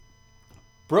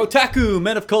Brotaku,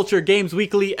 Men of Culture, Games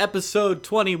Weekly, episode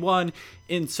 21.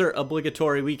 Insert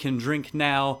obligatory we can drink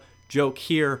now joke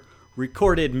here.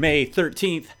 Recorded May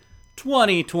 13th,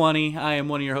 2020. I am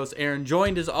one of your hosts, Aaron,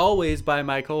 joined as always by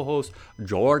my co-host,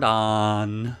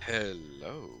 Jordan.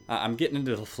 Hello. I'm getting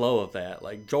into the flow of that.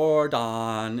 Like,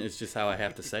 Jordan is just how I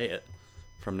have to say it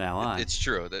from now on. It's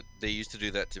true that they used to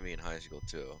do that to me in high school,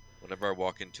 too. Whenever I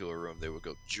walk into a room, they would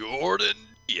go, Jordan,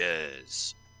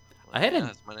 yes.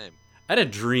 That's my name. I had a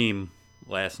dream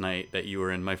last night that you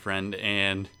were in, my friend,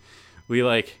 and we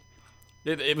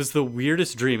it was the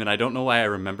weirdest dream, and I don't know why I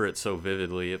remember it so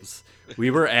vividly.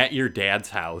 We were at your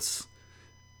dad's house,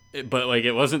 but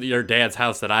it wasn't your dad's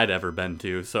house that I'd ever been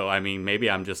to. So I mean, maybe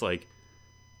I'm just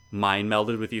mind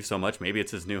melded with you so much. Maybe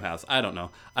it's his new house. I don't know.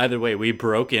 Either way, we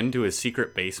broke into his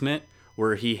secret basement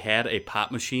where he had a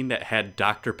pop machine that had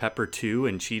Dr. Pepper 2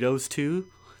 and Cheetos 2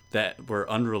 that were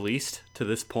unreleased to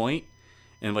this point.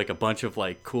 And a bunch of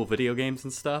cool video games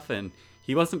and stuff, and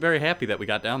he wasn't very happy that we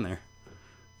got down there.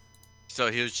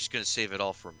 So he was just gonna save it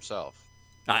all for himself.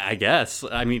 I guess.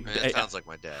 I mean, it sounds like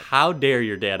my dad. How dare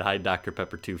your dad hide Dr.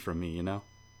 Pepper 2 from me? You know.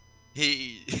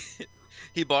 He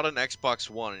bought an Xbox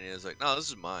One and he was like, "No, this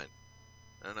is mine.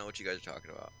 I don't know what you guys are talking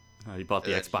about." He bought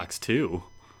the Xbox 2.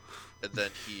 And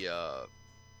then he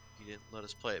didn't let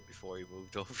us play it before he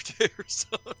moved over to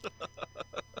Arizona.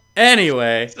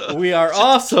 Anyway, we are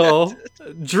also,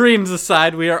 dreams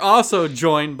aside, we are also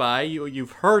joined by,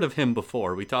 you've heard of him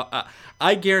before.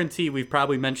 I guarantee we've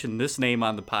probably mentioned this name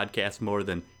on the podcast more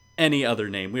than any other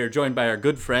name. We are joined by our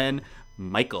good friend,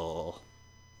 Michael.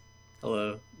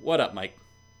 Hello. What up, Mike?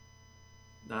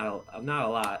 Not a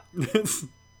lot.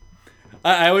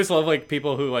 I always love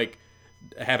people who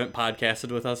haven't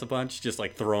podcasted with us a bunch, just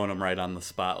throwing them right on the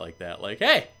spot like that.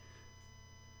 Hey.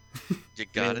 You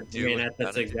gotta do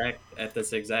it. At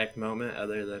this exact moment,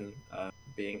 other than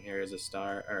being here as a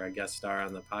star or a guest star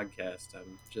on the podcast,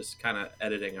 I'm just kind of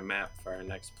editing a map for our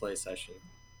next play session.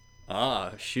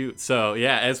 Ah, shoot. So,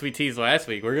 yeah, as we teased last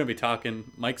week, we're going to be talking,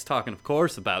 Mike's talking, of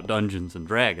course, about Dungeons and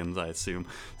Dragons, I assume.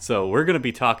 So we're going to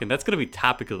be talking, that's going to be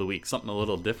topic of the week, something a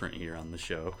little different here on the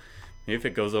show. Maybe if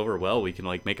it goes over well, we can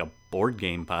make a board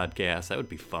game podcast. That would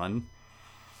be fun.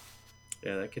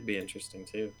 Yeah, that could be interesting,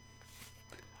 too.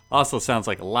 Also sounds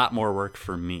like a lot more work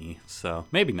for me, so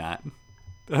maybe not.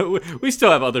 We still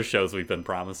have other shows we've been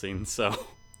promising, so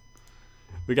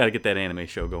we got to get that anime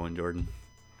show going, Jordan.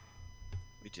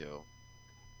 We do.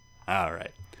 All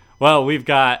right. Well, we've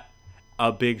got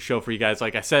a big show for you guys.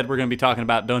 Like I said, we're going to be talking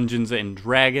about Dungeons and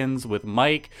Dragons with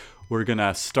Mike. We're going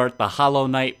to start the Hollow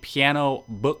Knight piano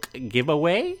book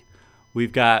giveaway.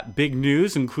 We've got big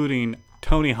news, including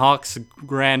Tony Hawk's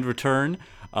grand return,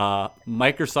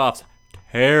 Microsoft's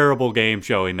terrible game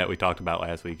showing that we talked about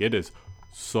last week. It is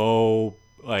so,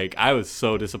 I was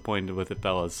so disappointed with it,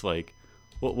 fellas.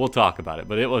 We'll talk about it,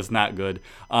 but it was not good.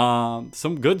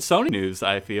 Some good Sony news,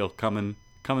 I feel, coming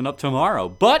up tomorrow.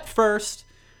 But first,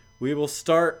 we will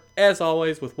start, as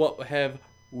always, with what have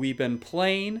we been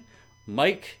playing.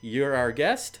 Mike, you're our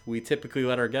guest. We typically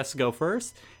let our guests go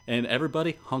first. And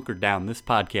everybody, hunker down. This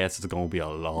podcast is going to be a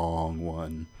long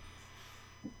one.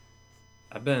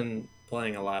 I've been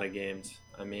playing a lot of games.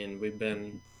 I mean, we've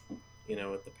been,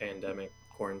 with the pandemic,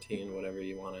 quarantine, whatever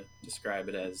you want to describe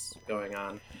it as, going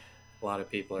on. A lot of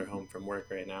people are home from work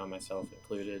right now, myself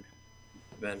included.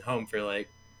 I've been home for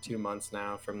 2 months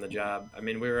now from the job. I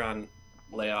mean, we were on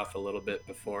layoff a little bit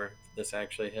before this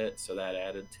actually hit, so that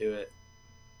added to it.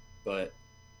 But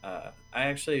I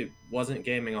actually wasn't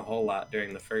gaming a whole lot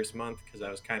during the first month because I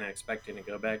was kind of expecting to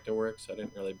go back to work, so I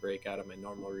didn't really break out of my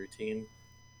normal routine.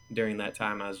 During that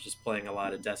time, I was just playing a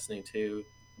lot of Destiny 2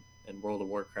 and World of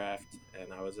Warcraft,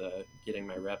 and I was getting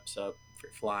my reps up for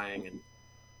flying and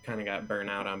kind of got burnt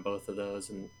out on both of those.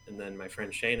 And then my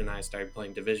friend Shane and I started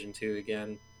playing Division 2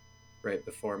 again right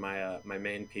before my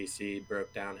main PC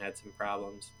broke down, had some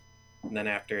problems. And then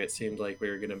after it seemed like we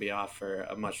were going to be off for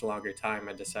a much longer time,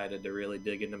 I decided to really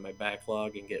dig into my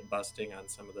backlog and get busting on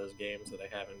some of those games that I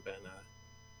haven't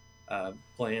been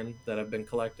playing, that I've been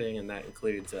collecting, and that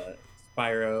includes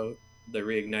Spyro, the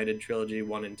Reignited Trilogy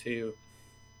 1 and 2.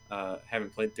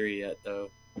 Haven't played 3 yet, though.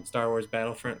 Star Wars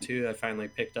Battlefront 2, I finally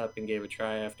picked up and gave a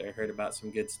try after I heard about some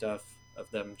good stuff of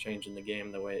them changing the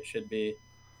game the way it should be.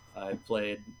 I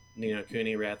played Ni no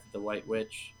Kuni, Wrath of the White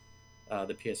Witch,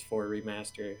 the PS4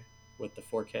 remaster with the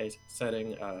 4K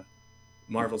setting,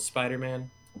 Marvel's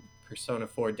Spider-Man, Persona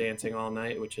 4 Dancing All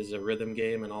Night, which is a rhythm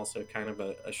game and also kind of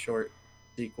a short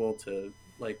sequel to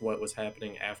what was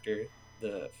happening after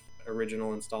the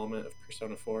original installment of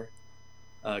Persona 4.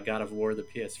 God of War, the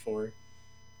PS4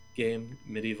 game,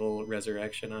 Medieval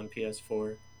Resurrection on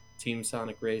PS4, Team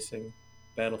Sonic Racing,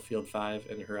 Battlefield 5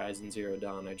 and Horizon Zero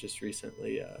Dawn. I just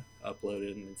recently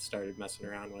uploaded and started messing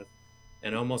around with.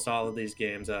 And almost all of these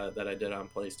games that I did on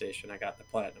PlayStation, I got the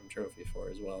Platinum Trophy for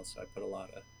as well. So I put a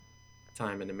lot of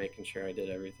time into making sure I did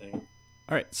everything.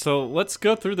 All right, so let's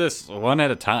go through this one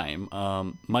at a time.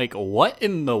 Mike, what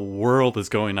in the world is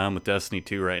going on with Destiny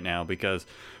 2 right now? Because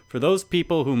for those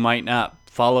people who might not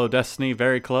follow Destiny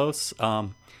very close,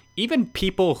 even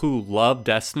people who love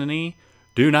Destiny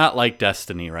do not like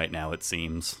Destiny right now, it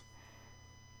seems.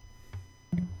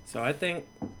 So I think,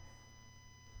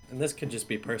 and this could just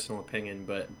be personal opinion,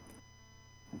 but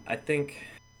I think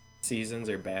seasons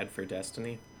are bad for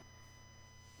Destiny.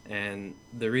 And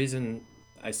the reason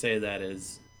I say that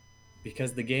is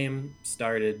because the game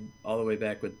started all the way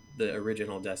back with the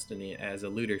original Destiny as a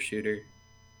looter shooter,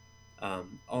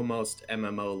 almost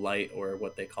MMO light, or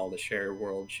what they call the share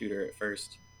world shooter at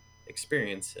first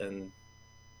experience. And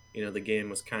the game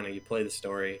was kind of, you play the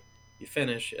story, you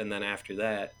finish, and then after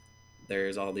that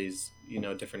there's all these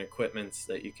different equipments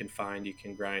that you can find, you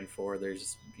can grind for.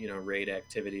 There's raid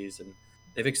activities, and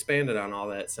they've expanded on all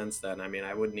that since then. I mean,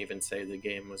 I wouldn't even say the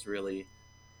game was really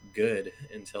good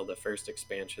until the first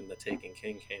expansion, The Taken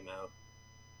King, came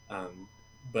out.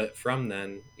 But from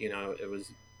then, it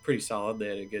was pretty solid. They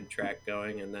had a good track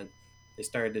going, and then they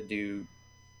started to do,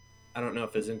 I don't know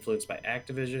if it's influenced by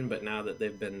Activision, but now that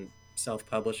they've been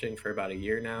self-publishing for about a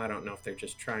year now, I don't know if they're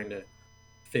just trying to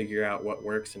figure out what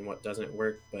works and what doesn't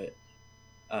work. But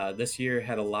this year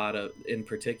had a lot of, in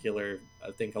particular,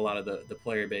 I think a lot of the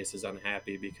player base is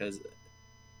unhappy because,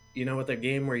 with a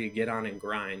game where you get on and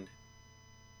grind,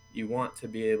 you want to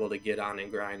be able to get on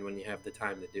and grind when you have the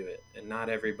time to do it. And not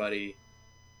everybody,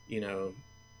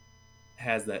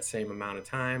 has that same amount of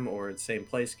time or the same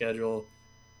play schedule.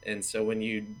 And so when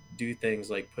you do things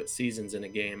like put seasons in a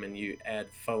game and you add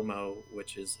FOMO,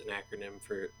 which is an acronym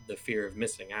for the fear of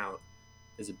missing out,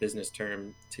 is a business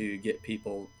term to get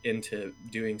people into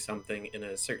doing something in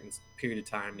a certain period of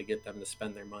time to get them to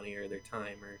spend their money or their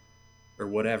time or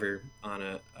whatever on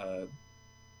a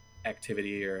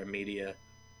activity or a media.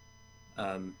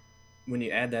 When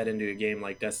you add that into a game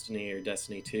like Destiny or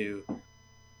Destiny 2,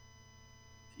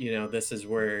 this is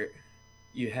where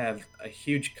you have a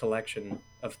huge collection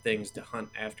of things to hunt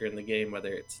after in the game,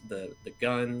 whether it's the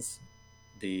guns,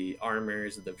 the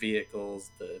armors, the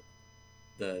vehicles, the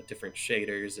different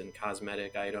shaders and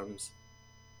cosmetic items.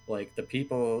 Like, the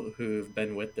people who've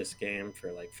been with this game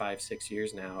for like 5-6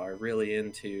 years now are really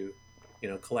into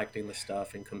collecting the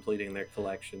stuff and completing their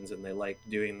collections, and they like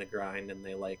doing the grind, and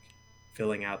they like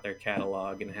filling out their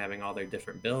catalog and having all their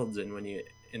different builds. And when you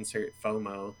insert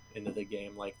FOMO into the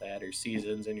game like that, or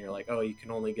seasons, and you're like, oh, you can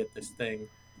only get this thing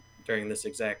during this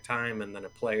exact time, and then a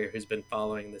player who's been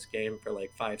following this game for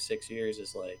like 5-6 years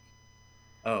is like,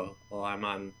 oh, well, I'm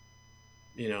on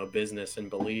business in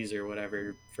Belize or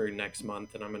whatever for next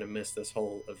month, and I'm gonna miss this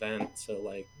whole event, so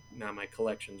like now my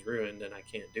collection's ruined and I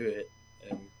can't do it.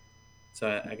 And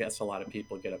so I guess a lot of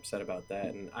people get upset about that,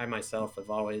 and I myself have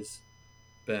always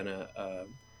been a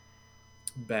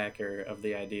backer of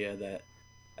the idea that,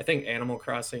 I think Animal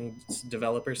Crossing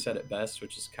developers said it best,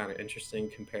 which is kind of interesting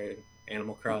comparing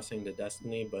Animal Crossing to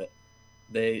Destiny, but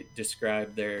they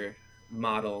described their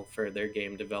model for their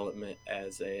game development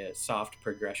as a soft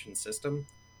progression system.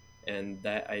 And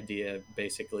that idea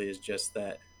basically is just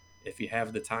that if you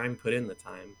have the time, put in the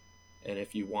time. And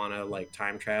if you want to like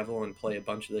time travel and play a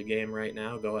bunch of the game right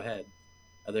now, go ahead.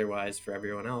 Otherwise, for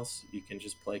everyone else, you can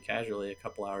just play casually a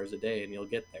couple hours a day and you'll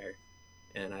get there.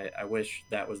 And I wish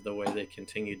that was the way they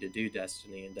continued to do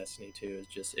Destiny and Destiny 2, is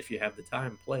just, if you have the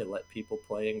time, play. Let people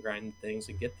play and grind things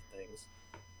and get the things.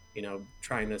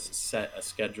 Trying to set a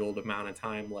scheduled amount of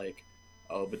time, like,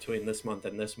 oh, between this month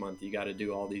and this month, you got to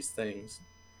do all these things.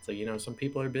 So, some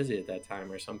people are busy at that time,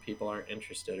 or some people aren't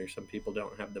interested, or some people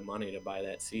don't have the money to buy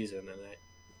that season. And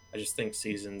I just think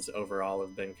seasons overall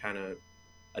have been kind of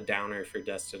a downer for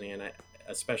Destiny, and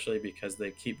especially because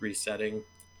they keep resetting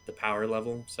the power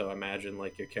level. So imagine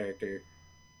like your character,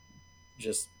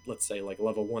 just let's say like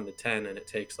level 1 to 10, and it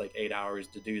takes like 8 hours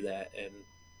to do that. And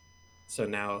so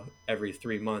now every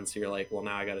 3 months you're like, well,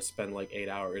 now I got to spend like 8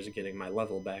 hours getting my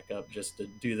level back up just to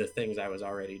do the things I was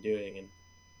already doing. And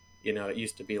it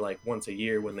used to be like once a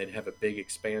year when they'd have a big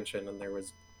expansion and there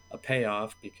was a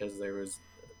payoff because there was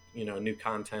new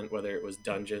content, whether it was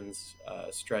dungeons,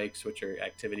 strikes, which are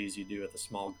activities you do with a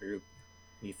small group.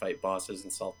 You fight bosses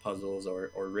and solve puzzles,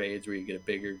 or raids where you get a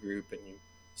bigger group and you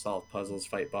solve puzzles,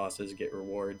 fight bosses, get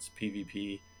rewards,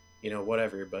 PvP,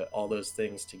 whatever. But all those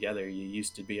things together you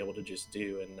used to be able to just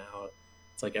do, and now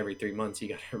it's like every 3 months you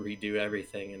got to redo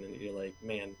everything. And you're like,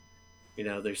 man,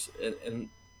 there's, and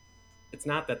it's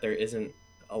not that there isn't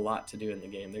a lot to do in the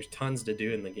game. There's tons to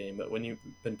do in the game, but when you've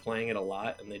been playing it a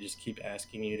lot and they just keep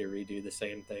asking you to redo the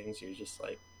same things, you're just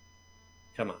like,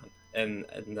 come on. And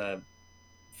the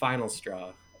final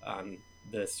straw on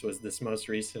this was this most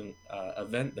recent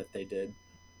event that they did.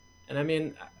 And I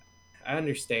mean, I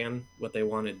understand what they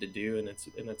wanted to do, and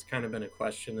it's kind of been a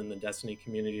question in the Destiny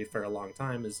community for a long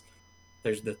time. Is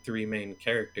there's the three main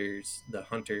characters: the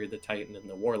hunter, the titan, and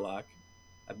the warlock.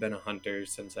 I've been a hunter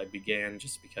since I began,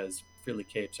 just because frilly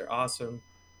capes are awesome.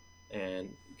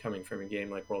 And coming from a game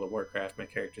like World of Warcraft, my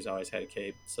characters always had a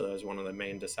cape, so that was one of the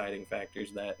main deciding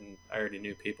factors. That, and I already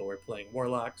knew people were playing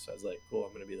warlock, so I was like, cool,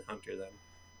 I'm going to be the hunter then.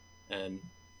 And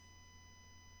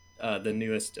the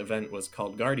newest event was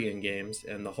called Guardian Games,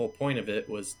 and the whole point of it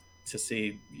was to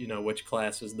see, which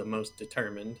class was the most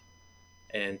determined,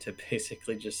 and to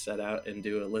basically just set out and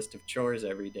do a list of chores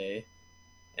every day.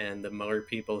 And the more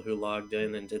people who logged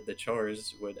in and did the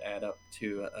chores would add up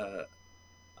to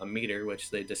a meter, which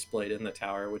they displayed in the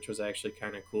tower, which was actually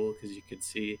kind of cool because you could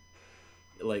see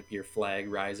like your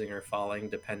flag rising or falling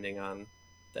depending on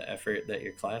the effort that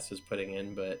your class was putting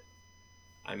in. But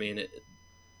I mean,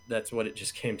 that's what it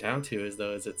just came down to, is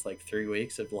it's like 3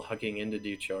 weeks of logging in to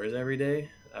do chores every day.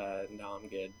 Now I'm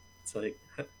good. It's like,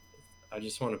 I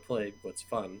just want to play what's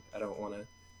fun. I don't want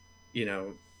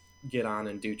to, get on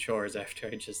and do chores after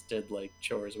I just did like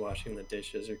chores, washing the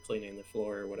dishes or cleaning the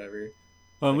floor or whatever.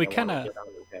 Well, like, have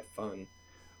fun.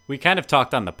 We kind of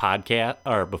talked on the podcast,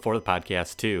 or before the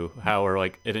podcast too, how we're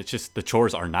like, and it's just the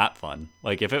chores are not fun.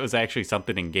 Like if it was actually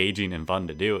something engaging and fun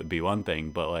to do, it would be one thing,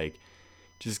 but like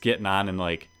just getting on and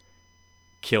like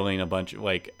killing a bunch of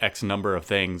like X number of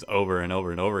things over and over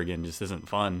and over again just isn't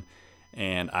fun.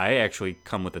 And I actually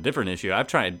come with a different issue. I've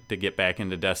tried to get back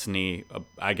into Destiny,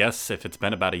 I guess if it's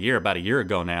been about a year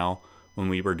ago now, when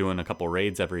we were doing a couple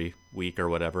raids every week or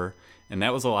whatever. And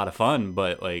that was a lot of fun,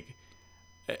 but like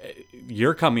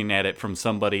you're coming at it from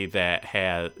somebody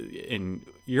that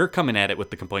you're coming at it with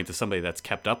the complaints of somebody that's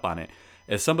kept up on it.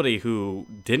 As somebody who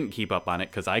didn't keep up on it,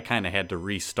 because I kind of had to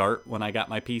restart when I got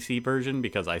my PC version,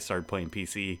 because I started playing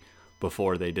PC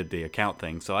before they did the account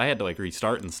thing. So I had to like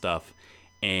restart and stuff.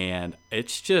 And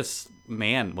it's just,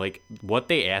 man, like what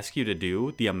they ask you to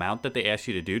do, the amount that they ask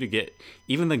you to do to get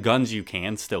even the guns you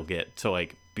can still get to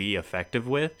like be effective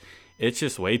with, it's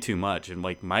just way too much. And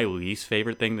like my least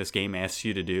favorite thing this game asks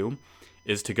you to do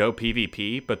is to go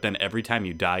PvP, but then every time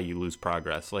you die, you lose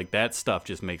progress. Like that stuff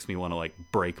just makes me want to like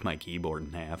break my keyboard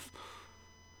in half.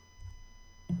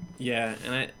 Yeah,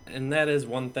 and that is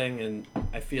one thing, and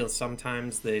I feel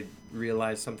sometimes they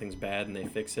realize something's bad and they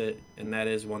fix it, and that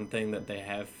is one thing that they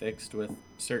have fixed with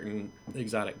certain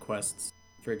exotic quests.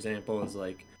 For example, is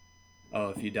like, oh,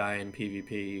 if you die in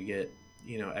PvP, you get,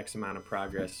 X amount of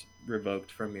progress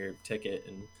revoked from your ticket,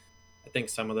 and I think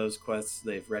some of those quests,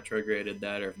 they've retrograded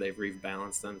that, or if they've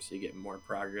rebalanced them so you get more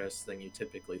progress than you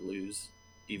typically lose,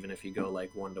 even if you go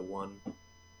like 1-to-1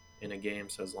 in a game.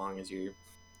 So as long as you're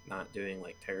not doing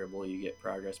like terrible, you get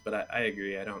progress. But I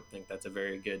agree, I don't think that's a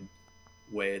very good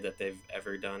way that they've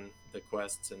ever done the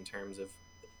quests, in terms of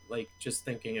like just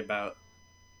thinking about,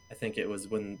 I think it was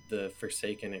when the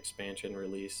Forsaken expansion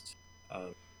released,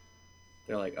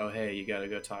 they're like, oh hey, you got to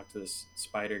go talk to this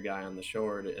spider guy on the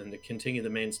shore and to continue the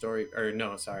main story. Or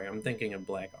no, sorry, I'm thinking of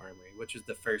Black Armory, which is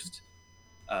the first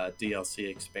DLC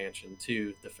expansion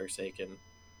to the Forsaken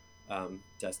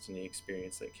Destiny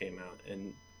experience that came out.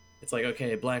 And it's like,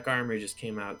 okay, Black Armory just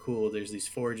came out, cool, there's these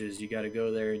forges, you got to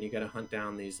go there and you got to hunt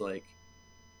down these like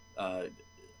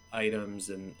items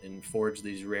and forge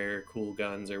these rare cool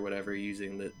guns or whatever,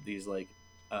 using these like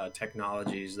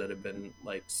technologies that have been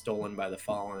like stolen by the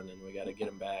Fallen, and we got to get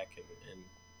them back and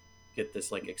get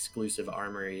this like exclusive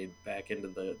armory back into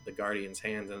the Guardian's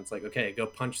hands. And it's like, okay, go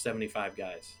punch 75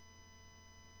 guys.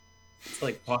 It's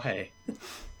like, why?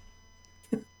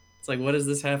 It's like, what does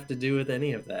this have to do with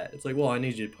any of that? It's like, well, I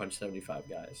need you to punch 75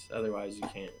 guys, otherwise you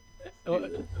can't do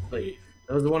it. Like,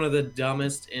 that was one of the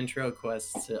dumbest intro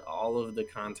quests to all of the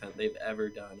content they've ever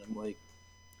done. I'm like,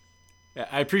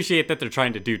 I appreciate that they're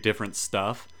trying to do different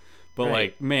stuff, but right,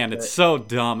 like, man, it's so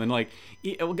dumb. And like,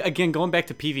 again, going back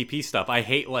to PvP stuff, I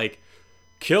hate like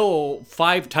kill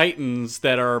 5 titans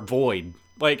that are void.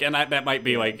 Like, and that might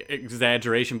be like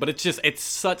exaggeration, but it's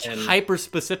such hyper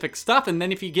specific stuff. And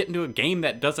then if you get into a game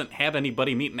that doesn't have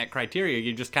anybody meeting that criteria,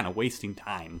 you're just kind of wasting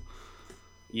time.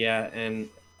 Yeah, and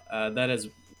that is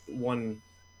one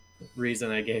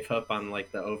reason I gave up on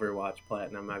like the Overwatch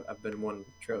Platinum. I've been one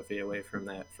trophy away from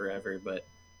that forever, but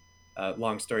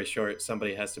long story short,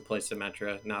 somebody has to play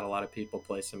Symmetra. Not a lot of people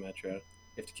play Symmetra. You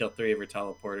have to kill 3 of her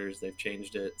teleporters. They've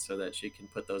changed it so that she can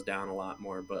put those down a lot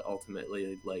more, but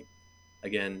ultimately, like,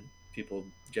 again, people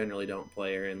generally don't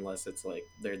play her unless it's like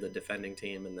they're the defending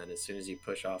team, and then as soon as you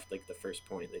push off like the first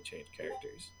point, they change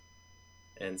characters.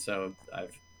 And so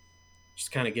I've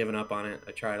just kind of given up on it.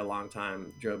 I tried a long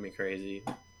time, drove me crazy.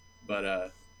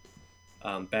 But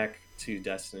back to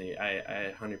Destiny,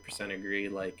 I 100% agree.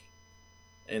 Like,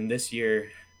 in this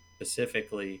year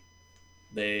specifically,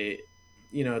 they,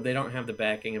 they don't have the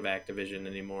backing of Activision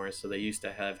anymore. So they used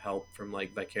to have help from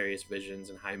like Vicarious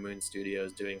Visions and High Moon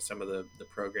Studios doing some of the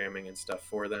programming and stuff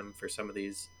for them for some of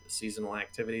these seasonal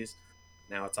activities.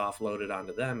 Now it's offloaded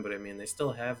onto them, but I mean, they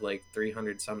still have like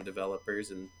 300 some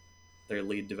developers, and their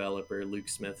lead developer Luke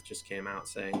Smith just came out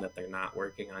saying that they're not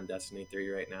working on Destiny 3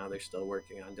 right now. They're still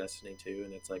working on Destiny 2,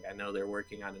 and it's like, I know they're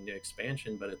working on a new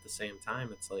expansion, but at the same time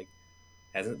it's like,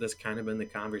 hasn't this kind of been the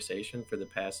conversation for the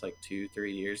past like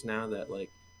 2-3 years now, that like,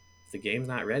 if the game's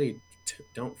not ready,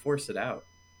 don't force it out.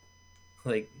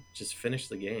 Like, just finish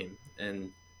the game.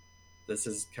 And this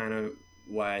is kind of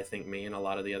why I think me and a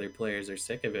lot of the other players are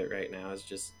sick of it right now, is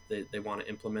just they want to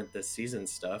implement this season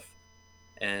stuff.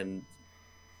 And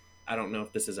I don't know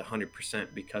if this is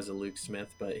 100% because of Luke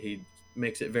Smith, but he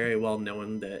makes it very well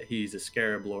known that he's a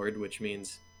Scarab Lord, which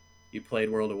means you played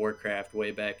World of Warcraft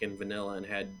way back in vanilla and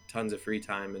had tons of free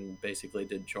time and basically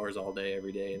did chores all day,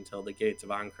 every day, until the gates of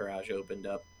Ahn'Qiraj opened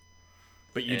up.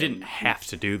 But you didn't have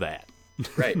to do that.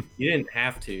 Right. You didn't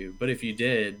have to. But if you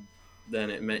did, then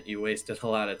it meant you wasted a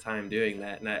lot of time doing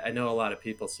that. And I know a lot of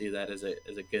people see that as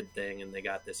a good thing, and they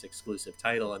got this exclusive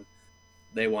title, and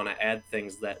they want to add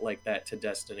things that like that to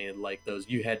Destiny, like those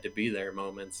you had to be there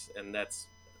moments. And that's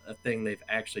a thing they've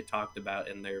actually talked about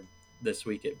in their This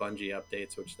Week at Bungie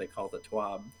updates, which they call the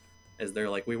TWAB, as they're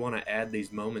like, we want to add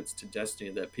these moments to Destiny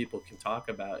that people can talk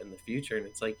about in the future. And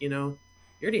it's like, you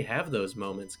already have those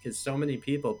moments, because so many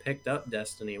people picked up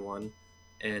Destiny 1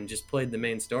 and just played the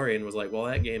main story and was like, well,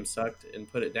 that game sucked,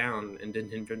 and put it down, and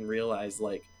didn't even realize,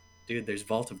 like, dude, there's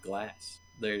Vault of Glass,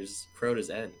 there's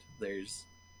Crota's End, there's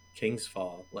King's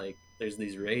Fall, like, there's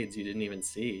these raids you didn't even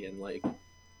see, and like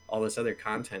all this other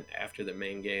content after the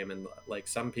main game. And like,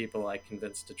 some people I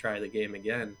convinced to try the game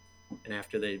again, and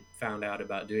after they found out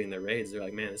about doing the raids, they're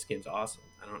like, man, this game's awesome,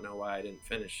 I don't know why I didn't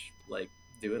finish like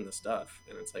doing the stuff.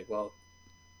 And it's like, well,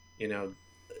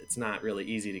 it's not really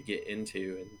easy to get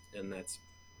into, and that's,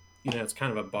 it's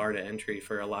kind of a bar to entry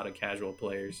for a lot of casual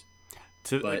players.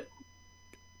 But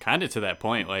kind of to that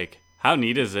point, like, how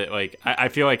neat is it? Like, I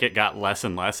feel like it got less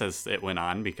and less as it went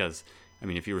on, because I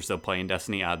mean, if you were still playing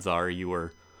Destiny, odds are you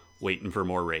were waiting for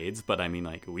more raids. But I mean,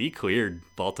 like, we cleared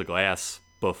Vault of Glass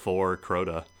before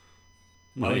Crota.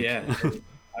 Oh yeah.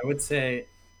 I would say,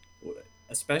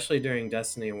 especially during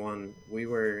Destiny 1, we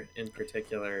were in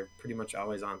particular pretty much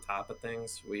always on top of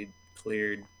things. We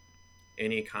cleared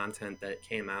any content that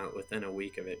came out within a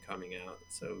week of it coming out.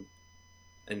 So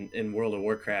in World of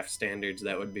Warcraft standards,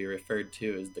 that would be referred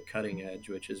to as the cutting edge,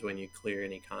 which is when you clear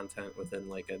any content within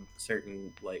like a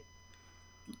certain, like,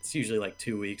 it's usually like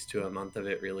 2 weeks to a month of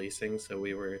it releasing. So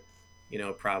we were,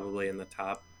 probably in the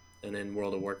top. And in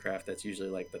World of Warcraft, that's usually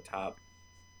like the top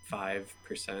 5%,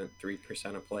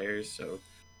 3% of players. So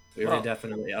we were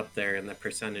definitely up there in the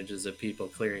percentages of people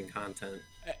clearing content.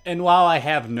 And while I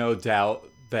have no doubt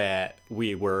that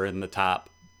we were in the top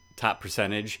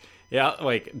percentage, yeah,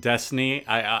 like Destiny,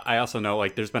 I also know,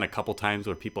 like, there's been a couple times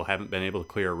where people haven't been able to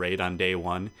clear a raid on day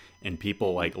one, and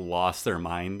people like lost their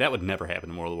mind. That would never happen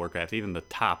in World of Warcraft. Even the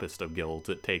toppest of guilds,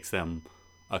 it takes them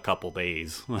a couple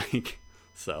days. Like,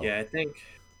 so yeah, I think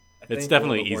it's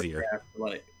definitely easier.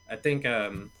 Warcraft,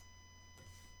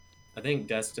 I think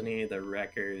Destiny, the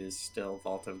record is still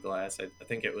Vault of Glass. I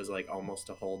think it was like almost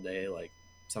a whole day, like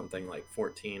something like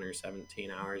 14 or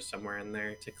 17 hours, somewhere in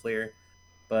there, to clear.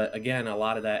 But again, a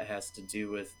lot of that has to do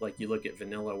with, like, you look at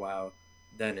vanilla WoW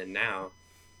then and now,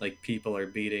 like, people are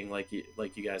beating, like you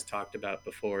guys talked about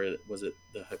before, was it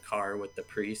the Hakar with the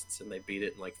priests, and they beat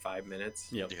it in like 5 minutes?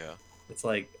 Yep. Yeah. It's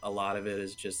like a lot of it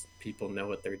is just people know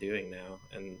what they're doing now.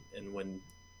 And when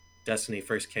Destiny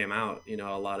first came out, a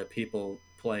lot of people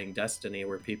playing Destiny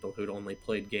were people who'd only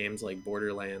played games like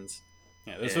Borderlands.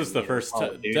 Yeah, this was the first.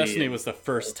 Destiny was the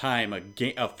first time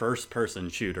a first-person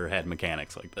shooter had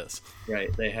mechanics like this.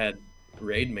 Right, they had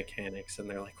raid mechanics, and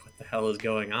they're like, "What the hell is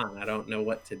going on? I don't know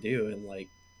what to do." And like,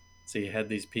 so you had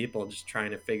these people just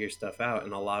trying to figure stuff out,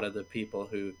 and a lot of the people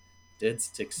who did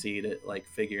succeed at like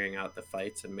figuring out the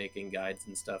fights and making guides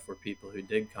and stuff were people who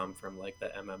did come from like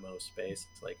the MMO space.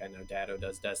 Like, I know Dado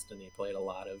does Destiny, played a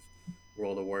lot of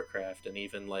World of Warcraft, and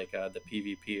even like the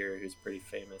PvPer who's pretty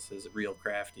famous is Real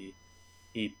Crafty.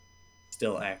 He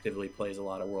still actively plays a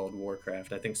lot of World of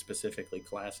Warcraft, I think specifically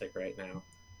Classic right now.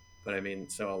 But I mean,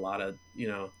 so a lot of,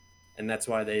 and that's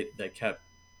why they kept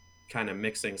kind of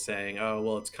mixing, saying, oh,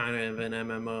 well, it's kind of an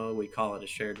MMO. We call it a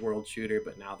shared world shooter,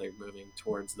 but now they're moving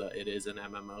towards the it is an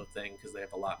MMO thing because they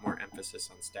have a lot more emphasis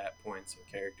on stat points and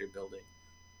character building.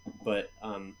 But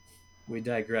we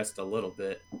digressed a little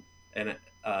bit, and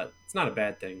it's not a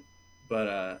bad thing.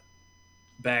 But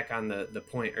back on the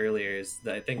point earlier is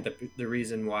that I think the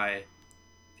reason why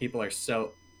people are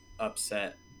so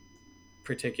upset,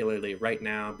 particularly right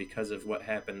now because of what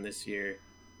happened this year,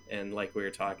 and like we were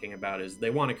talking about, is they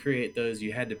want to create those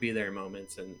you had to be there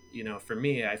moments. And for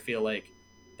me, I feel like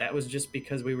that was just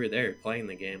because we were there playing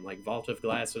the game. Like Vault of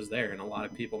Glass was there, and a lot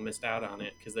of people missed out on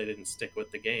it because they didn't stick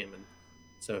with the game. And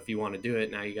so if you want to do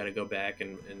it now, you got to go back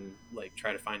and like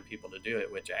try to find people to do it,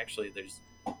 which actually there's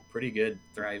pretty good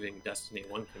thriving Destiny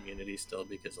 1 community still,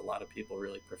 because a lot of people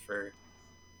really prefer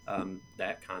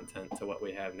that content to what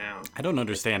we have now. I don't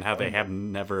understand how they have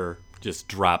never just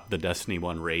dropped the Destiny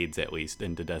 1 raids, at least,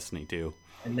 into Destiny 2.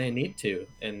 And they need to.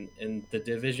 And the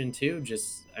Division 2,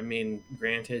 just, I mean,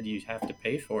 granted, you have to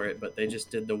pay for it, but they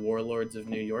just did the Warlords of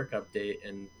New York update,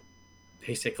 and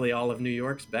basically all of New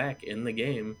York's back in the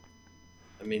game.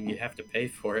 I mean, you have to pay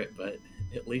for it, but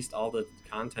at least all the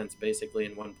content's basically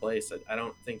in one place. I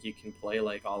don't think you can play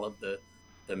like all of the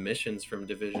missions from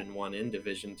Division 1 in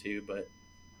Division 2, but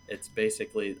it's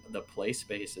basically the play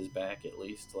space is back, at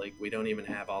least. Like, we don't even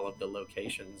have all of the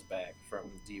locations back from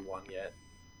D1 yet.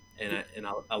 And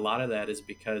a lot of that is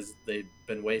because they've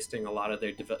been wasting a lot of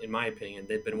their, in my opinion,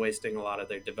 they've been wasting a lot of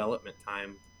their development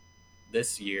time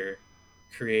this year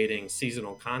creating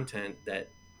seasonal content that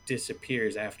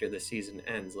disappears after the season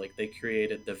ends. Like, they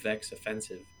created the Vex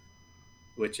Offensive,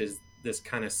 which is this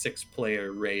kind of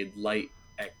 6-player raid light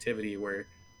activity where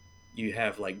you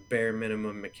have like bare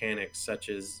minimum mechanics, such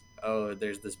as, oh,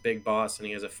 there's this big boss and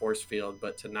he has a force field,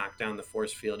 but to knock down the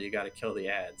force field, you got to kill the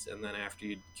ads. And then after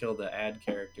you kill the ad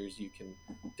characters, you can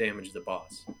damage the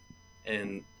boss.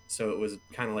 And so it was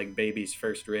kind of like baby's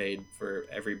first raid for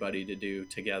everybody to do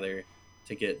together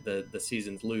to get the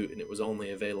season's loot. And it was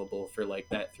only available for like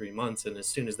that 3 months. And as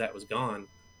soon as that was gone,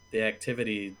 the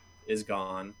activity is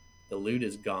gone, the loot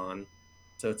is gone.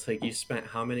 So it's like, you spent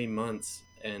how many months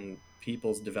and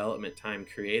people's development time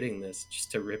creating this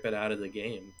just to rip it out of the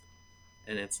game.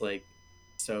 And it's like,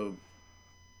 so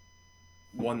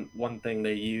one thing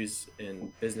they use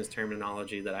in business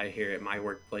terminology that I hear at my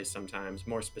workplace sometimes,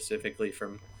 more specifically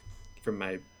from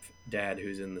my dad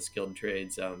who's in the skilled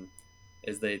trades,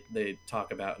 is they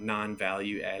talk about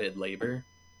non-value added labor.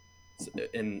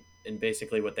 And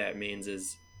basically what that means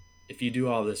is, if you do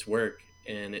all this work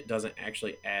and it doesn't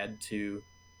actually add to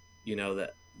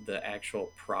the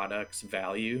actual product's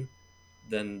value,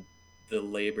 then the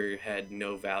labor had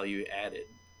no value added.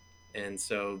 And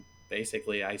so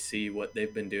basically I see what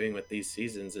they've been doing with these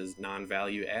seasons is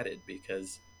non-value added,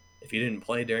 because if you didn't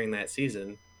play during that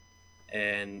season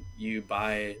and you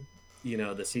buy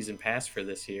the season pass for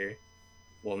this year,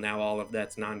 well, now all of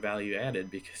that's non-value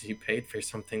added because you paid for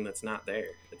something that's not there.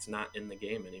 It's not in the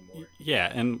game anymore.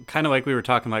 Yeah, and kind of like we were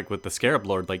talking like with the Scarab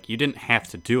Lord, like you didn't have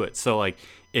to do it. So like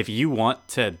if you want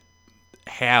to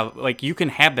have, like, you can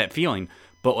have that feeling,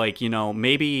 but like,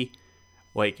 maybe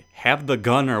like have the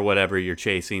gun or whatever you're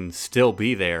chasing still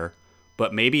be there,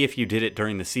 but maybe if you did it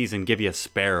during the season, give you a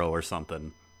sparrow or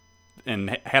something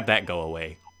and have that go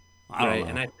away. I don't know.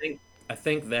 And I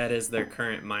think that is their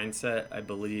current mindset. I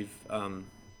believe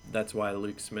that's why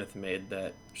Luke Smith made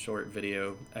that short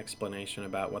video explanation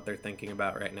about what they're thinking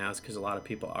about right now, is because a lot of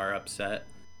people are upset.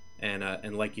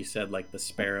 And like you said, like the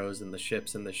sparrows and the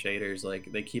ships and the shaders,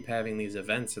 like they keep having these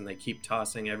events and they keep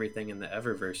tossing everything in the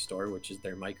Eververse store, which is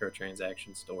their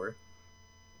microtransaction store.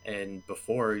 And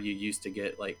before, you used to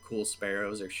get like cool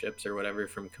sparrows or ships or whatever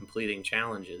from completing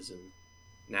challenges. And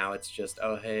now it's just,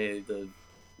 oh, hey, the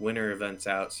winter event's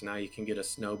out, so now you can get a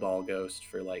snowball ghost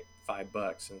for like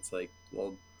 $5. And it's like,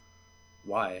 well,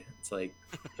 why? It's like,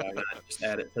 why not just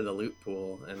add it to the loot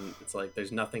pool? And it's like,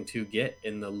 there's nothing to get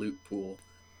in the loot pool.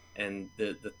 And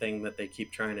the thing that they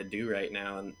keep trying to do right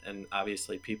now, and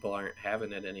obviously people aren't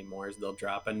having it anymore, is they'll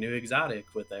drop a new exotic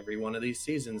with every one of these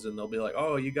seasons, and they'll be like,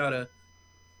 oh, you gotta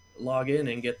log in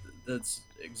and get this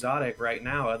exotic right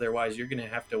now, otherwise you're gonna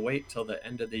have to wait till the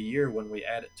end of the year when we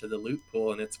add it to the loot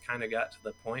pool. And it's kind of got to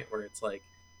the point where it's like,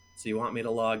 so you want me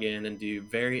to log in and do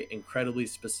very incredibly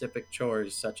specific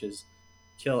chores, such as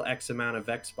kill X amount of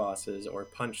Vex bosses, or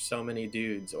punch so many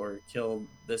dudes, or kill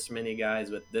this many guys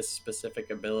with this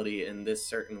specific ability in this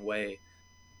certain way,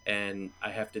 and I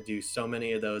have to do so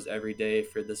many of those every day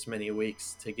for this many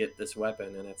weeks to get this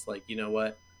weapon. And it's like, you know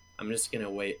what, I'm just gonna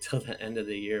wait till the end of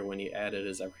the year when you add it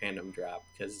as a random drop,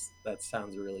 because that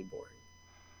sounds really boring.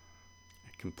 I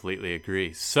completely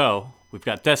agree. So we've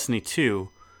got Destiny 2,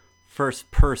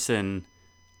 first-person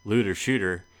looter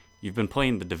shooter. You've been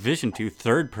playing the Division 2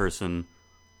 third-person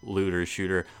looter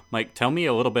shooter. Mike, tell me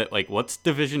a little bit, like, what's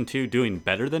Division 2 doing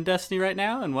better than Destiny right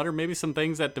now, and what are maybe some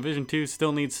things that Division 2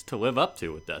 still needs to live up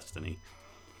to with Destiny?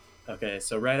 Okay,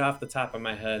 so right off the top of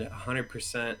my head,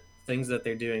 100% things that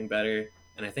they're doing better,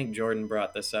 and I think Jordan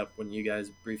brought this up when you guys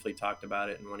briefly talked about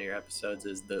it in one of your episodes,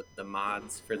 is the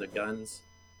mods for the guns.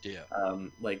 Yeah.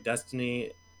 Like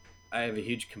Destiny, I have a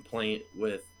huge complaint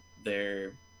with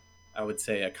their, I would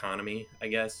say, economy, I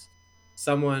guess.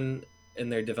 Someone in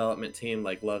their development team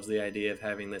like loves the idea of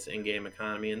having this in-game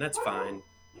economy, and that's fine.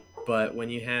 But when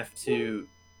you have to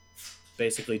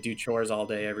basically do chores all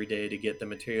day every day to get the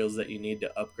materials that you need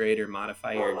to upgrade or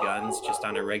modify your guns just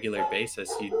on a regular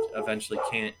basis, you eventually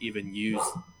can't even use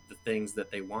the things that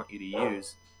they want you to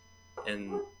use.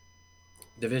 And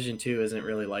Division 2 isn't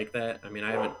really like that. I mean,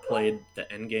 I haven't played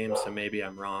the end game, so maybe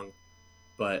I'm wrong,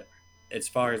 but as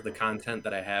far as the content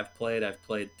that I have played, I've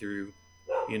played through,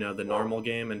 the normal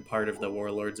game and part of the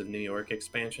Warlords of New York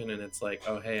expansion, and it's like,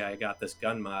 oh hey, I got this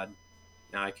gun mod.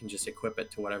 Now I can just equip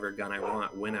it to whatever gun I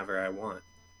want whenever I want.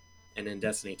 And in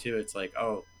Destiny 2, it's like,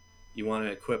 oh, you want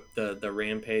to equip the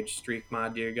Rampage Streak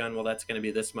mod to your gun? Well, that's going to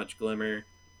be this much glimmer,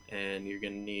 and you're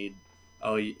going to need,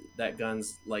 that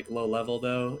gun's like low level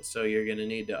though, so you're going to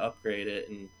need to upgrade it.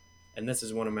 And this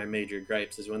is one of my major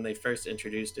gripes, is when they first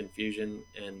introduced Infusion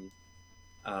and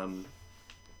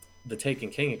the Taken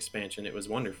King expansion, it was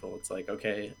wonderful. It's like,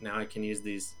 okay, now I can use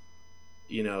these,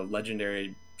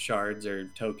 legendary shards or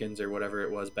tokens or whatever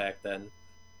it was back then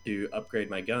to upgrade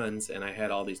my guns, and I had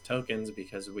all these tokens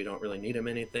because we don't really need them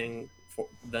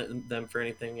for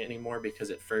anything anymore,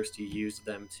 because at first you used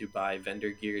them to buy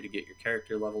vendor gear to get your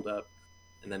character leveled up,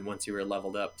 and then once you were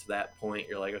leveled up to that point,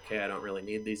 you're like, okay, I don't really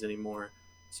need these anymore.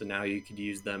 So now you could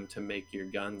use them to make your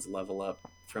guns level up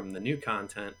from the new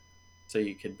content, so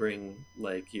you could bring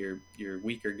like your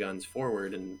weaker guns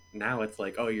forward. And now it's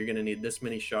like, oh, you're going to need this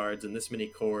many shards and this many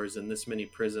cores and this many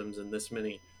prisms and this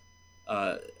many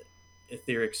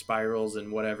etheric spirals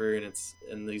and whatever,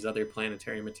 and these other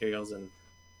planetary materials. And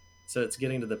so it's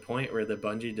getting to the point where the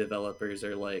Bungie developers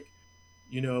are like,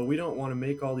 we don't want to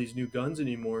make all these new guns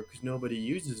anymore because nobody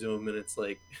uses them. And it's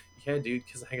like, yeah, dude,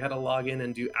 because I gotta log in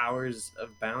and do hours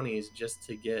of bounties just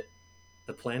to get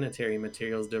the planetary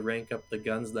materials to rank up the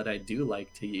guns that I do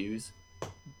like to use.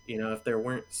 If there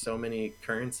weren't so many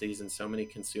currencies and so many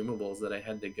consumables that I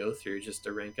had to go through just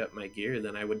to rank up my gear,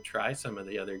 then I would try some of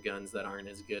the other guns that aren't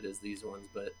as good as these ones.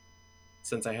 But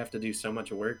since I have to do so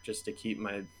much work just to keep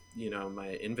my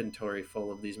inventory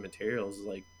full of these materials,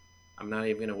 like, I'm not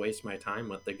even going to waste my time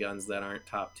with the guns that aren't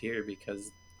top tier,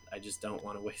 because I just don't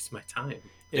want to waste my time.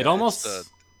 It almost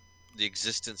the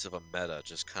existence of a meta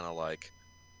just kind of like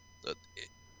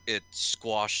it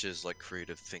squashes like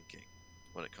creative thinking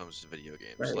when it comes to video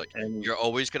games. Right. Like, And you're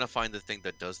always going to find the thing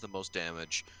that does the most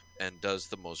damage and does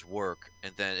the most work,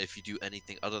 and then if you do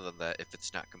anything other than that, if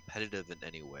it's not competitive in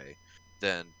any way,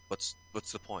 then what's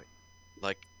the point?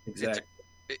 Like, exactly.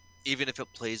 even if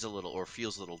it plays a little or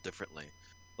feels a little differently.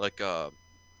 Like,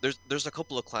 there's a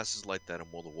couple of classes like that in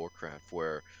World of Warcraft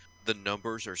where the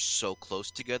numbers are so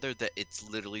close together that it's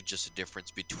literally just a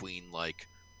difference between like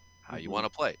how you want to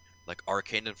play. Like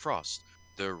Arcane and Frost,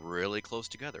 they're really close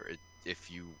together.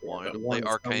 If you wanted to play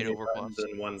Arcane over Frost,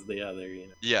 and one's the other.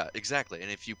 yeah, exactly.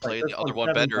 And if you play Like, the other one's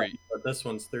one 7 better, buttons, but this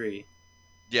one's 3.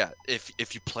 yeah,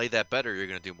 if you play that better, you're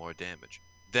gonna do more damage.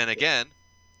 Then again,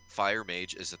 Fire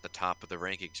Mage is at the top of the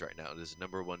rankings right now. It is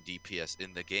 #1 DPS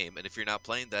in the game, and if you're not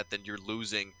playing that, then you're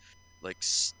losing like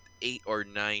 8 or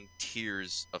 9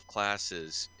 tiers of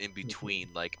classes in between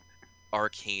like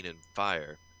Arcane and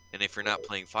Fire. And if you're not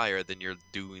playing Fire, then you're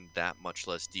doing that much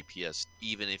less DPS,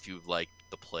 even if you like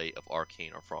the play of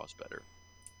Arcane or Frost better.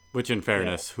 which, in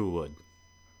fairness, who would?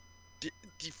 The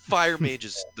Fire Mage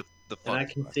is the fun.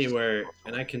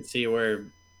 And I can see where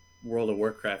World of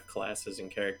Warcraft classes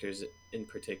and characters in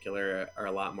particular are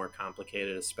a lot more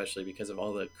complicated, especially because of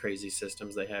all the crazy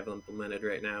systems they have implemented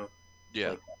right now.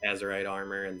 Yeah. Like the Azerite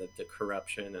armor and the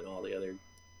corruption and all the other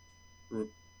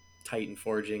Titan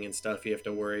forging and stuff you have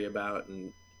to worry about.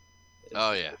 And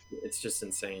it's just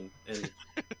insane.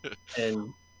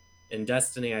 And in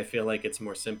Destiny, I feel like it's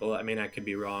more simple. I mean, I could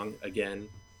be wrong again,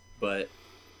 but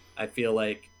I feel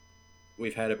like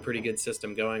we've had a pretty good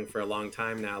system going for a long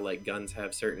time now. Like, guns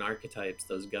have certain archetypes.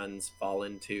 Those guns fall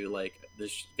into like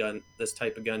this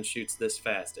type of gun shoots this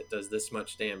fast, it does this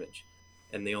much damage,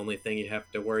 and the only thing you have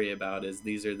to worry about is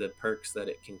these are the perks that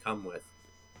it can come with.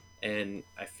 And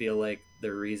I feel like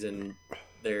the reason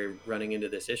they're running into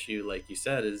this issue, like you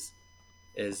said, is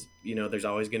there's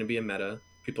always going to be a meta.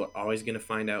 People are always going to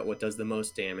find out what does the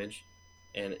most damage.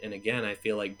 And again, I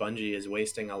feel like Bungie is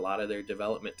wasting a lot of their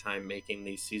development time making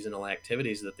these seasonal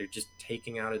activities that they're just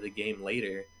taking out of the game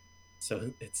later.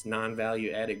 So it's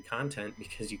non-value added content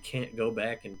because you can't go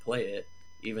back and play it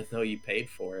even though you paid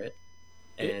for it.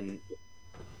 It,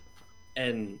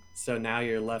 And so now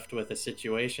you're left with a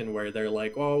situation where they're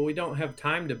like, "Oh, we don't have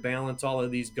time to balance all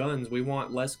of these guns. We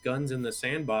want less guns in the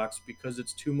sandbox because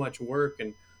it's too much work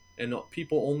and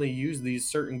people only use these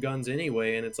certain guns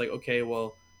anyway." And it's like, "Okay,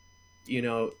 well,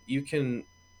 you can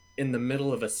in the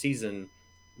middle of a season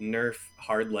nerf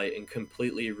hardlight and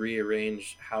completely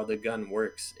rearrange how the gun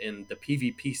works in the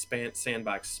PvP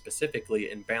sandbox specifically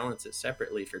and balance it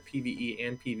separately for PvE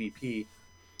and PvP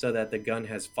so that the gun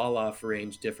has fall off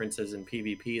range differences in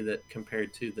PvP that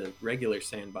compared to the regular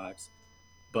sandbox,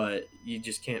 but you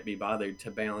just can't be bothered to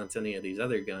balance any of these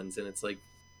other guns. And it's like,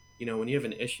 when you have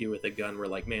an issue with a gun where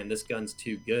like, man, this gun's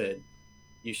too good,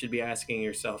 you should be asking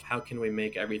yourself, how can we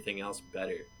make everything else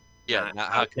better? Yeah,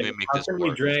 Not how can we make how this can we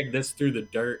work? drag this through the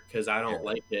dirt because I don't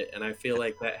Yeah. like it. And I feel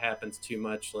like that happens too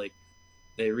much. Like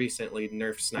they recently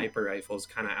nerfed sniper rifles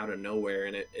kind of out of nowhere,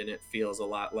 and it feels a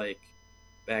lot like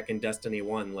back in Destiny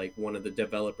 1, like one of the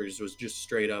developers was just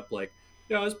straight up like,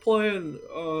 yeah, I was playing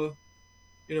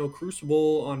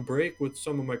Crucible on break with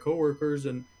some of my coworkers,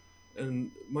 and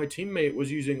my teammate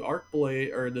was using arc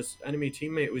blade, or this enemy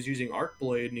teammate was using arc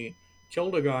blade, and he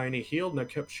killed a guy and he healed, and I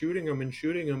kept shooting him and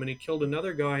shooting him, and he killed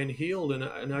another guy and healed,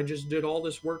 and I just did all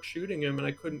this work shooting him, and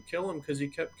I couldn't kill him because he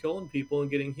kept killing people and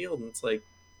getting healed. And it's like,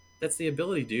 that's the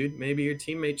ability, dude. Maybe your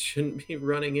teammate shouldn't be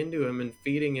running into him and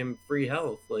feeding him free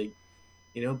health. Like,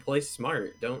 play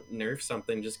smart. Don't nerf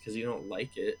something just because you don't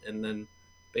like it. And then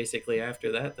basically after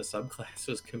that, the subclass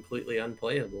was completely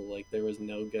unplayable. Like there was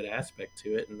no good aspect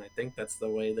to it. And I think that's the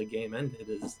way the game ended,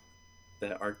 is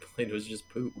that Arcblade was just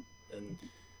poop. And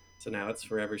so now it's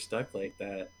forever stuck like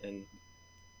that. And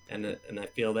I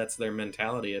feel that's their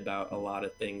mentality about a lot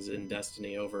of things in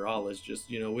Destiny overall, is just,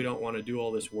 we don't want to do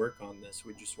all this work on this.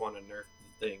 We just want to nerf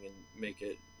the thing and make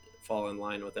it fall in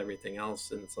line with everything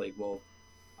else. And it's like, well,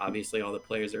 obviously all the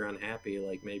players are unhappy.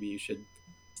 Like maybe you should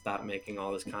stop making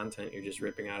all this content you're just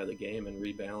ripping out of the game and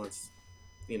rebalance,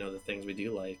 the things we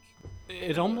do like.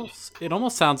 it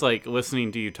almost sounds like,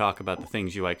 listening to you talk about the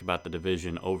things you like about the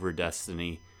Division over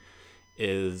Destiny,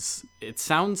 it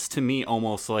sounds to me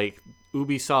almost like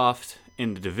Ubisoft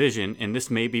and the Division, and this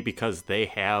may be because they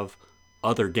have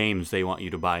other games they want you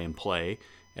to buy and play,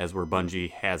 as where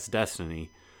Bungie has Destiny.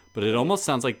 But it almost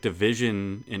sounds like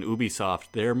Division and Ubisoft,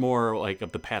 they're more like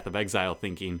of the Path of Exile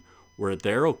thinking, where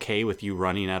they're okay with you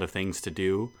running out of things to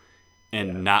do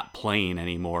and not playing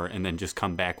anymore, and then just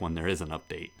come back when there is an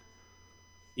update.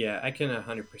 Yeah, I can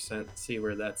 100% see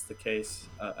where that's the case.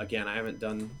 Again, I haven't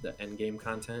done the end game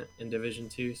content in Division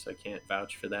 2, so I can't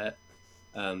vouch for that.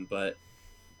 But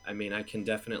I mean, I can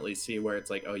definitely see where it's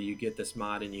like, oh, you get this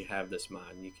mod and you have this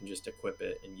mod, and you can just equip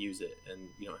it and use it, and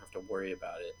you don't have to worry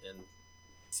about it. And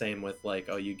same with like,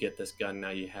 oh, you get this gun, now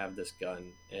you have this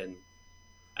gun. And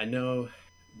I know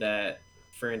that,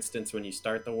 for instance, when you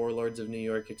start the Warlords of New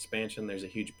York expansion, there's a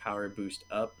huge power boost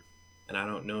up. And I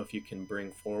don't know if you can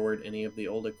bring forward any of the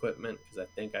old equipment, because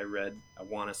I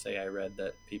want to say I read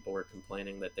that people were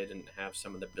complaining that they didn't have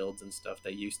some of the builds and stuff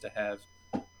they used to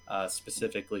have,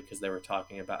 specifically because they were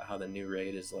talking about how the new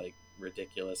raid is like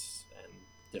ridiculous and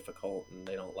difficult and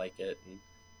they don't like it.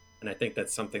 And I think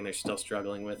that's something they're still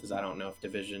struggling with, is I don't know if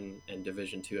Division and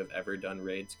Division 2 have ever done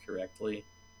raids correctly.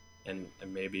 And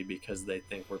maybe because they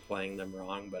think we're playing them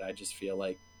wrong, but I just feel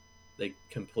like they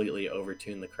completely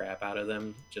overtune the crap out of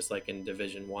them. Just like in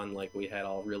Division 1, like we had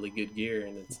all really good gear,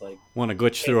 and it's like, Want to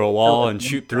glitch through a wall and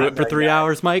shoot through it for 3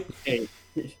 hours, Mike? hey,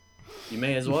 you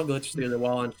may as well glitch through the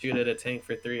wall and shoot at a tank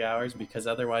for 3 hours, because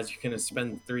otherwise you're going to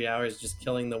spend 3 hours just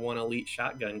killing the one elite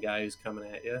shotgun guy who's coming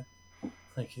at you.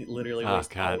 Like, you literally Oh,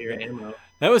 waste all God. your ammo.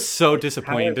 That was so Like,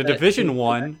 disappointing. how The is that Division good?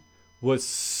 1 was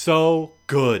so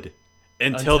good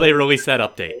until they released that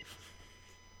update.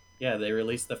 Yeah, they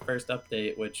released the first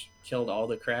update, which killed all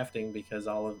the crafting, because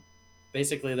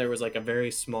basically there was like a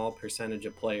very small percentage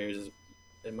of players.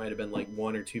 It might have been like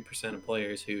 1 or 2% of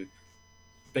players who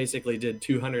basically did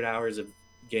 200 hours of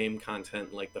game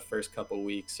content like the first couple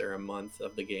weeks or a month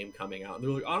of the game coming out. And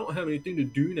they're like, I don't have anything to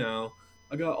do now.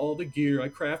 I got all the gear, I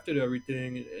crafted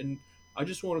everything, and I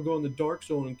just want to go in the dark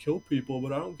zone and kill people,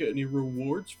 but I don't get any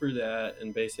rewards for that.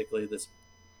 And basically this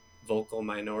vocal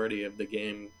minority of the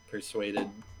game persuaded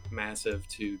Massive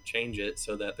to change it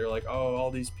so that they're like, oh, all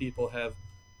these people have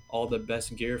all the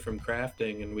best gear from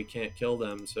crafting and we can't kill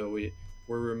them, so we're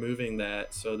removing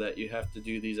that so that you have to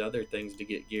do these other things to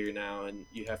get gear now, and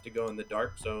you have to go in the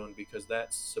dark zone because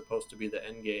that's supposed to be the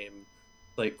end game.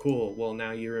 Like, cool, well,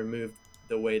 now you removed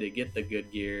the way to get the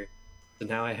good gear. So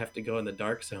now I have to go in the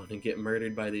dark zone and get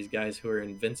murdered by these guys who are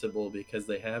invincible because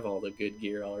they have all the good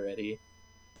gear already.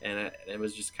 And it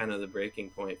was just kind of the breaking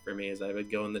point for me, is I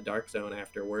would go in the dark zone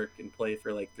after work and play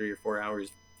for like 3 or 4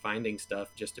 hours finding stuff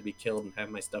just to be killed and have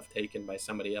my stuff taken by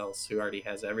somebody else who already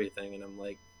has everything. And I'm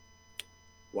like,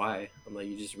 why? I'm like,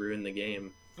 you just ruined the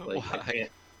game. Like, Why?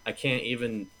 I can't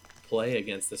even play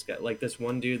against this guy. Like, this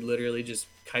one dude literally just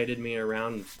kited me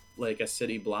around like a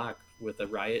city block with a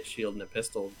riot shield and a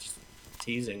pistol, just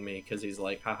teasing me because he's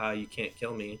like, haha, you can't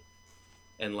kill me.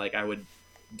 And like, I would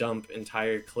dump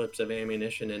entire clips of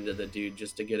ammunition into the dude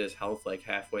just to get his health like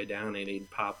halfway down, and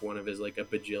he'd pop one of his like a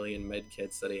bajillion med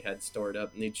kits that he had stored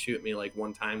up, and he'd shoot me like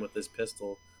one time with this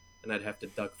pistol, and I'd have to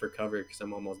duck for cover because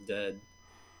I'm almost dead.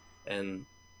 And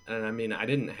I mean, I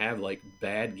didn't have like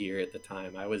bad gear at the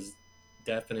time. I was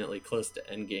definitely close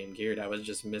to end game geared. I was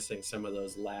just missing some of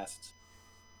those last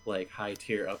like high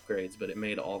tier upgrades, but it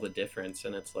made all the difference.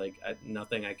 And it's like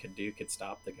nothing I could do could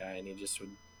stop the guy, and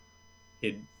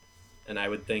he'd and I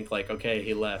would think like, okay,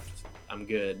 he left, I'm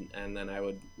good, and then I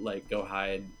would like go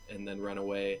hide and then run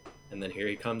away, and then here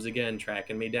he comes again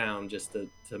tracking me down just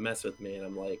to mess with me. And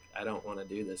I'm like, I don't want to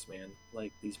do this, man.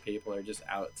 Like, these people are just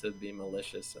out to be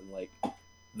malicious, and like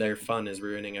their fun is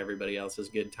ruining everybody else's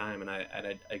good time. And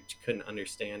I couldn't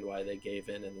understand why they gave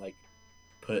in and like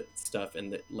put stuff in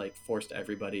that like forced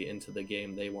everybody into the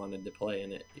game they wanted to play.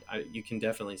 And you can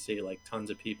definitely see like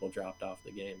tons of people dropped off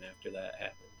the game after that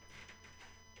happened.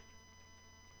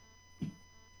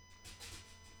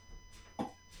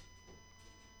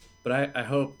 But I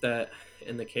hope that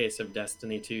in the case of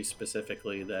Destiny 2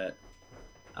 specifically, that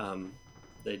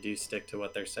they do stick to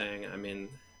what they're saying. I mean,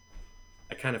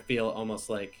 I kind of feel almost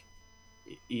like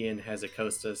Ian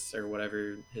Hazakostas, or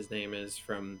whatever his name is,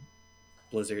 from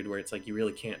Blizzard, where it's like you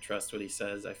really can't trust what he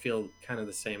says. I feel kind of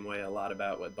the same way a lot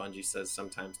about what Bungie says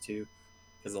sometimes too,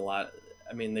 because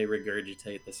I mean, they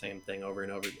regurgitate the same thing over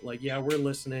and over. Like, yeah, we're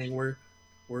listening, we're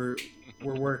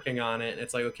working on it. And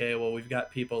it's like, okay, well, we've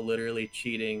got people literally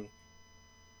cheating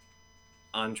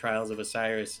on Trials of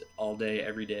Osiris all day,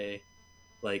 every day,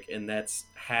 like, and that's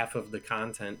half of the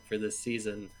content for this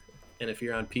season. And if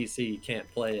you're on PC, you can't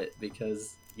play it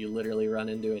because you literally run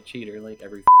into a cheater like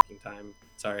every fucking time.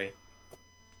 Sorry,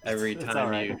 every It's time all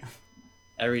right.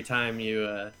 every time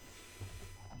you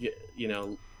you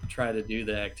know, try to do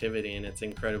the activity, and it's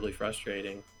incredibly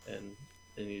frustrating. And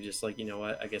you're just like, you know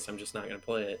what, I guess I'm just not going to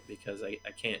play it because I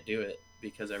can't do it,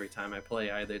 because every time I play,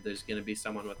 either there's going to be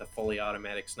someone with a fully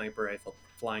automatic sniper rifle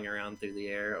flying around through the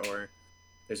air, or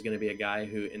there's going to be a guy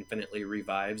who infinitely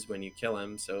revives when you kill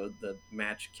him, so the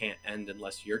match can't end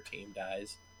unless your team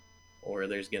dies, or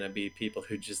there's going to be people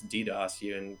who just DDoS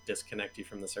you and disconnect you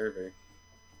from the server.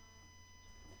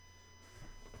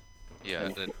 Yeah,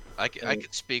 And- and I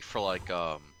could speak for like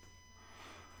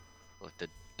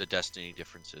the Destiny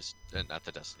differences, and not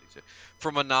the Destiny too,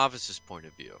 from a novice's point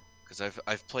of view, because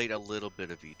I've played a little bit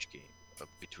of each game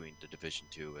between the Division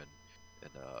 2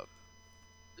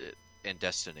 and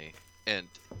Destiny, and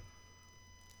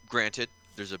granted,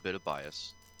 there's a bit of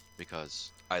bias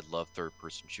because I love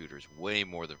third-person shooters way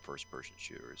more than first-person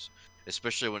shooters,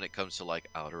 especially when it comes to like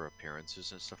outer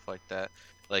appearances and stuff like that.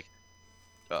 Like,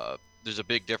 there's a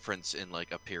big difference in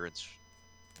like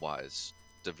appearance-wise,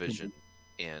 Division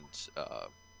and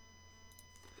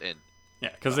Yeah,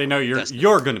 because they know Destiny.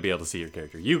 you're going to be able to see your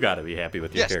character. You got to be happy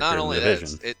with your Yes, character not in only the that,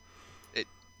 division. it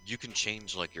you can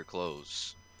change like your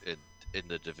clothes in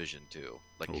the Division too.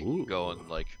 Like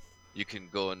you can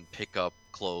go and pick up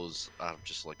clothes out of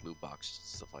just like loot boxes and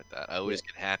stuff like that. I always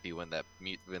get happy when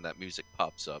that music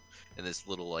pops up and this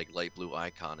little like light blue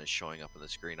icon is showing up on the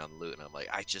screen on loot, and I'm like,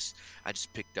 I just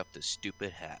picked up this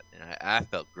stupid hat, and I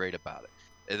felt great about it.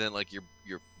 And then like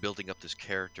you're building up this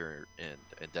character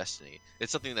in Destiny.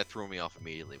 It's something that threw me off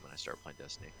immediately when I started playing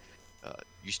Destiny.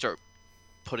 You start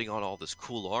putting on all this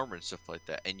cool armor and stuff like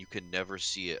that, and you can never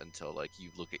see it until like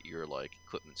you look at your like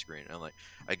equipment screen. And I'm like,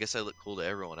 I guess I look cool to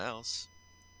everyone else,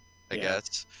 I Yeah.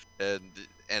 guess. And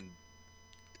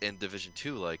in Division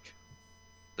 2, like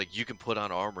you can put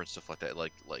on armor and stuff like that,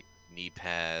 like knee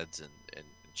pads and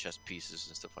chest pieces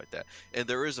and stuff like that. And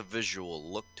there is a visual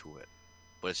look to it,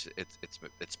 but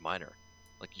it's minor.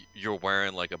 Like you're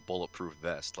wearing like a bulletproof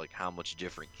vest. Like, how much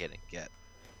different can it get?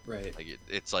 Right. Like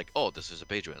it's like, oh, this is a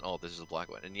beige one, oh, this is a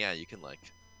black one, and yeah, you can like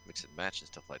mix and match and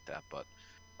stuff like that. But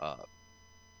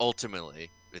ultimately,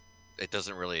 it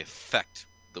doesn't really affect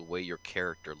the way your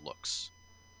character looks,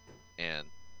 and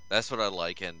that's what I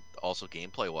like. And also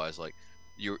gameplay wise, like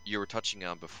you were touching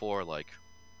on before, like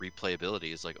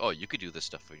replayability is like, oh, you could do this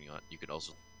stuff if you want. You could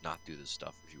also not do this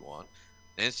stuff if you want,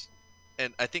 and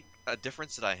And I think a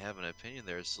difference that I have an opinion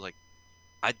there is like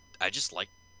I just like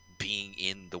being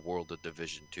in the world of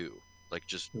Division 2. Like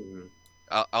just Mhm.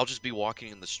 I'll just be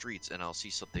walking in the streets and I'll see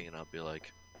something and I'll be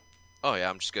like, "Oh yeah,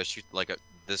 I'm just gonna shoot like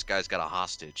this guy's got a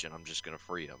hostage and I'm just gonna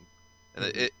free him." And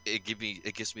Mhm. it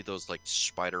gives me those like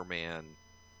Spider-Man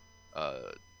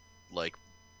uh like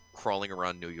crawling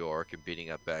around New York and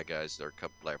beating up bad guys that are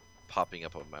like popping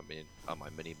up on my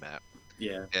mini map.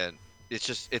 Yeah. And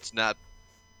it's not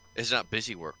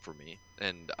busy work for me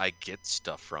and I get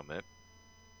stuff from it,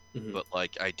 Mhm. but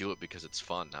like I do it because it's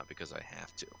fun, not because I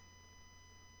have to.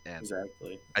 And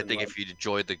Exactly. I And think like, if you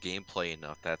enjoy the gameplay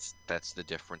enough, that's the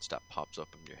difference that pops up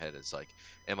in your head. Is like,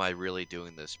 am I really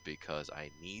doing this because I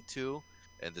need to,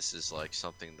 and this is like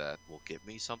something that will give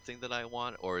me something that I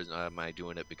want, or am I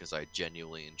doing it because I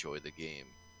genuinely enjoy the game?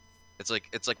 It's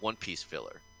like One Piece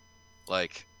filler.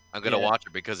 Like I'm gonna yeah, watch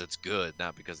it because it's good,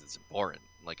 not because it's important.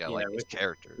 Like I yeah, like these which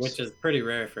characters. is pretty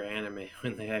rare for anime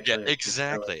when they Yeah, actually include filler.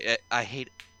 exactly. I hate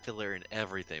filler in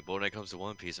everything, but when it comes to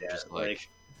One Piece, I'm Yeah, just like like,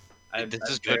 I this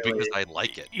is good barely. because I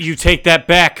like it. You take that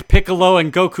back. Piccolo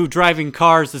and Goku driving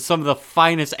cars is some of the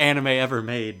finest anime ever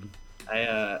made.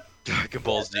 I Dragon Yeah,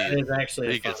 Ball Z that is is the actually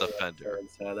a biggest funny offender. episode,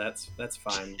 so that's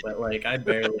fine. But like, I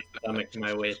barely stomached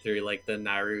my way through like the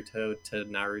Naruto to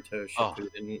Naruto Oh,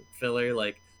 Shippuden filler.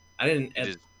 Like, I didn't it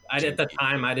is at the dookie.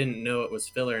 time I didn't know it was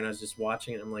filler, and I was just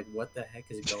watching it. I'm like, what the heck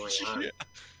is going on? Yeah.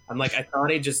 I'm like, I thought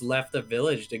he just left the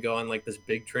village to go on like this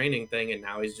big training thing, and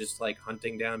now he's just like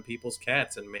hunting down people's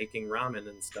cats and making ramen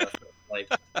and stuff. Like,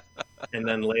 and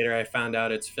then later I found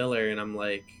out it's filler, and I'm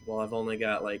like, well, I've only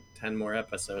got like 10 more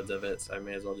episodes of it, so I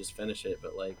may as well just finish it.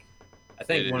 But like, I It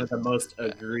think one is of the most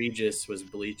bad. egregious was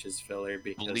Bleach's filler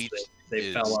because Bleach they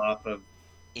fell is off of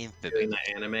doing infamous.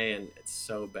 the anime, and it's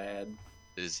so bad.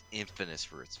 It is infamous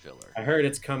for its filler. I heard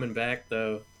it's coming back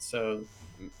though, so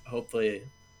hopefully,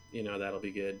 that'll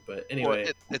be good. But Well,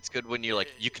 anyway, it's good when you like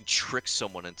you can trick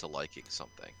someone into liking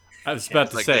something. I was yeah, about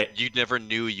It's to like that say, you never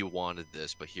knew you wanted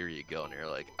this, but here you go, and you're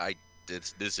like,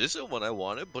 this isn't what I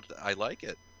wanted, but I like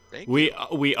it. Thank we you.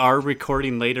 we are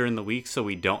recording later in the week, so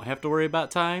we don't have to worry about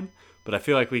time. But I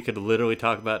feel like we could literally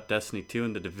talk about Destiny 2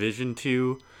 and the Division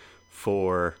 2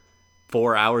 for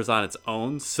 4 hours on its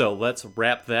own. So let's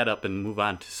wrap that up and move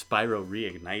on to Spyro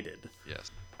Reignited.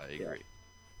 Yes, I yeah. agree.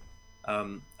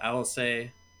 I will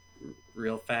say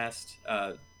real fast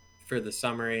for the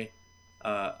summary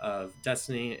of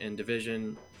Destiny and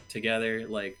Division together.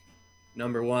 Like,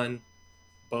 number one,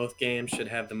 both games should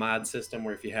have the mod system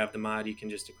where if you have the mod, you can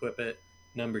just equip it.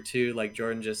 Number two, like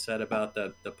Jordan just said about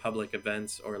the public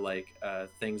events or like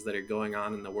things that are going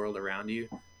on in the world around you,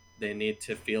 they need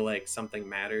to feel like something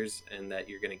matters and that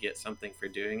you're going to get something for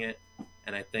doing it.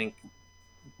 And I think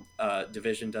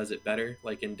Division does it better.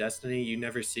 Like in Destiny, you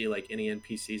never see like any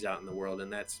NPCs out in the world,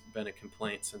 and that's been a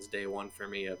complaint since day one for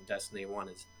me of Destiny One.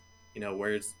 Is,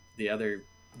 where's the other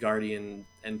Guardian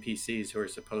NPCs who are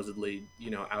supposedly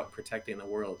out protecting the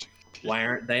world? Why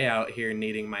aren't they out here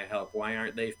needing my help? Why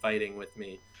aren't they fighting with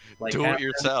me? Like Do it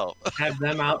yourself. have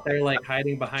them out there like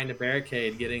hiding behind a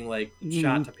barricade, getting like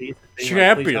shot to pieces, being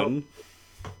like, please help. Champion.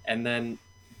 And then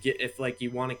if like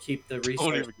you want to keep the Don't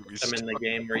resource even get me system in the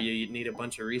game where you need a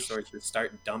bunch of resources,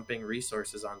 start dumping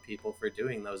resources on people for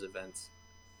doing those events.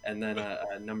 And then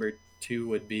number two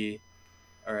would be,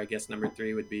 or I guess number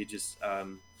three would be just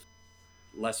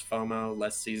less FOMO,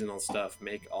 less seasonal stuff.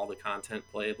 Make all the content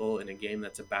playable in a game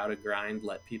that's about a grind.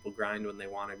 Let people grind when they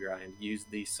want to grind. Use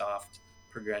the soft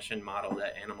progression model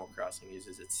that Animal Crossing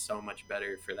uses. It's so much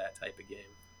better for that type of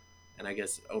game. And I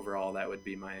guess overall that would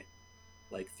be my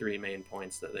like three main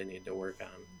points that they need to work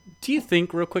on. Do you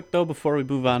think, real quick though, before we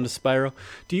move on to Spyro,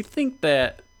 do you think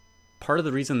that part of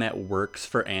the reason that works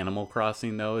for Animal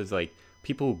Crossing though is like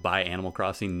people who buy Animal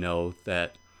Crossing know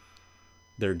that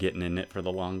they're getting in it for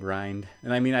the long grind?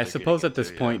 And I mean, I They're suppose getting at this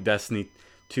into it, point, Destiny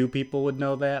 2 people would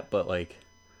know that, but like,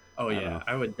 Oh I don't yeah, know.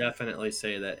 I would definitely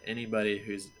say that anybody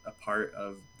who's a part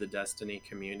of the Destiny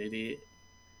community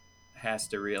has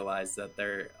to realize that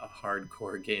they're a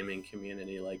hardcore gaming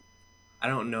community. Like, I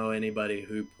don't know anybody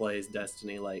who plays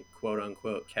Destiny like quote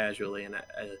unquote casually. And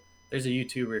there's a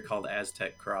YouTuber called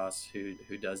Aztec Cross who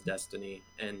does Destiny,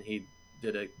 and he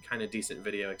did a kind of decent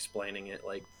video explaining it.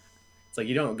 Like, it's like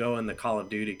you don't go in the Call of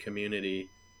Duty community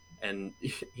and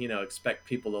expect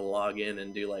people to log in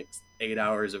and do like 8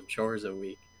 hours of chores a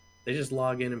week. They just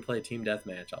log in and play team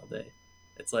deathmatch all day.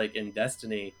 It's like in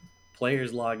Destiny,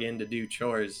 players log in to do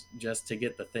chores just to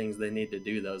get the things they need to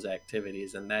do those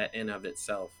activities, and that in of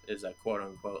itself is a quote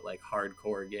unquote like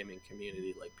hardcore gaming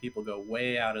community. Like, people go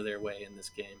way out of their way in this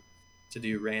game to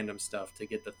do random stuff to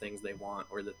get the things they want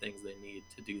or the things they need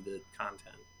to do the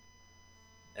content.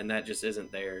 and that just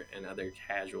isn't there in other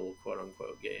casual quote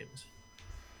unquote games.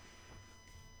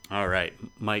 All right,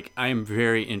 Mike, I am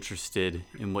very interested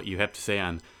in what you have to say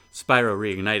on Spyro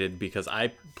Reignited, because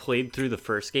I played through the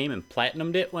first game and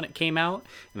platinumed it when it came out,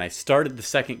 and I started the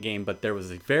second game, but there was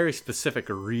a very specific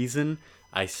reason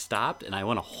I stopped, and I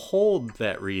want to hold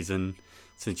that reason.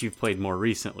 Since you've played more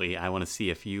recently, I want to see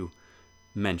if you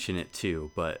mention it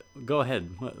too. But go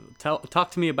ahead,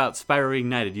 talk to me about Spyro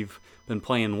Reignited. You've been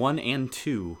playing 1 and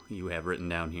 2, you have written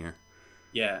down here.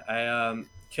 Yeah, I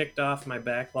kicked off my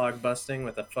backlog busting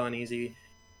with a fun, easy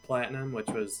platinum, which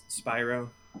was Spyro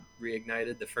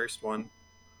Reignited, the first one.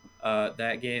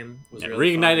 That game was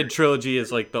really Reignited fun. trilogy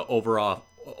is like the overall,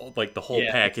 like the whole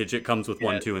Yeah. package. It comes with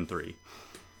 1, Yeah. 2, and 3.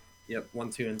 Yep, 1,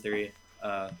 2, and 3.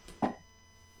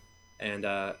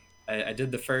 I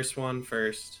did the first one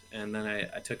first, and then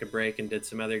I took a break and did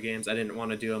some other games. I didn't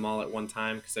want to do them all at one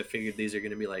time because I figured these are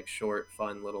going to be like short,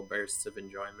 fun little bursts of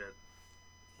enjoyment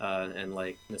and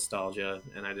like nostalgia,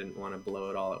 and I didn't want to blow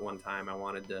it all at one time. I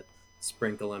wanted to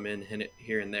sprinkle them in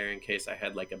here and there in case I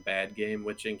had like a bad game,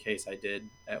 which in case I did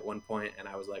at one point, and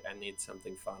I was like, I need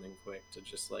something fun and quick to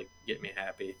just like get me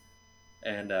happy.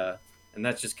 And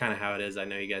that's just kind of how it is. I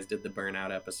know you guys did the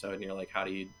Burnout episode, and you're like, how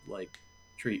do you like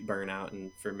treat Burnout?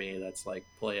 And for me, that's like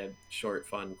play a short,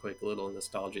 fun, quick little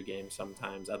nostalgia game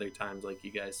sometimes. Other times, like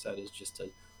you guys said, is just to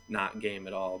not game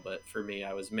at all. But for me,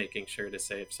 I was making sure to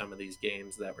save some of these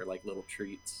games that were like little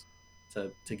treats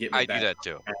to get me I back do that on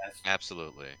too. path.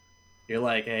 Absolutely. You're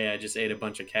like, hey, I just ate a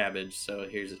bunch of cabbage, so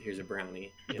here's a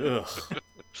brownie. You know? Ugh.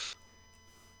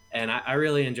 And I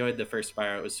really enjoyed the first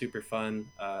Spyro. It was super fun.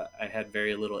 I had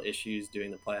very little issues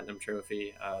doing the Platinum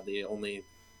Trophy. The only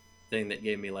thing that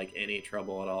gave me like any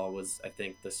trouble at all was, I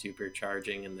think, the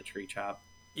supercharging and the tree chop.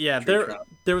 Yeah, Tree there chop.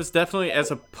 there was definitely,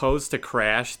 as opposed to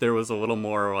Crash, there was a little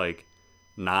more like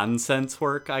nonsense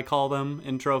work, I call them,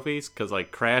 in trophies, because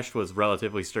like Crash was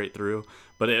relatively straight through,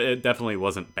 but it definitely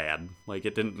wasn't bad. Like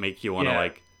it didn't make you want to Yeah.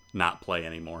 like not play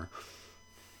anymore.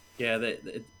 Yeah,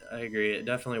 I agree. It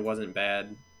definitely wasn't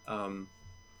bad.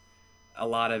 A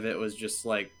lot of it was just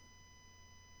like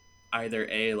either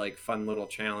A, like fun little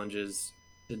challenges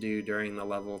to do during the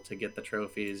level to get the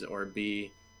trophies, or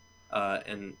B,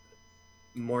 and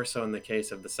more so in the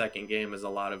case of the second game, is a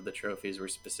lot of the trophies were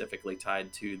specifically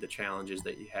tied to the challenges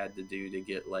that you had to do to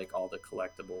get like all the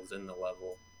collectibles in the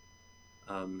level.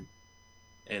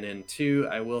 And in 2,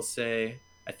 I will say,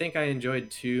 I think I enjoyed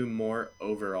 2 more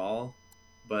overall,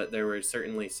 but there were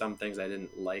certainly some things I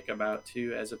didn't like about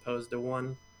 2 as opposed to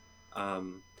 1.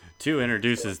 2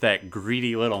 introduces that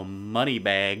greedy little money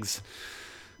bags.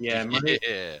 Yeah,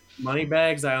 Yeah.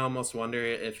 Moneybags, I almost wonder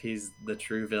if he's the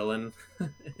true villain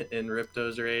in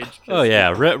Ripto's Rage. 'cause Oh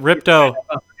yeah, Ripto's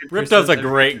a 100%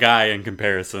 great guy in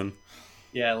comparison.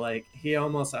 Yeah, like he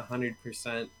almost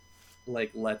 100%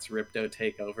 like lets Ripto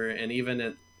take over, and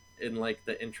even in like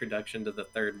the introduction to the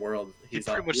third world, He he's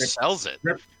pretty all much sells it.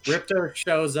 Ripto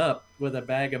shows up with a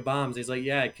bag of bombs. He's like,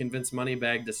 "Yeah, I convinced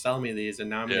Moneybag to sell me these, and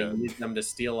now I'm gonna use them to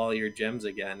steal all your gems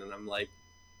again." And I'm like,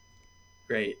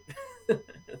 "Great!"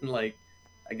 And like,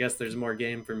 I guess there's more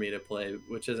game for me to play,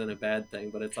 which isn't a bad thing.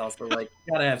 But it's also like,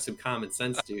 you gotta have some common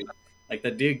sense, dude. Like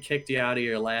the dude kicked you out of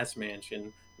your last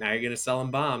mansion. Now you're gonna sell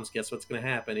him bombs. Guess what's gonna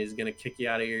happen? He's gonna kick you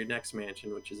out of your next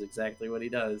mansion, which is exactly what he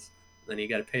does. Then you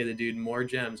got to pay the dude more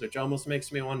gems, which almost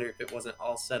makes me wonder if it wasn't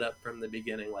all set up from the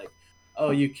beginning. Like, oh,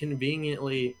 you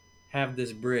conveniently have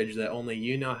this bridge that only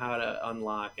you know how to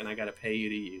unlock, and I got to pay you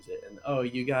to use it. And oh,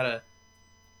 you got to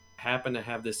happen to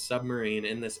have this submarine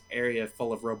in this area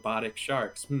full of robotic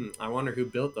sharks. I wonder who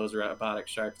built those robotic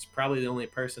sharks. Probably the only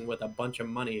person with a bunch of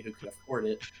money who could afford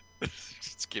it.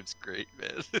 This game's great,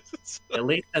 man. At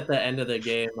least at the end of the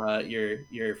game,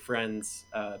 your friends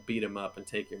beat him up and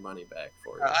take your money back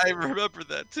for it. I remember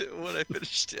that too when I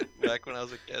finished it back when I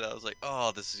was a kid. I was like,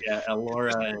 "Oh, this is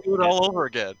Elora and do it all over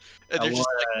again." And you're Elora just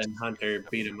like, and Hunter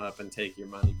beat him up and take your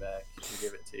money back and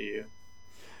give it to you.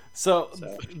 So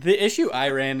the issue I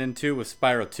ran into with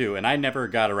Spyro 2, and I never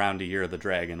got around to Year of the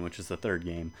Dragon, which is the third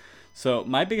game. So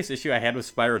my biggest issue I had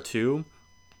with Spyro 2,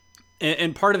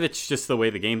 and part of it's just the way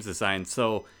the game's designed.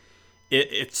 So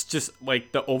it's just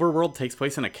like the overworld takes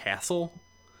place in a castle.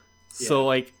 So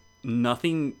like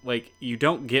nothing, like you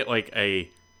don't get like a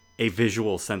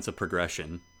visual sense of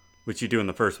progression, which you do in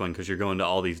the first one because you're going to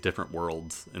all these different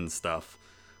worlds and stuff.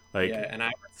 Like, and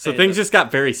so things just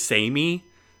got very samey.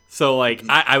 So like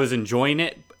I was enjoying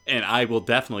it, and I will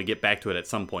definitely get back to it at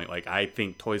some point. Like I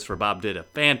think Toys for Bob did a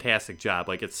fantastic job.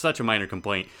 Like it's such a minor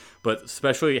complaint, but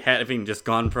especially having just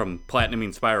gone from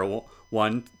platinuming Spyro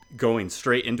 1 going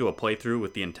straight into a playthrough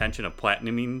with the intention of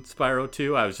platinuming Spyro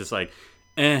 2, I was just like,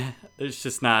 There's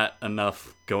just not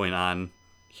enough going on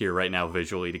here right now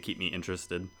visually to keep me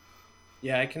interested.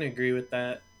 Yeah, I can agree with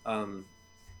that.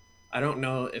 I don't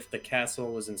know if the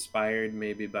castle was inspired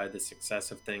maybe by the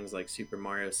success of things like Super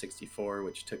Mario 64,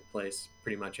 which took place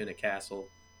pretty much in a castle.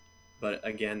 But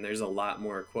again, there's a lot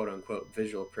more quote unquote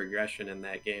visual progression in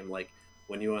that game. Like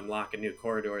when you unlock a new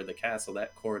corridor of the castle,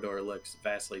 that corridor looks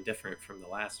vastly different from the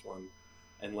last one.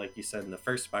 And like you said in the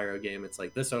first Spyro game, it's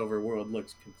like this overworld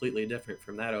looks completely different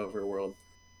from that overworld.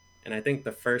 And I think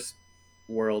the first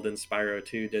world in Spyro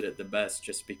 2 did it the best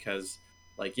just because,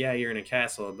 like, yeah, you're in a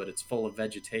castle, but it's full of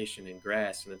vegetation and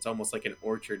grass, and it's almost like an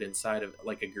orchard inside of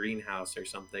like a greenhouse or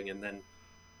something. And then,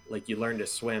 like, you learn to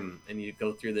swim and you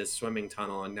go through this swimming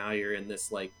tunnel, and now you're in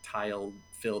this, like, tile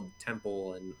filled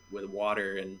temple and with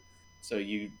water. And so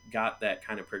you got that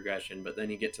kind of progression, but then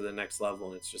you get to the next level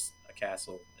and it's just a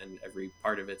castle, and every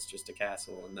part of it's just a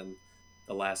castle. And then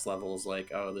the last level is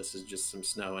like, oh, this is just some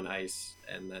snow and ice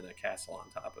and then a castle on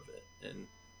top of it. And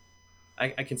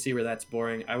I can see where that's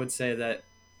boring. I would say that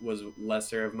was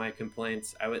lesser of my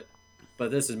complaints.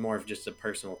 But this is more of just a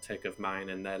personal tick of mine,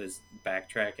 and that is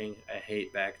backtracking. I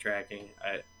hate backtracking.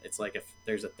 It's like if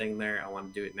there's a thing there, I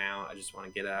want to do it now. I just want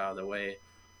to get it out of the way.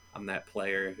 I'm that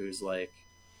player who's like,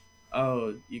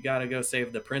 oh, you got to go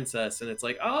save the princess. And it's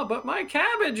like, oh, but my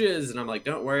cabbages. And I'm like,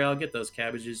 don't worry, I'll get those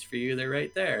cabbages for you. They're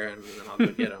right there. And then I'll go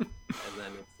get them. And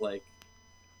then it's like,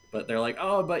 but they're like,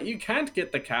 oh, but you can't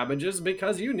get the cabbages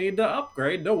because you need to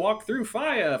upgrade to walk through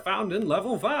fire found in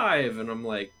level 5. And I'm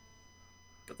like,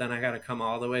 but then I got to come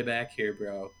all the way back here,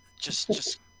 bro.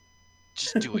 Just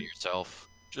do it yourself.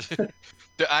 Just,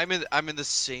 I'm in the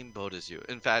same boat as you.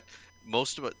 In fact,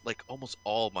 most of it, like almost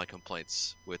all of my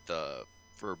complaints with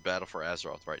for Battle for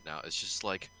Azeroth right now is just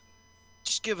like,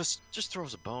 just throw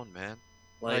us a bone, man.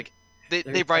 Like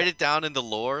they write it down in the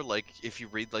lore. Like if you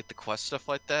read like the quest stuff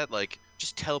like that, like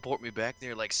just teleport me back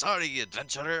there. Like, sorry,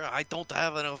 adventurer, I don't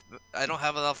have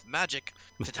enough magic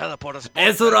to teleport us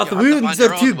back. Azeroth wounds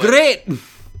are too great.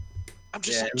 I'm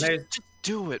just like, just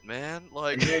do it, man.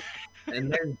 Like,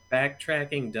 and there's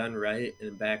backtracking done right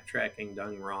and backtracking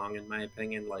done wrong, in my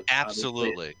opinion. Like,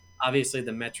 absolutely. Obviously,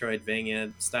 the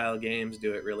Metroidvania style games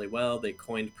do it really well. They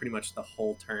coined pretty much the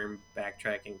whole term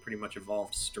backtracking, pretty much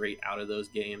evolved straight out of those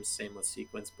games. Same with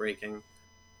sequence breaking.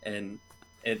 And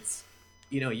it's,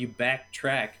 you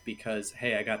backtrack because,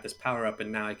 hey, I got this power up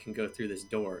and now I can go through this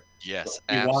door. Yes,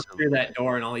 you walk through that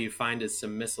door and all you find is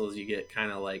some missiles. You get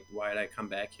kind of like, why did I come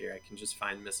back here? I can just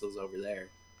find missiles over there.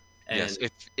 And yes,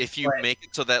 if you make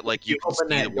it so that like you can open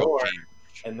see that the world door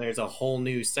change. and there's a whole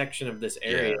new section of this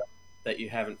area that you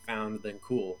haven't found, then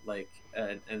cool. Like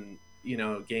and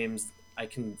games, I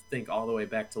can think all the way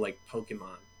back to like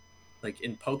Pokemon. Like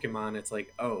in Pokemon, it's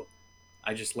like, oh,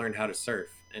 I just learned how to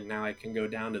surf and now I can go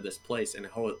down to this place and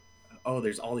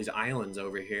there's all these islands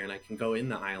over here and I can go in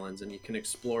the islands and you can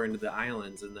explore into the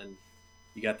islands, and then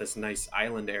you got this nice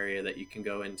island area that you can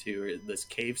go into, or this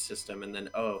cave system, and then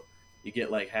you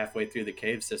get like halfway through the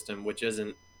cave system, which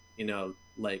isn't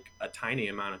like a tiny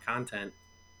amount of content.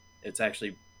 It's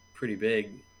actually pretty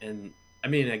big. And I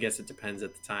mean, I guess it depends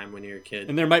at the time when you're a kid,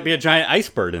 And there might be a giant ice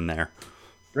bird in there.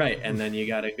 right? And then you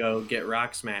got to go get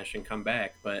rock smash and come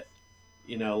back. But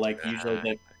like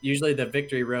usually the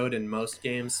victory road in most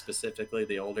games, specifically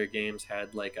the older games,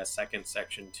 had like a second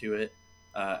section to it.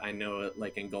 I know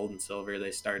like in Gold and Silver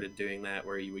they started doing that,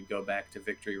 where you would go back to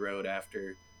victory road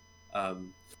after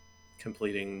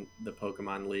completing the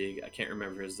Pokemon League. I can't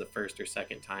remember if it was the first or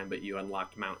second time, but you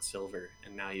unlocked Mount Silver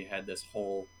and now you had this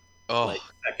whole like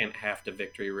second half to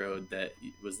victory road that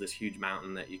was this huge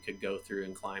mountain that you could go through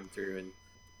and climb through.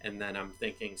 And then I'm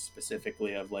thinking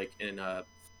specifically of like in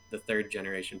the third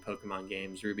generation Pokemon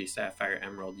games, Ruby, Sapphire,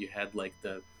 Emerald, you had like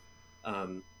the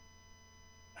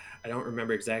I don't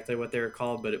remember exactly what they were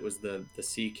called, but it was the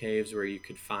sea caves where you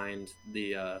could find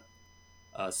the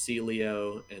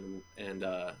Celio and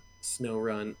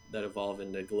Snorunt that evolve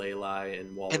into Glalie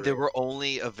and Walrus. And they were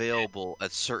only available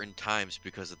at certain times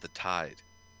because of the tide.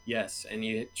 Yes, and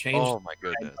you changed my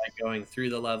goodness. by going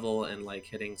through the level and like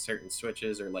hitting certain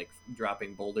switches or like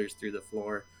dropping boulders through the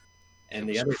floor. And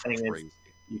the other thing is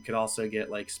you could also get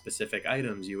like specific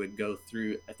items. You would go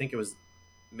through, I think it was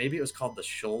called the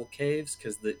Shoal Caves,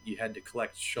 because you had to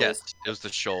collect shoals. Yes, it was the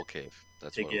Shoal Cave.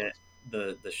 That's to what get it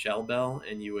was. the shell bell,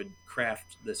 and you would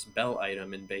craft this bell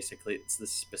item, and basically it's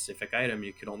this specific item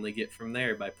you could only get from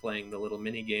there by playing the little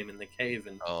mini game in the cave.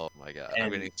 And oh my god, and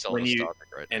I'm getting so nostalgic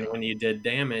right now. And when you did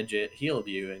damage, it healed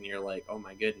you, and you're like, oh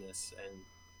my goodness. And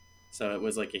so it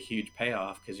was like a huge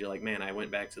payoff, because you're like, man, I went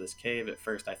back to this cave. At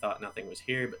first I thought nothing was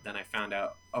here, but then I found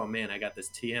out, oh man, I got this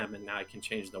TM, and now I can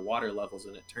change the water levels.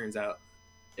 And it turns out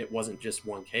it wasn't just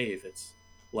one cave. It's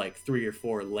like 3 or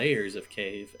 4 layers of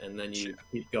cave, and then you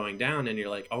keep going down, and you're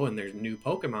like, oh, and there's new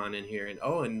Pokemon in here, and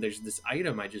oh, and there's this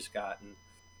item I just got, and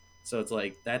so it's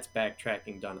like that's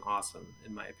backtracking done awesome,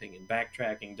 in my opinion.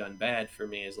 Backtracking done bad for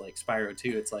me is like Spyro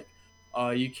 2. It's like, oh,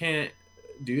 you can't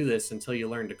do this until you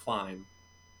learn to climb.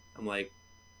 I'm like,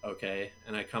 okay,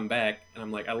 and I come back, and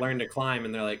I'm like, I learned to climb,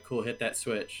 and they're like, cool, hit that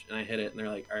switch, and I hit it, and they're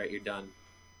like, all right, you're done.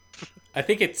 I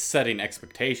think it's setting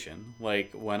expectation.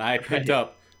 Like when I picked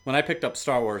Right. up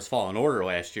Star Wars Fallen Order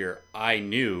last year, I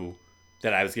knew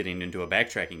that I was getting into a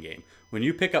backtracking game. When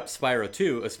you pick up Spyro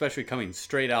 2, especially coming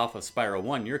straight off of Spyro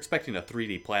 1, you're expecting a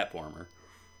 3D platformer.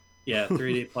 Yeah,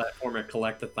 3D platformer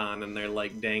collectathon, and they're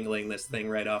like dangling this thing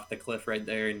right off the cliff right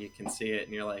there, and you can see it,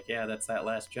 and you're like, yeah, that's that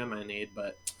last gem I need,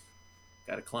 but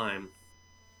gotta climb.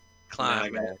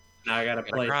 Climb, man. Now I gotta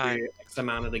Gotta play grind. through X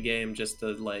amount of the game just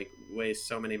to like waste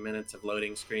so many minutes of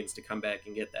loading screens to come back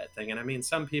and get that thing. And I mean,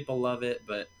 some people love it,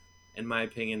 but in my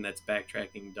opinion, that's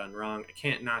backtracking done wrong. I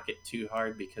can't knock it too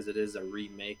hard because it is a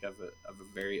remake of a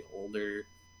very older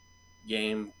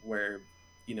game where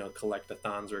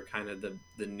collectathons were kind of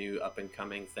the new up and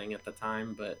coming thing at the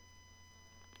time. But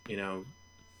you know,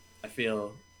 I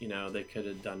feel they could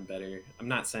have done better. I'm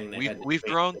not saying they had to We've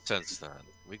change grown it. since then.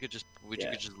 We could just Yeah.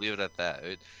 could just leave it at that.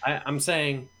 I'm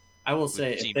saying, I will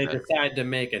say, if seen they better. decide to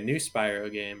make a new Spyro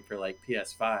game for like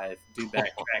PS5, do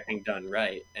backtracking done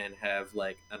right, and have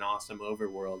like an awesome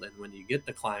overworld, and when you get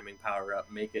the climbing power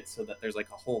up, make it so that there's like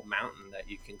a whole mountain that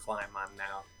you can climb on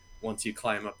now. Once you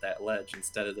climb up that ledge,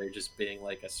 instead of there just being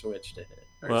like a switch to hit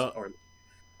Well, or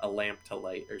a lamp to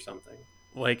light or something.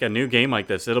 like a new game like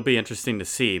this, it'll be interesting to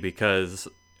see because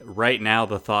right now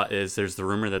the thought is there's the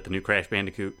rumor that the new Crash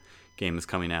Bandicoot game is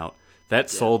coming out. That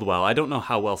sold well. I don't know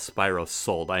how well Spyro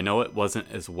sold. I know it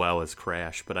wasn't as well as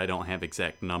Crash, but I don't have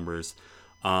exact numbers.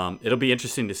 It'll be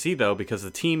interesting to see, though, because the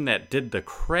team that did the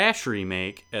Crash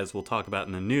remake, as we'll talk about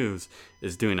in the news,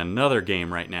 is doing another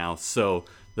game right now. So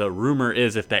the rumor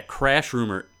is if that Crash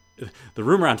rumor, the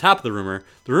rumor on top of the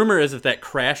rumor is if that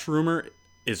Crash rumor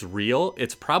is real,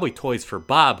 it's probably Toys for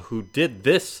Bob, who did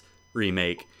this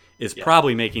remake, is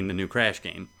probably making the new Crash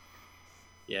game.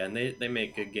 Yeah, and they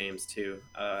make good games too.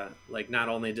 Like not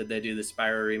only did they do the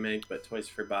Spyro remake, but Toys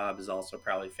for Bob is also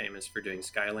probably famous for doing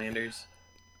Skylanders.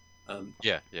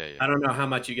 Yeah. I don't know how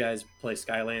much you guys play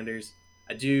Skylanders.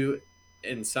 I do,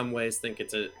 in some ways, think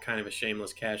it's a kind of a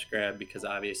shameless cash grab because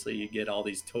obviously you get all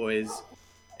these toys,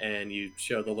 and you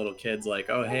show the little kids like,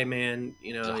 "Oh, hey man,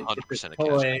 It's get this 100% a cash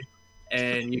toy,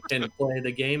 and you can play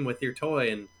the game with your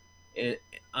toy." And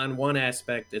on one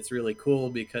aspect, it's really cool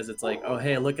because it's like, "Oh,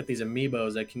 hey, look at these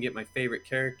amiibos! I can get my favorite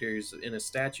characters in a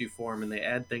statue form, and they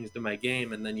add things to my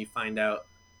game." And then you find out,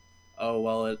 oh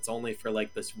well, it's only for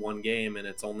like this one game, and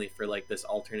it's only for like this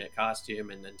alternate costume,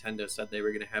 and Nintendo said they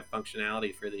were going to have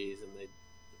functionality for these, and they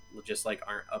just like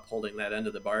aren't upholding that end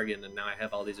of the bargain, and now I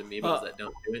have all these amiibos that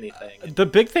don't do anything. The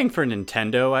big thing for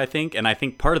Nintendo, I think, and I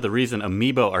think part of the reason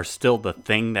Amiibo are still the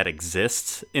thing that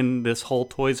exists in this whole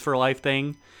Toys for Life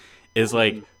thing is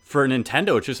like for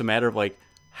Nintendo, it's just a matter of like,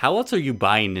 how else are you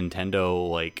buying Nintendo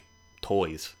like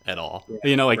toys at all?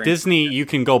 Yeah, Like right. Disney, you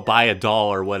can go buy a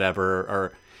doll or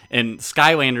whatever, and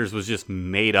Skylanders was just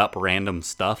made up random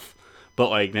stuff. But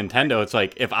like Nintendo, it's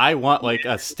like if I want like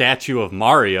a statue of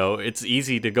Mario, it's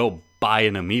easy to go buy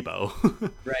an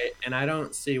amiibo. Right, and I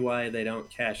don't see why they don't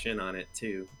cash in on it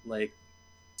too. Like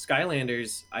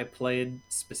Skylanders, I played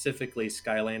specifically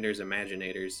Skylanders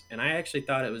Imaginators, and I actually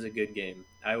thought it was a good game.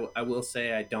 I will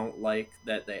say I don't like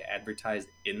that they advertised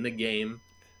in the game,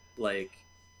 like,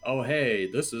 oh hey,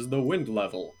 this is the wind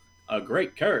level. A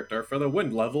great character for the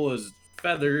wind level is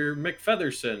Feather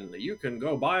McFeatherson. You can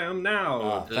go buy him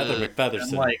now. Feather And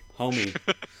McFeatherson, like, homie.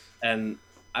 and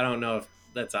I don't know if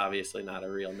that's obviously not a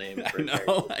real name for I a character.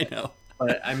 know, I know.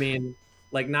 But I mean,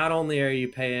 like, not only are you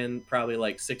paying probably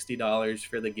like $60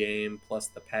 for the game, plus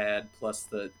the pad, plus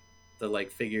the like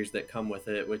figures that come with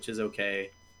it, which is okay.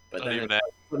 But Don't then even it's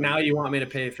like, now you want me to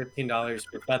pay $15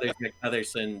 for Feathers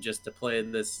McFeatherson just to play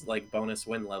this like bonus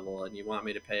win level, and you want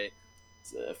me to pay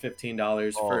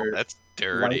 $15 for that's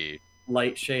dirty.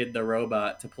 Light Shade the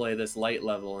robot to play this light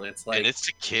level, and it's like, And it's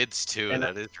to kids too. and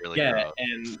That is really yeah, gross.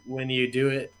 and when you do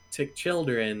it to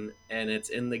children and it's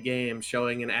in the game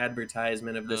showing an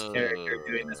advertisement of this character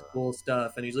doing this cool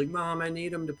stuff, and he's like, "Mom, I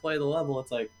need him to play the level."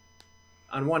 It's like,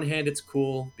 on one hand, it's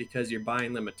cool because you're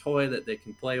buying them a toy that they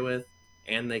can play with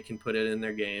and they can put it in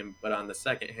their game. But on the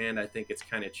second hand, I think it's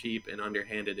kind of cheap and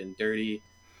underhanded and dirty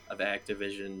of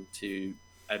Activision to.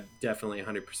 I definitely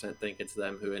 100% think it's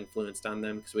them who influenced on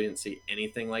them because we didn't see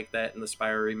anything like that in the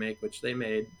Spyro remake, which they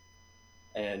made.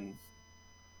 And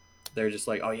they're just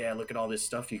like, oh yeah, look at all this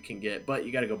stuff you can get, but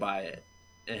you got to go buy it.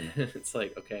 And it's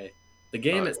like, okay. The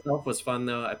game itself was fun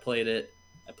though. I played it.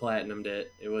 I platinumed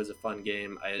it. It was a fun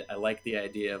game. I like the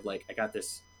idea of like, I got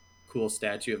this cool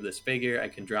statue of this figure. I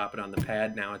can drop it on the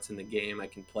pad. Now it's in the game. I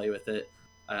can play with it.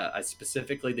 I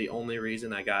specifically, the only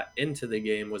reason I got into the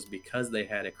game was because they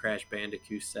had a Crash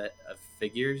Bandicoot set of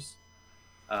figures.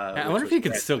 I wonder if you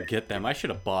could still get them. I should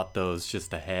have bought those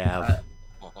just to have.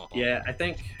 Yeah, I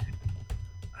think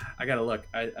I gotta look.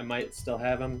 I might still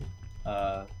have them.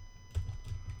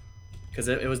 Because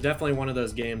it was definitely one of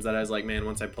those games that I was like, man,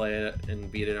 once I play it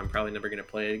and beat it, I'm probably never going to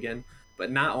play it again.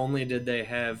 But not only did they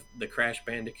have the Crash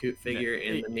Bandicoot figure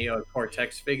and the Neo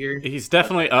Cortex figure. He's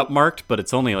definitely upmarked, but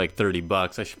it's only like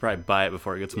 $30. I should probably buy it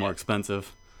before it gets more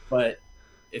expensive. But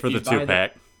if for the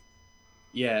 2-pack.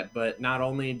 Yeah, but not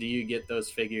only do you get those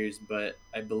figures, but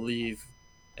I believe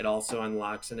it also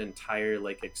unlocks an entire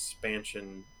like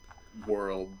expansion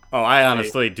world. Oh, I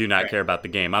honestly do not care about the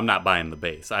game. I'm not buying the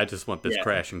base. I just want this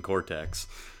Crash and Cortex.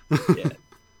 Yeah.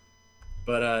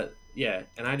 But yeah,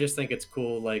 and I just think it's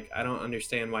cool. Like, I don't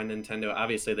understand why Nintendo,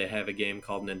 obviously they have a game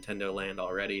called Nintendo Land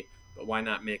already, but why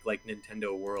not make like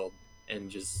Nintendo World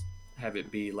and just have it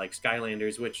be like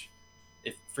Skylanders, which,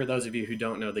 if for those of you who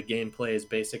don't know, the gameplay is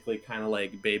basically kind of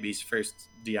like baby's first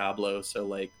Diablo, so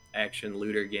like action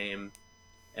looter game.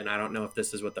 And I don't know if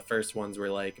this is what the first ones were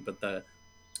like, but the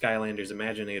Skylanders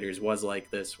Imaginators was like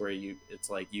this, where it's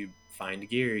like you find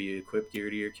gear, you equip gear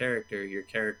to your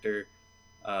character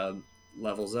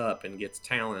levels up and gets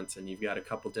talents, and you've got a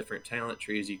couple different talent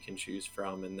trees you can choose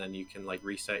from, and then you can like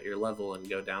reset your level and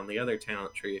go down the other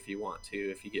talent tree if you want to,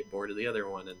 if you get bored of the other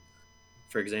one. And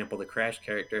for example, the Crash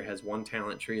character has one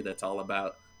talent tree that's all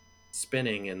about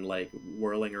spinning and like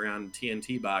whirling around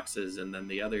TNT boxes, and then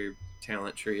the other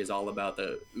talent tree is all about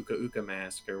the Uka Uka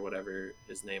mask or whatever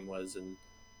his name was, and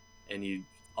you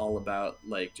all about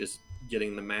like just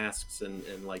getting the masks and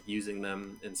like using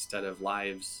them instead of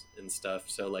lives and stuff.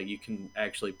 So like you can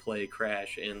actually play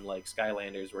Crash in like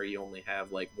Skylanders, where you only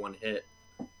have like one hit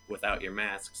without your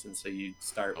masks, and so you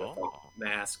start with like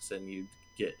masks and you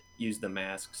use the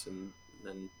masks and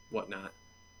then whatnot.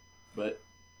 But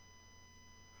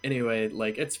anyway,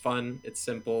 like, it's fun, it's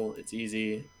simple, it's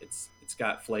easy, it's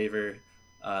got flavor.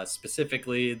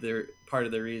 Specifically, part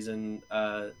of the reason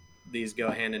these go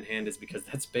hand in hand is because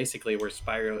that's basically where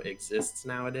Spyro exists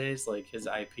nowadays. Like, his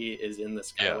IP is in the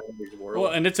Skylanders world.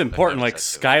 Well, and it's important, like,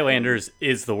 Skylanders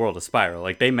is the world of Spyro.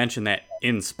 Like, they mention that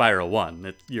in Spyro 1,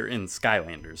 that you're in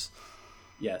Skylanders.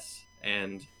 Yes,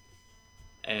 and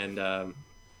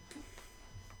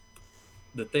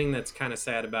the thing that's kind of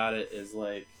sad about it is,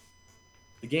 like,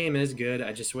 the game is good.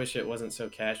 I just wish it wasn't so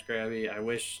cash grabby. I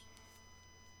wish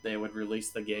they would release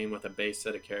the game with a base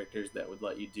set of characters that would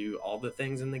let you do all the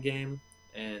things in the game.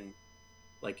 And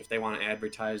like, if they want to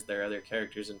advertise their other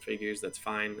characters and figures, that's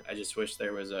fine. I just wish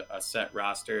there was a set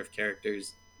roster of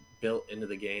characters built into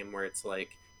the game where it's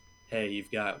like, hey,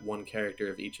 you've got one character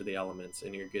of each of the elements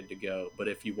and you're good to go. But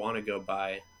if you want to go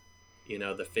buy,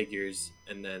 the figures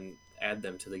and then add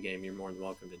them to the game, you're more than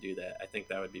welcome to do that. I think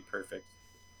that would be perfect.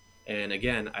 And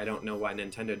again, I don't know why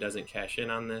Nintendo doesn't cash in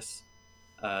on this,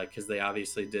 because they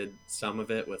obviously did some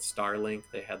of it with Starlink.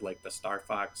 They had like the Star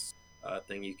Fox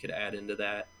thing you could add into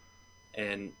that.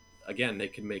 And again, they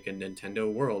could make a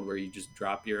Nintendo World where you just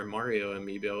drop your Mario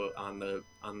amiibo on the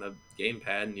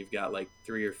gamepad, and you've got like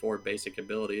 3 or 4 basic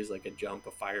abilities, like a jump,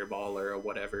 a fireball, or a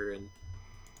whatever,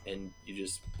 and you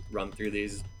just run through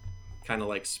these kind of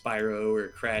like Spyro or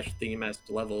Crash theme-esque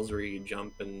levels where you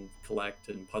jump and collect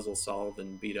and puzzle solve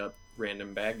and beat up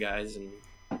random bad guys and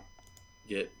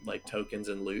get like tokens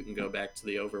and loot and go back to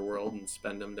the overworld and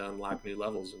spend them to unlock new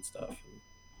levels and stuff. And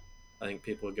I think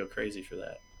people would go crazy for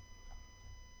that.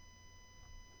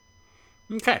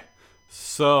 Okay,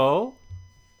 so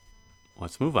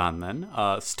let's move on then.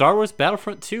 Star Wars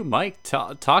Battlefront 2, Mike,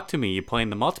 talk to me. You playing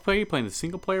the multiplayer? You playing the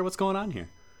single player? What's going on here?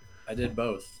 I did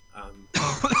both.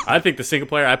 I think the single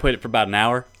player, I played it for about an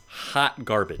hour. Hot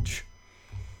garbage.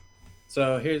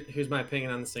 So here's my opinion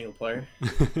on the single player.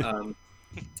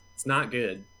 It's not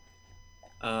good.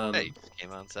 Hey, you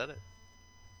came out and said it.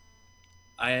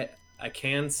 I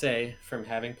can say, from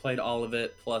having played all of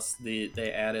it, plus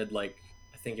they added like,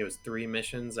 I think it was 3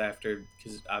 missions after,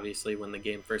 because obviously when the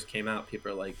game first came out,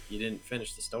 people are like, you didn't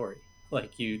finish the story.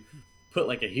 Like, you put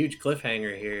like a huge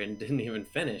cliffhanger here and didn't even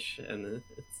finish. And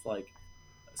it's like,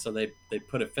 so they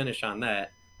put a finish on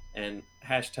that. And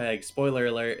hashtag spoiler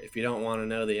alert, if you don't want to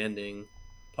know the ending,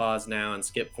 pause now and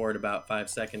skip forward about 5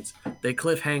 seconds. They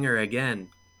cliffhanger again.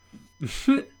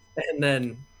 And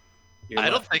then, I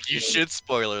don't think you should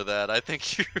spoiler that. I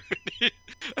think you.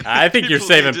 I think you're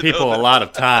saving people a lot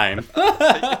of time.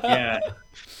 Yeah,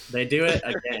 they do it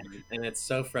again, and it's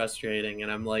so frustrating.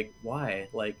 And I'm like, why?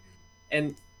 Like,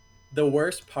 and the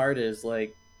worst part is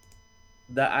like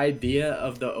the idea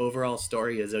of the overall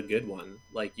story is a good one.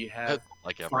 Like you have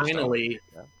Like every Star Wars finally, game,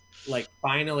 yeah. like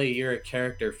finally, you're a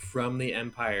character from the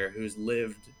Empire who's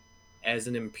lived as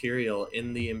an Imperial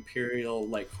in the Imperial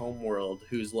like homeworld.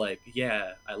 Who's like,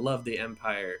 yeah, I love the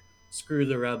Empire. Screw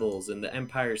the rebels, and the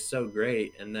Empire's so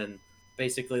great. And then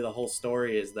basically the whole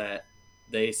story is that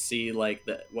they see like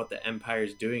what the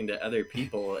Empire's doing to other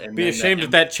people, and Be then ashamed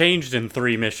if that changed in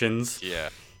 3 missions. Yeah.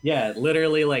 yeah,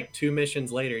 literally like 2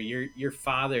 missions later, your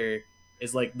father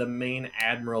is like the main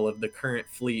admiral of the current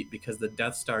fleet because the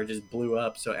Death Star just blew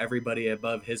up, so everybody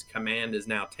above his command is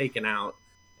now taken out,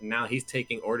 and now he's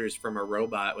taking orders from a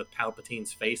robot with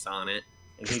Palpatine's face on it,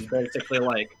 and he's basically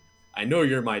like, I know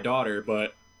you're my daughter,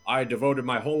 but I devoted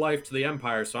my whole life to the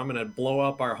Empire, so I'm gonna blow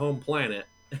up our home planet.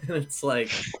 And it's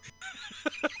like,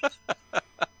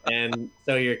 and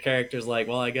so your character's like,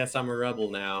 well, I guess I'm a rebel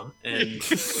now, and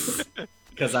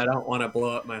because I don't want to blow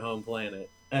up my home planet.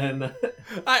 And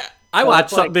I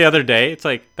watched something the other day. It's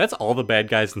like, that's all the bad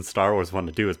guys in Star Wars want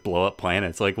to do is blow up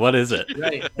planets. Like, what is it?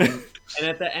 right. And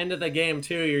at the end of the game,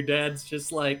 too, your dad's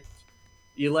just like,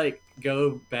 you like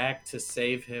go back to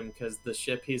save him because the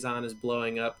ship he's on is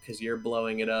blowing up because you're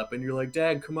blowing it up. And you're like,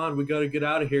 Dad, come on, we got to get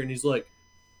out of here. And he's like,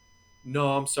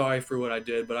 no, I'm sorry for what I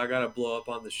did, but I got to blow up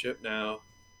on the ship now.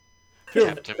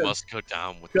 Captain must go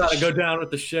down with Gotta go down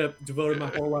with the ship. Devoted my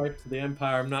whole life to the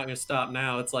Empire. I'm not gonna stop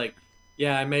now. It's like,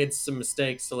 yeah, I made some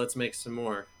mistakes, so let's make some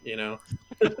more. You know.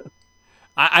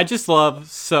 I just love,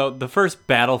 so the first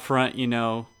Battlefront, you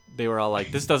know, they were all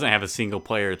like, this doesn't have a single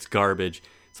player, it's garbage.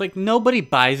 It's like, nobody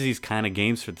buys these kind of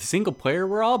games for the single player.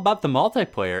 We're all about the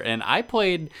multiplayer. And I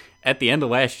played at the end of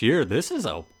last year. This is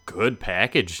a good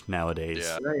package nowadays.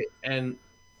 Yeah. Right, and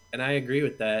I agree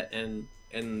with that. And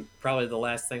probably the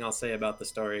last thing I'll say about the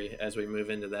story as we move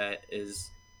into that is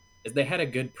they had a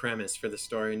good premise for the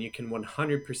story, and you can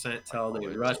 100% tell they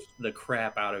rushed the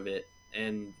crap out of it,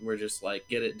 and we're just like,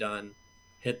 get it done,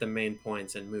 hit the main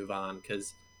points, and move on.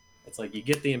 Because it's like you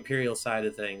get the Imperial side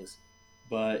of things,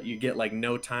 but you get like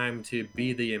no time to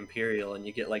be the Imperial, and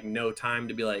you get like no time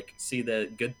to be like see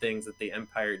the good things that the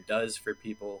Empire does for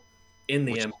people in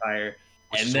the Empire.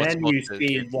 And then you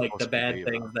see like the bad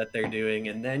things that they're doing,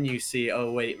 and then you see,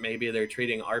 oh wait, maybe they're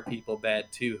treating our people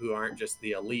bad too, who aren't just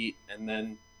the elite. And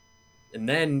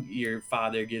then your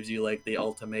father gives you like the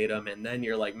ultimatum, and then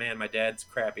you're like, man, my dad's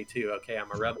crappy too. Okay,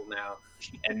 I'm a rebel now.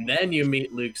 And then you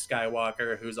meet Luke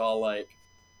Skywalker, who's all like,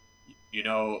 you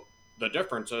know, the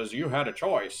difference is you had a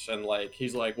choice. And like,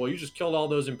 he's like, well, you just killed all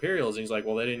those Imperials. And he's like,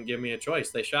 well, they didn't give me a choice.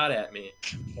 They shot at me.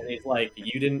 And he's like,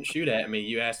 you didn't shoot at me.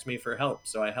 You asked me for help,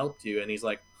 so I helped you. And he's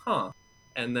like, huh.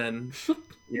 And then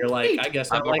you're like, I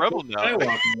guess I'm like rebel now.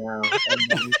 Skywalker now.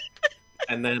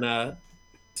 And then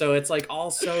so it's like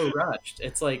all so rushed.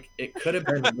 It's like, it could have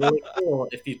been really cool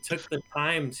if you took the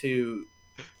time to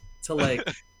like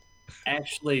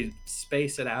actually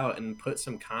space it out and put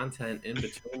some content in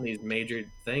between these major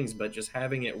things, but just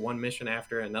having it one mission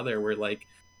after another where like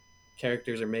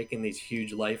characters are making these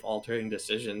huge life altering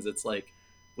decisions, it's like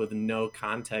with no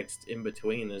context in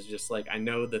between, is just like, I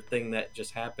know the thing that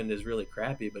just happened is really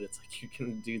crappy, but it's like, you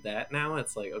can do that now.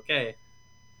 It's like, okay,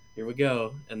 here we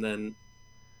go. And then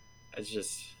it's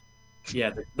just,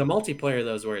 yeah, the multiplayer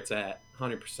though is where it's at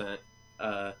 100%.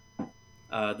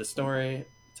 The story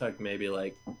took maybe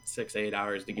like 6-8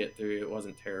 hours to get through. It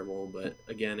wasn't terrible, but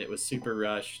again, it was super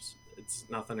rushed. It's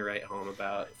nothing to write home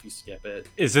about if you skip it.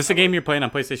 Is this a game you're playing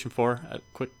on PlayStation 4? A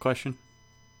quick question.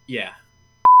 Yeah,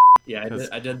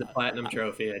 I did the platinum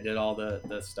trophy. I did all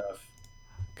the stuff.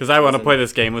 Because I want to play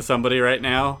this game with somebody right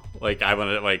now. Like, I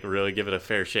want to like really give it a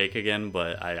fair shake again,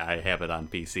 but I have it on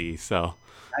PC, so.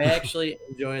 I actually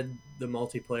enjoyed the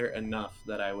multiplayer enough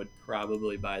that I would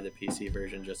probably buy the PC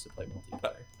version just to play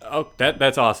multiplayer. Oh,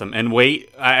 that's awesome. And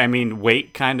wait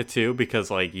kind of too, because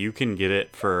like you can get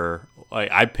it for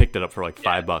like, I picked it up for like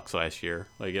 $5 last year.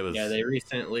 Like it was. Yeah, they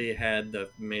recently had the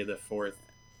May the 4th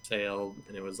sale,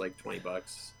 and it was like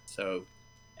 $20. So,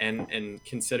 and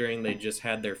considering they just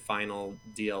had their final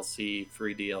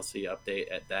free DLC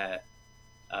update at that,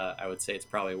 I would say it's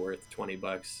probably worth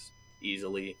 $20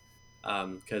 easily.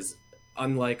 Because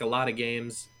unlike a lot of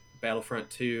games, Battlefront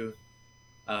 2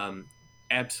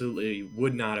 absolutely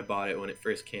would not have bought it when it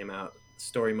first came out.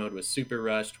 Story mode was super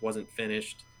rushed, wasn't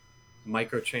finished,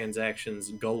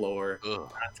 microtransactions galore. On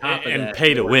top of and that,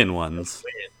 pay to win ones.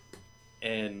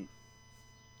 And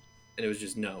it was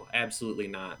just no, absolutely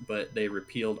not. But they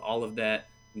repealed all of that.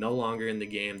 no longer in the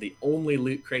game. The only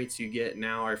loot crates you get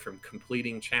now are from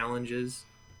completing challenges.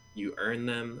 You earn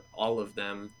them, all of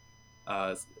them.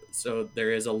 Uh, so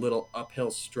there is a little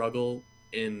uphill struggle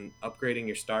in upgrading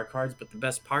your star cards, but the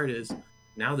best part is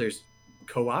now there's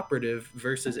cooperative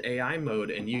versus AI mode,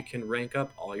 and you can rank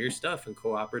up all your stuff in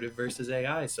cooperative versus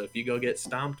AI. So if you go get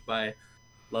stomped by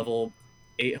level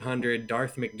 800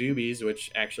 Darth McDoobies,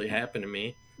 which actually happened to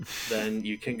me, then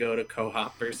you can go to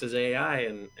co-op versus AI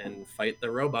and fight the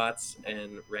robots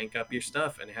and rank up your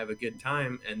stuff and have a good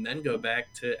time, and then go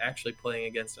back to actually playing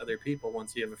against other people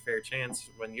once you have a fair chance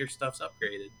when your stuff's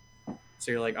upgraded.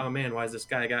 So you're like, oh man, why is this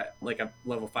guy got like a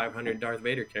level 500 Darth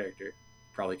Vader character?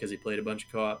 Probably because he played a bunch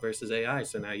of co-op versus AI.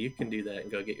 So now you can do that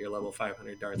and go get your level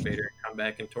 500 Darth Vader and come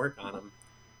back and torque on him.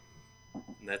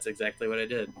 And that's exactly what I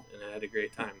did, and I had a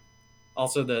great time.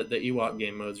 Also, the Ewok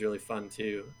game mode is really fun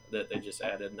too, that they just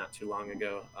added not too long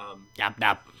ago. Yap,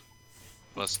 yap.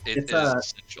 Plus, It's, it is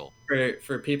essential.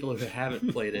 for people who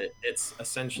haven't played it, it's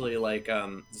essentially like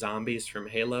zombies from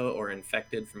Halo or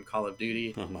infected from Call of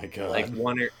Duty. Oh my god. Like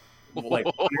one or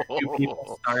two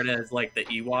people start as like the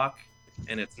Ewok,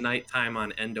 and it's nighttime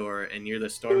on Endor, and you're the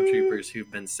stormtroopers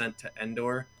who've been sent to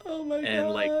Endor, Oh my and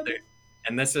god. like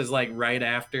and this is like right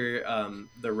after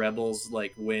the rebels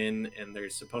like win, and they're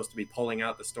supposed to be pulling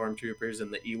out the stormtroopers,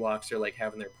 and the Ewoks are like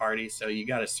having their party, so you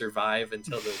got to survive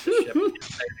until the ship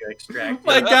gets there to extract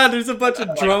My you. god, there's a bunch of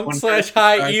Like drunk one slash person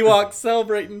high starts- Ewoks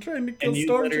celebrating trying to kill And you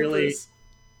literally- stormtroopers.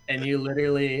 and you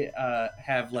literally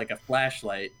have like a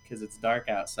flashlight because it's dark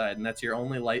outside, and that's your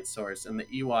only light source, and the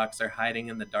Ewoks are hiding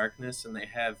in the darkness, and they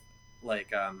have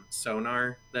like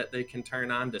sonar that they can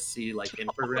turn on to see like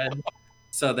infrared.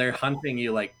 So they're hunting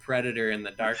you like predator in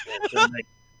the darkness, and like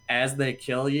as they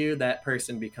kill you, that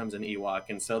person becomes an Ewok,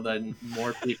 and so then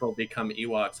more people become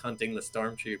Ewoks hunting the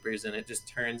stormtroopers, and it just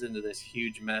turns into this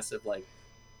huge mess of like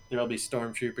there'll be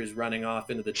stormtroopers running off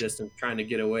into the distance trying to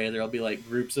get away. There'll be like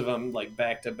groups of them like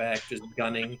back to back just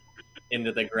gunning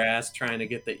into the grass trying to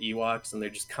get the Ewoks, and they're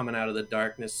just coming out of the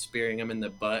darkness, spearing them in the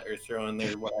butt or throwing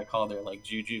their what I call their like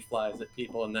juju flies at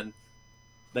people. And then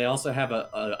they also have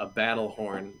a battle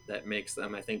horn that makes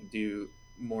them, I think, do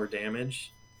more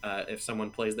damage if someone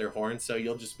plays their horn. So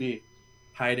you'll just be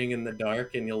hiding in the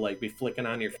dark, and you'll like be flicking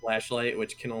on your flashlight,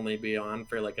 which can only be on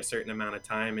for like a certain amount of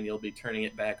time, and you'll be turning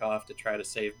it back off to try to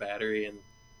save battery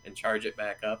and charge it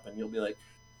back up, and you'll be like,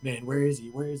 man, where is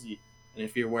he, and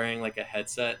if you're wearing like a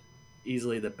headset,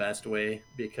 easily the best way,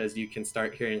 because you can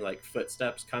start hearing like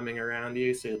footsteps coming around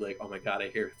you, so you're like, oh my god, I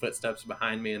hear footsteps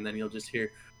behind me, and then you'll just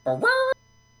hear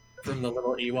from the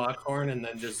little Ewok horn, and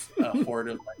then just a horde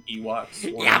of like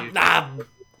Ewoks swarm Yap, you. yap.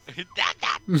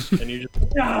 And you're just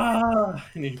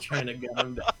and you're trying to get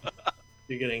them down.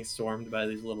 You're getting swarmed by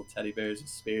these little teddy bears with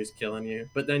spears killing you,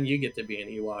 but then you get to be an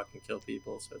Ewok and kill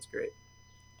people, so it's great.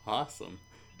 Awesome.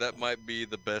 That might be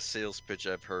the best sales pitch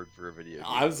I've heard for a video game.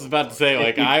 I was about to say,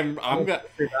 like, I'm gonna.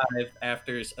 Survive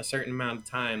after a certain amount of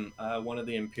time. One of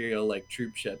the Imperial like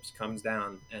troop ships comes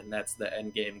down, and that's the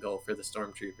end game goal for the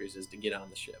stormtroopers, is to get on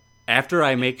the ship. After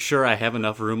I make sure I have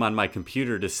enough room on my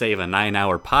computer to save a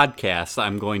 9-hour podcast,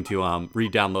 I'm going to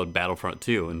re-download Battlefront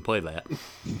 2 and play that.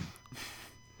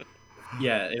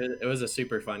 Yeah, it was a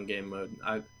super fun game mode.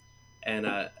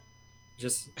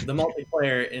 Just the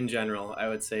multiplayer in general, I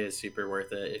would say, is super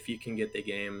worth it. If you can get the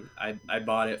game, I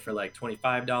bought it for like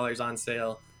 $25 on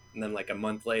sale, and then like a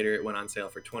month later it went on sale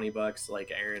for $20.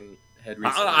 Like Aaron had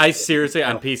recently. I seriously,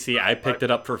 on PC, I picked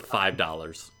it up for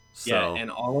 $5. So. Yeah, and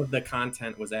all of the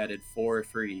content was added for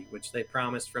free, which they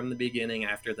promised from the beginning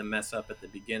after the mess up at the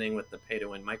beginning with the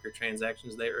pay-to-win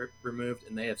microtransactions they removed,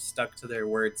 and they have stuck to their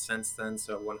word since then.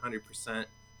 So 100%,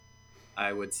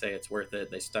 I would say it's worth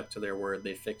it. They stuck to their word.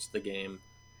 They fixed the game.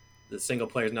 The single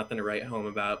player is nothing to write home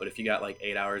about, but if you got like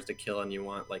 8 hours to kill and you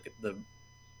want like the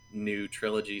new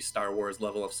trilogy Star Wars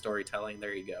level of storytelling,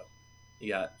 there you go. You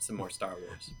got some more Star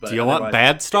Wars. But do you want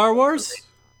bad Star Wars?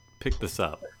 Pick this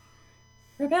up.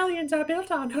 Rebellions are built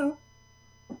on hope.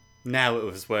 Now it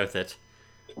was worth it.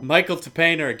 Michael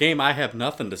Tapaner, a game I have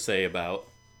nothing to say about,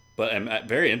 but I'm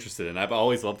very interested in. I've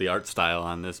always loved the art style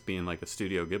on this, being like a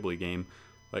Studio Ghibli game,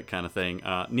 like kind of thing.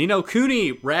 Ni no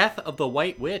Kuni, Wrath of the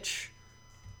White Witch.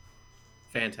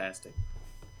 Fantastic.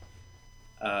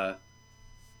 Thank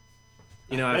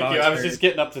you. I was just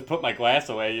getting up to put my glass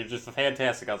away. You're just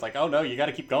fantastic. I was like, oh no, you got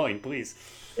to keep going, please.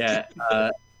 Yeah,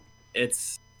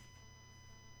 it's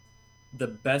the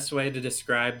best way to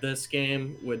describe this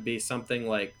game would be something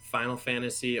like Final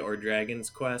Fantasy or Dragon's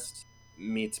Quest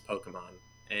meets Pokemon.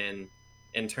 And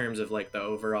in terms of like the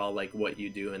overall like what you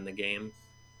do in the game,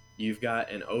 you've got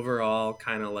an overall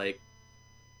kind of like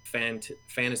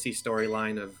fantasy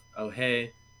storyline of, oh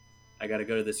hey, I got to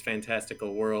go to this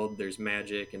fantastical world. There's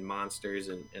magic and monsters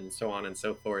and so on and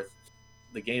so forth.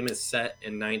 The game is set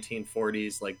in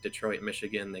 1940s, like Detroit,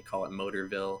 Michigan. They call it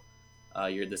Motorville.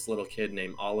 You're this little kid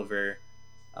named Oliver.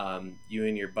 You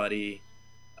and your buddy,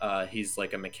 he's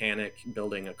like a mechanic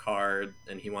building a car,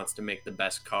 and he wants to make the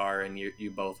best car. And you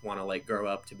both want to like grow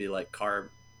up to be like car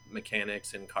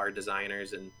mechanics and car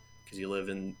designers, and because you live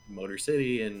in Motor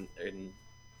City, and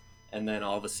then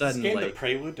all of a Is this sudden, game the like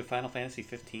prelude to Final Fantasy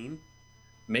 15?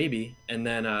 maybe, and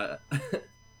then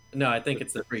no, I think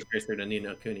it's the precursor to Ni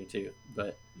no Kuni too.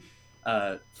 But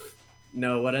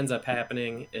no, what ends up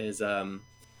happening is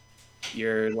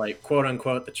you're like quote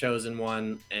unquote the chosen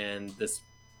one, and this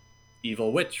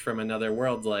evil witch from another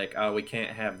world's like, oh, we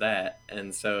can't have that,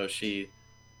 and so she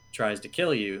tries to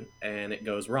kill you, and it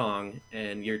goes wrong,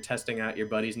 and you're testing out your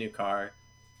buddy's new car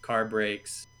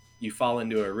breaks, you fall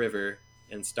into a river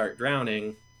and start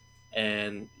drowning,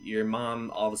 and your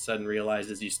mom all of a sudden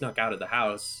realizes you snuck out of the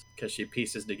house because she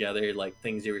pieces together like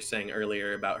things you were saying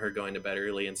earlier about her going to bed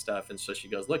early and stuff, and so she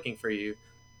goes looking for you,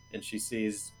 and she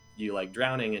sees you like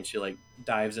drowning, and she like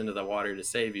dives into the water to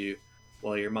save you.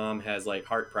 Well, your mom has like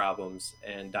heart problems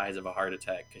and dies of a heart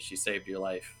attack because she saved your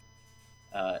life,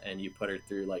 and you put her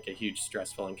through like a huge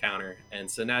stressful encounter, and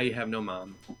so now you have no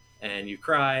mom, and you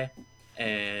cry,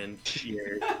 and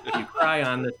you cry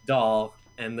on this doll,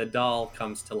 and the doll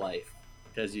comes to life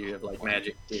because you have like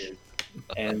magic tears,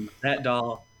 and that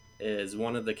doll is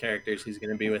one of the characters who's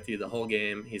going to be with you the whole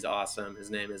game. He's awesome.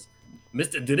 His name is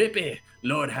Mr. Drippy,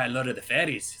 Lord High Lord of the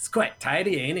Fairies. It's quite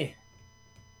tidy, ain't he?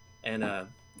 And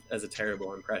as a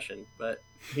terrible impression, but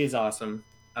he's awesome.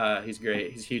 He's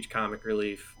great. He's huge comic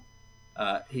relief.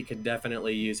 He could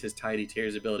definitely use his Tidy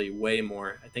Tears ability way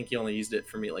more. I think he only used it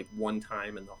for me like one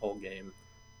time in the whole game.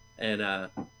 And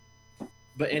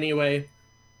but anyway,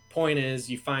 point is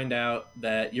you find out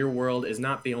that your world is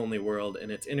not the only world,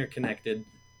 and it's interconnected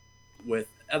with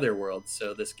other worlds.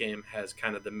 So this game has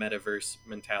kind of the metaverse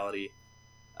mentality.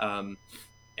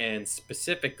 And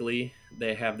specifically,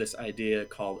 they have this idea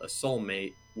called a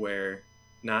soulmate, where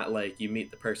not like you meet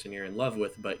the person you're in love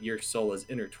with, but your soul is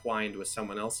intertwined with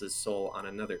someone else's soul on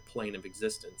another plane of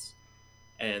existence.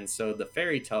 And so the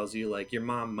fairy tells you like your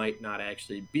mom might not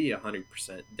actually be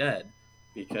 100% dead,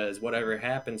 because whatever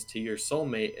happens to your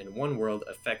soulmate in one world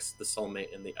affects the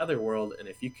soulmate in the other world, and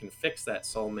if you can fix that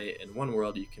soulmate in one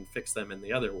world, you can fix them in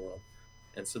the other world.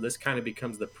 And so this kind of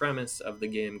becomes the premise of the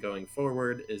game going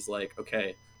forward, is like,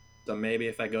 okay, so maybe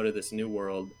if I go to this new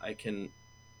world, I can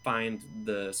find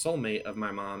the soulmate of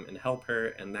my mom and help her,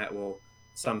 and that will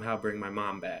somehow bring my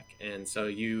mom back. And so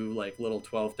you, like little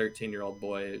 12, 13-year-old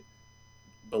boy,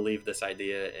 believe this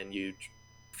idea, and you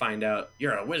find out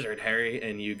you're a wizard, Harry,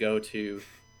 and you go to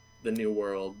the new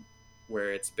world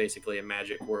where it's basically a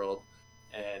magic world.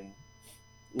 And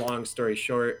long story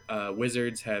short,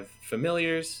 wizards have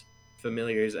familiars.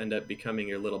 Familiars end up becoming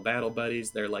your little battle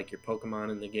buddies. They're like your Pokemon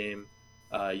in the game.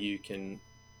 You can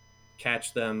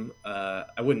catch them.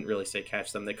 I wouldn't really say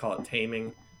catch them. They call it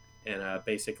taming. And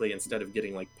basically, instead of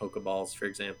getting like Pokeballs, for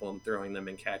example, and throwing them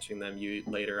and catching them, you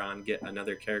later on get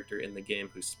another character in the game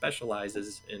who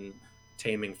specializes in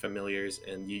taming familiars,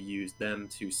 and you use them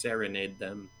to serenade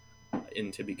them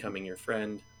into becoming your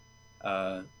friend.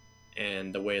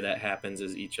 And the way that happens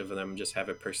is each of them just have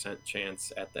a %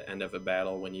 chance at the end of a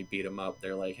battle. When you beat them up,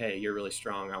 they're like, hey, you're really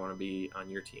strong, I want to be on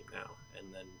your team now.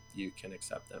 And then you can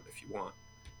accept them if you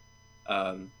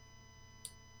want.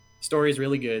 Story's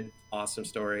really good. Awesome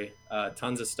story.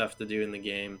 Tons of stuff to do in the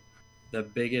game. The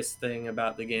biggest thing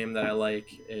about the game that I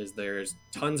like is there's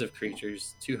tons of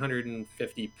creatures,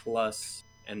 250 plus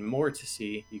and more to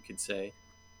see, you could say,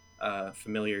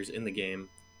 familiars in the game.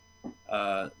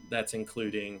 That's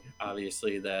including,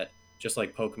 obviously, that just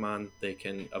like Pokemon, they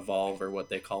can evolve, or what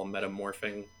they call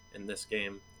metamorphing in this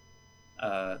game.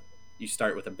 You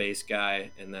start with a base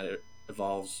guy, and then it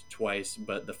evolves twice,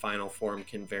 but the final form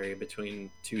can vary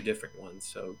between 2 different ones.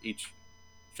 So each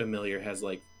familiar has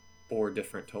like 4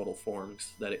 different total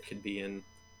forms that it could be in.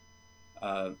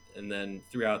 And then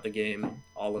throughout the game,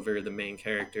 Oliver, the main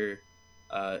character,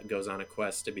 goes on a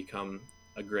quest to become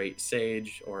a great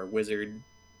sage or a wizard,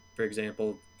 for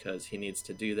example, because he needs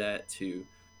to do that to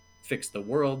fix the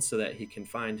world so that he can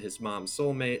find his mom's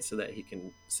soulmate, so that he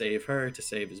can save her to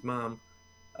save his mom.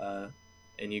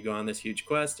 And you go on this huge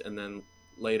quest, and then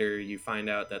later you find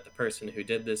out that the person who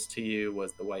did this to you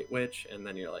was the White Witch, and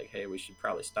then you're like, hey, we should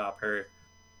probably stop her.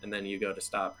 And then you go to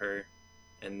stop her,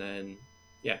 and then,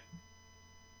 yeah.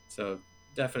 So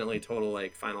definitely total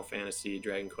like Final Fantasy,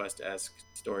 Dragon Quest-esque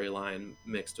storyline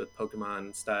mixed with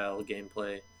Pokemon-style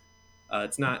gameplay.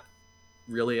 It's not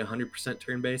really 100%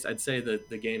 turn-based. I'd say that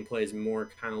the gameplay is more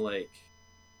kind of like,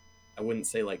 I wouldn't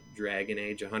say like Dragon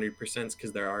Age 100%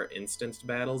 because there are instanced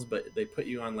battles, but they put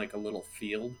you on like a little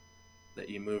field that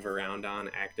you move around on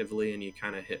actively, and you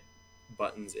kind of hit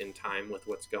buttons in time with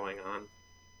what's going on.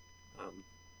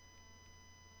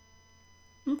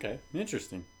 Okay,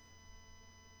 interesting.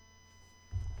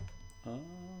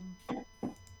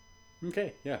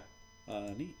 Okay, yeah,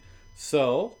 neat.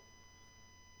 So,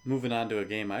 moving on to a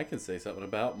game I can say something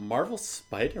about, Marvel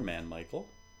Spider-Man, Michael.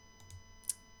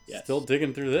 Yes. Still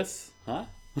digging through this, huh?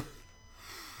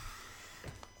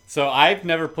 So I've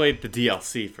never played the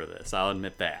DLC for this. I'll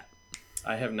admit that.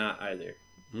 I have not either.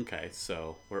 Okay,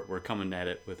 so we're coming at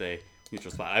it with a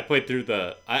neutral spot. I played through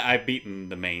I've beaten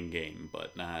the main game,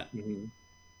 but not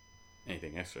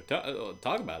anything extra.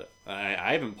 Talk about it.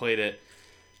 I haven't played it.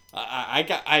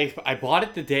 I bought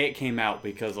it the day it came out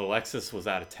because Alexis was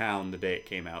out of town the day it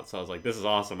came out. So I was like, this is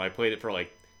awesome. I played it for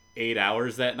like 8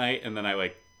 hours that night, and then I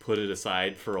like put it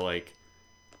aside for like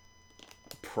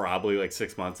probably like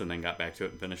 6 months, and then got back to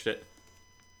it and finished it.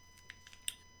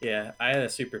 Yeah, I had a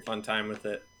super fun time with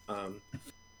it.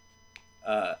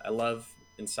 I love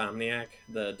Insomniac,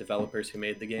 the developers who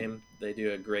made the game. They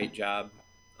do a great job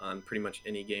on pretty much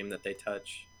any game that they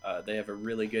touch. They have a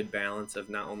really good balance of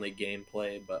not only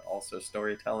gameplay, but also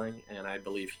storytelling, and I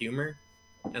believe humor.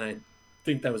 And I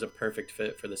think that was a perfect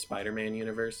fit for the Spider-Man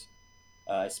universe.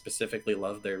 I specifically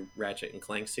love their Ratchet and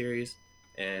Clank series.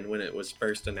 And when it was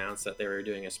first announced that they were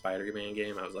doing a Spider-Man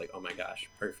game, I was like, oh my gosh,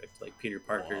 perfect. Like, Peter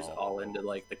Parker's all into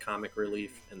like the comic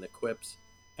relief and the quips.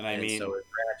 And so is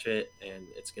Ratchet, and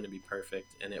it's going to be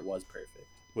perfect. And it was perfect.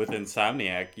 With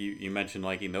Insomniac, you mentioned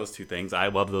liking those two things. I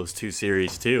love those two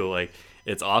series too. Like,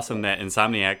 it's awesome that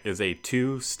Insomniac is a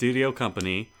 2-studio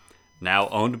company now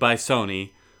owned by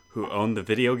Sony, who own the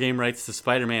video game rights to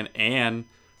Spider-Man and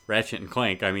Ratchet and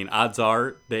Clank. I mean, odds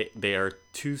are they're a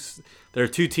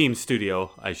 2-team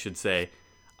studio, I should say.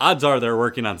 Odds are they're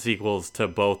working on sequels to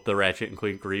both the Ratchet and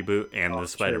Clank reboot and the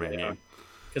Spider-Man game.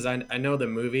 Because I know the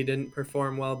movie didn't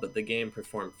perform well, but the game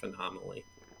performed phenomenally.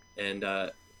 And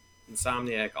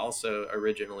Insomniac also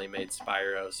originally made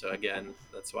Spyro, so again,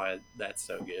 that's why that's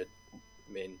so good.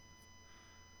 I mean,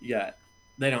 yeah,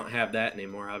 they don't have that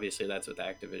anymore. Obviously, that's with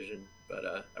Activision,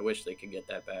 but I wish they could get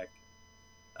that back.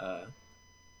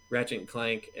 Ratchet and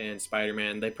Clank and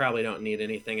Spider-Man, they probably don't need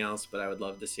anything else, but I would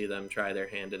love to see them try their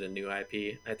hand at a new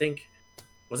IP. I think,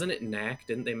 wasn't it Knack?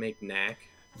 Didn't they make Knack?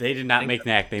 They did not make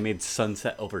Knack. They made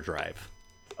Sunset Overdrive.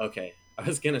 Okay. I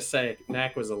was going to say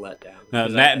Knack was a letdown. No,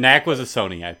 Knack was a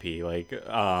Sony IP. Like,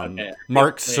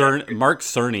 Mark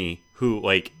Cerny, who,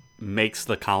 like, makes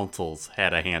the consoles,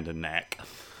 had a hand in Knack.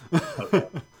 Okay.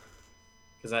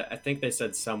 Because I think they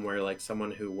said somewhere, like,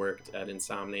 someone who worked at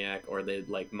Insomniac, or they,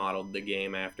 like, modeled the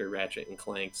game after Ratchet and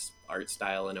Clank's art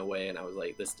style in a way, and I was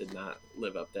like, this did not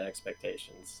live up to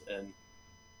expectations.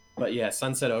 But yeah,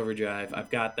 Sunset Overdrive, I've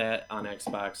got that on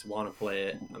Xbox, want to play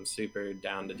it. I'm super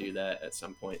down to do that at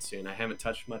some point soon. I haven't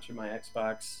touched much of my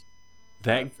Xbox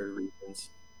for reasons.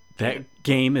 That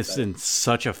game is in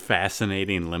such a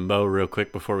fascinating limbo. Real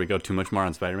quick, before we go too much more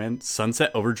on Spider-Man, Sunset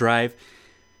Overdrive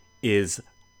is...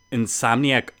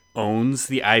 Insomniac owns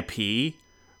the IP,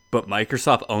 but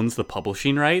Microsoft owns the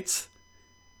publishing rights.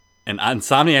 And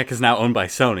Insomniac is now owned by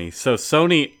Sony. So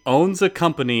Sony owns a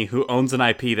company who owns an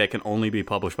IP that can only be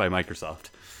published by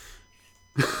Microsoft.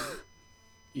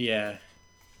 Yeah.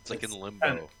 It's like in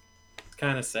limbo. It's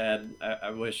kind of sad.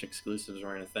 I wish exclusives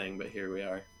weren't a thing, but here we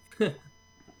are.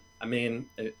 I mean,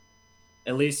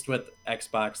 at least with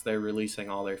Xbox, they're releasing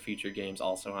all their feature games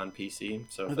also on PC.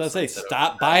 So I was about to say,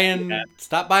 stop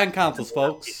buying consoles,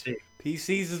 folks.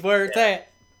 PCs is where it's at.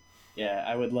 Yeah,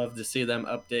 I would love to see them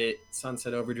update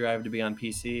Sunset Overdrive to be on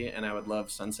PC, and I would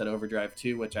love Sunset Overdrive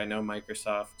 2, which I know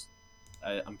Microsoft,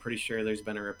 I'm pretty sure there's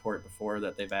been a report before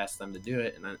that they've asked them to do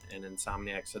it, and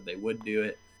Insomniac said they would do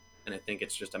it, and I think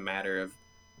it's just a matter of,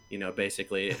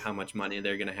 basically how much money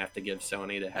they're going to have to give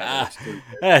Sony to have it exclusive.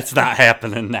 That's not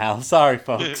happening now. Sorry,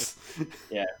 folks.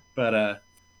 Yeah, but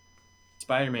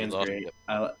Spider-Man's great.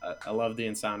 I love the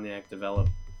Insomniac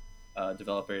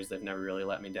developers. They've never really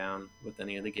let me down with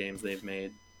any of the games they've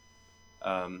made.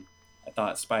 I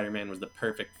thought Spider-Man was the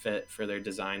perfect fit for their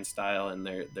design style and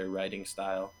their writing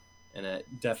style, and it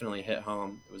definitely hit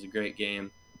home. It was a great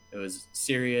game. It was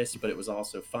serious, but it was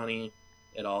also funny.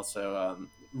 It also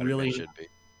really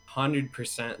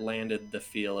 100% landed the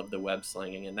feel of the web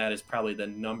slinging, and that is probably the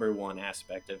number one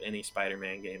aspect of any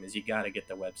Spider-Man game, is you got to get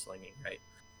the web slinging right,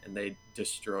 and they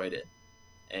destroyed it.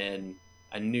 And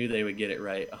I knew they would get it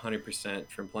right 100%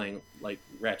 from playing like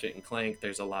Ratchet and Clank.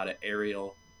 There's a lot of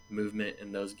aerial movement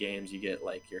in those games. You get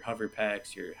like your hover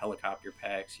packs, your helicopter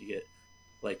packs. You get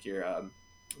like your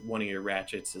one of your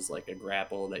ratchets is like a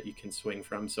grapple that you can swing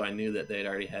from. So I knew that they'd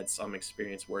already had some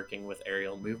experience working with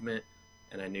aerial movement,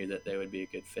 and I knew that they would be a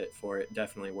good fit for it.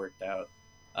 Definitely worked out.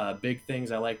 Big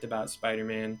things I liked about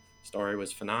Spider-Man: story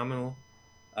was phenomenal.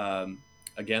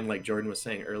 Again, like Jordan was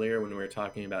saying earlier when we were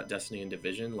talking about Destiny and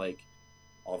Division, like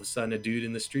all of a sudden a dude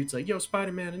in the street's like, "Yo,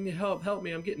 Spider-Man, I need help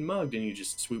me, I'm getting mugged," and you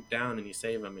just swoop down and you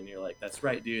save him, and you're like, "That's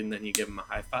right, dude," and then you give him a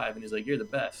high five, and he's like, "You're the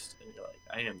best," and you're like,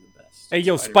 "I am the best." Hey,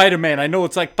 yo, Spider-Man, I know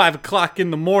it's like 5 o'clock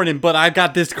in the morning, but I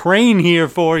got this crane here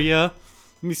for you. Let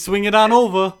me swing it on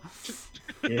over.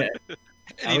 Yeah.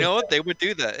 And you know what? They would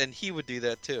do that, and he would do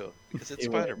that too, because it's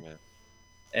Spider-Man.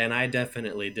 And I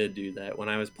definitely did do that. When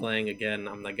I was playing again,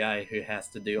 I'm the guy who has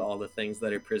to do all the things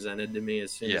that are presented to me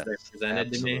as soon as they're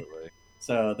presented to me.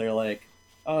 So they're like,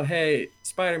 "Oh, hey,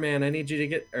 Spider-Man, I need you to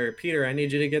get, or Peter, I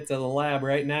need you to get to the lab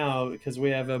right now because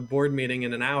we have a board meeting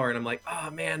in an hour." And I'm like, "Oh,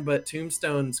 man, but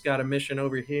Tombstone's got a mission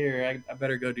over here. I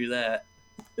better go do that."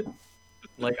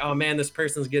 Like, "Oh, man, this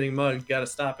person's getting mugged. Got to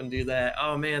stop and do that.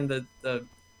 Oh, man, the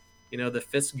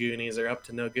Fist Goonies are up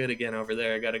to no good again over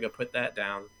there. I got to go put that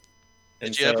down."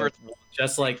 And Did you ever,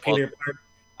 just like Peter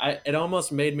Parker, it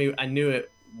almost made me, I knew it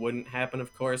wouldn't happen,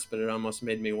 of course, but it almost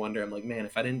made me wonder. I'm like, man,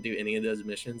 if I didn't do any of those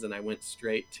missions and I went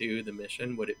straight to the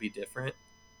mission, would it be different?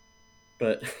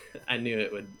 But I knew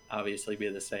it would obviously be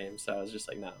the same. So I was just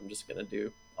like, no, I'm just going to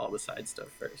do all the side stuff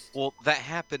first. Well, that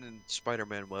happened in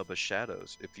Spider-Man Web of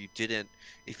Shadows. If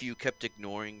you kept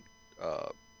ignoring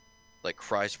like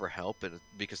cries for help, and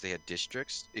because they had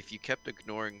districts, if you kept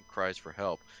ignoring cries for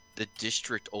help, the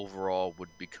district overall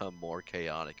would become more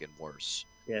chaotic and worse.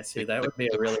 Yeah, see, that would be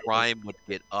a really crime would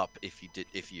get up if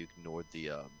you ignored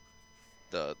the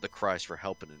cries for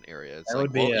help in an area. It's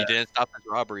like, well, you didn't stop this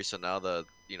robbery, so now the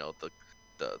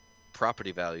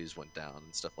property values went down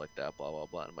and stuff like that, blah blah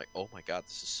blah. And I'm like, oh my god,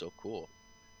 this is so cool.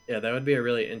 Yeah, that would be a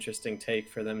really interesting take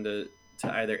for them to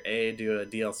either A, do a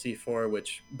DLC for,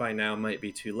 which by now might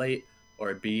be too late,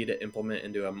 or B, to implement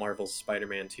into a Marvel's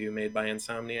Spider-Man 2 made by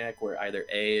Insomniac, where either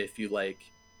A, if you like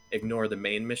ignore the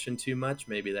main mission too much,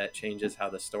 maybe that changes how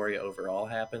the story overall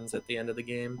happens at the end of the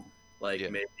game. Like,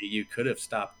 maybe you could have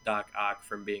stopped Doc Ock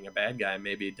from being a bad guy.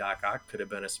 Maybe Doc Ock could have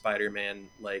been a Spider-Man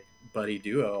like buddy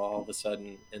duo all of a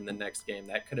sudden in the next game.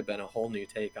 That could have been a whole new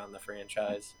take on the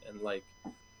franchise, and like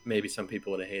maybe some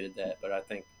people would have hated that, but I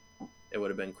think it would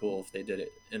have been cool if they did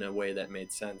it in a way that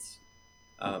made sense.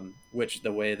 Which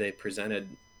the way they presented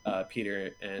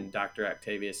Peter and Dr.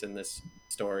 Octavius in this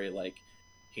story, like,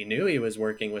 he knew he was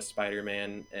working with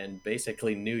Spider-Man and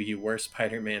basically knew you were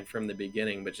Spider-Man from the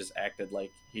beginning, but just acted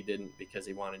like he didn't because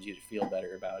he wanted you to feel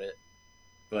better about it.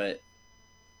 But,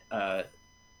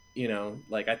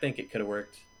 like, I think it could have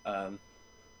worked. But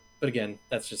again,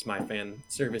 that's just my fan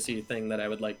servicey thing that I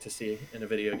would like to see in a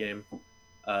video game.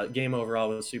 Game overall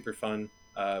was super fun.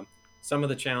 Some of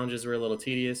the challenges were a little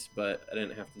tedious, but I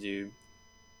didn't have to do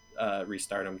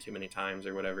restart them too many times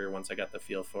or whatever once I got the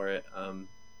feel for it.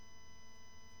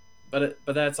 But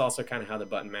that's also kind of how the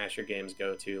button masher games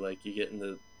go too. Like, you get in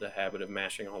the habit of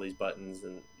mashing all these buttons,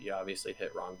 and you obviously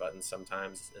hit wrong buttons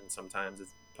sometimes, and sometimes it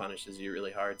punishes you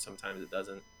really hard, sometimes it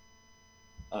doesn't.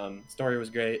 Story was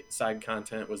great. Side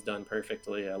content was done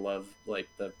perfectly. I love like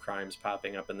the crimes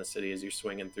popping up in the city as you're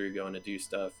swinging through, going to do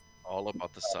stuff. All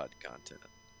about the side content.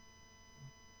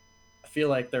 I feel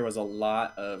like there was a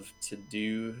lot of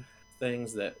to-do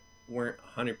things that weren't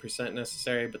 100%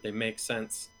 necessary, but they make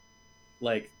sense.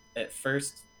 Like, at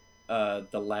first, the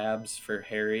labs for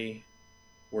Harry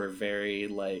were very,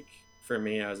 like, for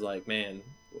me, I was like, man,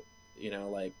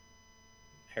 like,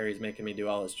 Harry's making me do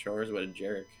all his chores. What a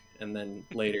jerk. And then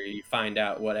later you find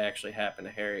out what actually happened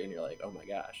to Harry, and you're like, oh my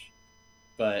gosh.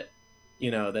 But,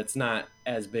 that's not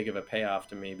as big of a payoff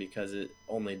to me because it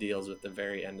only deals with the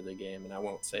very end of the game. And I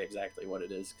won't say exactly what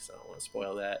it is because I don't want to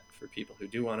spoil that for people who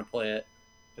do want to play it,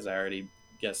 because I already,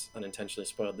 unintentionally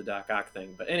spoiled the Doc Ock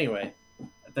thing. But anyway,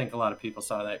 I think a lot of people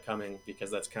saw that coming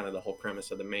because that's kind of the whole premise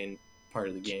of the main part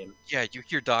of the game. Yeah, you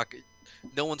hear Doc.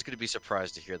 No one's going to be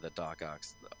surprised to hear that Doc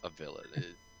Ock's a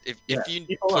villain. If you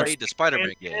played the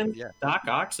Spider-Man game, Doc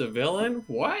Ock's a villain?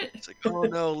 What? It's like, oh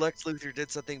no, Lex Luthor did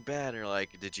something bad. And you're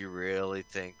like, did you really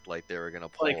think like they were gonna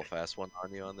pull a fast one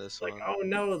on you on this one? Like, oh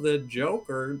no, the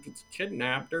Joker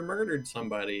kidnapped or murdered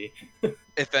somebody.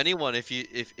 If anyone, if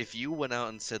you went out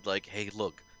and said like, hey,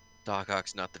 look, Doc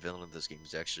Ock's not the villain of this game,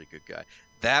 he's actually a good guy,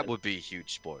 that would be a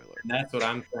huge spoiler. And that's what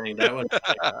I'm saying. That would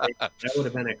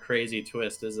have been a crazy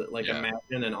twist. Is it like,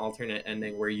 imagine an alternate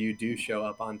ending where you do show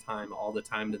up on time all the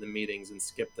time to the meetings and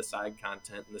skip the side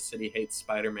content, and the city hates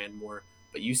Spider-Man more,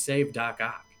 but you save Doc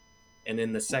Ock. And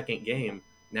in the second game,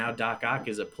 now Doc Ock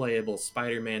is a playable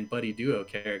Spider-Man buddy duo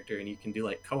character, and you can do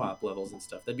like co-op levels and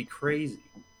stuff. That'd be crazy.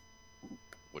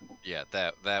 Yeah,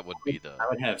 that would be the. I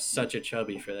would have such a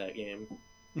chubby for that game.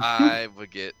 I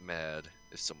would get mad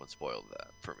if someone spoiled that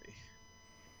for me.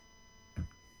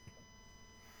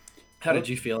 How did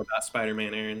you feel about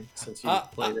Spider-Man, Aaron, since you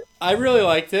played it? I really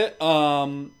liked it.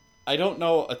 I don't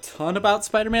know a ton about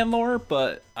Spider-Man lore,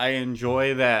 but I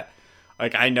enjoy that.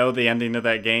 Like, I know the ending of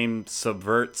that game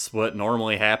subverts what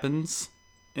normally happens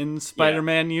in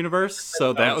Spider-Man universe,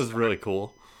 so that was really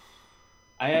cool.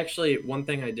 I actually, one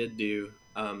thing I did do,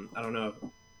 I don't know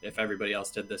if everybody else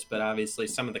did this, but obviously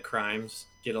some of the crimes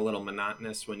get a little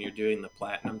monotonous when you're doing the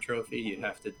platinum trophy. You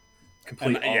have to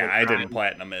complete all the crimes I didn't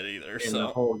platinum it either. in the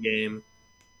whole game.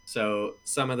 So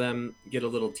some of them get a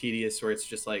little tedious where it's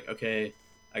just like, okay,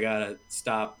 I gotta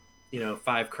stop,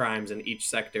 5 crimes in each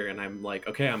sector, and I'm like,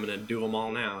 okay, I'm gonna do them all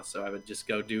now. So I would just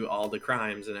go do all the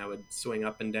crimes, and I would swing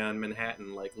up and down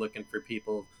Manhattan, like looking for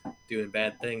people doing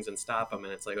bad things and stop them.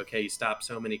 And it's like, okay, you stop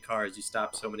so many cars, you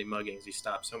stop so many muggings, you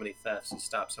stop so many thefts, you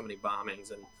stop so many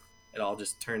bombings, and it all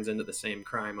just turns into the same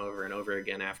crime over and over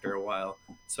again after a while.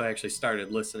 So I actually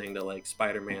started listening to like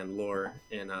Spider-Man lore,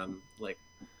 and like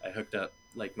I hooked up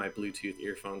like my Bluetooth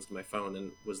earphones to my phone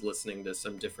and was listening to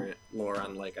some different lore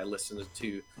on, like, I listened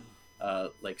to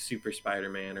like Super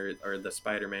Spider-Man or the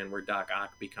Spider-Man where Doc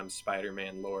Ock becomes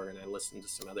Spider-Man lore, and I listened to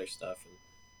some other stuff, and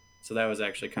so that was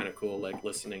actually kind of cool, like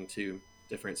listening to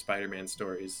different Spider-Man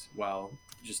stories while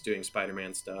just doing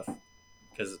Spider-Man stuff,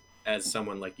 because as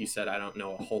someone, like you said, I don't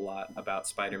know a whole lot about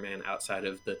Spider-Man outside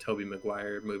of the Tobey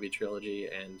Maguire movie trilogy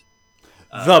and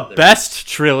the best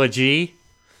trilogy.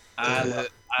 I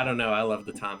don't know. I love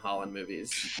the Tom Holland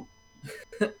movies.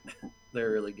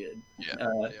 They're really good.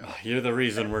 Yeah. You're the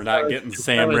reason we're not getting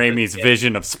Sam Raimi's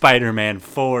vision of Spider-Man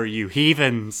 4, you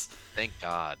heathens. Thank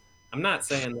God. I'm not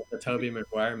saying that the Tobey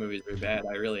Maguire movies are bad.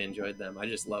 I really enjoyed them. I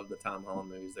just love the Tom Holland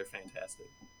movies. They're fantastic.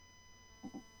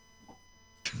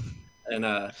 And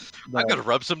I'm gonna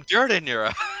rub some dirt in your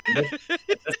eye.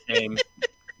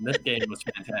 This game was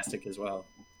fantastic as well.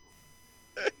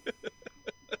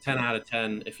 10 out of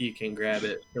 10 if you can grab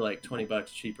it for like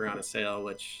 $20 cheaper on a sale,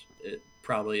 which it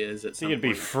probably is at some point. It'd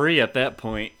be free at that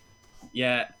point.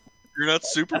 Yeah. You're not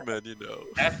Superman,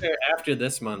 After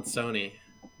this month, Sony,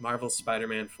 Marvel's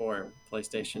Spider-Man 4,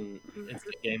 PlayStation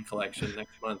Instant Game Collection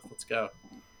next month. Let's go.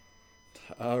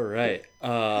 All right.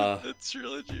 That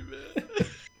trilogy, man.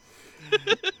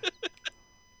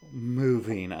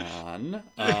 Moving on.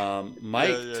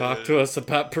 Mike, talk to us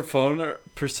about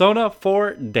Persona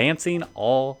 4 Dancing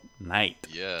All Night.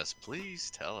 Yes,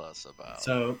 please tell us about.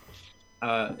 So,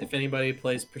 if anybody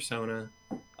plays Persona,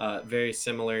 very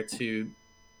similar to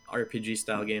RPG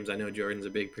style games. I know Jordan's a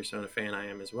big Persona fan. I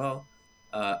am as well.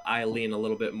 I lean a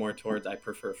little bit more towards, I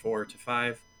prefer 4 to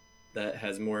 5. That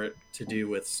has more to do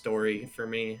with story for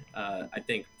me. I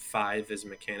think 5 is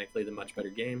mechanically the much better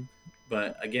game.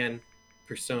 But again,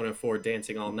 Persona 4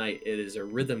 Dancing All Night, it is a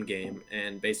rhythm game,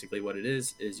 and basically what it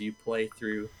is you play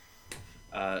through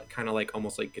kind of like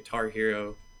almost like Guitar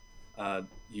Hero.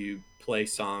 You play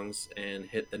songs and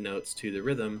hit the notes to the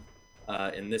rhythm.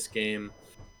 In this game,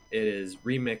 it is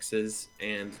remixes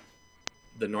and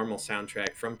the normal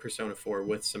soundtrack from Persona 4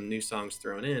 with some new songs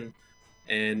thrown in.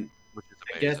 And which is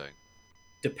I amazing. guess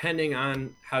depending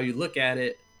on how you look at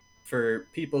it, for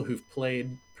people who've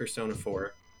played Persona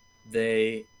 4,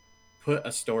 they put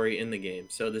a story in the game.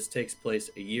 So this takes place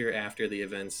a year after the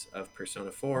events of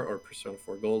Persona 4 or Persona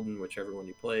 4 Golden, whichever one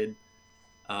you played.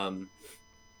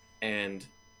 And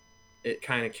it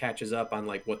kind of catches up on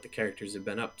like what the characters have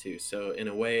been up to. So in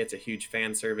a way, it's a huge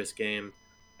fan service game.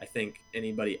 I think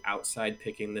anybody outside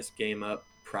picking this game up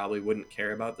probably wouldn't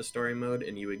care about the story mode,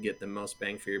 and you would get the most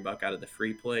bang for your buck out of the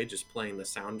free play, just playing the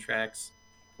soundtracks,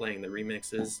 playing the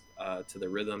remixes to the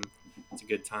rhythm. It's a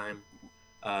good time.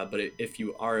 But if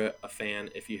you are a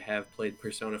fan, if you have played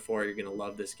Persona 4, you're going to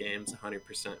love this game. It's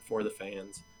 100% for the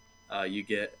fans. You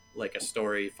get like a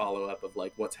story follow-up of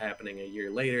like what's happening a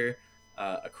year later.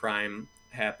 A crime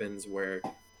happens where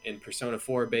in Persona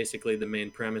 4, basically the main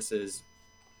premise is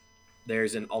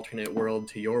there's an alternate world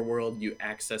to your world. You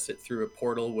access it through a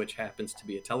portal, which happens to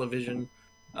be a television.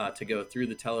 To go through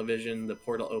the television, the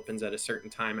portal opens at a certain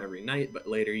time every night, but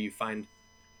later you find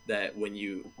that when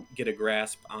you get a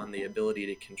grasp on the ability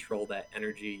to control that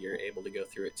energy, you're able to go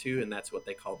through it too, and that's what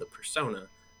they call the persona,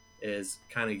 is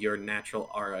kind of your natural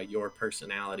aura, your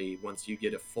personality. Once you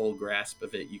get a full grasp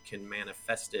of it, you can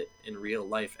manifest it in real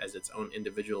life as its own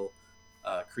individual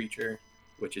creature,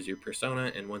 which is your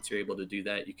persona, and once you're able to do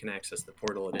that, you can access the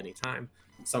portal at any time.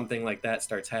 Something like that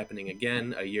starts happening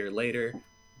again a year later,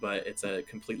 but it's a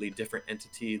completely different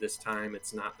entity this time.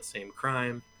 It's not the same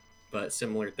crime, but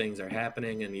similar things are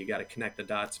happening, and you got to connect the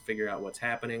dots, figure out what's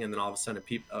happening, and then all of a sudden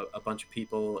a bunch of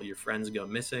people, your friends, go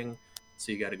missing,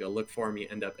 so you got to go look for them. You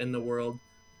end up in the world,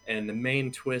 and the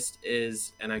main twist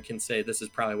is, and I can say this is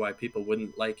probably why people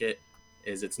wouldn't like it,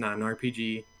 is it's not an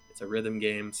RPG, it's a rhythm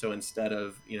game. So instead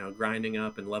of, grinding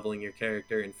up and leveling your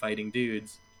character and fighting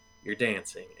dudes, you're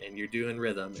dancing and you're doing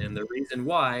rhythm. And the reason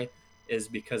why is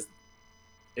because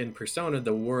in Persona,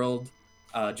 the world,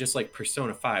 just like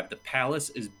Persona 5, the palace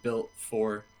is built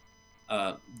for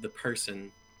the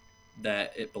person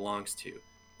that it belongs to.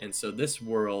 And so this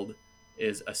world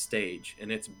is a stage,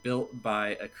 and it's built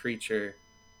by a creature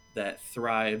that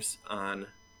thrives on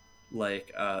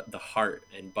the heart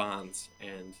and bonds.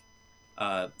 And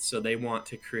so they want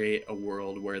to create a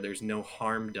world where there's no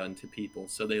harm done to people.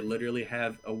 So they literally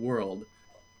have a world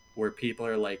where people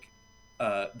are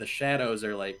the shadows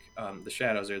are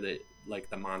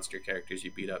the monster characters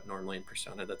you beat up normally in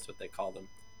Persona. That's what they call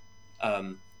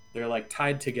them. They're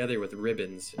tied together with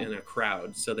ribbons in a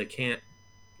crowd, so they can't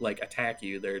attack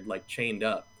you. They're chained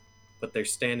up, but they're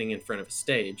standing in front of a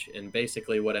stage. And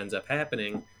basically what ends up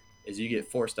happening is you get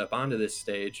forced up onto this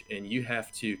stage, and you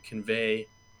have to convey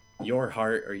your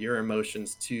heart or your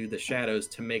emotions to the shadows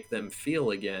to make them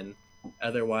feel again.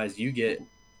 Otherwise you get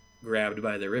grabbed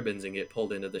by the ribbons and get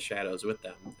pulled into the shadows with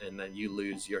them, and then you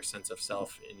lose your sense of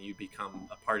self and you become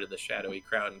a part of the shadowy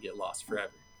crowd and get lost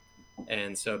forever.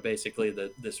 And so basically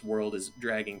this world is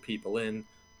dragging people in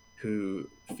who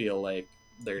feel like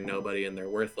they're nobody and they're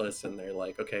worthless, and they're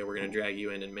like, okay, we're going to drag you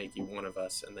in and make you one of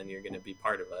us, and then you're going to be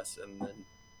part of us. And then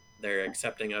they're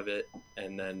accepting of it,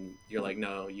 and then you're like,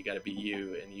 no, you got to be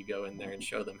you, and you go in there and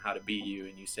show them how to be you,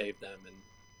 and you save them. And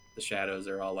the shadows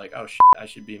are all like, oh shit, I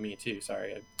should be me too,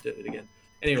 sorry, I did it again.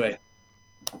 Anyway,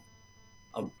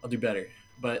 I'll do better.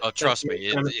 But trust me,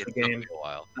 it the game. took me a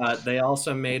while. They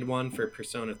also made one for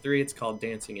Persona 3. It's called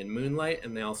Dancing in Moonlight,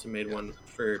 and they also made one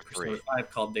for Persona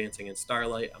 5 called Dancing in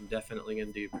Starlight. I'm definitely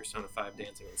going to do Persona 5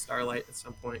 Dancing in Starlight at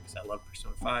some point because I love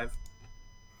Persona 5.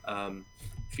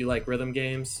 If you like rhythm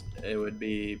games, it would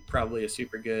be probably a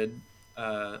super good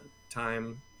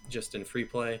time just in free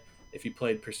play. If you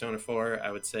played Persona 4,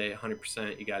 I would say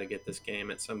 100% you got to get this game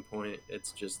at some point.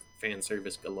 It's just fan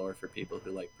service galore for people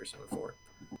who like Persona 4.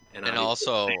 And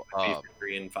also,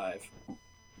 3 and 5.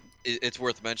 It's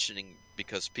worth mentioning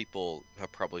because people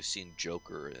have probably seen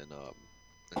Joker in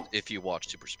if you watch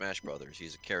Super Smash Brothers,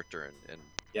 he's a character in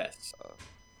yes,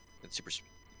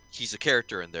 he's a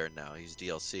character in there now. He's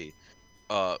DLC.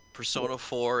 Persona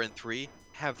 4 and 3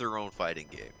 have their own fighting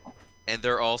game, and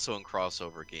they're also in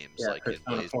crossover games like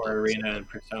Persona 4 Arena and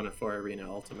Persona 4 Arena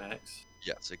Ultimax.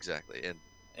 Yes, exactly.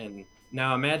 And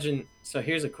now imagine. So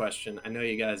here's a question. I know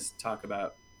you guys talk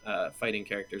about fighting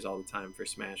characters all the time for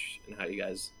Smash, and how you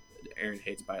guys, Aaron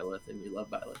hates Byleth and you love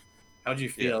Byleth. How'd you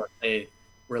feel if they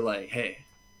were like, hey,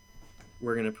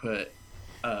 we're gonna put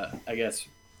I guess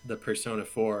the Persona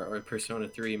 4 or Persona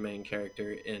 3 main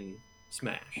character in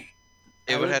Smash?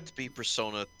 It would have to be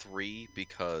Persona 3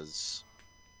 because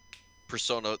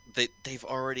Persona they've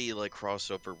already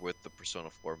crossed over with the Persona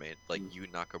 4 main, Yu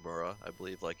Nakamura, I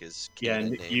believe, is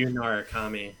canon name. Yu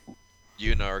Narukami.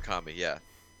 Yu Narukami, yeah.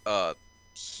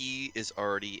 He is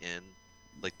already in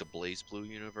the Blaze Blue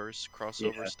universe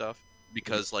crossover stuff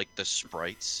because the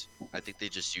sprites, I think they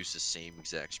just use the same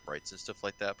exact sprites and stuff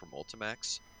like that from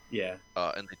Ultimax. Yeah.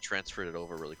 And they transferred it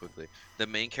over really quickly. The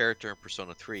main character in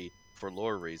Persona 3, for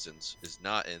lore reasons, is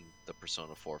not in the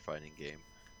Persona 4 fighting game.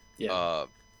 Yeah.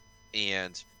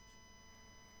 And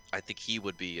I think he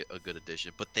would be a good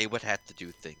addition, but they would have to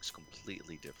do things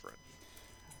completely different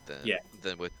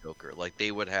than with Joker.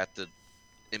 They would have to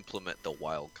implement the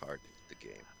wild card into the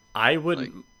game. I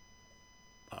wouldn't.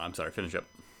 I'm sorry. Finish up.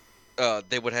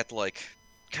 They would have to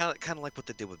kind of like what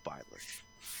they did with Byleth.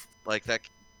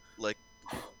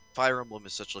 Fire Emblem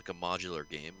is such a modular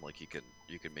game.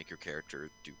 You can make your character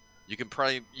do. You can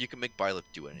make Byleth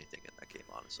do anything in that game.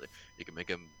 Honestly, you can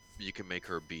make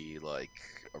her be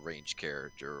a ranged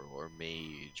character or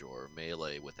mage or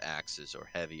melee with axes or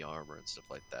heavy armor and stuff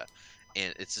like that.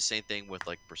 And it's the same thing with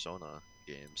Persona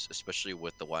games, especially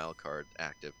with the wild card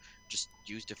active. Just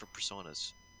use different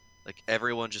personas.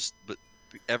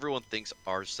 Everyone thinks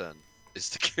Arsene is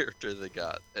the character they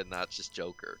got and not just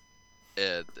Joker.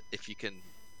 And if you can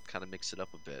kind of mix it up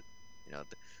a bit,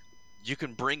 you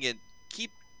can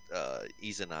keep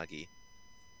Izanagi,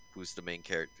 who's the main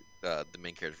character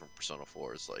from Persona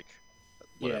 4 is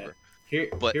whatever. Yeah.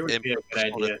 But here in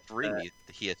Persona 3,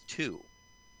 he has 2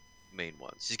 main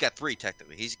ones. He's got 3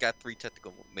 technically. He's got 3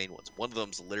 technical main ones. One of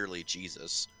them's literally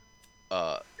Jesus.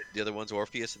 The other one's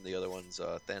Orpheus and the other one's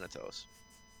Thanatos.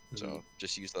 So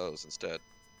just use those instead.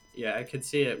 Yeah, I could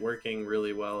see it working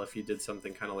really well if you did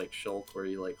something kind of like Shulk, where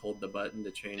you like hold the button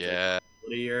to change the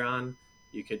ability you're on.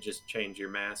 You could just change your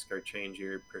mask or change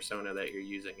your persona that you're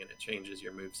using, and it changes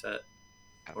your moveset.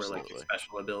 Or like your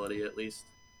special ability at least.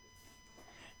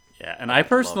 Yeah, and I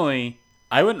personally,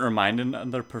 I wouldn't remind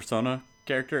another persona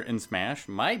character in Smash.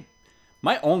 My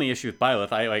only issue with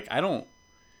Byleth, I don't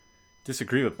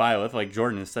disagree with Byleth. Like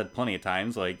Jordan has said plenty of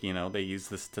times, like, you know, they use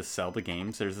this to sell the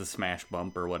games. There's a Smash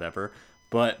bump or whatever.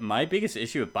 But my biggest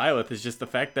issue with Byleth is just the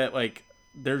fact that, like,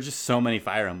 there's just so many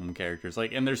Fire Emblem characters.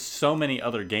 Like, and there's so many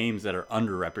other games that are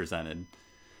underrepresented.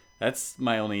 That's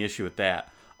my only issue with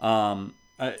that.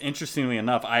 Interestingly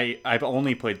enough, I've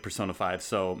only played Persona 5,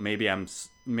 so maybe I'm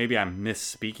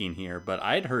misspeaking here, but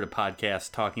I'd heard a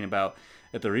podcast talking about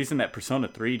that the reason that Persona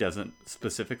 3 doesn't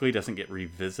get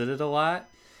revisited a lot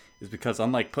is because,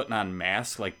 unlike putting on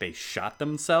masks, like, they shot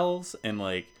themselves, and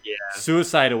like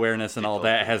suicide awareness and all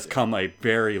that has come a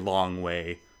very long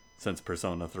way since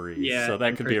Persona 3. Yeah, so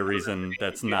that could be a reason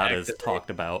that's not as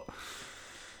talked about.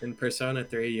 In Persona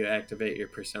 3, you activate your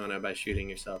persona by shooting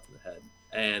yourself in the head.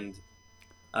 And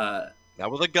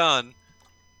not with a gun.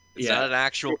 It's not an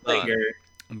actual gun.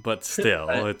 But still,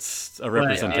 it's a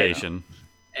representation.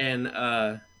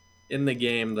 And in the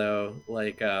game, though,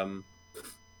 like,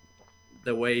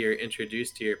 the way you're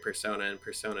introduced to your persona in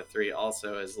Persona 3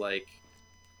 also is like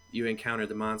you encounter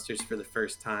the monsters for the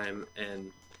first time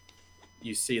and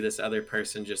you see this other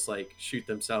person just like shoot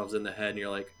themselves in the head and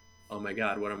you're like, oh my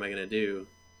god, what am I going to do?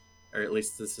 Or at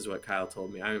least this is what Kyle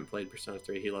told me. I haven't played Persona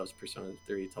 3. He loves Persona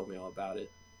 3. He told me all about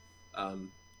it.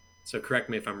 So correct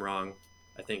me if I'm wrong.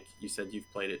 I think you said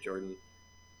you've played it, Jordan.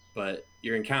 But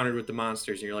you're encountered with the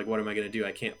monsters and you're like, what am I going to do?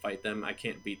 I can't fight them. I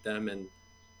can't beat them. And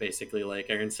basically, like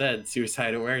Aaron said,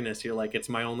 suicide awareness. You're like, it's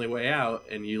my only way out.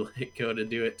 And you like go to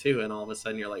do it too. And all of a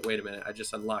sudden you're like, wait a minute, I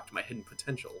just unlocked my hidden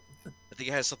potential. I think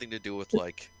it has something to do with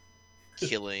like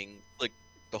killing, like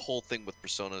the whole thing with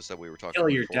personas that we were talking about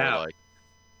before. Doubt.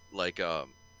 Like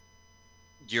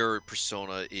your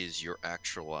persona is your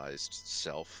actualized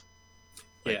self,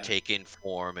 like taking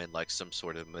form in like some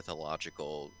sort of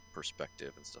mythological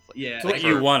perspective and stuff like that. It's what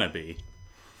you want to be.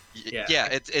 Yeah,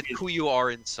 it's who you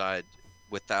are inside,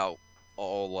 without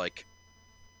all like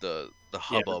the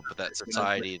hubbub of that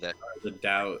society, that the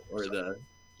doubt or the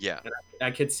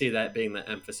I could see that being the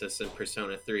emphasis in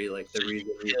Persona 3. Like the reason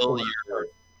you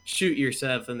shoot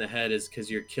yourself in the head is because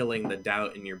you're killing the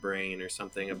doubt in your brain or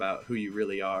something about who you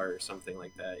really are or something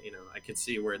like that. You know, I could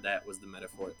see where that was the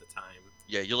metaphor at the time.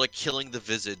 Yeah, you're like killing the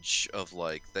visage of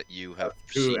like that you have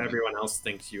who everyone else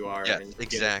thinks you are. Yeah,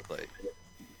 exactly.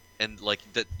 And like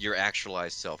that your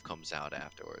actualized self comes out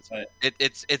afterwards. But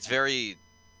it's very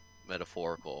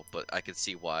metaphorical, but I can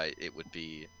see why it would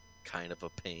be kind of a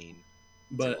pain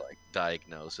to like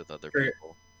diagnose with other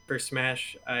people. For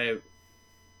Smash, I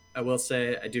will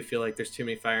say I do feel like there's too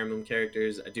many Fire Emblem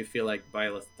characters. I do feel like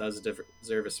Byleth does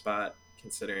deserve a spot,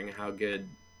 considering how good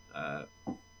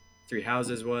Three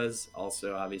Houses was.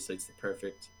 Also, obviously, it's the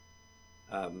perfect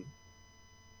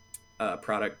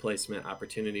product placement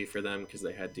opportunity for them because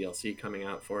they had DLC coming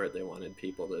out for it. They wanted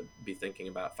people to be thinking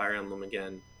about Fire Emblem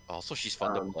again. Also, she's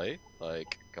fun to play.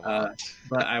 Like, come on.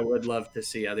 But I would love to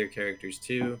see other characters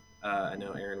too. I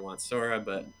know Aaron wants Sora,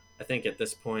 but I think at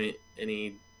this point,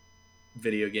 any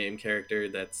video game character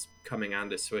that's coming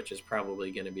onto Switch is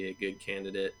probably going to be a good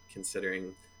candidate,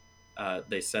 considering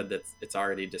they said that it's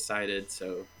already decided.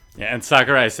 So yeah, and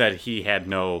Sakurai said he had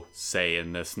no say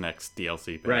in this next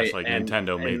DLC pass. Right, like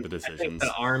Nintendo made the decisions. I think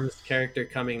the ARMS character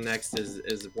coming next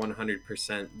is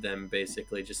 100% them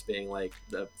basically just being like,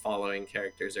 the following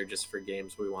characters are just for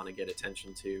games we want to get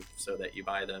attention to so that you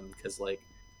buy them. Because like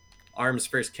ARMS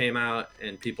first came out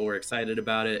and people were excited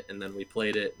about it, and then we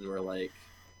played it and we're like,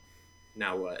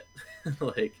 now what?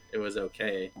 Like, it was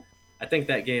okay. I think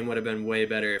that game would have been way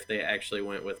better if they actually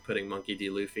went with putting Monkey D.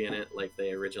 Luffy in it like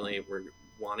they originally were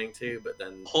wanting to, but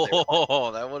then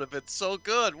that would have been so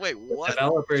good. Wait, what?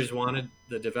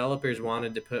 The developers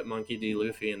wanted to put Monkey D.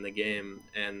 Luffy in the game,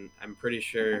 and I'm pretty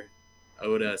sure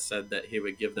Oda said that he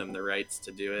would give them the rights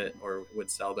to do it or would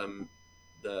sell them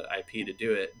the IP to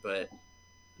do it, but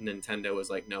Nintendo was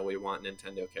like, no, we want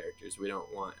Nintendo characters. We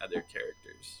don't want other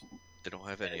characters. They don't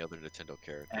have any other Nintendo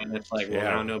characters. And it's like, well,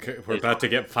 I don't know. We're about to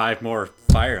get 5 more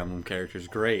Fire Emblem characters.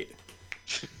 Great.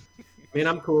 I mean,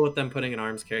 I'm cool with them putting an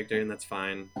ARMS character in. That's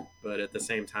fine. But at the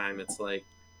same time, it's like,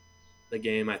 the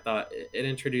game. I thought it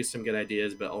introduced some good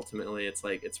ideas, but ultimately it's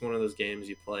like it's one of those games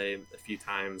you play a few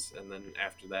times and then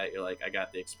after that you're like, I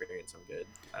got the experience, I'm good.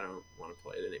 I don't want to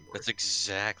play it anymore. That's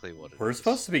exactly what it We're is.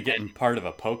 supposed to be getting part of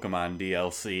a Pokemon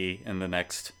DLC in the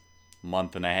next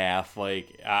month and a half.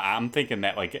 Like, I'm thinking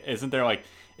that, like, isn't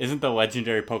the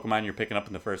legendary Pokemon you're picking up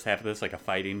in the first half of this like a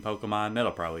fighting Pokemon?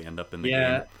 That'll probably end up in the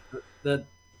game. the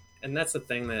and that's the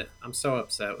thing that I'm so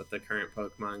upset with the current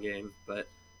Pokemon game, but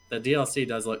the DLC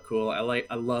does look cool.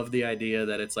 I love the idea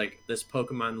that it's like this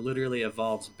Pokemon literally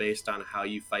evolves based on how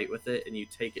you fight with it, and you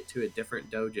take it to a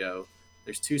different dojo.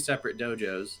 There's two separate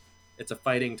dojos. It's a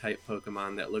fighting type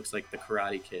Pokemon that looks like the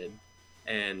Karate Kid,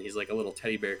 and he's like a little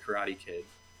teddy bear Karate Kid.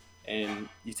 And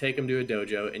you take him to a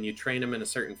dojo and you train him in a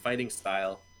certain fighting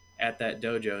style at that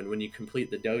dojo, and when you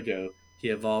complete the dojo, he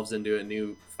evolves into a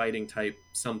new fighting type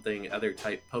something other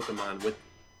type Pokemon with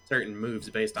certain moves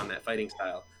based on that fighting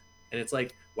style. And it's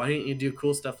like, why didn't you do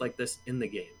cool stuff like this in the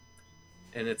game?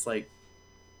 And it's like,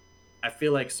 I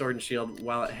feel like Sword and Shield,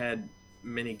 while it had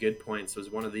many good points,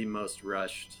 was one of the most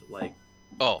rushed like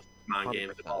Pokemon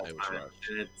games of all time.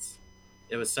 And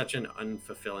it was such an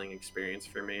unfulfilling experience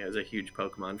for me as a huge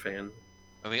Pokemon fan.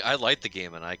 I mean, I like the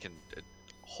game, and I can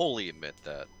wholly admit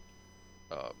that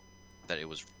that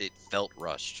it felt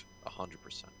rushed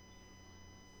 100%.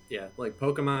 Yeah, like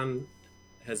Pokemon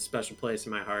has a special place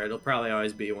in my heart. It'll probably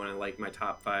always be one of like my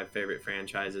top 5 favorite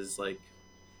franchises. Like,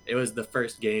 it was the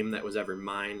first game that was ever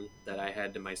mine that I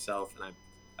had to myself, and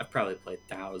I've probably played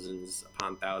thousands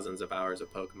upon thousands of hours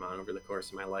of Pokemon over the course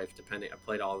of my life. I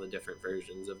played all the different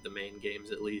versions of the main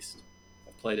games at least.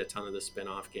 I've played a ton of the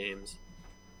spin-off games,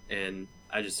 and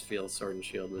I just feel Sword and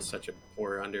Shield was such a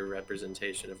poor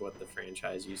underrepresentation of what the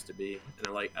franchise used to be. And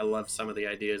I love some of the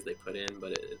ideas they put in,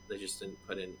 but they just didn't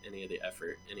put in any of the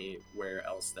effort anywhere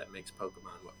else that makes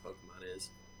Pokemon what Pokemon is.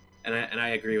 And I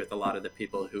agree with a lot of the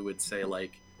people who would say,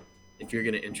 like, if you're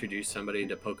going to introduce somebody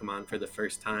to Pokemon for the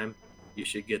first time, you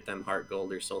should get them Heart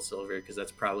Gold or Soul Silver, because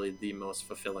that's probably the most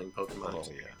fulfilling Pokemon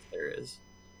experience there is.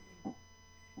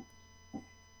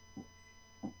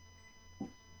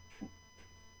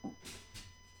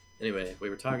 Anyway, we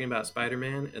were talking about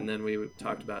Spider-Man, and then we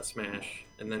talked about Smash,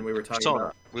 and then we were talking Persona.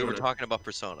 about... We were talking about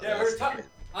Persona. Yeah, we were talking...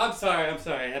 I'm sorry.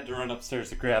 I had to run upstairs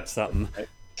to grab something.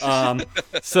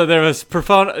 So there was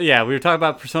Persona... Yeah, we were talking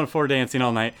about Persona 4 dancing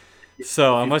all night.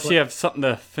 So unless you have something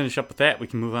to finish up with that, we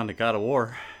can move on to God of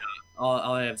War.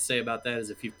 All I have to say about that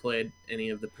is if you've played any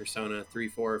of the Persona 3,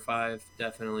 4, or 5,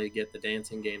 definitely get the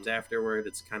dancing games afterward.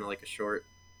 It's kind of like a short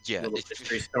little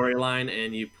history storyline,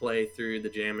 and you play through the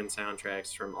jam and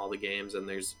soundtracks from all the games, and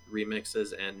there's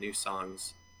remixes and new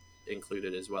songs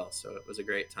included as well. So it was a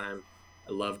great time.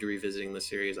 I loved revisiting the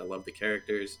series. I love the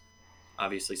characters.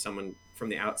 Obviously, someone from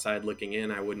the outside looking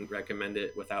in, I wouldn't recommend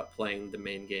it without playing the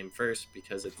main game first,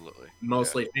 because it's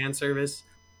mostly fan service,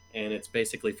 and it's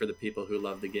basically for the people who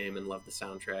love the game and love the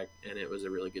soundtrack. And it was a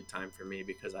really good time for me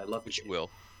because I love it. You will.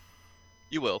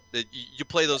 You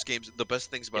play those games. The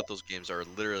best things about those games are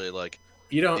literally like,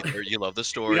 you love the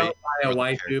story. You don't buy a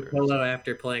waifu pillow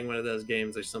after playing one of those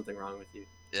games. There's something wrong with you.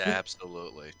 Yeah,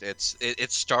 absolutely.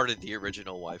 It started the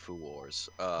original waifu wars.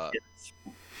 So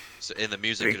in the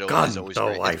music, it always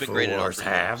great. It's been great wars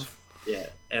have. Yeah,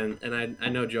 and I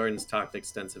know Jordan's talked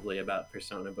extensively about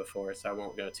Persona before, so I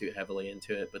won't go too heavily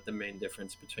into it, but the main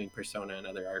difference between Persona and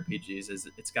other RPGs is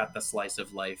it's got the slice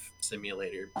of life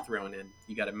simulator thrown in.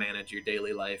 You got to manage your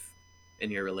daily life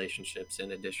and your relationships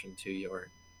in addition to your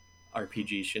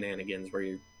RPG shenanigans where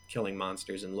you're killing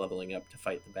monsters and leveling up to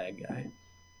fight the bad guy.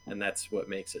 And that's what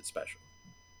makes it special.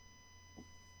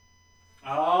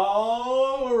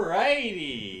 Alrighty.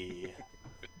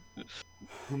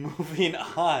 Moving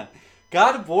on.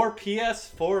 God of War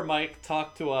PS4, Mike,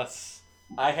 talk to us.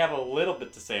 I have a little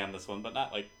bit to say on this one, but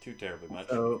not like too terribly much.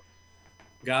 So,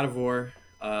 God of War,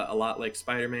 a lot like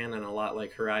Spider-Man and a lot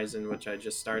like Horizon, which I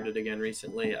just started again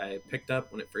recently. I picked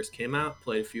up when it first came out,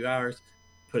 played a few hours,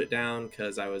 put it down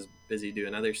because I was busy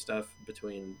doing other stuff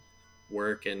between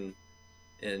work and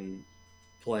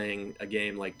playing a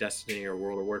game like Destiny or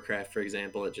World of Warcraft, for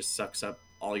example. It just sucks up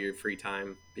all your free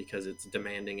time because it's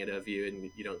demanding it of you, and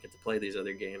you don't get to play these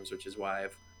other games, which is why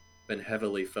I've been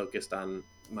heavily focused on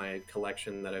my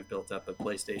collection that I've built up of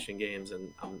PlayStation games,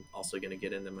 and I'm also going to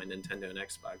get into my Nintendo and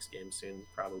Xbox games soon,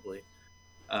 probably.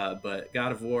 But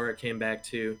God of War came back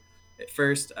to. At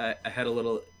first, I had a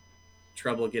little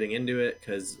trouble getting into it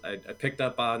because I picked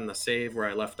up on the save where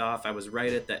I left off. I was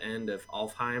right at the end of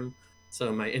Alfheim,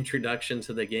 so my introduction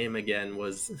to the game again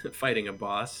was fighting a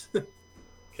boss.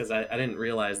 Because I didn't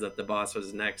realize that the boss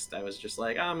was next. I was just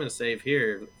like, I'm going to save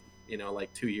here,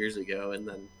 like 2 years ago. And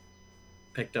then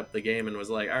picked up the game and was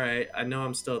like, all right, I know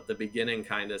I'm still at the beginning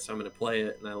kind of, so I'm going to play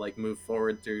it. And I like moved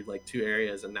forward through like 2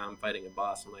 areas, and now I'm fighting a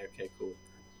boss. I'm like, okay, cool.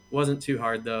 Wasn't too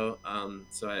hard though.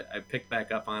 So I picked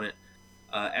back up on it.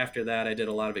 After that, I did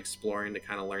a lot of exploring to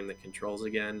kind of learn the controls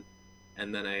again.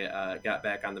 And then I got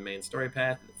back on the main story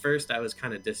path. At first, I was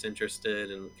kind of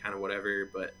disinterested and kind of whatever,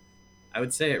 but I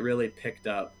would say it really picked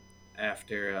up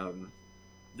after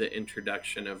the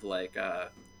introduction of like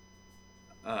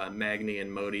Magni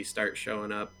and Modi start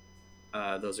showing up.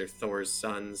 Those are Thor's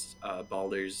sons,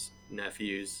 Baldur's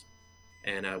nephews,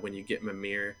 and when you get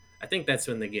Mimir, I think that's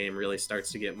when the game really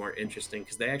starts to get more interesting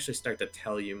because they actually start to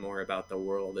tell you more about the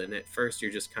world. And at first,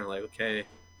 you're just kind of like, okay,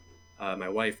 my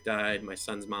wife died, my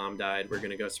son's mom died, we're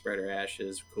gonna go spread her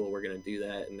ashes. Cool, we're gonna do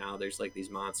that. And now there's like these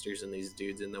monsters and these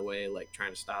dudes in the way, like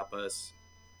trying to stop us.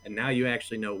 And now you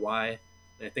actually know why.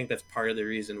 And I think that's part of the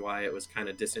reason why it was kind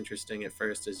of disinteresting at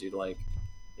first, is you'd like,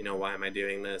 why am I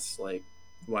doing this? Like,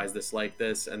 why is this like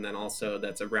this? And then also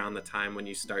that's around the time when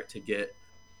you start to get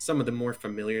some of the more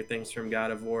familiar things from God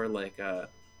of War, like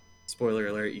spoiler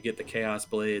alert, you get the Chaos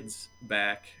Blades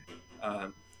back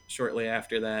shortly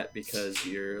after that, because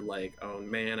you're like, oh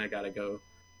man, I gotta go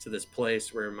to this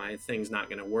place where my thing's not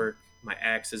gonna work. My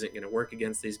axe isn't gonna work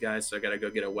against these guys, so I gotta go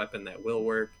get a weapon that will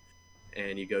work.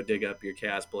 And you go dig up your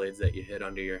Chaos Blades that you hid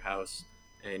under your house,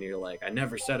 and you're like, I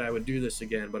never said I would do this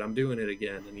again, but I'm doing it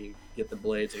again. And you get the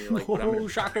blades, and you're like, oh,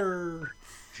 shocker!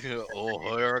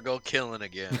 Oh, here I go killing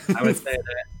again. I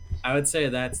would say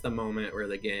that's the moment where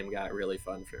the game got really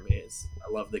fun for me. I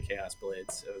love the Chaos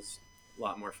Blades. It was a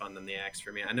lot more fun than the axe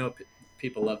for me. I know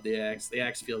people love the axe. The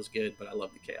axe feels good, but I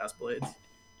love the Chaos Blades.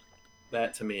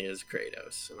 That to me is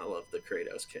Kratos, and I love the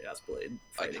Kratos Chaos Blade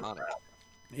fighting.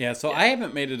 Yeah, so I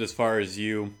haven't made it as far as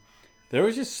you. There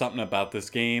was just something about this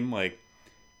game, like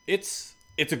it's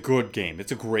a good game.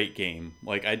 It's a great game.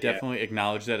 Like I definitely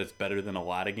acknowledge that it's better than a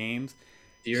lot of games.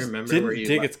 Do you remember didn't where you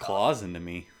dig its claws into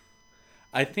me?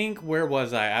 I think, where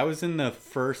was I? I was in the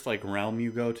first like realm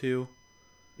you go to.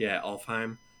 Yeah,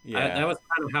 Alfheim. Yeah, that was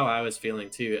kind of how I was feeling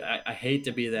too. I hate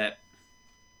to be that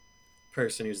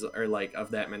person who's, or like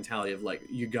of that mentality of like,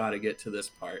 you got to get to this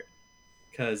part,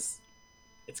 because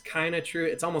it's kind of true.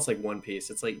 It's almost like One Piece.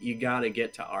 It's like you got to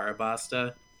get to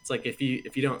Arabasta. It's like if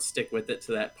you don't stick with it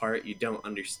to that part, you don't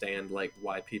understand like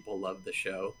why people love the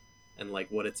show and like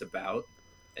what it's about.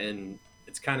 And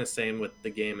it's kind of same with the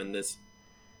game in this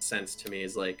sense to me,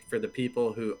 is like for the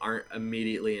people who aren't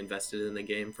immediately invested in the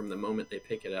game from the moment they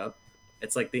pick it up,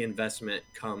 it's like the investment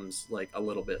comes like a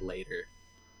little bit later.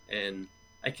 And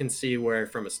I can see where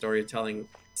from a storytelling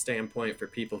standpoint, for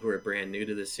people who are brand new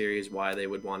to the series, why they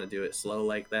would want to do it slow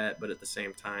like that. But at the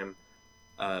same time,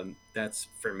 that's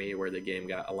for me where the game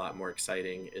got a lot more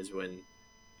exciting, is when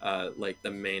like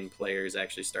the main players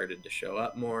actually started to show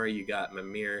up more. You got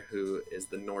Mimir, who is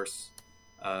the Norse,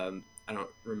 I don't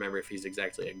remember if he's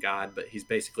exactly a god, but he's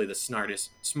basically the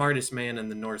smartest man in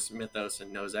the Norse mythos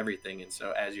and knows everything. And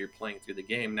so as you're playing through the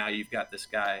game, now you've got this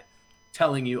guy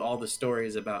telling you all the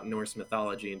stories about Norse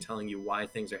mythology and telling you why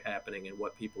things are happening and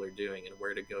what people are doing and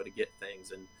where to go to get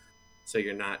things. And so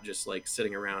you're not just like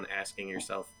sitting around asking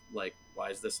yourself like, why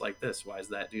is this like this? Why does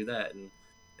that do that? And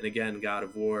again, God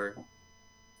of War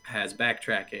has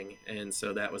backtracking. And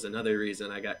so that was another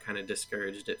reason I got kind of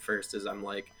discouraged at first, is I'm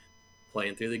like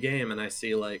playing through the game and I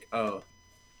see like, oh,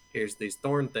 here's these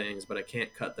thorn things, but I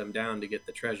can't cut them down to get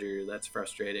the treasure. That's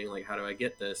frustrating. Like, how do I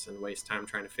get this? And waste time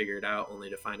trying to figure it out, only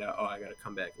to find out, oh, I got to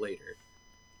come back later.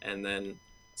 And then,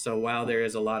 so while there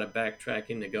is a lot of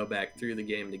backtracking to go back through the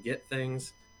game to get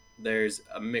things, there's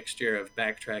a mixture of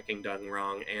backtracking done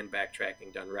wrong and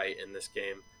backtracking done right in this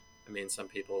game. I mean, some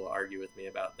people argue with me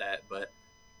about that, but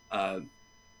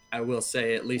I will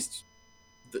say, at least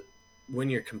when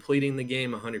you're completing the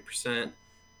game 100%,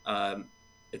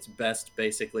 it's best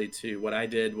basically to, what I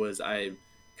did was I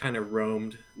kind of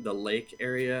roamed the lake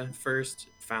area first,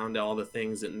 found all the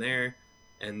things in there,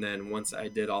 and then once I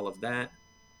did all of that,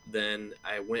 then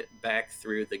I went back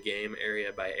through the game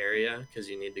area by area, because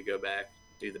you need to go back,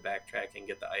 do the backtracking,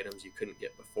 get the items you couldn't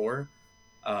get before.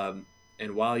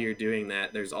 And while you're doing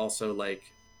that, there's also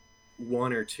like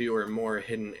 1 or 2 or more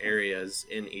hidden areas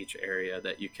in each area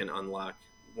that you can unlock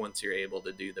once you're able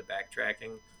to do the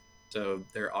backtracking. So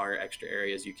there are extra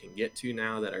areas you can get to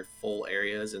now that are full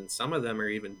areas, and some of them are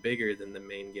even bigger than the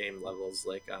main game levels.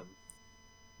 Like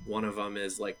one of them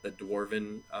is like the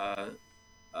dwarven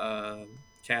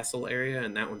castle area,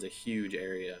 and that one's a huge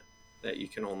area that you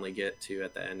can only get to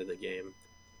at the end of the game.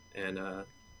 And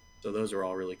so those are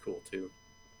all really cool too.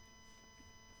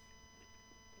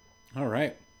 All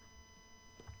right.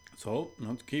 So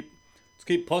let's keep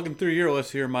plugging through your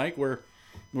list here, Mike. We're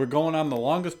We're going on the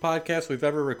longest podcast we've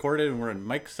ever recorded, and we're in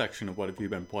Mike's section of what have you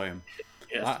been playing.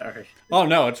 Yeah, sorry. Oh,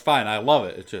 no, it's fine. I love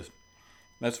it. It's just,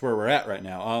 that's where we're at right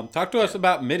now. Talk to us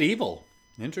about Medieval.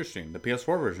 Interesting. The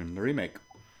PS4 version, the remake.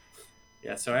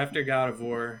 Yeah, so after God of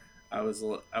War, I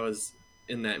was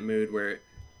in that mood where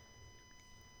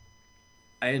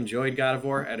I enjoyed God of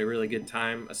War, had a really good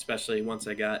time, especially once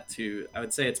I got to, I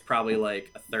would say it's probably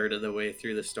like a third of the way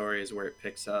through the story is where it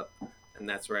picks up, and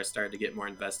that's where I started to get more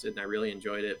invested, and I really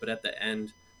enjoyed it. But at the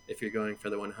end, if you're going for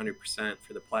the 100%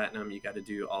 for the platinum, you got to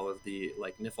do all of the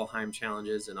like Niflheim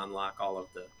challenges and unlock all of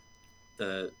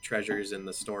the treasures in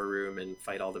the storeroom and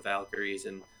fight all the Valkyries.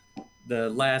 And the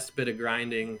last bit of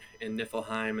grinding in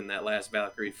Niflheim and that last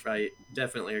Valkyrie fight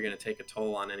definitely are going to take a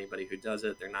toll on anybody who does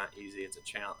it. They're not easy. It's a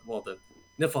challenge. Well, the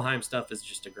Niflheim stuff is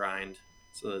just a grind,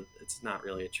 so it's not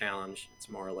really a challenge. It's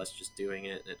more or less just doing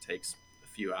it, and it takes a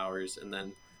few hours. And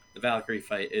then the Valkyrie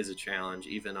fight is a challenge,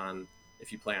 even on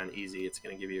if you play on easy, it's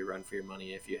going to give you a run for your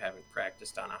money. If you haven't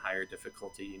practiced on a higher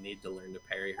difficulty, you need to learn to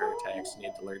parry her attacks. You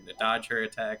need to learn to dodge her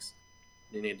attacks.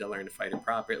 You need to learn to fight her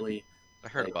properly. I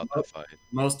heard about that fight.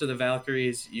 Most of the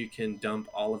Valkyries, you can dump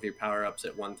all of your power-ups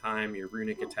at one time, your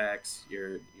runic attacks,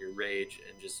 your rage,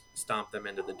 and just stomp them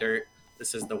into the dirt.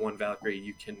 This is the one Valkyrie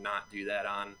you cannot do that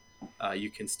on. You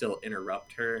can still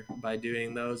interrupt her by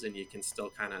doing those, and you can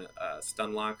still kind of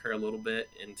stun lock her a little bit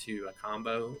into a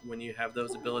combo when you have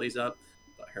those abilities up.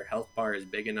 But her health bar is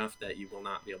big enough that you will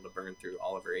not be able to burn through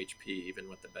all of her HP, even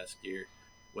with the best gear,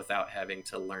 without having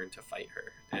to learn to fight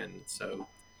her. And so,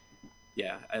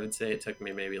 yeah, I would say it took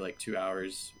me maybe like 2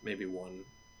 hours, maybe 1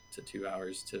 to 2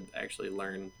 hours to actually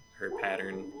learn her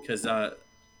pattern. Because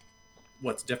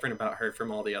what's different about her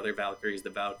from all the other Valkyries, the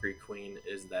Valkyrie Queen,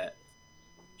 is that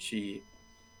she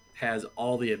has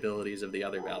all the abilities of the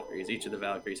other Valkyries. Each of the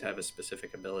Valkyries have a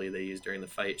specific ability they use during the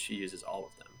fight. She uses all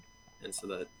of them. And so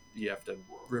that you have to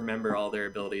remember all their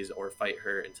abilities or fight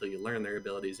her until you learn their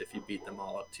abilities if you beat them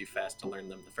all up too fast to learn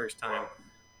them the first time.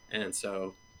 And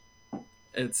so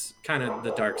it's kind of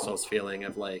the Dark Souls feeling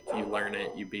of like you learn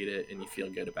it, you beat it, and you feel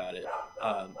good about it.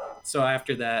 So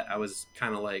after that, I was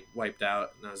kind of like wiped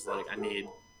out, and I was like, I need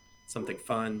something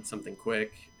fun, something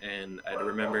quick. And I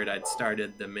remembered I'd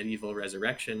started the Medieval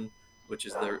Resurrection, which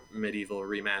is the Medieval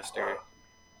remaster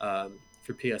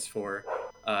for PS4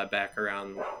 back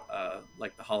around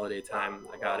like the holiday time.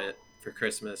 I got it for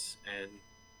Christmas, and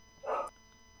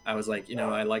I was like,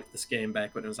 I liked this game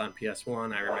back when it was on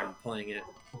PS1. I remember playing it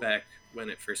back when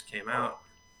it first came out,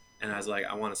 and I was like,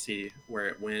 I want to see where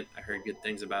it went. I heard good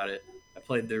things about it. I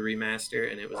played the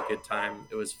remaster, and it was a good time.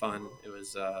 It was fun. It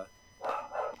was,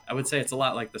 I would say it's a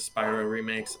lot like the Spyro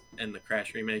remakes and the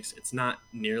Crash remakes. It's not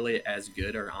nearly as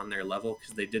good or on their level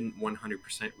because they didn't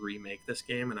 100% remake this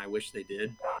game, and I wish they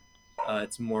did.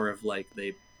 It's more of like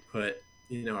they put,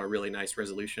 a really nice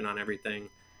resolution on everything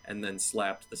and then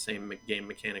slapped the same game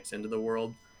mechanics into the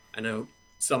world. I know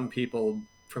some people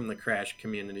from the Crash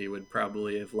community would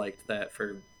probably have liked that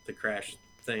for the Crash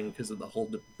thing because of the whole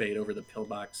debate over the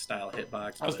pillbox style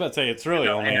hitbox. I was about to say, it's really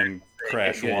only in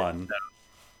Crash 1. So,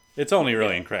 it's only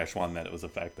really in Crash 1 that it was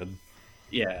affected.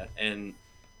 Yeah, and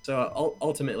so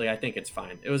ultimately I think it's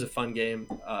fine. It was a fun game.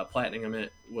 Platinum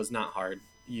it was not hard.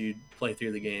 You play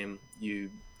through the game, you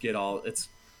get all...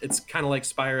 It's kind of like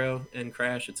Spyro and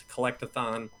Crash. It's a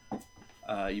collect-a-thon.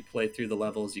 You play through the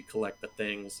levels, you collect the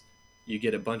things. You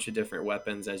get a bunch of different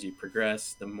weapons as you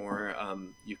progress. The more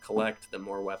you collect, the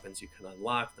more weapons you can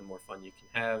unlock, the more fun you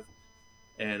can have.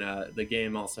 And the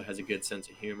game also has a good sense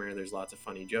of humor. There's lots of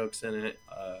funny jokes in it,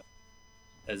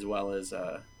 as well as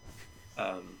the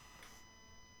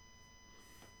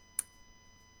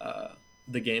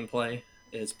gameplay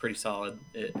is pretty solid.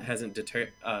 It hasn't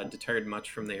deterred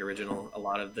much from the original. A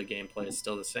lot of the gameplay is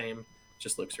still the same.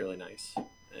 Just looks really nice.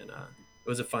 And it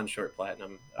was a fun short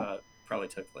platinum. Probably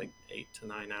took like 8 to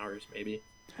 9 hours maybe.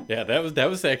 Yeah, that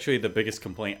was actually the biggest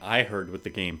complaint I heard with the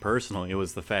game personally. It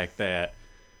was the fact that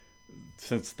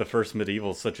since the first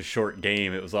Medieval is such a short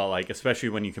game, it was all like, especially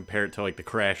when you compare it to like the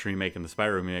Crash remake and the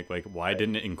Spyro remake, like why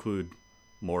didn't it include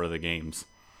more of the games?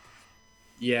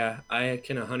 Yeah, I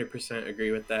can 100%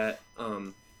 agree with that.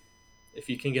 If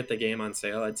you can get the game on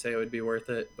sale, I'd say it would be worth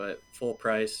it, but full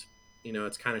price,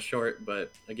 it's kind of short,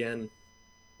 but again,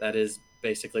 that is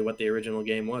basically what the original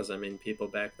game was. I mean, people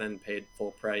back then paid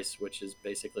full price, which is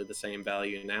basically the same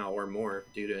value now or more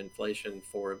due to inflation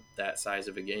for that size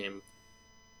of a game.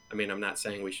 I mean, I'm not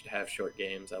saying we should have short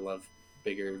games. I love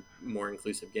bigger, more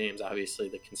inclusive games. Obviously,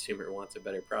 the consumer wants a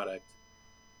better product,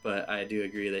 but I do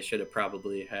agree they should have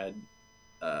probably had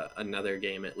another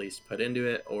game at least put into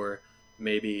it, or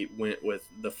maybe went with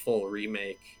the full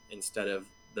remake instead of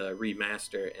the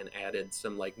remaster and added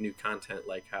some like new content,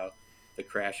 like how the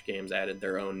Crash games added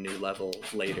their own new level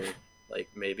later. Like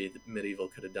maybe the Medieval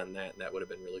could have done that, and that would have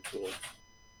been really cool.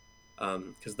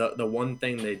 Because the one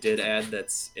thing they did add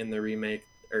that's in the remake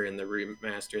or in the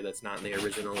remaster that's not in the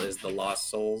original is the Lost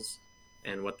Souls.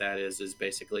 And what that is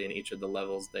basically in each of the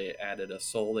levels they added a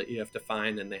soul that you have to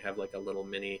find, and they have like a little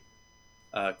mini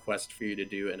quest for you to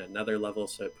do in another level.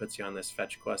 So it puts you on this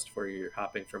fetch quest where you're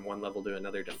hopping from one level to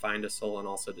another to find a soul and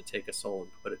also to take a soul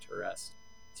and put it to rest.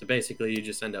 So basically you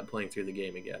just end up playing through the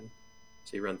game again.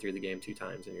 So you run through the game 2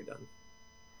 times and you're done.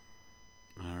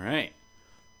 All right.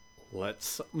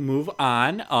 Let's move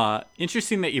on.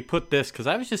 Interesting that you put this, because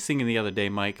I was just thinking the other day,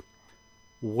 Mike,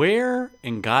 where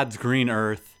in God's green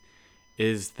earth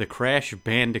is the Crash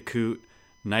Bandicoot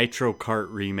Nitro Kart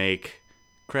remake,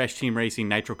 Crash Team Racing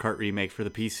Nitro Kart remake for the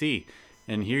PC?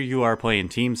 And here you are playing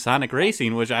Team Sonic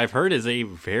Racing, which I've heard is a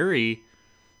very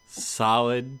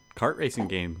solid kart racing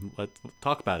game. Let's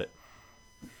talk about it.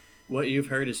 What you've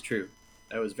heard is true.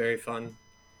 That was very fun.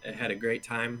 It had a great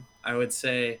time. I would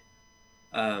say...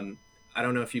 I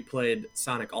don't know if you played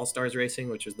Sonic All-Stars Racing,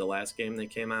 which was the last game they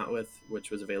came out with, which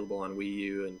was available on Wii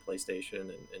U and PlayStation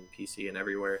and PC and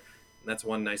everywhere. And that's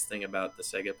one nice thing about the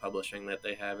Sega publishing that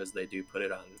they have is they do put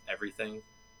it on everything.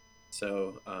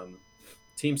 So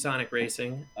Team Sonic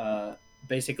Racing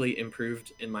basically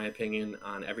improved, in my opinion,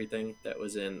 on everything that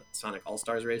was in Sonic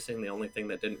All-Stars Racing. The only thing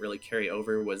that didn't really carry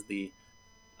over was the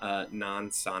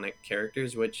non-Sonic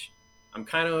characters, which I'm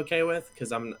kind of okay with,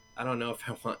 because I don't know if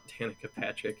I want Danica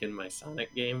Patrick in my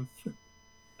Sonic game.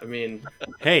 I mean...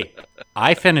 Hey,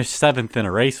 I finished 7th in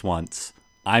a race once.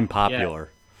 I'm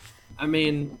popular. Yeah. I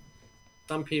mean,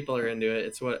 some people are into it.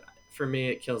 It's what, for me,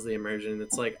 it kills the immersion.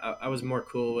 It's like, I was more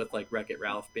cool with like Wreck-It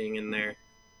Ralph being in there.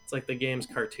 It's like the game's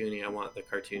cartoony. I want the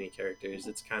cartoony characters.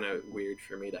 It's kind of weird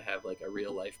for me to have like a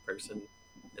real life person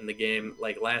in the game.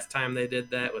 Like last time they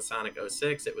did that with Sonic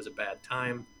 06, it was a bad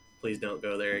time. Please don't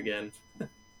go there again.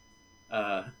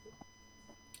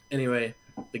 Anyway,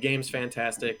 the game's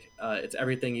fantastic. It's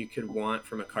everything you could want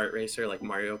from a kart racer like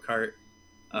Mario Kart.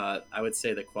 I would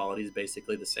say the quality is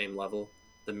basically the same level.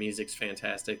 The music's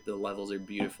fantastic. The levels are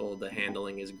beautiful. The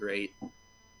handling is great.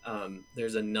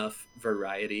 There's enough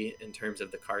variety in terms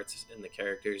of the karts and the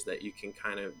characters that you can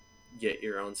kind of get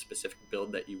your own specific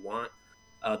build that you want.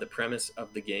 The premise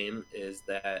of the game is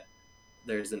that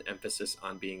there's an emphasis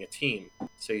on being a team.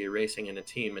 So you're racing in a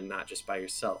team and not just by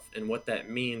yourself. And what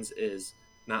that means is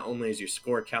not only is your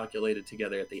score calculated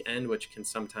together at the end, which can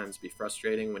sometimes be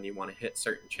frustrating when you want to hit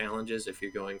certain challenges if you're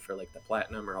going for like the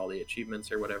platinum or all the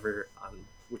achievements or whatever on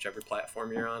whichever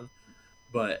platform you're on,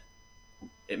 but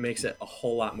it makes it a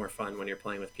whole lot more fun when you're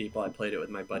playing with people. I played it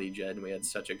with my buddy Jed and we had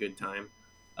such a good time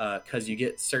because you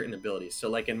get certain abilities.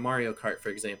 So like in Mario Kart, for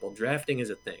example, drafting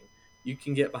is a thing. You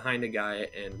can get behind a guy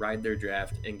and ride their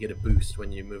draft and get a boost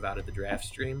when you move out of the draft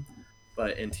stream.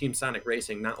 But in Team Sonic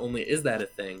Racing, not only is that a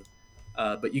thing,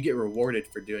 but you get rewarded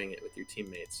for doing it with your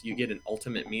teammates. You get an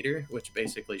ultimate meter, which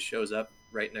basically shows up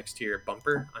right next to your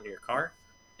bumper on your car.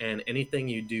 And anything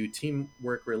you do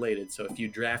teamwork related. So if you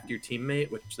draft your teammate,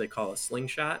 which they call a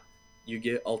slingshot, you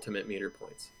get ultimate meter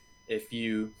points. If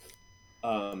you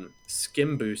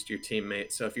skim boost your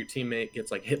teammate, so if your teammate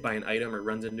gets like hit by an item or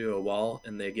runs into a wall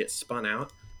and they get spun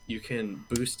out, you can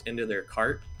boost into their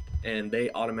cart and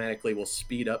they automatically will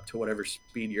speed up to whatever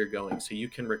speed you're going, so you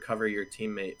can recover your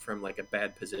teammate from like a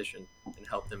bad position and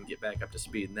help them get back up to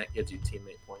speed, and that gives you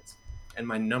teammate points. And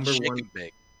my number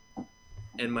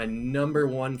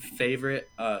one favorite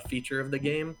feature of the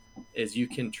game is you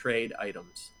can trade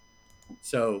items.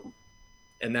 So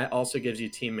and that also gives you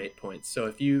teammate points. So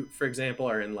if you, for example,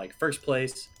 are in like first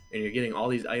place and you're getting all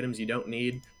these items you don't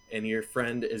need, and your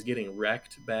friend is getting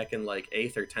wrecked back in like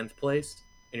 8th or 10th place,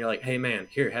 and you're like, hey man,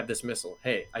 here, have this missile.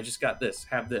 Hey, I just got this,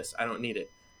 have this, I don't need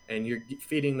it. And you're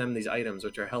feeding them these items,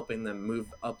 which are helping them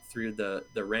move up through the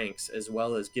ranks, as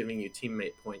well as giving you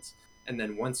teammate points. And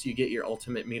then once you get your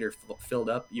ultimate meter filled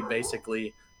up, you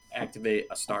basically activate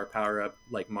a star power up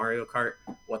like Mario Kart.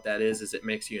 What that is it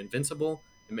makes you invincible.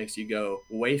 It makes you go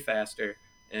way faster.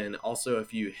 And also,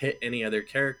 if you hit any other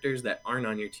characters that aren't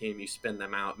on your team, you spin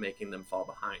them out, making them fall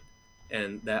behind.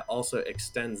 And that also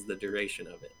extends the duration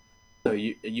of it. So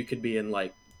you could be in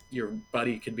like, your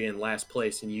buddy could be in last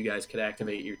place and you guys could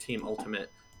activate your team ultimate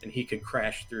and he could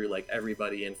crash through like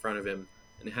everybody in front of him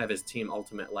and have his team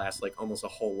ultimate last like almost a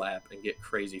whole lap and get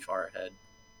crazy far ahead.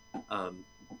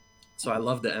 So I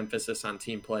love the emphasis on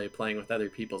team play. Playing with other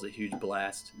people is a huge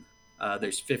blast.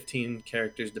 There's 15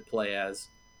 characters to play as,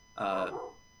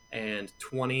 and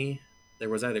there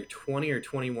was either 20 or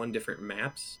 21 different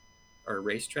maps or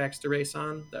racetracks to race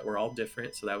on that were all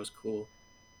different, so that was cool.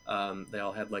 They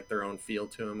all had like their own feel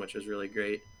to them, which was really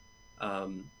great.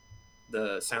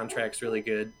 The soundtrack's really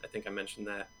good. I think I mentioned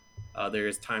that.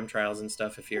 There's time trials and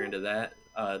stuff if you're into that.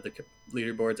 The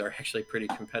leaderboards are actually pretty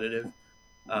competitive.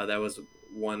 That was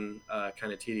one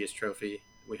kind of tedious trophy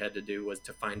we had to do, was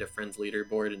to find a friend's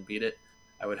leaderboard and beat it.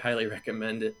 I would highly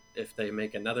recommend it if they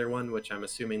make another one, which I'm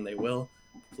assuming they will.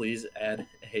 Please add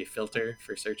a filter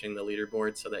for searching the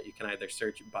leaderboard so that you can either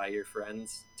search by your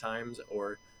friends' times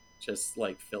or just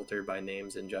like filter by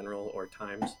names in general or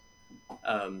times.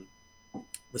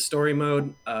 The story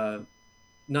mode,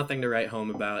 nothing to write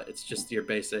home about. It's just your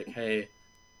basic, hey,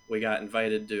 we got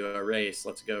invited to a race,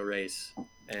 let's go race.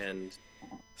 And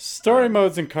story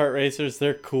modes in kart racers,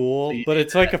 they're cool, but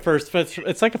it's like a first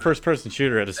person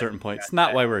shooter at a certain point. It's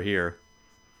not why we're here.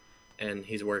 And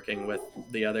he's working with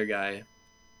the other guy.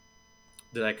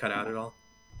 Did I cut out at all?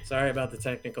 Sorry about the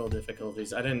technical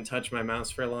difficulties. I didn't touch my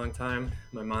mouse for a long time.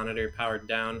 My monitor powered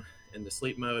down into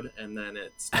sleep mode, and then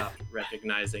it stopped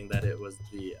recognizing that it was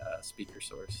the speaker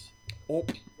source. Oh.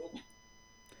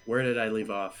 Where did I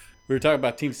leave off? We were talking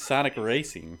about Team Sonic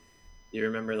Racing. You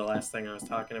remember the last thing I was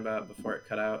talking about before it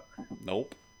cut out?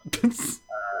 Nope.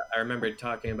 I remembered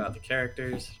talking about the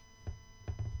characters.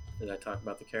 Did I talk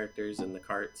about the characters and the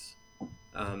carts?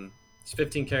 It's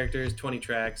 15 characters, 20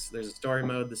 tracks. There's a story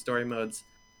mode. The story mode's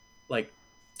like,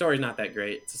 story's not that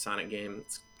great. It's a Sonic game.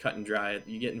 It's cut and dry.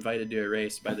 You get invited to a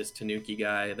race by this Tanuki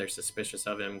guy. They're suspicious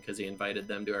of him because he invited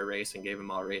them to a race and gave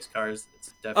them all race cars.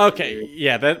 It's definitely okay. weird.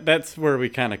 Yeah, that's where we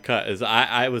kind of cut. Is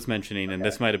I was mentioning, and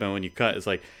this might have been when you cut. Is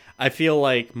like, I feel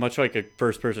like much like a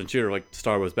first person shooter, like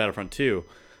Star Wars Battlefront 2,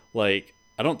 like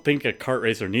I don't think a kart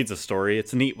racer needs a story.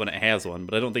 It's neat when it has one,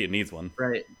 but I don't think it needs one.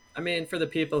 Right. I mean, for the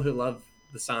people who love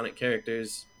the Sonic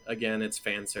characters, again, it's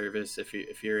fan service.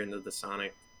 If you're into the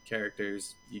Sonic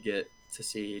characters, you get to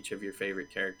see each of your favorite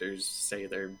characters say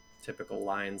their typical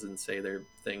lines and say their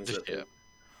things that they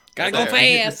gotta go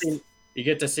fast. You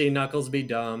get to see Knuckles be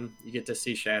dumb. You get to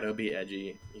see Shadow be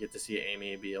edgy. You get to see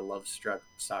Amy be a love-struck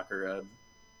Sakura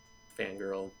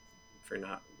fangirl for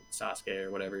not Sasuke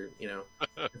or whatever. You know,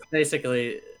 it's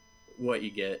basically what you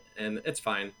get, and it's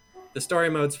fine. The story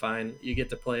mode's fine. You get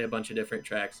to play a bunch of different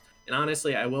tracks. And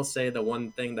honestly, I will say the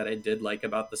one thing that I did like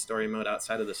about the story mode,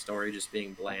 outside of the story just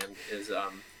being bland, is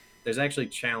there's actually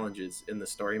challenges in the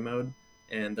story mode.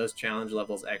 And those challenge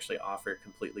levels actually offer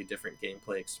completely different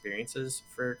gameplay experiences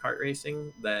for kart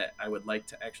racing that I would like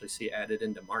to actually see added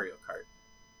into Mario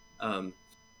Kart.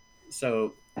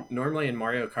 So normally in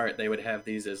Mario Kart, they would have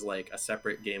these as like a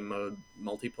separate game mode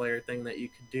multiplayer thing that you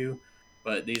could do.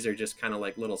 But these are just kind of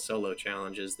like little solo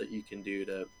challenges that you can do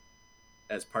to,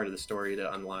 as part of the story,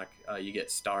 to unlock. You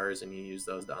get stars and you use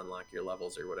those to unlock your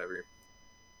levels or whatever.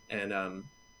 And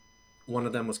one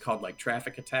of them was called like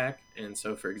Traffic Attack. And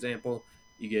so, for example,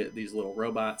 you get these little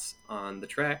robots on the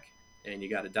track and you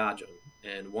got to dodge them.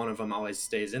 And one of them always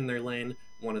stays in their lane.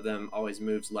 One of them always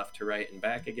moves left to right and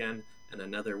back again. And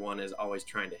another one is always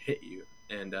trying to hit you.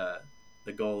 And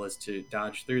the goal is to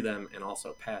dodge through them and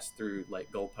also pass through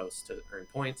like goalposts to earn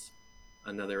points.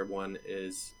 Another one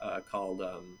is called,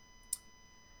 I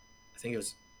think it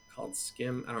was called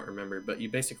Skim. I don't remember, but you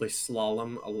basically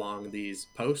slalom along these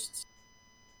posts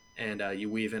and you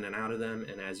weave in and out of them.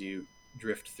 And as you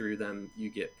drift through them, you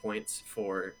get points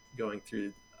for going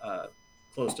through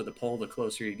close to the pole. The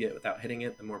closer you get without hitting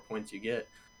it, the more points you get.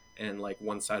 And like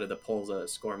one side of the pole's a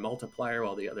score multiplier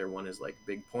while the other one is like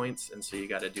big points. And so you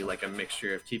got to do like a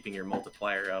mixture of keeping your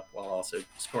multiplier up while also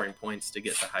scoring points to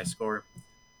get the high score.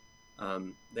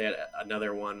 They had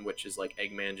another one, which is like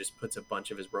Eggman just puts a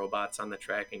bunch of his robots on the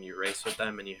track and you race with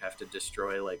them and you have to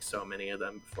destroy like so many of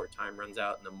them before time runs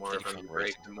out. And the more of them you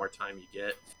break, the more time you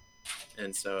get.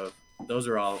 And so those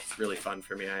are all really fun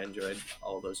for me. I enjoyed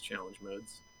all those challenge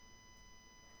modes.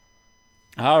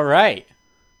 All right.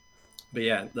 But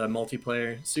yeah, the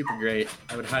multiplayer, super great.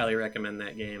 I would highly recommend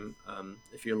that game.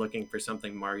 If you're looking for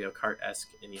something Mario Kart-esque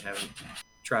and you haven't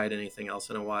tried anything else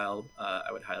in a while, I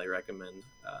would highly recommend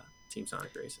Team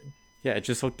Sonic Racing. Yeah, I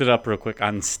just looked it up real quick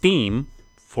on Steam,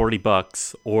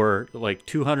 $40 or like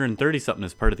 230 something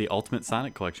as part of the Ultimate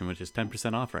Sonic Collection, which is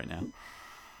 10% off right now.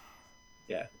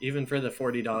 Yeah, even for the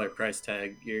 $40 price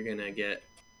tag, you're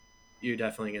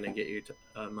definitely gonna get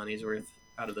your money's worth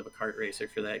out of the kart racer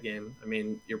for that game. I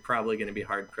mean, you're probably going to be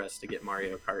hard pressed to get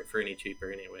Mario Kart for any cheaper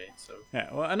anyway. So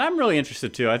yeah, well, and I'm really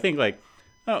interested too. I think I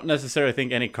don't necessarily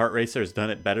think any kart racer has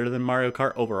done it better than Mario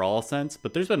Kart overall sense,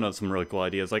 but there's been some really cool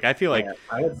ideas. Like I feel like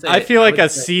a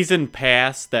season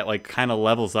pass that like kind of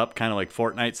levels up, kind of like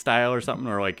Fortnite style or something,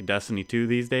 or like Destiny 2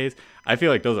 these days. I feel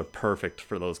like those are perfect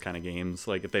for those kind of games.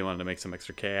 Like if they wanted to make some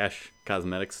extra cash,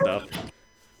 cosmetic stuff.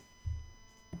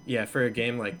 Yeah, for a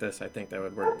game like this, I think that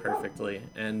would work perfectly.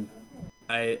 And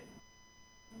I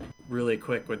really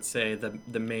quick would say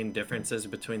the main differences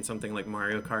between something like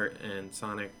Mario Kart and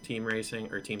Sonic Team Racing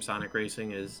or Team Sonic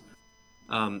Racing is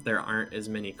there aren't as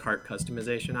many kart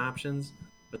customization options,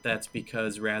 but that's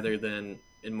because rather than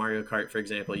in Mario Kart, for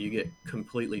example, you get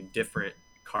completely different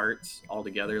carts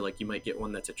altogether. Like you might get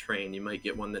one that's a train, you might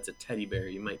get one that's a teddy bear,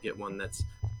 you might get one that's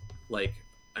like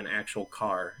an actual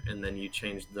car, and then you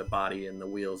change the body and the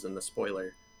wheels and the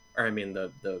spoiler, or I mean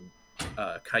the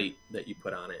kite that you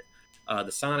put on it.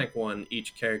 The Sonic one,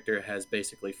 each character has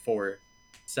basically four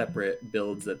separate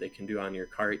builds that they can do on your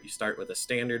cart. You start with a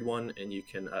standard one, and you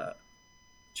can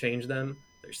change them.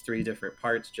 There's three different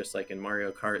parts, just like in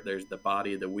Mario Kart. There's the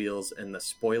body, the wheels, and the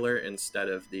spoiler instead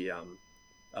of the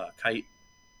kite.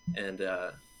 And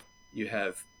you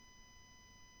have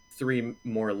three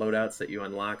more loadouts that you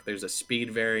unlock. There's a speed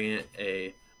variant,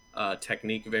 a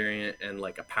technique variant, and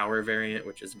like a power variant,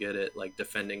 which is good at like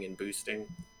defending and boosting.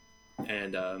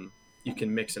 And you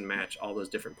can mix and match all those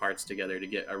different parts together to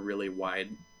get a really wide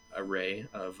array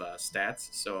of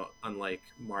stats. So unlike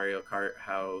Mario Kart,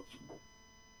 how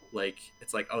like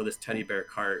it's like, oh, this teddy bear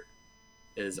cart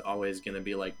is always going to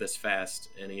be like this fast,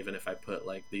 and even if I put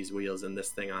like these wheels and this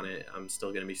thing on it, I'm still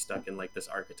going to be stuck in like this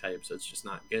archetype, so it's just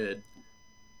not good.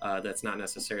 That's not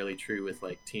necessarily true with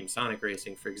like Team Sonic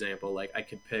Racing, for example. Like I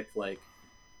could pick like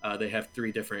they have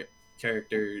three different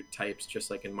character types, just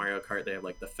like in Mario Kart. They have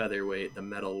like the featherweight, the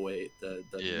metal weight, the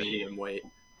medium weight,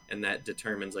 and that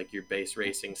determines like your base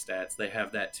racing stats. They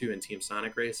have that too in Team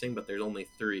Sonic Racing, but there's only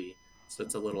three, so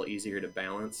it's a little easier to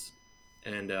balance.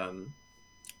 And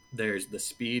there's the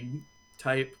speed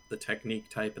type, the technique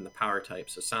type, and the power type.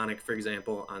 So Sonic, for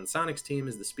example, on Sonic's team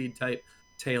is the speed type,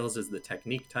 Tails is the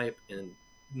technique type, and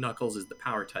Knuckles is the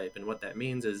power type. And what that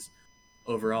means is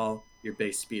overall your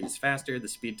base speed is faster. The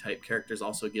speed type characters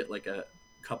also get like a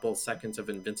couple seconds of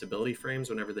invincibility frames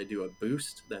whenever they do a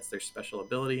boost. That's their special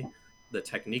ability. The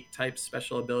technique type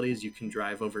special abilities, you can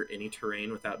drive over any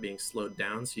terrain without being slowed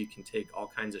down, so you can take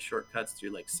all kinds of shortcuts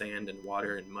through like sand and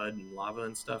water and mud and lava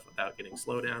and stuff without getting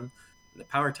slowed down. And the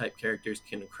power type characters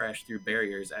can crash through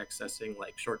barriers, accessing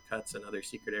like shortcuts and other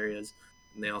secret areas.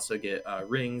 And they also get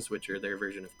rings, which are their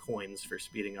version of coins for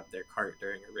speeding up their cart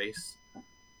during a race.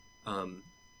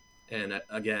 And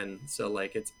again, so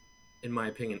like it's, in my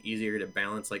opinion, easier to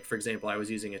balance. Like for example, I was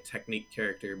using a technique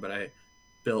character, but I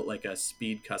built like a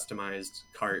speed customized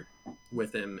cart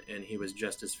with him, and he was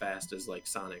just as fast as like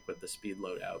Sonic with the speed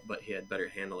loadout, but he had better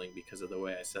handling because of the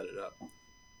way I set it up.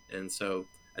 And so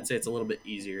I'd say it's a little bit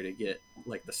easier to get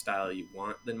like the style you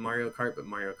want than Mario Kart, but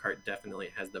Mario Kart definitely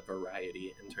has the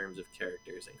variety in terms of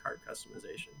characters and cart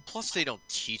customization. Plus, they don't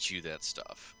teach you that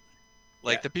stuff.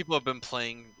 Like, the people who have been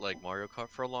playing like Mario Kart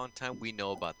for a long time, we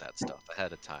know about that stuff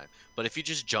ahead of time. But if you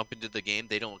just jump into the game,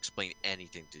 they don't explain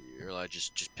anything to you. You're like,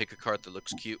 just pick a cart that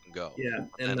looks cute and go. Yeah,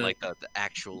 And like the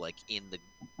actual like in the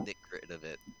nit grit of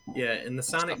it. Yeah, and the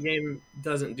Sonic game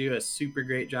doesn't do a super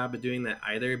great job of doing that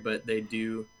either, but they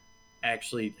do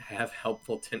actually have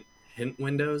helpful hint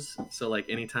windows. So like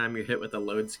anytime you're hit with a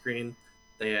load screen,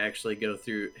 they actually go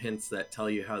through hints that tell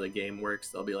you how the game works.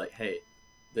 They'll be like, hey,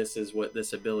 this is what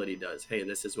this ability does. Hey,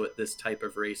 this is what this type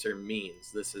of racer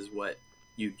means. This is what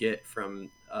you get from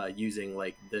using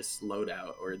like this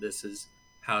loadout, or this is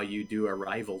how you do a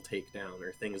rival takedown,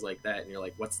 or things like that. And you're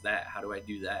like, what's that? How do I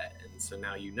do that? And so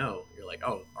now you know, you're like,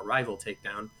 oh, a rival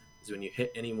takedown is when you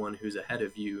hit anyone who's ahead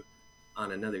of you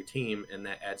on another team, and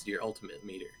that adds to your ultimate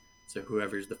meter. So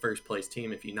whoever's the first place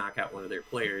team, if you knock out one of their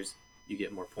players, you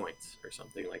get more points or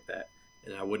something like that.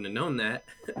 And I wouldn't have known that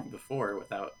before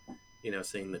without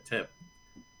seeing the tip.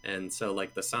 And so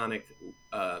like the Sonic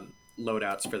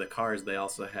loadouts for the cars, they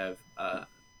also have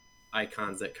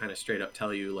icons that kind of straight up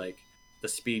tell you like the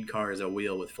speed car is a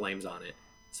wheel with flames on it.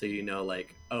 So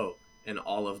like, oh, and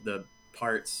all of the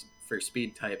parts for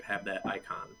speed type have that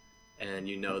icon. And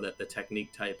you know that the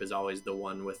technique type is always the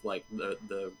one with like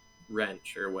the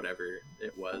wrench or whatever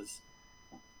it was.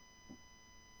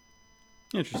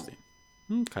 Interesting.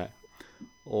 Okay.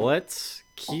 Let's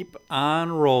keep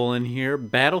on rolling here.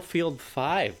 Battlefield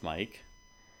 5, Mike.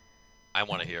 I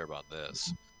want to hear about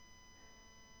this.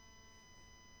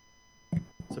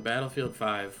 So Battlefield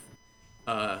 5,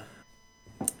 I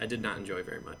did not enjoy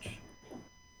very much.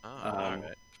 Oh, all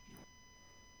right.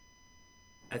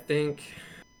 I think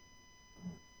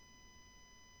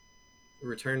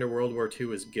Return to World War II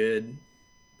was good,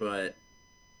 but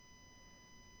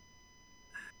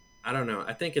I don't know.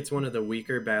 I think it's one of the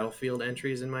weaker Battlefield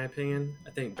entries, in my opinion.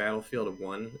 I think Battlefield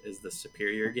 1 is the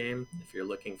superior game if you're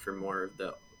looking for more of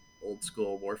the old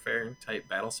school warfare type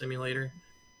battle simulator.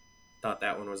 thought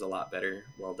that one was a lot better.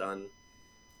 Well done.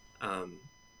 Um,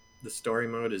 the story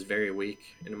mode is very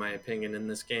weak, in my opinion, in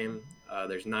this game.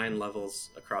 There's 9 levels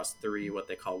across 3 what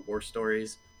they call war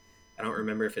stories. I don't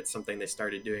remember if it's something they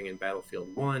started doing in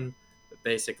Battlefield 1, but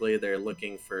basically they're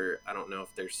looking for, I don't know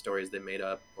if they're stories they made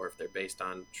up or if they're based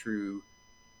on true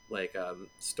like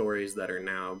stories that are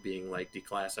now being like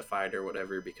declassified or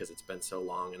whatever because it's been so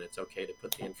long, and it's okay to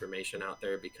put the information out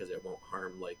there because it won't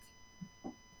harm like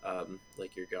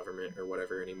your government or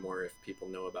whatever anymore if people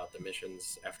know about the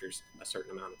missions after a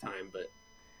certain amount of time. But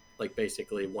like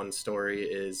basically one story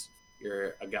is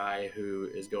you're a guy who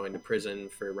is going to prison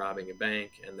for robbing a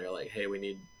bank, and they're like, hey, we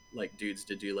need like dudes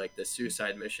to do like this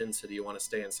suicide mission, so do you want to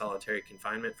stay in solitary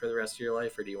confinement for the rest of your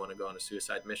life, or do you want to go on a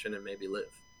suicide mission and maybe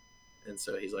live? And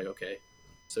so he's like, okay.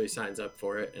 So he signs up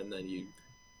for it, and then you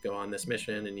go on this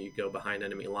mission and you go behind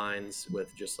enemy lines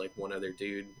with just like one other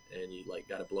dude, and you like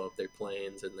got to blow up their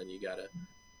planes, and then you got to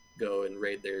go and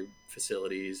raid their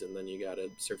facilities, and then you got to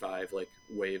survive like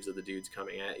waves of the dudes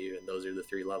coming at you, and those are the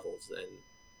 3 levels. And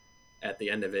at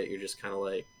the end of it, you're just kind of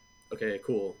like, okay,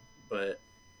 cool. But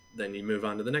then you move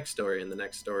on to the next story, and the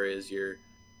next story is you're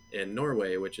in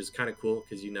Norway, which is kind of cool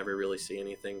because you never really see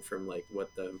anything from like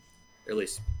what the, or at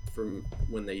least from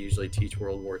when they usually teach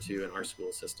World War II in our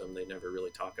school system, they never really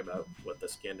talk about what the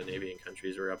Scandinavian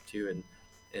countries are up to. And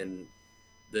in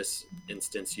this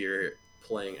instance, you're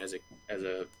playing as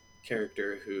a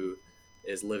character who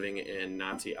is living in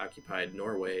Nazi occupied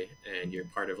Norway, and you're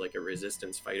part of like a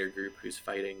resistance fighter group who's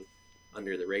fighting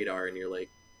under the radar. And you're like,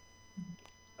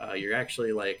 you're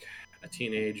actually like a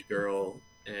teenage girl,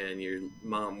 and your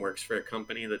mom works for a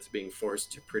company that's being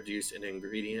forced to produce an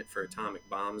ingredient for atomic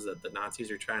bombs that the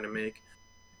Nazis are trying to make.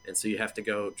 And so you have to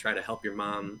go try to help your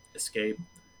mom escape,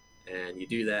 and you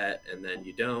do that, and then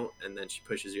you don't, and then she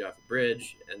pushes you off a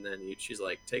bridge, and then she's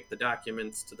like, take the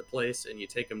documents to the place, and you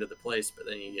take them to the place, but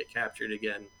then you get captured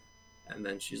again. And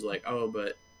then she's like, oh,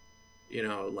 but you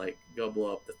know, like, go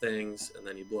blow up the things, and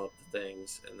then you blow up the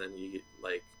things, and then you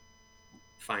like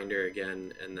find her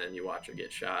again, and then you watch her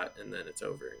get shot, and then it's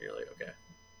over, and you're like, okay.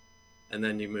 And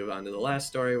then you move on to the last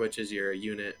story, which is you're a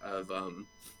unit of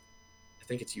I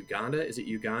think it's Uganda. Is it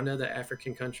Uganda, the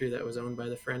African country that was owned by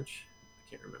the French? I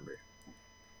can't remember.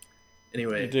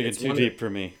 Anyway, You're digging too deep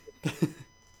for me.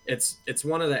 It's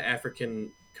one of the African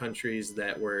countries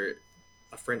that were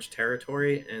a French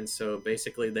territory, and so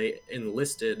basically they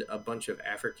enlisted a bunch of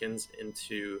Africans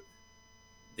into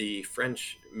the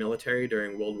French military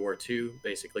during World War II,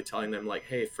 basically telling them like,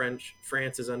 hey,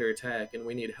 France is under attack and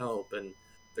we need help. And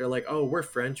they're like, oh, we're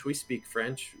French, we speak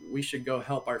French, we should go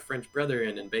help our French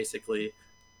brethren. And basically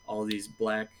all these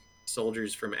black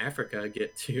soldiers from Africa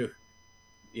get to,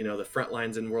 you know, the front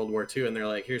lines in World War II, and they're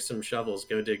like, here's some shovels,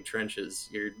 go dig trenches,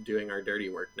 you're doing our dirty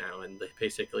work now. And they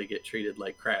basically get treated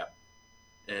like crap.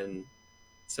 And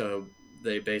so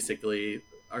they basically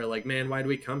are like, man, why'd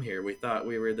we come here? We thought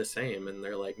we were the same. And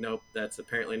they're like, nope, that's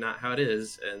apparently not how it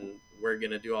is, and we're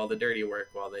gonna do all the dirty work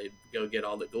while they go get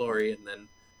all the glory. And then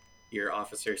your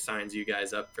officer signs you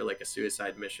guys up for like a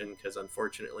suicide mission, because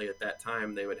unfortunately at that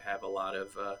time they would have a lot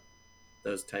of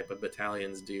those type of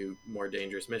battalions do more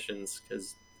dangerous missions,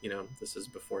 because, you know, this is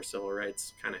before civil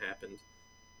rights kind of happened.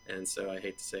 And so I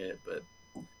hate to say it, but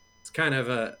it's kind of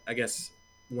a, I guess,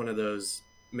 one of those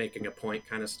making a point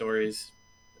kind of stories.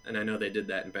 And I know they did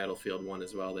that in Battlefield 1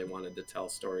 as well. They wanted to tell a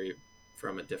story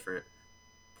from a different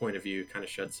point of view, kind of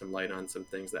shed some light on some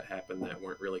things that happened that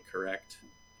weren't really correct,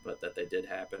 but that they did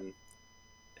happen.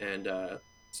 And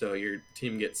so your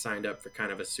team gets signed up for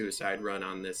kind of a suicide run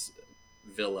on this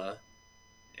villa,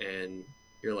 and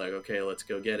you're like, okay, let's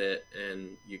go get it.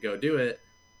 And you go do it,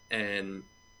 and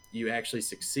you actually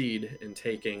succeed in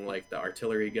taking like the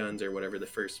artillery guns or whatever the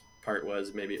first part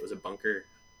was. Maybe it was a bunker,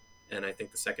 and I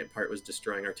think the second part was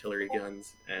destroying artillery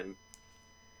guns. And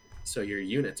so your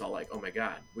unit's all like, oh my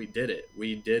god, we did it,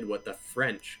 we did what the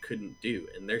French couldn't do.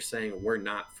 And they're saying, we're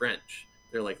not French.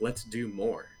 They're like, let's do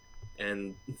more.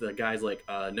 And the guy's like,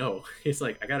 no. He's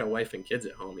like, I got a wife and kids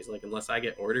at home. He's like, unless I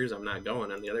get orders, I'm not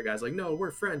going. And the other guy's like, no,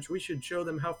 we're French, we should show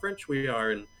them how French we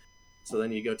are. And so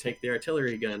then you go take the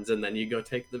artillery guns, and then you go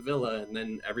take the villa, and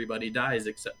then everybody dies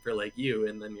except for like you.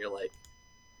 And then you're like,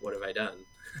 what have I done?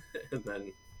 And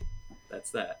then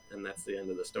that's that, and that's the end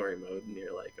of the story mode. And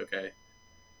you're like, okay.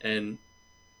 And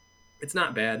it's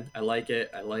not bad. I like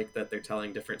it. I like that they're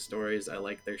telling different stories. I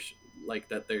like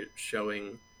that they're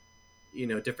showing, you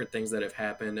know, different things that have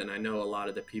happened. And I know a lot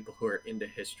of the people who are into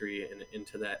history and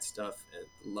into that stuff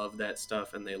and love that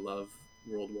stuff, and they love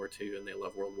World War II and they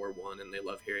love World War I, and they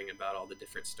love hearing about all the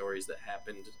different stories that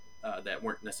happened that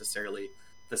weren't necessarily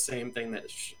the same thing that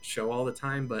show all the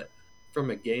time. But from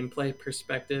a gameplay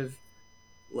perspective,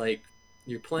 like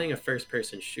you're playing a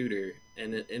first-person shooter,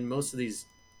 and in most of these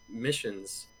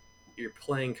missions, you're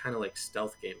playing kind of like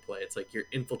stealth gameplay. It's like you're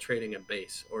infiltrating a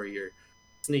base, or you're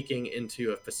sneaking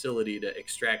into a facility to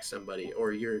extract somebody,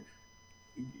 or you're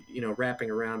wrapping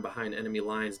around behind enemy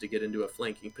lines to get into a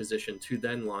flanking position to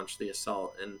then launch the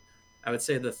assault. And I would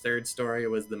say the third story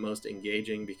was the most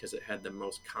engaging because it had the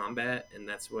most combat, and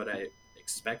that's what I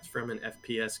expect from an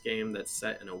FPS game that's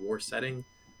set in a war setting.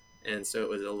 And so it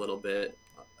was a little bit,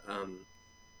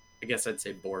 I guess I'd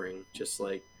say boring. Just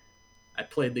like I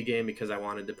played the game because I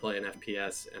wanted to play an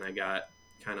FPS, and I got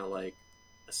kind of like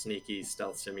a sneaky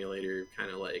stealth simulator,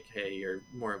 kind of like, hey, you're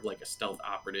more of like a stealth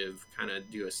operative, kind of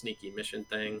do a sneaky mission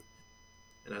thing.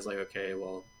 And I was like, okay,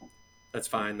 well, that's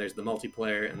fine. There's the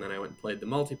multiplayer. And then I went and played the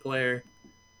multiplayer,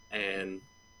 and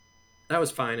that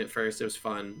was fine at first. It was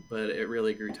fun, but it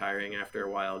really grew tiring after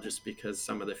a while just because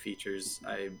some of the features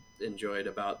I enjoyed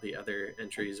about the other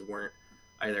entries weren't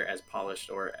either as polished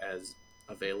or as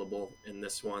available in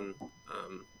this one.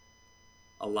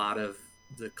 A lot of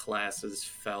the classes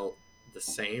felt the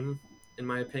same, in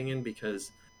my opinion,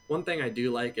 because one thing I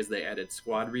do like is they added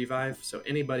squad revive, so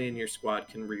anybody in your squad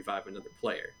can revive another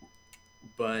player.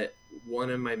 But one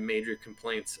of my major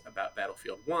complaints about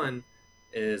Battlefield 1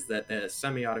 is that the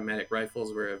semi-automatic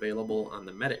rifles were available on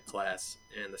the medic class,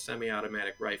 and the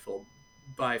semi-automatic rifle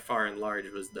by far and large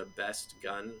was the best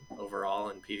gun overall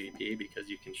in PvP because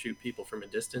you can shoot people from a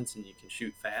distance and you can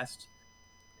shoot fast.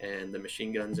 And the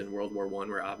machine guns in World War One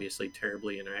were obviously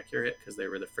terribly inaccurate because they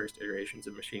were the first iterations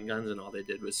of machine guns, and all they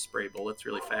did was spray bullets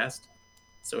really fast.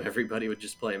 So everybody would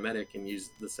just play a medic and use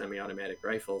the semi-automatic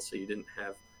rifle, so you didn't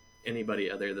have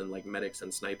anybody other than like medics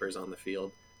and snipers on the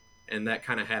field. And that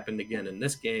kind of happened again in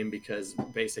this game because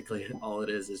basically all it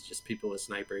is just people with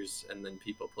snipers and then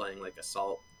people playing like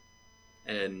assault.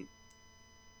 And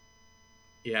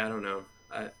yeah, I don't know.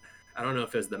 I don't know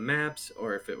if it was the maps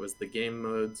or if it was the game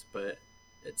modes, but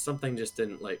something just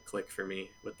didn't like click for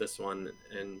me with this one,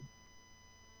 and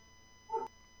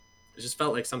it just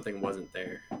felt like something wasn't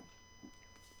there.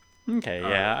 Okay,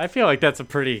 yeah, I feel like that's a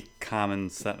pretty common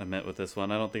sentiment with this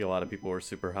one. I don't think a lot of people were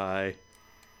super high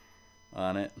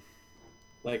on it.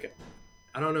 Like,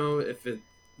 I don't know if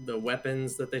the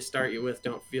weapons that they start you with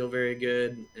don't feel very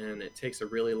good, and it takes a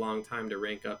really long time to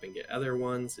rank up and get other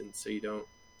ones, and so you don't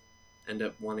end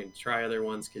up wanting to try other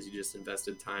ones because you just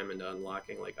invested time into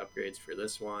unlocking like upgrades for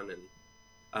this one. And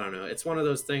I don't know, it's one of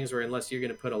those things where unless you're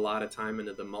going to put a lot of time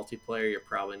into the multiplayer, you're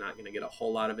probably not going to get a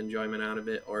whole lot of enjoyment out of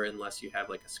it, or unless you have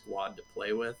like a squad to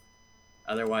play with.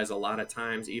 Otherwise, a lot of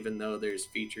times, even though there's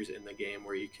features in the game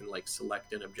where you can like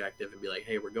select an objective and be like,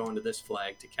 hey, we're going to this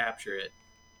flag to capture it,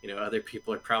 other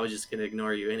people are probably just going to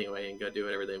ignore you anyway and go do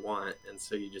whatever they want. And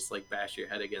so you just like bash your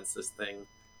head against this thing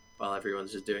while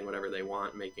everyone's just doing whatever they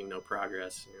want, making no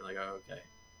progress. And you're like, oh, okay.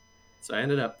 So I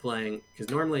ended up playing,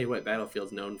 because normally what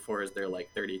Battlefield's known for is their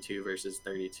like 32 versus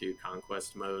 32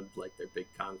 conquest mode, like their big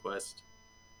conquest.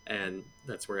 And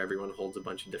that's where everyone holds a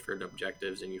bunch of different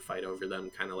objectives and you fight over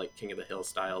them, kind of like King of the Hill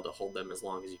style, to hold them as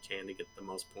long as you can to get the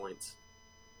most points.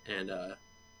 And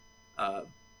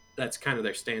that's kind of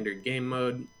their standard game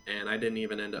mode. And I didn't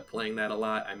even end up playing that a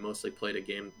lot. I mostly played a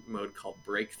game mode called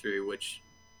Breakthrough, which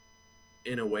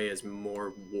in a way is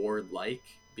more war-like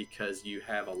because you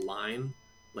have a line,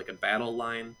 like a battle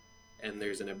line, and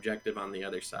there's an objective on the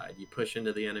other side. You push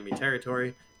into the enemy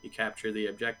territory, you capture the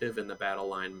objective, and the battle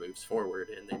line moves forward,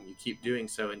 and then you keep doing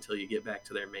so until you get back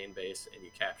to their main base and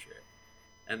you capture it.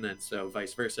 And then so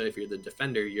vice versa, if you're the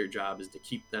defender, your job is to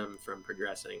keep them from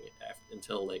progressing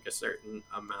until like a certain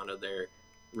amount of their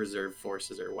reserve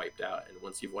forces are wiped out, and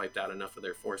once you've wiped out enough of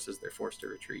their forces, they're forced to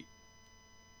retreat.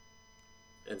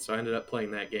 And so I ended up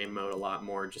playing that game mode a lot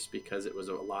more just because it was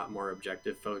a lot more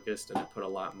objective focused, and it put a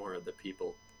lot more of the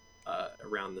people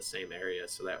around the same area.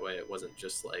 So that way it wasn't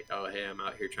just like, oh, hey, I'm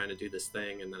out here trying to do this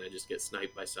thing, and then I just get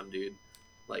sniped by some dude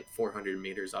like 400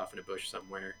 meters off in a bush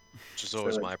somewhere. Which is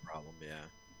always my problem,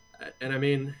 yeah. And I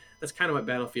mean, that's kind of what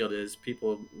Battlefield is.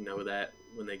 People know that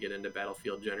when they get into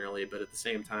Battlefield generally, but at the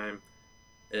same time,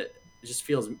 it just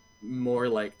feels more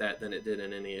like that than it did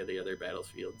in any of the other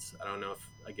Battlefields. I don't know if,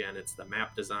 again, it's the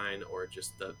map design or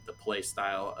just the play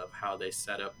style of how they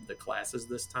set up the classes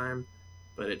this time,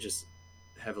 but it just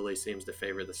heavily seems to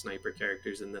favor the sniper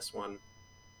characters in this one.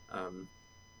 I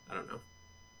don't know.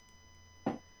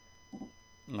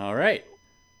 All right.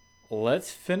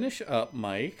 Let's finish up,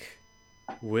 Mike,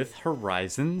 with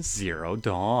Horizon Zero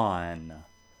Dawn.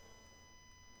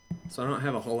 So I don't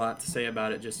have a whole lot to say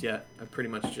about it just yet. I pretty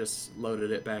much just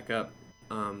loaded it back up.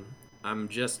 I'm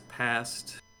just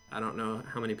past, I don't know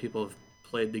how many people have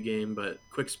played the game, but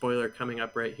quick spoiler coming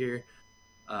up right here.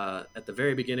 At the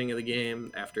very beginning of the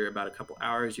game, after about a couple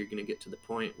hours, you're going to get to the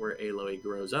point where Aloy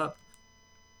grows up,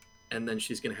 and then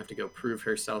she's going to have to go prove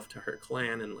herself to her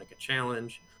clan in like a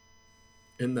challenge.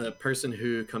 And the person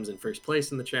who comes in first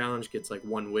place in the challenge gets like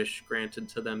one wish granted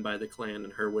to them by the clan,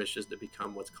 and her wish is to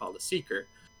become what's called a seeker.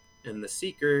 And the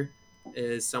seeker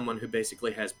is someone who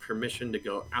basically has permission to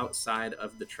go outside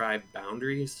of the tribe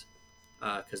boundaries,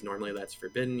 because normally that's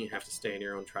forbidden. You have to stay in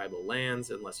your own tribal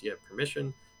lands unless you have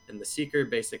permission. And the seeker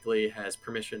basically has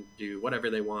permission to do whatever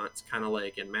they want. It's kind of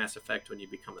like in Mass Effect when you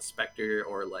become a Spectre,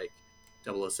 or like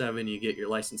 007, you get your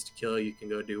license to kill. You can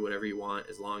go do whatever you want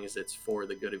as long as it's for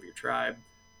the good of your tribe,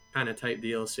 kind of type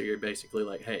deal. So you're basically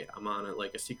like, hey, I'm on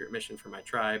a secret mission for my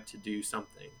tribe to do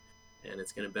something, and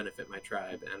it's going to benefit my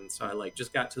tribe. And so I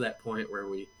just got to that point where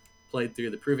we played through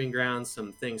the proving grounds.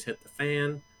 Some things hit the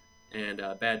fan, and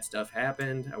bad stuff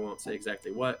happened. I won't say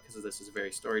exactly what, because this is a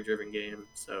very story-driven game,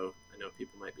 so I know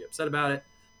people might be upset about it.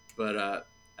 But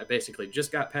I basically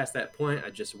just got past that point. I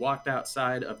just walked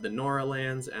outside of the Nora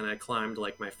lands, and I climbed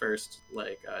my first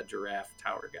giraffe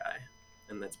tower guy,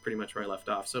 and that's pretty much where I left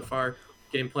off so far.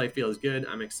 Gameplay feels good.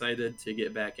 I'm excited to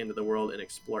get back into the world and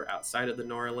explore outside of the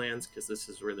Nora lands, because this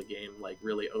is where the game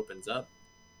really opens up.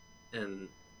 And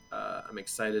I'm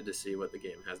excited to see what the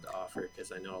game has to offer,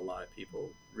 because I know a lot of people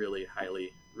really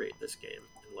highly rate this game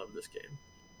and love this game.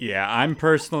 Yeah, I'm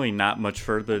personally not much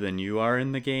further than you are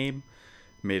in the game.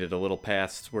 Made it a little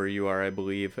past where you are, I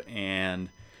believe. And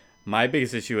my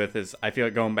biggest issue with is I feel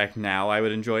like going back now, I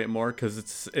would enjoy it more,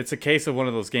 because it's a case of one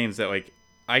of those games that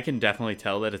I can definitely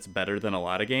tell that it's better than a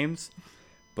lot of games,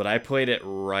 but I played it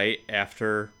right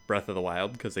after Breath of the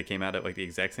Wild, because they came out at the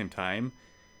exact same time,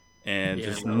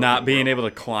 and not being able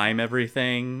to climb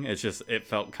everything, it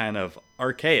felt kind of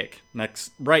archaic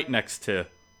right next to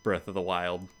Breath of the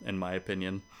Wild, in my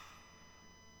opinion.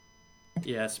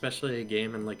 Yeah, especially a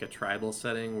game in a tribal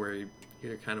setting where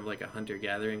you're kind of like a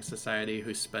hunter-gathering society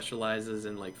who specializes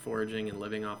in foraging and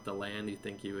living off the land. You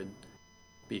think you would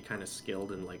be kind of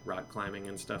skilled in rock climbing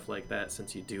and stuff like that,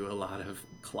 since you do a lot of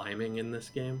climbing in this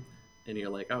game, and you're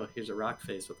like, oh, here's a rock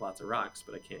face with lots of rocks,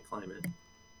 but I can't climb it.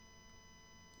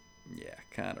 Yeah,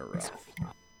 kind of rough.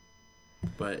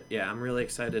 But yeah, I'm really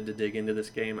excited to dig into this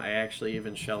game. I actually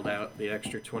even shelled out the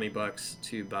extra $20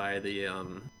 to buy the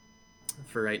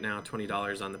for right now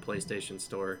 $20 on the PlayStation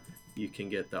Store. You can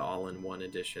get the all-in-one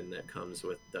edition that comes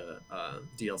with the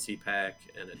DLC pack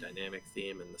and a dynamic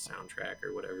theme and the soundtrack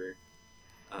or whatever.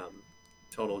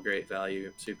 Total great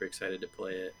value. Super excited to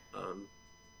play it.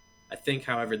 I think,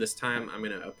 however, this time I'm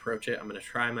going to approach it. I'm going to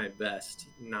try my best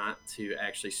not to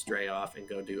actually stray off and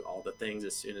go do all the things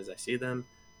as soon as I see them.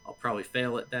 I'll probably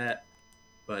fail at that,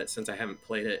 but since I haven't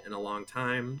played it in a long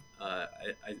time,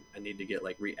 I need to get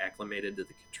reacclimated to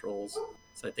the controls.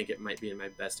 So I think it might be in my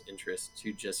best interest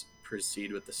to just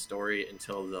proceed with the story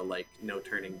until the no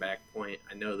turning back point.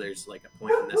 I know there's a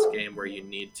point in this game where you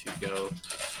need to go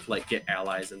get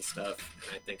allies and stuff,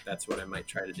 and I think that's what I might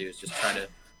try to do, is just try to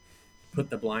put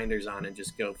the blinders on and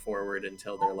just go forward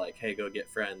until they're hey, go get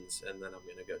friends, and then I'm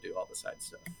gonna go do all the side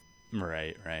stuff.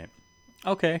 Right.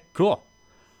 Okay, cool.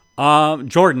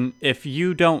 Jordan, if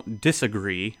you don't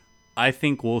disagree, I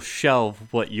think we'll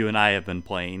shelve what you and I have been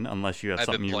playing, unless you have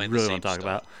something you really want to talk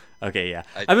about. Okay, yeah.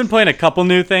 I've been playing a couple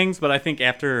new things, but I think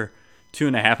after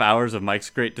 2.5 hours of Mike's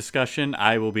great discussion,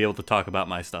 I will be able to talk about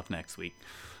my stuff next week.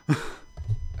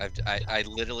 I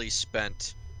literally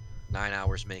spent 9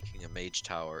 hours making a mage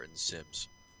tower in Sims.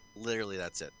 Literally,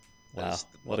 that's it. Wow,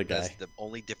 what a guy. That's the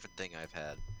only different thing I've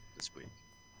had this week.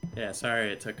 Yeah,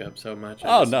 sorry it took up so much.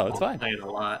 No, it's fine. Playing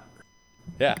a lot.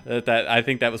 Yeah, that I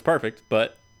think that was perfect.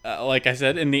 But like I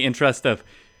said, in the interest of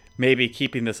maybe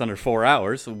keeping this under 4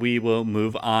 hours, we will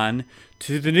move on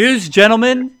to the news,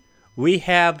 gentlemen. We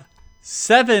have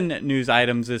 7 news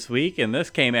items this week, and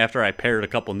this came after I pared a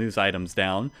couple news items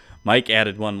down. Mike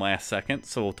added one last second,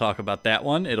 so we'll talk about that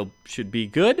one. Should be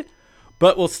good.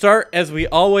 But we'll start, as we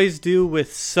always do, with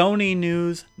Sony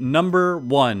news number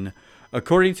 1.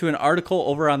 According to an article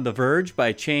over on The Verge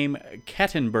by Chaim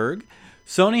Kattenberg,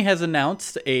 Sony has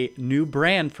announced a new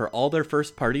brand for all their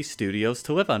first-party studios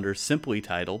to live under, simply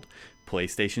titled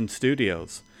PlayStation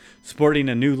Studios. Sporting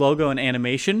a new logo and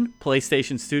animation,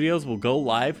 PlayStation Studios will go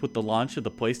live with the launch of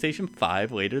the PlayStation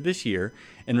 5 later this year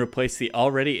and replace the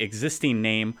already existing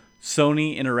name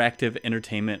Sony Interactive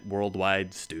Entertainment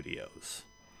Worldwide Studios.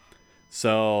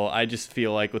 So I just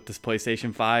feel like with this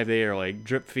PlayStation 5, they are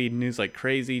drip feeding news like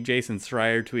crazy. Jason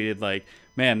Schreier tweeted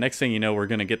man, next thing you know, we're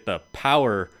going to get the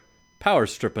power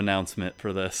strip announcement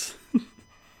for this.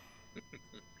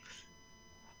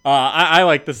 I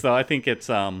like this, though. I think it's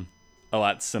a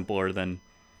lot simpler than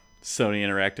Sony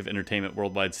Interactive Entertainment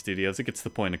Worldwide Studios. It gets the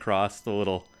point across a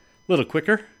little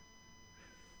quicker.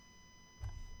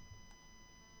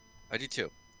 I do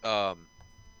too. I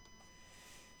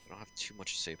don't have too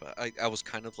much to say about it. I was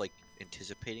kind of like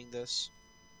anticipating this.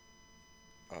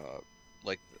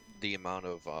 Like the amount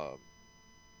of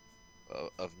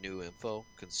new info,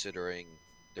 considering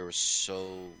there was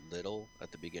so little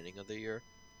at the beginning of the year.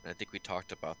 And I think we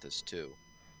talked about this too.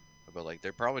 About like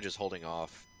they're probably just holding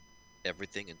off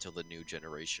everything until the new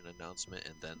generation announcement,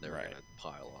 and then they're gonna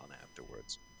pile on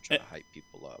afterwards, try to hype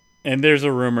people up. And there's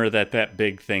a rumor that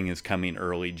big thing is coming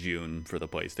early June for the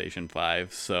PlayStation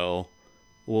 5, so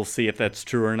we'll see if that's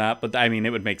true or not. But I mean, it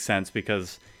would make sense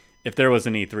because if there was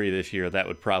an E3 this year, that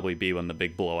would probably be when the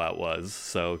big blowout was.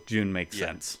 So June makes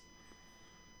sense.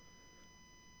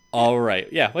 All right.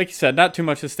 Yeah, like you said, not too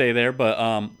much to stay there,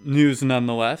 but news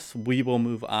nonetheless. We will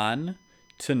move on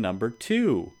to number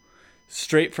 2.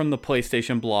 Straight from the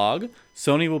PlayStation blog,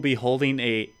 Sony will be holding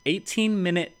a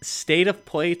 18-minute State of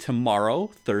Play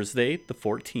tomorrow, Thursday, the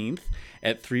 14th,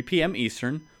 at 3 p.m.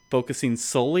 Eastern, focusing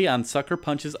solely on Sucker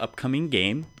Punch's upcoming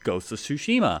game, Ghost of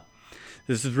Tsushima.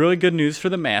 This is really good news for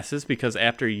the masses because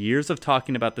after years of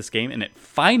talking about this game and it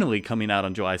finally coming out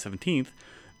on July 17th,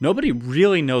 nobody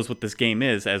really knows what this game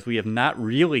is, as we have not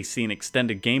really seen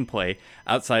extended gameplay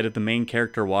outside of the main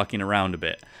character walking around a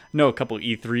bit. I know a couple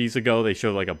E3s ago they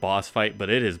showed like a boss fight, but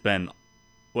it has been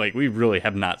like we really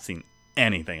have not seen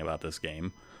anything about this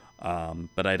game.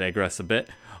 But I digress a bit.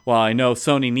 While I know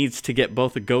Sony needs to get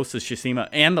both the Ghost of Tsushima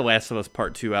and The Last of Us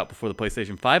Part 2 out before the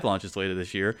PlayStation 5 launches later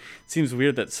this year, it seems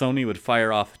weird that Sony would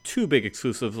fire off 2 big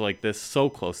exclusives like this so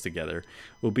close together. It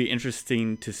will be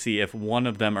interesting to see if one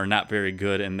of them are not very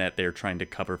good and that they're trying to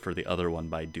cover for the other one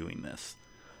by doing this.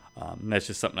 That's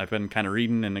just something I've been kind of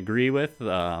reading and agree with.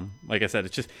 Like I said,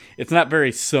 it's not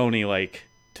very Sony-like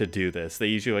to do this. They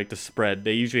usually like to spread.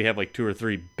 They usually have like 2 or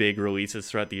 3 big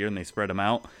releases throughout the year and they spread them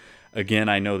out. Again,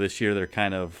 I know this year they're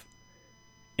kind of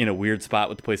in a weird spot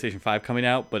with the PlayStation 5 coming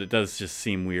out, but it does just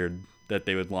seem weird that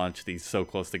they would launch these so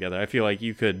close together. I feel like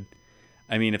if the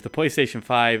PlayStation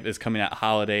 5 is coming out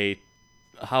holiday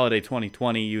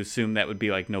 2020, you assume that would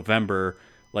be like November.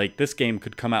 Like this game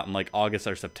could come out in like August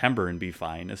or September and be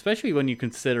fine, especially when you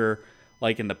consider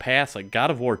like in the past, like God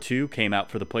of War 2 came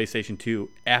out for the PlayStation 2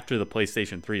 after the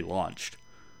PlayStation 3 launched.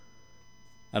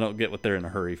 I don't get what they're in a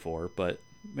hurry for, but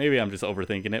maybe I'm just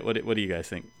overthinking it. What do you guys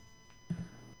think?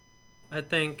 I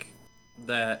think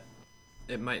that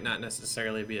it might not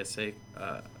necessarily be an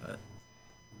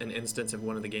instance of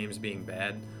one of the games being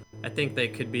bad. I think they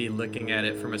could be looking at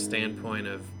it from a standpoint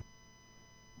of,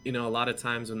 a lot of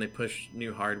times when they push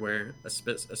new hardware,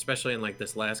 especially in like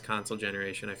this last console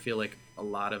generation, I feel like a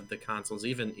lot of the consoles,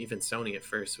 even Sony at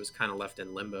first, was kind of left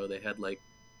in limbo. They had like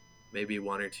maybe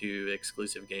 1 or 2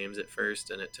 exclusive games at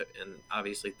first, and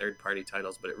obviously third-party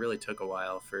titles, but it really took a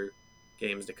while for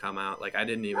games to come out. Like I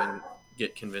didn't even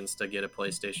get convinced to get a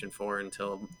PlayStation 4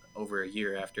 until over a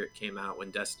year after it came out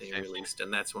when Destiny released,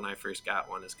 and that's when I first got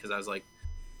one. Is because I was like,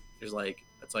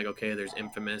 there's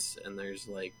Infamous and there's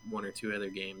like 1 or 2 other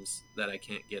games that I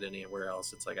can't get anywhere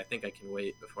else. It's like I think I can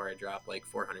wait before I drop like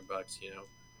 $400,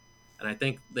 And I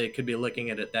think they could be looking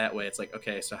at it that way. It's like,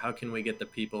 okay, so how can we get the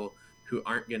people who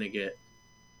aren't going to get,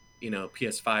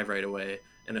 PS5 right away?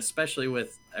 And especially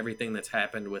with everything that's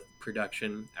happened with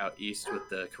production out east with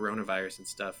the coronavirus and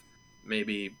stuff,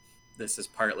 maybe this is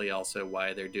partly also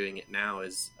why they're doing it now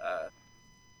is,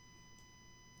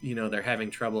 they're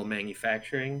having trouble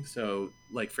manufacturing. So,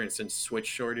 like, for instance, Switch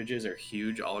shortages are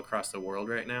huge all across the world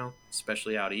right now,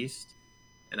 especially out east.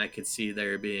 And I could see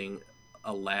there being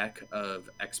a lack of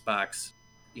Xbox,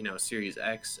 Series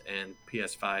X and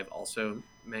PS5 also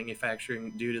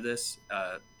manufacturing due to this,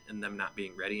 and them not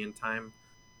being ready in time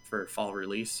for fall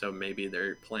release. So maybe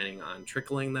they're planning on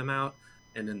trickling them out,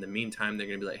 and in the meantime they're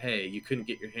gonna be like, hey, you couldn't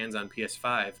get your hands on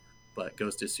PS5, but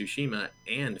Ghost of Tsushima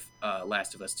and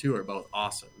Last of Us 2 are both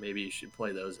awesome. Maybe you should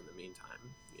play those in the meantime.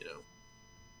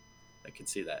 I could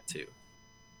see that too.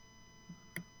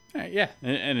 All right, yeah,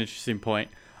 an interesting point.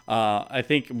 I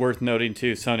think worth noting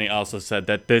too, Sony also said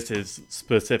that this is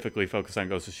specifically focused on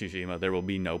Ghost of Tsushima. There will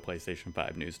be no PlayStation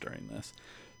 5 news during this.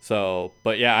 So,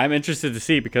 but yeah, I'm interested to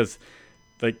see because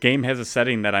the game has a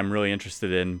setting that I'm really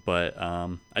interested in, but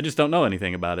I just don't know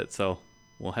anything about it. So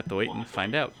we'll have to wait and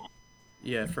find out.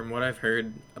 Yeah, from what I've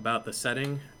heard about the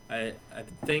setting, I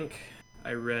think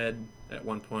I read at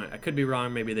one point, I could be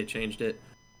wrong, maybe they changed it,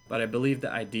 but I believe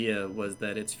the idea was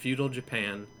that it's feudal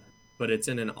Japan, but it's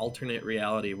in an alternate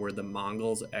reality where the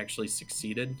Mongols actually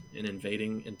succeeded in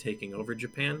invading and taking over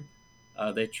Japan.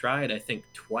 They tried, I think,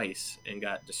 twice and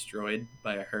got destroyed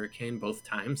by a hurricane both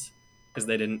times. because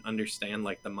they didn't understand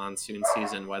like the monsoon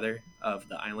season weather of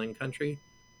the island country,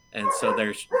 and so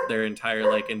their entire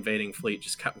like invading fleet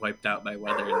just got wiped out by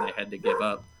weather, and they had to give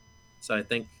up. So I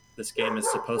think this game is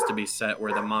supposed to be set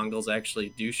where the Mongols actually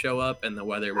do show up and the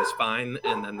weather was fine,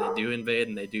 and then they do invade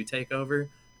and they do take over,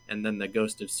 and then the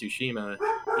Ghost of Tsushima,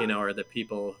 are the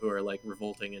people who are like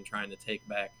revolting and trying to take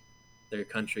back their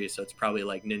country. So it's probably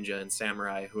like ninja and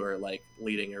samurai who are like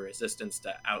leading a resistance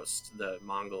to oust the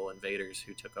Mongol invaders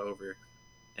who took over.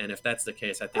 And if that's the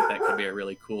case, I think that could be a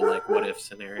really cool like what if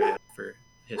scenario for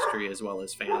history as well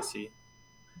as fantasy.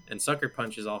 And Sucker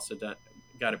Punch has also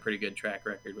got a pretty good track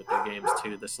record with their games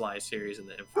too. The Sly series and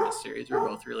the Infamous series were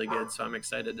both really good, so I'm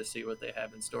excited to see what they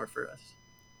have in store for us.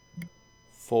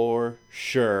 For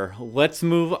sure. Let's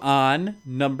move on,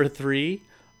 number 3,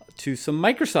 to some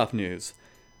Microsoft news.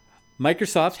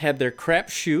 Microsoft had their crap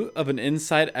shoot of an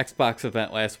Inside Xbox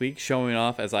event last week, showing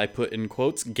off, as I put in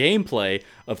quotes, gameplay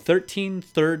of 13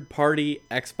 third-party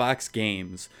Xbox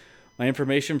games. My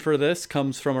information for this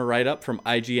comes from a write-up from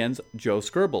IGN's Joe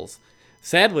Scribbles.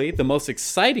 Sadly, the most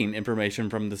exciting information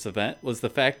from this event was the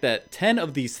fact that 10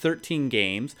 of these 13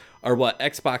 games are what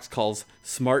Xbox calls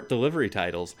smart delivery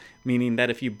titles, meaning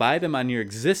that if you buy them on your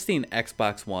existing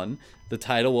Xbox One, the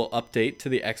title will update to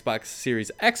the Xbox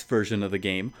Series X version of the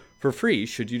game for free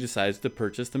should you decide to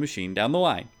purchase the machine down the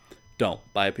line. Don't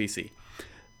buy a PC.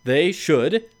 They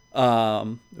should.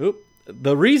 The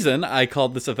reason I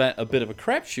called this event a bit of a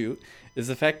crapshoot is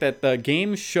the fact that the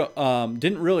game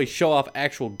didn't really show off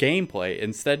actual gameplay,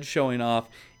 instead showing off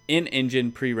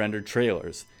in-engine pre-rendered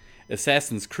trailers.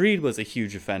 Assassin's Creed was a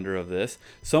huge offender of this,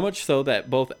 so much so that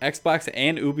both Xbox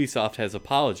and Ubisoft has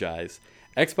apologized.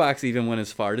 Xbox even went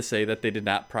as far to say that they did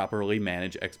not properly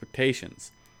manage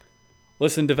expectations.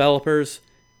 Listen, developers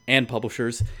and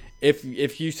publishers,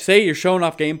 if you say you're showing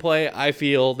off gameplay, I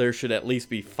feel there should at least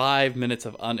be 5 minutes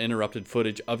of uninterrupted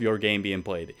footage of your game being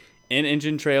played.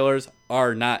 In-engine trailers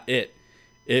are not it.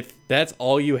 If that's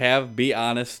all you have, be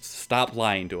honest. Stop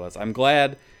lying to us. I'm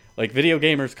glad, video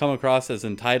gamers come across as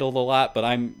entitled a lot, but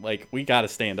I'm we got to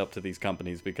stand up to these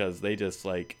companies because they just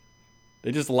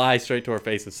lie straight to our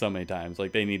faces so many times.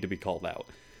 They need to be called out.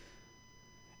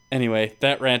 Anyway,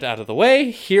 that rant out of the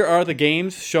way, here are the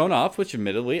games shown off, which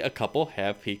admittedly a couple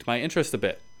have piqued my interest a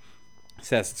bit.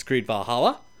 Assassin's Creed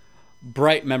Valhalla,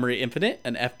 Bright Memory Infinite,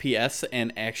 an FPS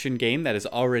and action game that is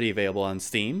already available on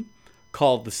Steam.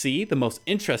 Call of the Sea, the most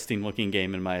interesting looking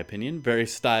game in my opinion. Very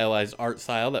stylized art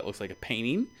style that looks like a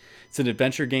painting. It's an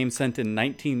adventure game set in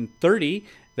 1930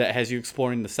 that has you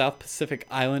exploring the South Pacific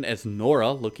island as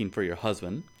Nora looking for your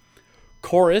husband.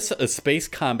 Chorus, a space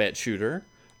combat shooter.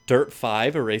 Dirt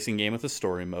 5, a racing game with a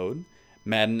story mode.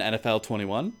 Madden NFL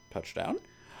 21, touchdown.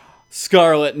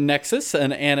 Scarlet Nexus,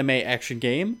 an anime action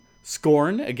game.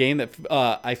 Scorn, a game that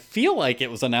I feel like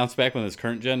it was announced back when this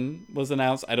current gen was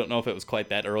announced. I don't know if it was quite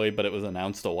that early, but it was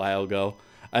announced a while ago.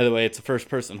 Either way, it's a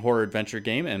first-person horror adventure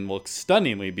game and looks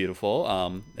stunningly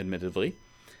beautiful, admittedly.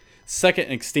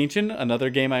 Second Extinction, another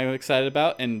game I'm excited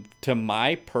about, and to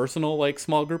my personal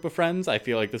small group of friends, I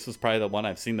feel like this is probably the one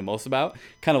I've seen the most about.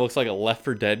 Kind of looks like a Left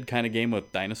 4 Dead kind of game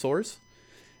with dinosaurs.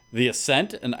 The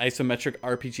Ascent, an isometric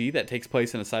RPG that takes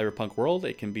place in a cyberpunk world.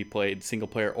 It can be played single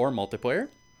player or multiplayer.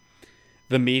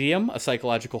 The Medium, a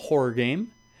psychological horror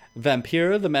game.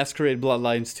 Vampire: The Masquerade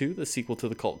Bloodlines 2, the sequel to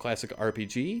the cult classic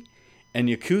RPG. And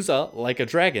Yakuza Like a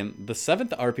Dragon, the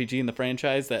 7th RPG in the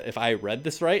franchise that, if I read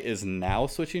this right, is now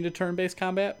switching to turn-based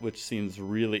combat, which seems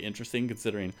really interesting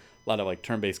considering a lot of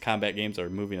turn-based combat games are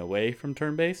moving away from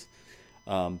turn-based.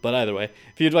 But either way,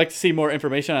 if you'd like to see more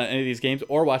information on any of these games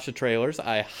or watch the trailers,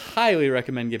 I highly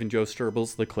recommend giving Joe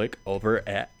Sturbles the click over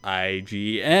at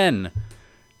IGN.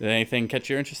 Did anything catch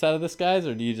your interest out of this, guys,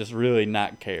 or do you just really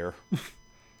not care?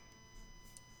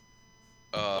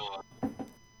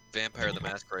 Vampire: The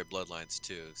Masquerade Bloodlines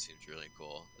 2 seems really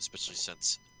cool, especially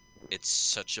since it's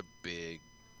such a big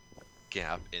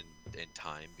gap in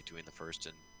time between the first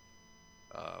and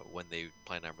when they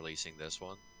plan on releasing this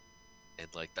one. And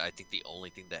I think the only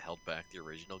thing that held back the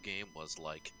original game was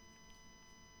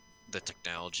the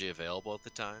technology available at the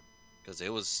time, because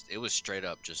it was straight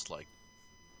up just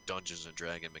Dungeons and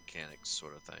Dragon mechanics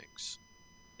sort of things.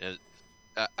 And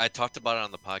I talked about it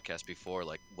on the podcast before,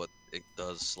 what it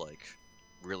does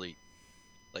really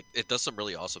it does some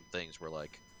really awesome things where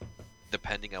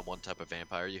depending on what type of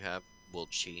vampire you have will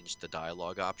change the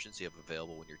dialogue options you have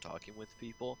available when you're talking with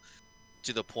people,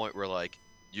 to the point where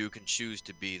you can choose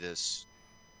to be this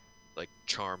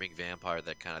charming vampire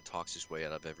that kind of talks his way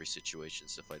out of every situation,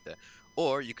 stuff like that,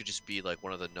 or you could just be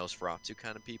one of the Nosferatu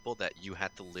kind of people that you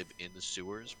have to live in the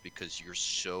sewers because you're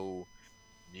so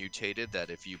mutated that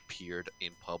if you peered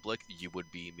in public, you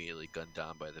would be immediately gunned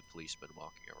down by the policeman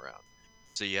walking around.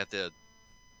 So you have to.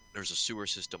 There's a sewer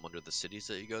system under the cities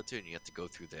that you go to, and you have to go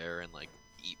through there and like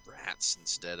eat rats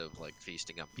instead of like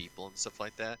feasting on people and stuff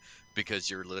like that, because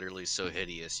you're literally so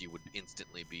hideous you would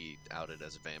instantly be outed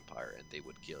as a vampire and they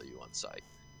would kill you on sight.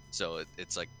 So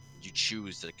it's like you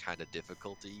choose the kind of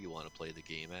difficulty you want to play the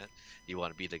game at. Do you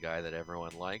want to be the guy that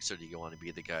everyone likes, or do you want to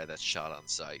be the guy that's shot on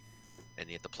sight? And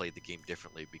you have to play the game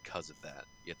differently because of that.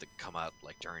 You have to come out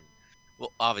like during,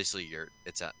 well, obviously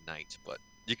it's at night, but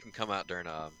you can come out during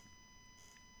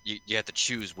you have to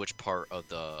choose which part of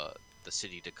the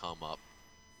city to come up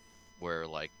where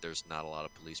like there's not a lot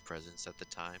of police presence at the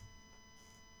time,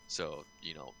 so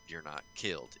you're not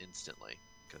killed instantly,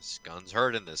 because guns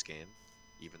hurt in this game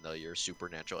even though you're a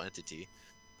supernatural entity.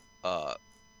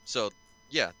 So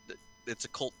yeah, it's a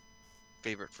cult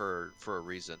favorite for a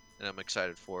reason, and I'm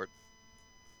excited for it.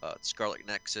 Scarlet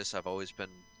Nexus, I've always been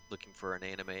looking for an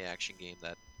anime action game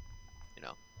that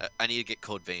I need to get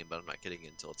Code Vein, but I'm not getting it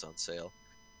until it's on sale.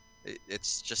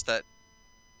 It's just that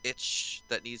itch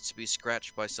that needs to be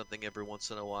scratched by something every once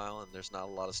in a while, and there's not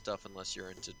a lot of stuff unless you're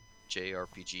into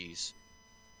JRPGs.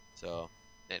 So,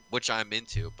 which I'm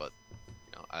into, but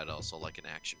I'd also like an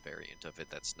action variant of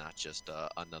it that's not just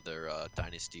another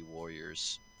Dynasty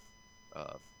Warriors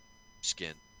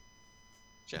skin.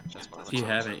 Yeah, that's what If you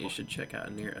haven't, you should check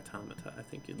out Nier Automata. I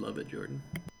think you'd love it, Jordan.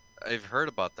 I've heard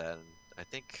about that, and I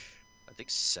think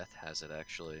Seth has it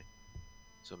actually.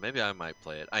 So maybe I might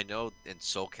play it. I know in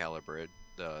Soul Calibur,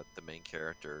 the main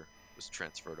character was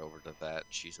transferred over to that.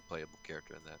 She's a playable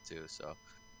character in that too. So.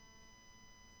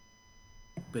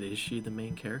 But is she the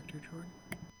main character, Jordan?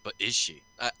 But is she?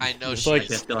 I know she's. Like,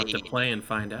 you'll have to play and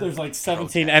find out. There's like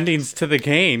 17 endings to the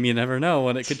game. You never know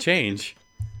when it could change.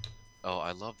 Oh,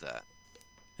 I love that.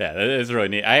 Yeah, that is really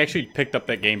neat. I actually picked up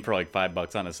that game for like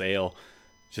 $5 on a sale.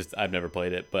 Just I've never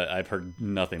played it, but I've heard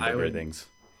nothing but great things.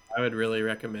 I would really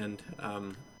recommend,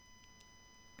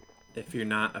 if you're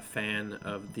not a fan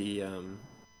of the,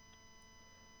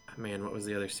 what was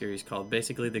the other series called?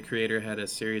 Basically, the creator had a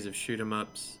series of shoot 'em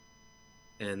ups,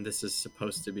 and this is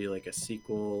supposed to be like a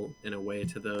sequel in a way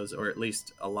to those, or at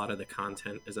least a lot of the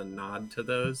content is a nod to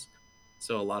those.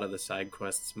 So a lot of the side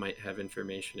quests might have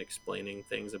information explaining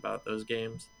things about those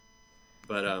games.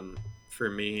 But for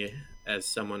me, as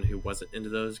someone who wasn't into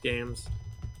those games,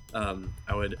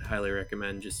 I would highly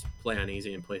recommend just play on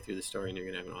easy and play through the story, and you're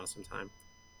going to have an awesome time.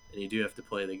 And you do have to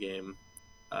play the game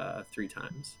 3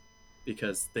 times,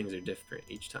 because things are different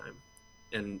each time.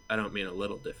 And I don't mean a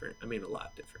little different. I mean a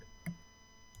lot different.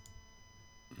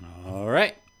 All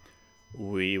right.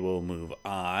 We will move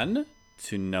on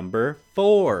to number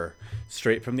 4.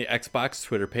 Straight from the Xbox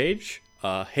Twitter page.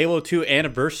 Halo 2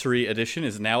 Anniversary Edition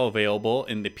is now available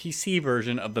in the PC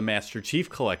version of the Master Chief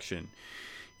Collection.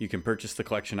 You can purchase the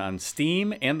collection on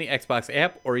Steam and the Xbox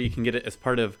app, or you can get it as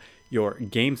part of your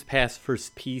Games Pass for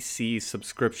PC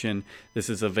subscription. This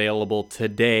is available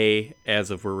today as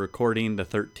of we're recording the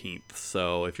 13th.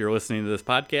 So if you're listening to this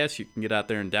podcast, you can get out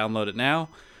there and download it now.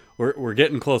 We're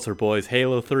getting closer, boys.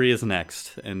 Halo 3 is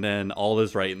next, and then all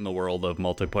is right in the world of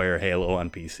multiplayer Halo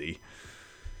on PC.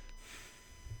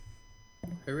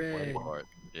 Hooray!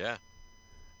 Yeah.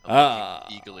 I'm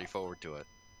looking eagerly forward to it.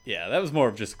 Yeah, that was more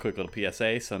of just a quick little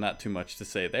PSA, so not too much to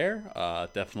say there.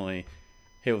 Definitely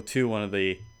Halo 2, one of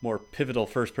the more pivotal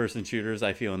first-person shooters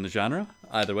I feel in the genre.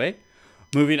 Either way.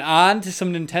 Moving on to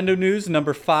some Nintendo news.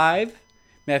 Number 5.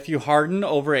 Matthew Harden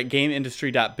over at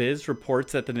GameIndustry.biz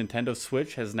reports that the Nintendo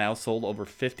Switch has now sold over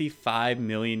 55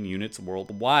 million units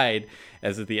worldwide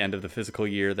as of the end of the fiscal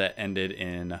year that ended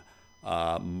in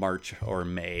March or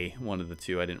May, one of the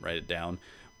two. I didn't write it down.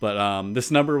 But this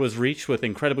number was reached with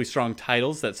incredibly strong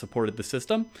titles that supported the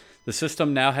system. The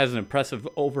system now has an impressive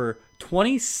over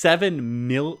 27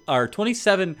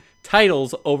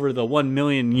 titles over the 1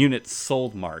 million units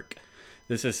sold mark.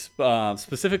 This is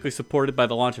specifically supported by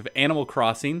the launch of Animal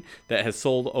Crossing that has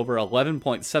sold over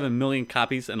 11.7 million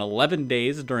copies in 11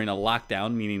 days during a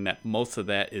lockdown, meaning that most of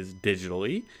that is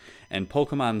digitally, and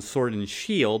Pokemon Sword and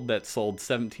Shield that sold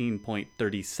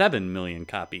 17.37 million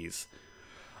copies.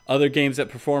 Other games that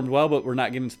performed well but were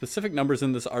not given specific numbers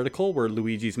in this article were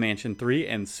Luigi's Mansion 3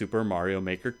 and Super Mario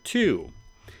Maker 2.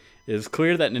 It is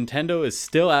clear that Nintendo is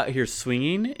still out here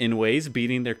swinging in ways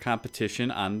beating their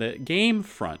competition on the game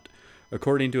front.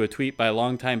 According to a tweet by a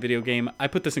longtime video game, I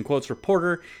put this in quotes,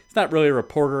 reporter. He's not really a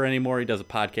reporter anymore. He does a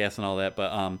podcast and all that.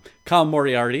 But Colin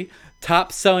Moriarty,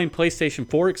 top-selling PlayStation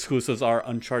 4 exclusives are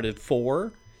Uncharted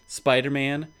 4,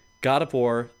 Spider-Man, God of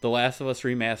War, The Last of Us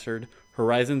Remastered,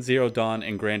 Horizon Zero Dawn,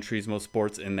 and Gran Turismo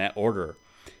Sports in that order.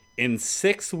 In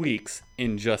 6 weeks,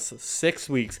 in just 6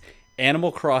 weeks,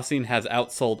 Animal Crossing has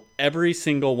outsold every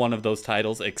single one of those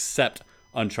titles except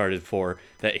Uncharted 4,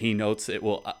 that he notes it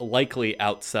will likely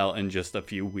outsell in just a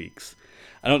few weeks.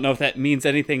 I don't know if that means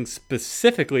anything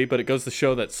specifically, but it goes to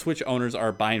show that Switch owners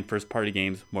are buying first-party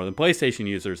games more than PlayStation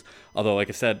users. Although, like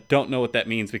I said, don't know what that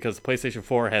means because the PlayStation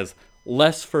 4 has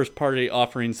less first-party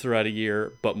offerings throughout a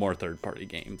year, but more third-party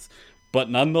games. But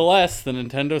nonetheless, the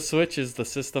Nintendo Switch is the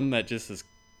system that just is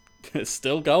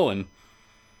still going.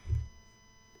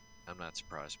 I'm not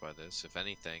surprised by this. If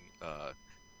anything,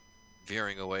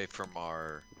 veering away from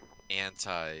our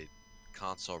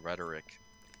anti-console rhetoric,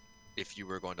 if you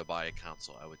were going to buy a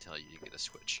console, I would tell you to get a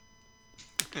Switch.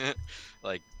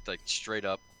 like straight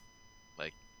up,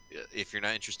 like if you're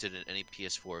not interested in any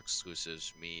PS4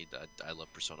 exclusives, I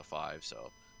love Persona 5, so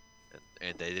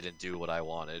and they didn't do what I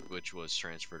wanted, which was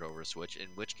transferred over to Switch. In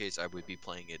which case, I would be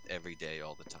playing it every day,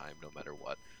 all the time, no matter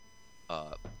what.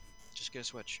 Just get a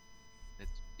Switch.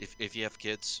 If you have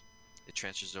kids, it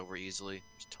transfers over easily.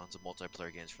 There's tons of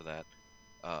multiplayer games for that.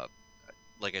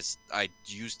 Like I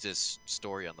used this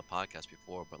story on the podcast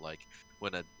before, but like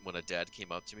when a dad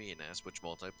came up to me and asked which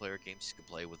multiplayer games he could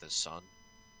play with his son,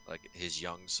 like his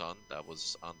young son that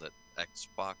was on the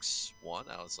Xbox One,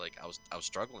 I was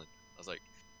struggling. I was like,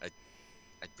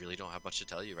 I really don't have much to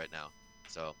tell you right now.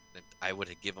 So I would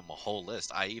give him a whole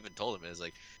list. I even told him, I was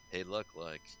like, hey, look,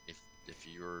 like if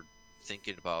you're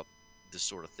thinking about this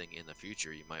sort of thing in the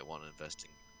future, you might want to invest in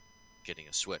getting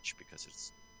a Switch because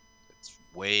it's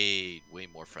way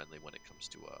more friendly when it comes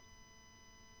to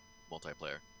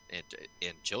multiplayer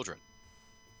and children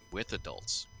with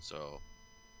adults. So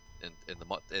and the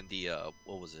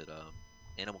what was it,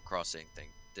 Animal Crossing thing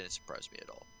didn't surprise me at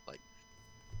all. Like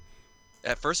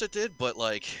at first it did, but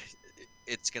like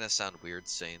it's gonna sound weird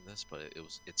saying this, but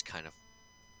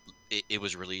it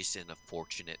was released in a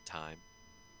fortunate time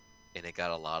and it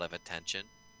got a lot of attention.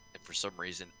 And for some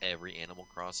reason, every Animal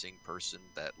Crossing person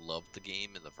that loved the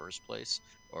game in the first place,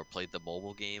 or played the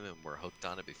mobile game and were hooked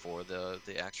on it before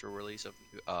the actual release of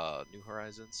New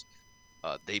Horizons,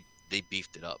 they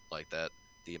beefed it up like that.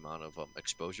 The amount of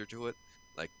exposure to it,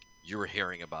 like you were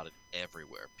hearing about it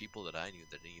everywhere. People that I knew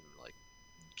that didn't even like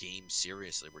game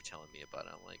seriously were telling me about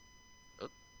it. I'm like, oh.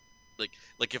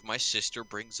 like if my sister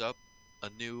brings up a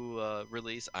new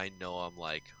release, I know I'm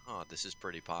like, this is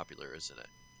pretty popular, isn't it?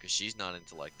 Because she's not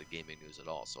into like the gaming news at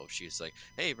all. So if she's like,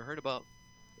 hey, have you heard about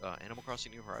Animal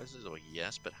Crossing New Horizons? I'm like,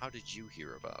 yes, but how did you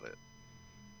hear about it?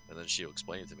 And then she'll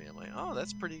explain it to me. I'm like, oh,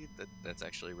 that's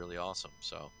actually really awesome.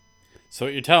 So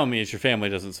what you're telling me is your family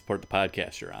doesn't support the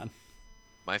podcast you're on.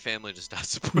 My family does not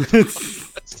support the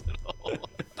podcast at all.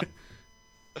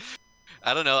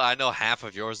 I don't know. I know half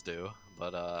of yours do,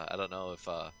 but I don't know if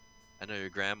I know your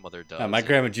grandmother does. My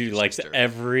grandma Judy likes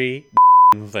every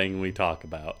thing we talk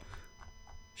about.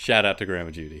 Shout out to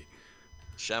Grandma Judy.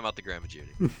 Shout out to Grandma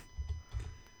Judy.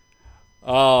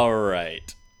 All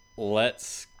right.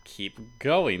 Let's keep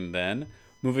going then.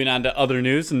 Moving on to other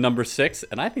news, number 6.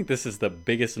 And I think this is the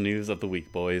biggest news of the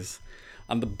week, boys.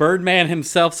 On the Birdman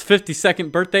himself's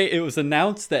 52nd birthday, it was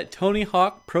announced that Tony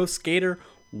Hawk Pro Skater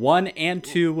 1 and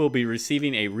 2 will be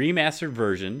receiving a remastered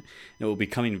version. It will be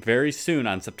coming very soon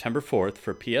on September 4th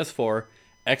for PS4,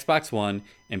 Xbox One,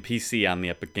 and PC on the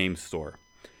Epic Games Store.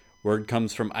 Word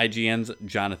comes from IGN's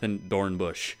Jonathan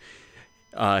Dornbush.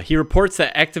 He reports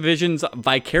that Activision's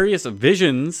Vicarious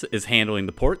Visions is handling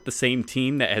the port, the same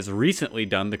team that has recently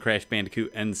done the Crash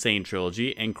Bandicoot Insane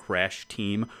Trilogy and Crash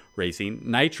Team Racing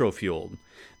Nitro Fueled.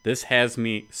 This has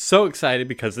me so excited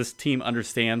because this team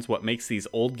understands what makes these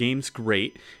old games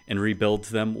great and rebuilds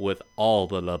them with all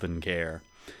the love and care.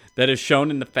 That is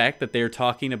shown in the fact that they are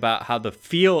talking about how the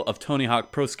feel of Tony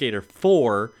Hawk Pro Skater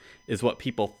 4 is what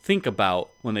people think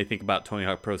about when they think about Tony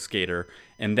Hawk Pro Skater,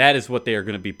 and that is what they are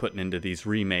going to be putting into these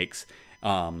remakes.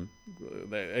 Again,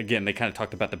 they kind of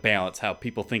talked about the balance, how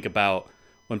people think about,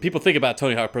 when people think about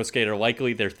Tony Hawk Pro Skater,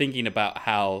 likely they're thinking about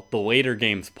how the later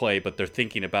games play, but they're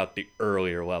thinking about the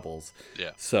earlier levels.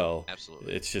 Yeah, so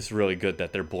absolutely. It's just really good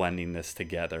that they're blending this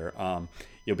together.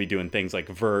 You'll be doing things like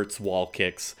verts, wall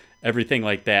kicks, everything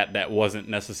like that wasn't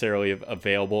necessarily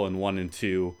available in 1 and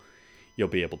 2. You'll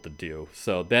be able to do.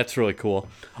 So that's really cool.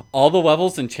 All the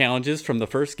levels and challenges from the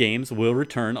first games will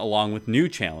return along with new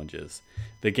challenges.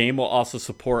 The game will also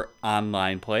support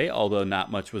online play, although not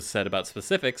much was said about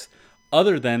specifics,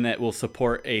 other than that it will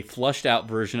support a flushed out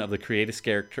version of the Create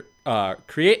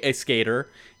a Skater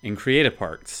in Creative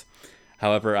Parks.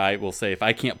 However, I will say if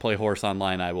I can't play Horse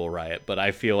online, I will riot. But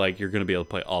I feel like you're going to be able to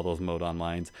play all those mode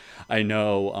onlines. I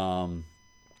know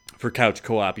For couch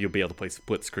co-op, you'll be able to play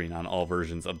split screen on all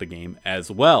versions of the game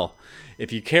as well.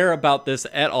 If you care about this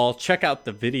at all, check out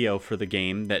the video for the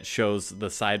game that shows the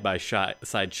side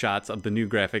shots of the new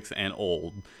graphics and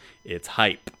old. It's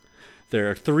hype.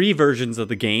 There are 3 versions of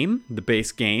the game. The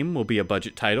base game will be a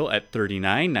budget title at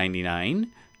 $39.99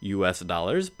 US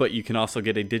dollars, but you can also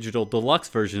get a digital deluxe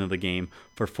version of the game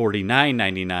for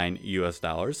 $49.99 US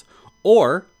dollars,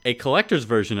 or a collector's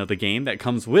version of the game that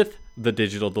comes with the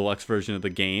digital deluxe version of the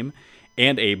game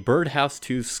and a Birdhouse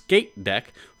 2 skate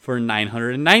deck for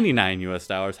 $999 US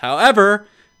dollars. However,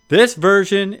 this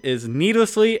version is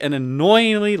needlessly and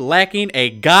annoyingly lacking a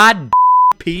god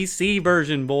PC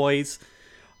version, boys.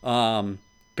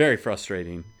 Very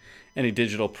frustrating. Any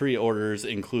digital pre-orders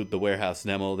include the warehouse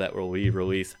demo that will be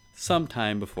released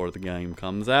sometime before the game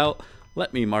comes out.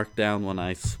 Let me mark down when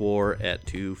I swore at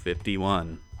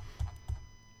 251.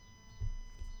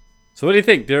 So what do you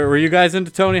think? Were you guys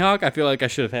into Tony Hawk? I feel like I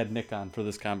should have had Nick on for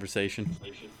this conversation.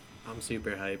 I'm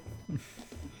super hype.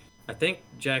 I think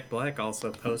Jack Black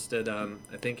also posted, I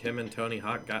think him and Tony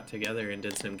Hawk got together and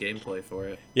did some gameplay for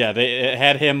it. Yeah, they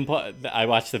had him. I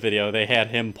watched the video. They had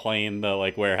him playing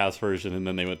the warehouse version, and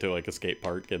then they went to a skate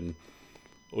park, and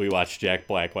we watched Jack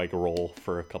Black roll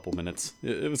for a couple minutes.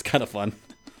 It was kind of fun.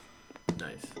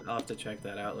 Nice. I'll have to check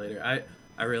that out later.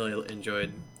 I really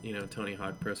enjoyed, Tony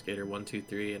Hawk Pro Skater 1, 2,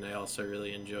 3, and I also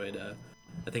really enjoyed,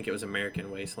 I think it was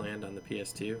American Wasteland on the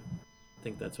PS2. I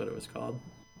think that's what it was called.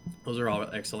 Those are all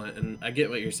excellent, and I get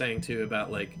what you're saying too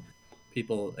about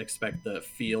people expect the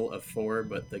feel of 4,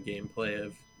 but the gameplay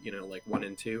of 1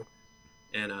 and 2,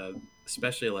 and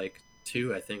especially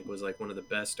 2 I think was one of the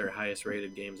best or highest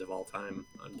rated games of all time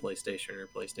on PlayStation or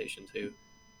PlayStation 2,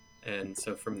 and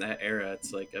so from that era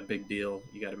it's a big deal.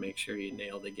 You got to make sure you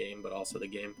nail the game, but also the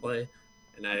gameplay.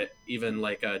 And I even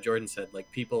Jordan said,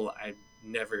 people I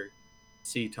never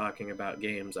see talking about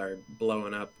games are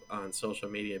blowing up on social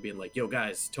media being like, yo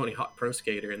guys, Tony Hawk Pro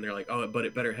Skater, and they're like, oh, but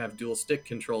it better have dual stick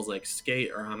controls like skate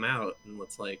or I'm out. And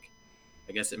it's I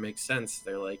guess it makes sense.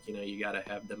 They're you gotta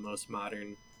have the most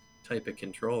modern type of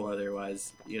control,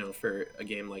 otherwise for a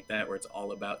game like that where it's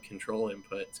all about control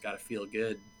input, it's got to feel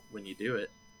good when you do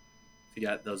it. If you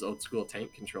got those old school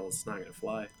tank controls, it's not gonna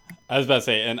fly. I was about to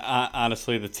say, and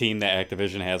honestly, the team that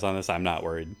Activision has on this, I'm not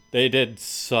worried. They did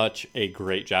such a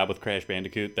great job with Crash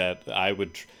Bandicoot that I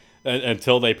would,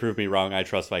 until they prove me wrong, I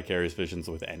trust Vicarious Visions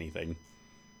with anything.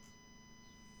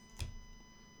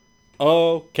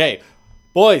 Okay,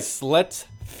 boys, let's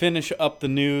finish up the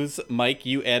news. Mike,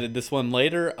 you added this one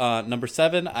later. Number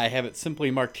 7, I have it simply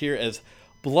marked here as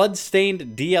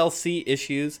Bloodstained DLC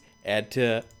issues add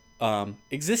to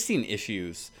existing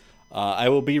issues. I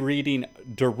will be reading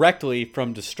directly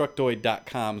from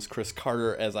Destructoid.com's Chris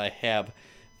Carter as I have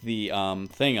the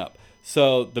thing up.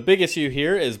 So the big issue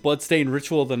here is Bloodstained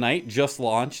Ritual of the Night just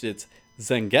launched its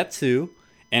Zangetsu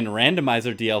and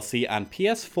Randomizer DLC on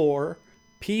PS4,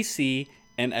 PC,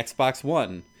 and Xbox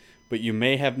One. But you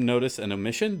may have noticed an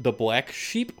omission, the Black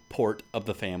Sheep port of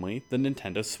the family, the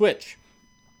Nintendo Switch.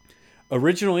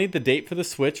 Originally, the date for the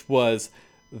Switch was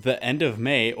the end of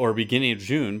May or beginning of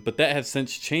June, but that has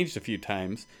since changed a few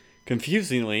times.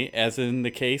 Confusingly, as in the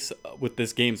case with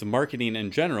this game's marketing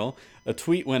in general, a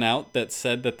tweet went out that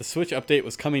said that the Switch update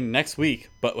was coming next week,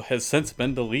 but has since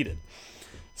been deleted.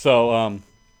 So,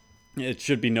 it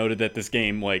should be noted that this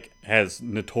game, has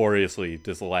notoriously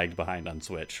just lagged behind on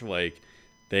Switch.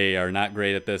 They are not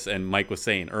great at this, and Mike was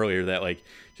saying earlier that,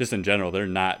 just in general, they're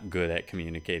not good at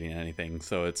communicating anything,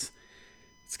 so it's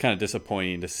kind of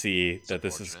disappointing to see that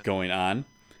this is going on.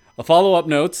 A follow-up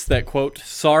notes that, quote,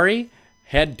 sorry,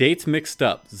 had dates mixed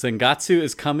up. Zangetsu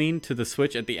is coming to the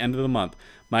Switch at the end of the month.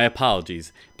 My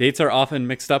apologies. Dates are often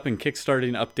mixed up in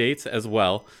kickstarting updates as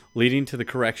well, leading to the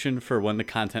correction for when the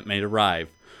content may arrive.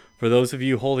 For those of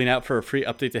you holding out for a free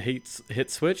update to hit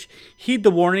Switch, heed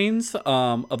the warnings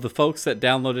of the folks that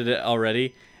downloaded it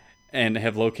already and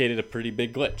have located a pretty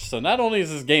big glitch. So not only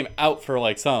is this game out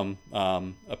for some,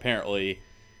 apparently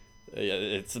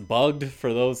it's bugged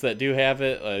for those that do have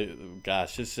it.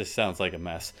 Gosh, this just sounds like a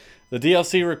mess. The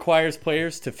DLC requires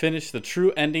players to finish the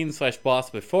true ending / boss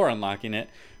before unlocking it,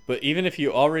 but even if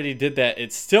you already did that,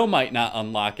 it still might not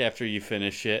unlock after you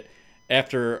finish it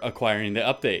after acquiring the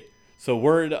update. So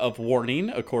word of warning,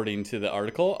 according to the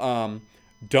article,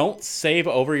 don't save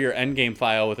over your endgame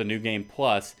file with a New Game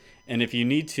Plus, and if you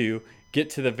need to, get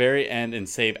to the very end and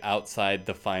save outside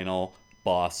the final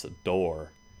boss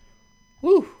door.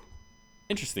 Woo!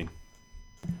 Interesting.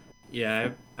 Yeah,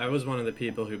 I was one of the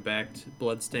people who backed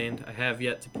Bloodstained. I have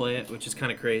yet to play it, which is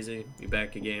kind of crazy. You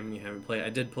back a game and you haven't played it. I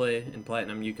did play in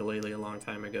Platinum Ukulele a long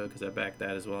time ago because I backed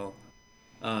that as well.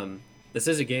 This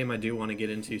is a game I do want to get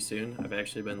into soon. I've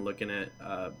actually been looking at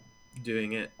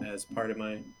doing it as part of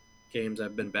my games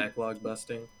I've been backlog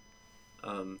busting.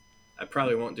 Um, I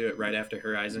probably won't do it right after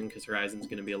Horizon because Horizon's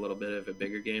going to be a little bit of a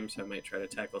bigger game, so I might try to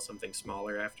tackle something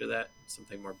smaller after that,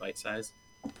 something more bite-sized.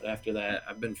 But after that,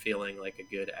 I've been feeling like a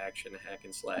good action hack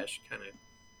and slash kind of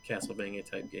Castlevania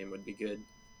type game would be good.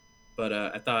 But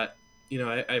I thought,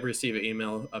 I receive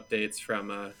email updates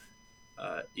from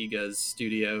Iga's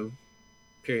studio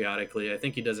periodically. I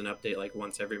think he does an update like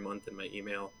once every month in my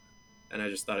email, and I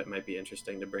just thought it might be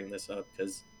interesting to bring this up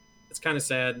because it's kind of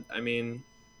sad. I mean,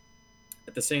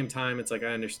 at the same time, it's like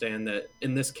I understand that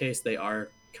in this case they are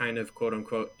kind of quote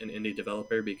unquote an indie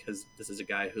developer because this is a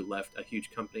guy who left a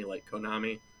huge company like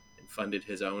Konami and funded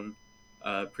his own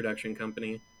production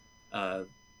company, and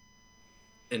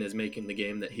is making the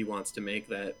game that he wants to make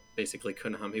that basically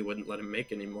Konami wouldn't let him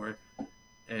make anymore.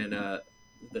 And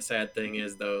the sad thing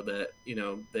is though that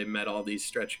they met all these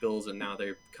stretch goals and now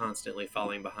they're constantly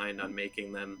falling behind on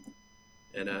making them.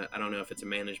 And I don't know if it's a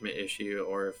management issue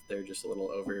or if they're just a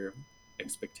little over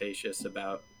expectatious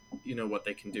about what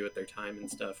they can do with their time and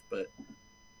stuff. But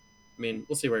I mean,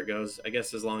 we'll see where it goes. I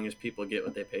guess as long as people get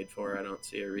what they paid for, I don't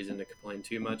see a reason to complain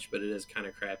too much. But it is kind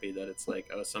of crappy that it's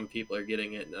like, oh, some people are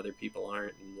getting it and other people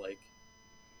aren't. And like,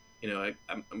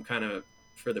 I'm kind of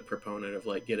for the proponent of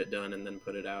like get it done and then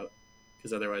put it out,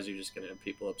 because otherwise you're just gonna have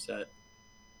people upset.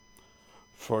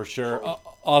 For sure.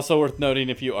 Also worth noting,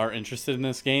 if you are interested in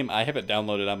this game, I have it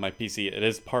downloaded on my PC. It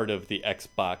is part of the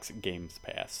Xbox Games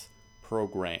Pass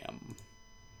program.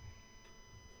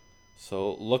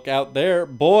 So look out there,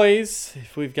 boys.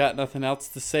 If we've got nothing else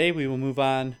to say, we will move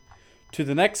on to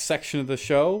the next section of the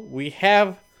show. We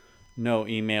have no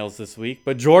emails this week,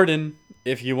 but Jordan,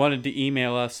 if you wanted to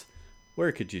email us,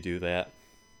 where could you do that?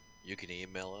 You can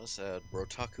email us at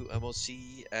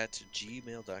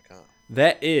brotakumoc@gmail.com.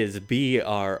 That is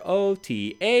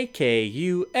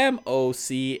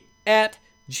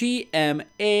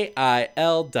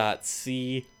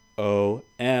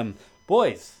BROTAKUMOC@gmail.com.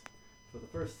 Boys, for the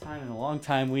first time in a long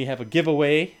time, we have a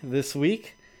giveaway this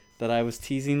week that I was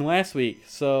teasing last week.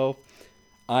 So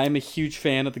I'm a huge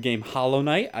fan of the game Hollow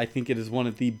Knight. I think it is one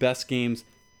of the best games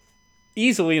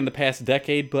easily in the past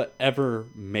decade, but ever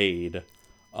made.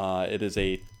 It is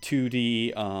a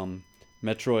 2D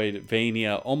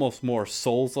Metroidvania, almost more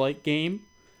Souls-like game.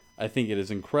 I think it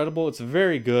is incredible. It's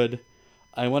very good.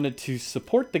 I wanted to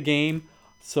support the game,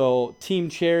 so Team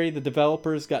Cherry, the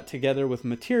developers, got together with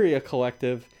Materia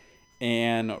Collective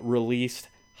and released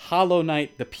Hollow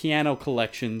Knight, the Piano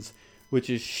Collections, which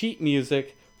is sheet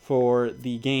music for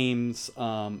the game's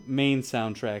main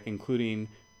soundtrack, including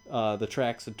the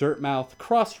tracks Dirtmouth,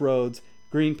 Crossroads,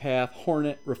 Green Path,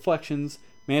 Hornet, Reflections,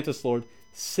 Mantis Lord,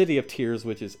 City of Tears,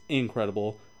 which is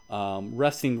incredible,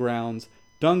 Resting Grounds,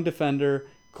 Dung Defender,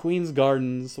 Queen's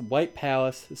Gardens, White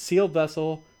Palace, Sealed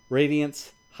Vessel,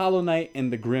 Radiance, Hollow Knight,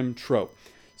 and the Grim Trope.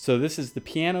 So this is the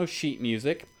piano sheet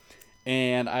music,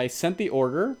 and I sent the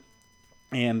order,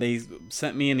 and they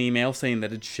sent me an email saying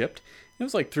that it shipped. It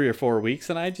was like 3 or 4 weeks,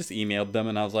 and I just emailed them,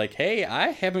 and I was like, hey, I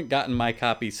haven't gotten my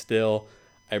copy still.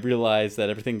 I realized that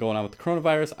everything going on with the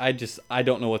coronavirus, I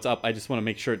don't know what's up. I just want to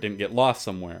make sure it didn't get lost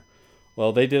somewhere.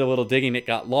 Well, they did a little digging. It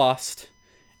got lost,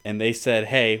 and they said,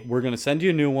 hey, we're going to send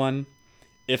you a new one.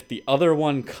 If the other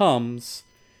one comes,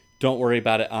 don't worry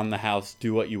about it on the house.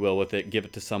 Do what you will with it. Give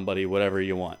it to somebody, whatever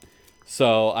you want.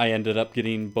 So I ended up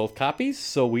getting both copies.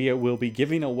 So we will be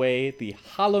giving away the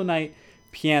Hollow Knight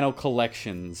Piano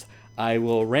Collections. I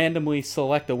will randomly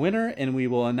select a winner, and we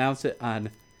will announce it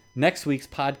on next week's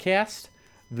podcast.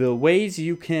 The ways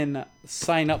you can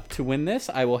sign up to win this,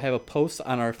 I will have a post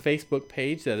on our Facebook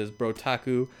page. That is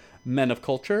Brotaku Men of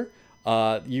Culture.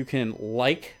 You can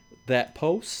like that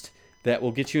post. That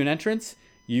will get you an entrance.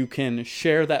 You can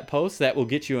share that post. That will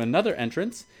get you another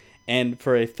entrance. And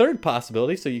for a third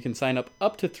possibility, so you can sign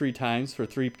up to 3 times for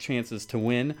 3 chances to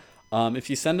win. If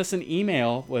you send us an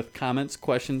email with comments,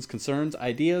 questions, concerns,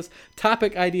 ideas,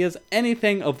 topic ideas,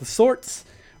 anything of the sorts,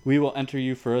 we will enter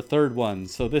you for a third one.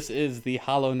 So this is the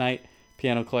Hollow Knight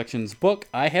Piano Collections book.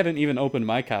 I haven't even opened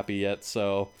my copy yet,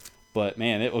 but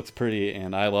man, it looks pretty,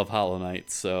 and I love Hollow Knight,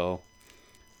 so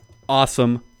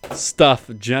awesome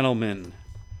stuff, gentlemen.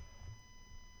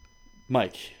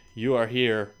 Mike, you are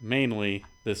here mainly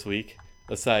this week,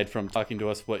 aside from talking to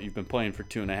us what you've been playing for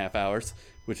 2.5 hours,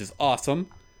 which is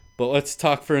awesome. But let's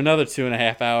talk for another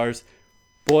 2.5 hours.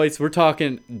 Boys, we're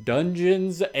talking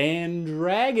Dungeons and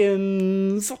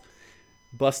Dragons.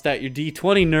 Bust out your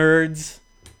D20, nerds.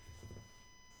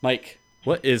 Mike,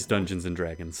 what is Dungeons and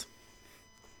Dragons?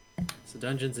 So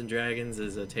Dungeons and Dragons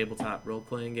is a tabletop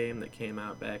role-playing game that came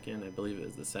out back in, I believe it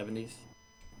was the 70s.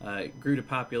 It grew to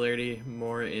popularity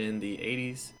more in the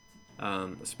 80s,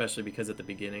 especially because at the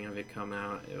beginning of it come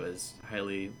out, it was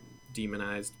highly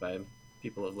demonized by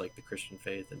people of like the Christian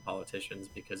faith and politicians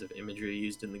because of imagery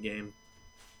used in the game.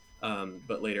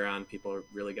 But later on, people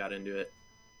really got into it.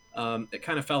 It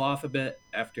kind of fell off a bit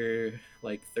after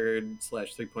like third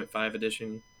slash 3.5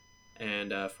 edition,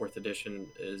 and fourth edition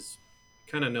is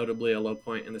kind of notably a low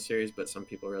point in the series, but some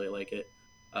people really like it.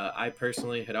 I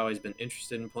personally had always been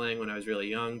interested in playing when I was really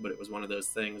young, but it was one of those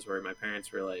things where my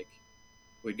parents were like,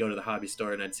 we'd go to the hobby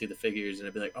store and I'd see the figures and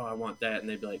I'd be like, oh, I want that. And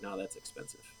they'd be like, no, that's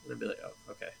expensive. And I'd be like, oh,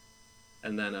 okay.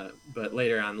 And then, but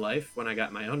later on in life, when I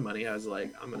got my own money, I was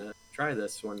like, I'm going to try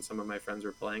this when some of my friends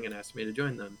were playing and asked me to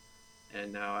join them.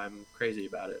 And now I'm crazy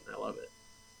about it and I love it.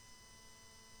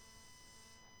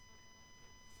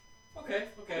 Okay.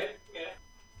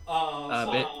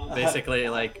 Basically,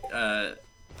 like,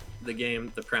 the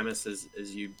game, the premise is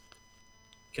you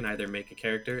can either make a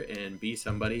character and be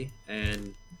somebody,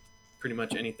 and pretty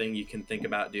much anything you can think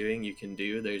about doing, you can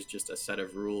do. There's just a set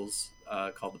of rules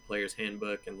called the Player's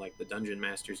Handbook and like the Dungeon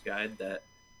Master's Guide that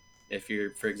if you're,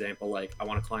 for example, like, I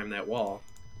want to climb that wall,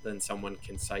 then someone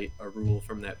can cite a rule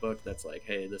from that book that's like,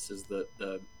 hey, this is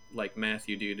the like math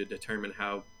you do to determine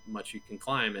how much you can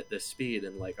climb at this speed.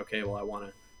 And like, okay, well, I want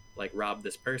to like rob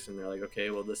this person. They're like,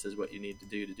 okay, well, this is what you need to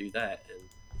do that. And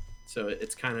so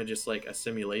it's kind of just like a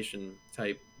simulation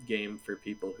type game for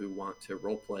people who want to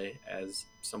role play as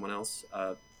someone else,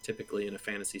 typically in a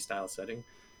fantasy style setting.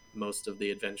 Most of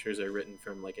the adventures are written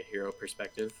from like a hero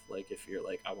perspective. Like if you're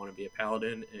like, I want to be a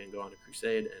paladin and go on a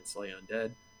crusade and slay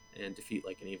undead and defeat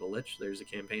like an evil lich, there's a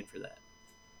campaign for that.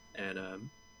 And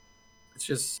it's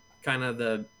just kind of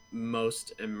the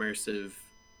most immersive,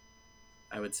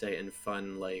 I would say, and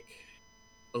fun, like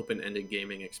open-ended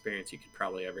gaming experience you could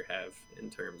probably ever have in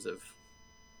terms of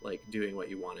like doing what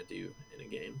you want to do in a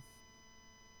game.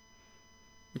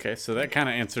 Okay, so that kind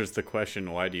of answers the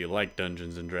question, why do you like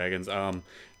Dungeons and Dragons?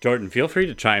 Jordan, feel free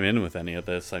to chime in with any of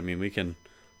this. I mean, we can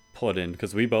pull it in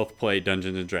because we both play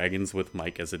Dungeons and Dragons with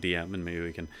Mike as a DM, and maybe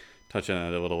we can touch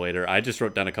on it a little later. I just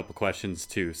wrote down a couple questions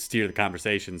to steer the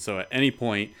conversation. So at any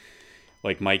point,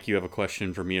 like Mike, you have a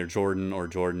question for me or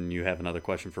Jordan, you have another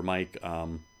question for Mike,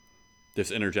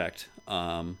 just interject.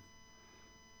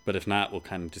 But if not, we'll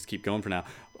kind of just keep going for now.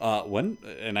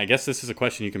 And I guess this is a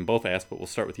question you can both ask, but we'll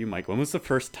start with you, Mike. When was the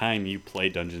first time you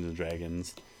played Dungeons and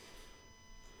Dragons?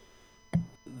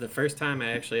 The first time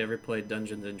I actually ever played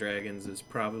Dungeons and Dragons is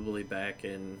probably back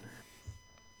in,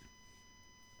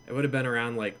 it would have been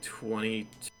around like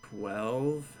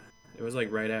 2012. It was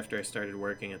like right after I started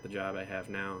working at the job I have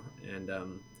now. And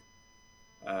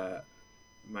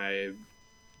my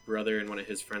brother and one of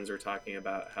his friends were talking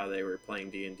about how they were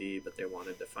playing D&D, but they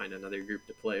wanted to find another group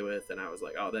to play with. And I was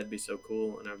like, oh, that'd be so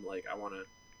cool. And I'm like, I want to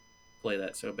play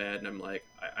that so bad. And I'm like,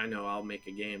 I know, I'll make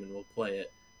a game and we'll play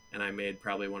it. And I made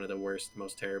probably one of the worst,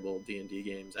 most terrible D&D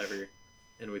games ever.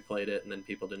 And we played it, and then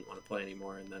people didn't want to play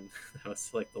anymore. And then that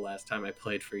was like the last time I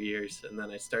played for years. And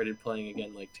then I started playing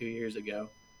again like 2 years ago.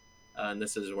 And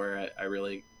this is where I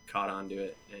really caught on to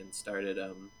it and started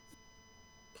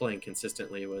playing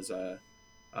consistently. Was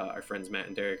our friends Matt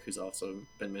and Derek, who's also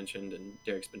been mentioned, and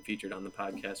Derek's been featured on the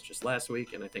podcast just last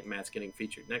week, and I think Matt's getting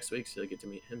featured next week, so you'll get to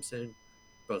meet him soon.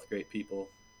 Both great people.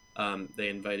 They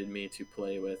invited me to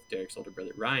play with Derek's older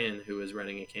brother Ryan, who was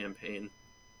running a campaign,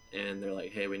 and they're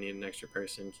like, hey, we need an extra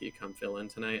person, can you come fill in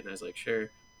tonight? And I was like, sure.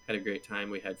 Had a great time,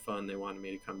 we had fun, they wanted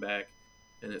me to come back,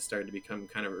 and it started to become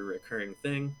kind of a recurring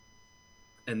thing.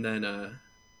 And then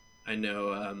I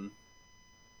know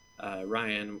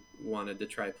Ryan wanted to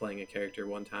try playing a character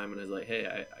one time, and I was like,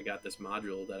 hey, I got this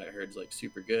module that I heard is like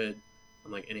super good.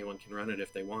 I'm like, anyone can run it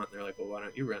if they want. And they're like, well, why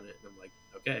don't you run it? And I'm like,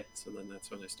 okay. So then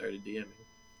that's when I started DMing.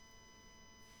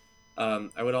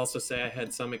 I would also say I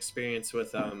had some experience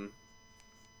with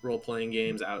role-playing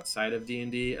games outside of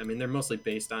D&D. I mean, they're mostly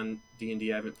based on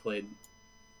D&D. I haven't played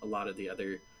a lot of the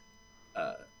other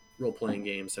role-playing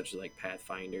games, such as like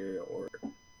Pathfinder or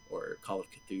Call of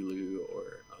Cthulhu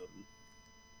or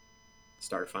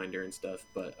Starfinder and stuff.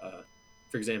 But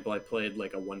for example, I played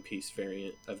like a One Piece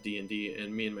variant of D&D,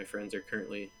 and me and my friends are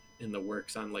currently in the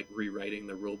works on like rewriting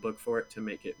the rule book for it to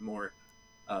make it more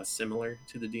similar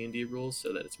to the D&D rules,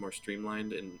 so that it's more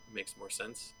streamlined and makes more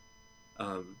sense.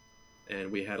 And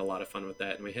we had a lot of fun with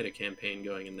that, and we had a campaign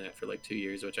going in that for like 2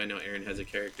 years, which I know Aaron has a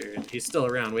character, and he's still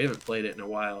around. We haven't played it in a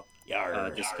while,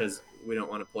 just because we don't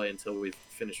want to play until we've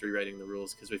finished rewriting the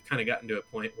rules, because we've kind of gotten to a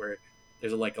point where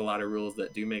there's like a lot of rules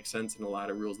that do make sense and a lot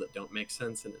of rules that don't make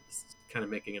sense, and it's kind of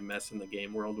making a mess in the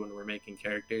game world when we're making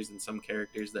characters. And some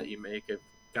characters that you make have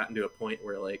gotten to a point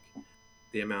where like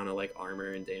the amount of like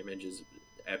armor and damage is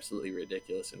absolutely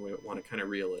ridiculous, and we want to kind of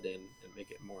reel it in and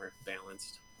make it more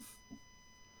balanced.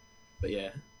 But yeah,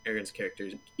 Aaron's character,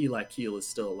 Eli Keel, is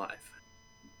still alive.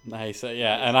 Nice.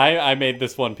 Yeah, and I made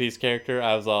this One Piece character.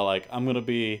 I was all like, I'm gonna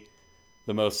be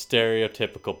the most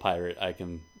stereotypical pirate I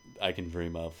can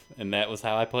dream of, and that was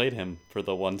how I played him for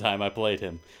the one time I played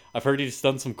him. I've heard he's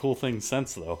done some cool things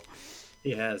since, though.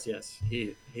 He has, yes.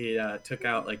 He took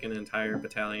out like an entire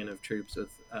battalion of troops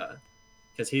with,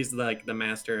 because he's like the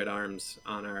master at arms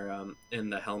on our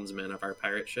and the helmsman of our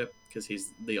pirate ship, because he's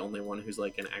the only one who's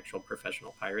like an actual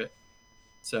professional pirate.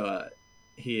 So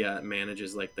he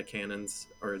manages like the cannons,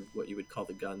 or what you would call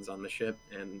the guns on the ship,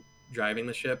 and driving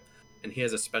the ship. And he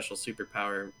has a special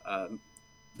superpower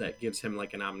that gives him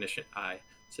like an omniscient eye.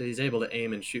 So he's able to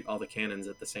aim and shoot all the cannons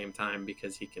at the same time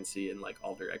because he can see in like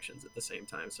all directions at the same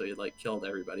time. So he like killed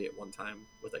everybody at one time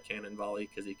with a cannon volley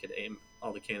because he could aim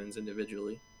all the cannons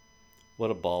individually.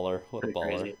 What a baller! What Pretty a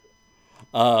baller! crazy.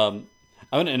 I'm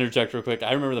gonna interject real quick.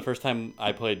 I remember the first time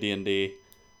I played D&D.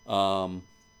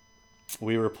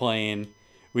 We were playing.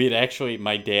 We had actually.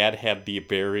 My dad had the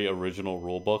very original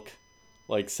rule book,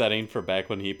 like setting for back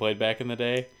when he played back in the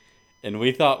day, and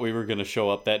we thought we were gonna show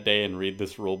up that day and read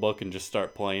this rule book and just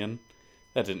start playing.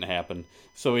 That didn't happen.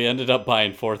 So we ended up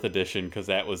buying 4th edition because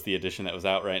that was the edition that was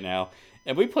out right now,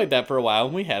 and we played that for a while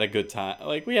and we had a good time.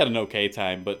 Like we had an okay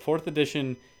time, but 4th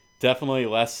edition definitely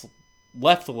left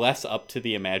less up to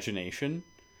the imagination.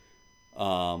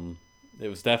 It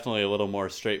was definitely a little more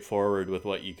straightforward with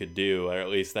what you could do, or at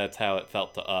least that's how it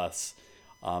felt to us.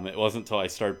 It wasn't until I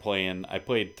started playing. I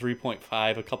played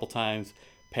 3.5 a couple times,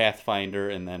 Pathfinder,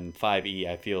 and then 5e.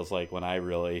 I feels like when I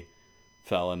really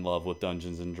fell in love with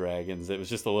Dungeons and Dragons, it was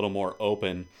just a little more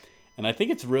open. And I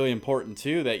think it's really important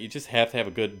too that you just have to have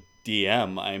a good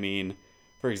DM. I mean,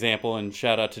 for example, and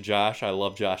shout out to Josh. I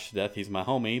love Josh to death. He's my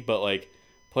homie. But like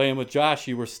playing with Josh,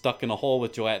 you were stuck in a hole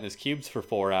with gelatinous cubes for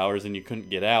 4 hours and you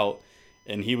couldn't get out.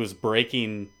 And he was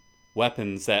breaking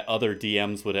weapons that other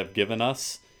DMs would have given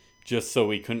us just so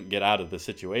we couldn't get out of the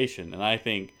situation. And I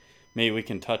think maybe we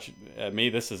can maybe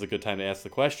this is a good time to ask the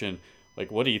question,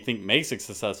 like, what do you think makes a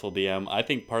successful DM? I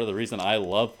think part of the reason I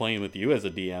love playing with you as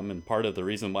a DM, and part of the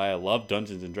reason why I love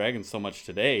Dungeons and Dragons so much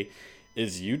today,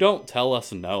 is you don't tell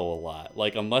us no a lot.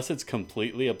 Like, unless it's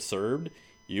completely absurd,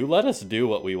 you let us do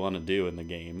what we want to do in the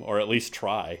game, or at least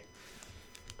try.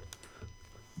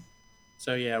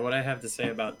 So yeah, what I have to say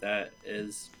about that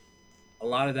is a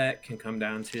lot of that can come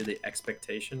down to the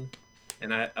expectation.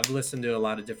 And I've listened to a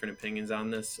lot of different opinions on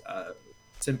this,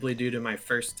 simply due to my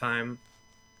first time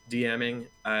DMing.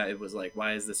 It was like,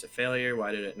 why is this a failure?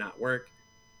 Why did it not work?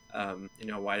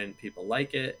 Why didn't people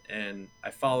like it? And I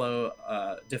follow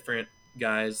different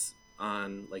guys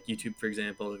on like YouTube, for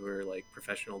example, who are like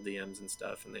professional DMs and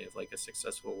stuff, and they have like a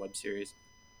successful web series.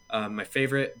 My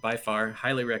favorite by far,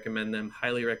 highly recommend them.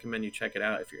 Highly recommend you check it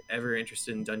out. If you're ever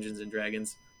interested in Dungeons and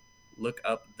Dragons, look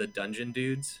up the Dungeon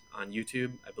Dudes on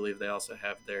YouTube. I believe they also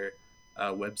have their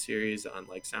web series on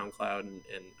like SoundCloud and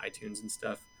iTunes and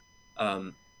stuff.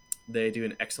 They do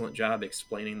an excellent job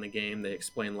explaining the game. They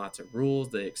explain lots of rules.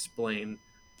 They explain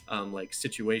like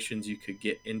situations you could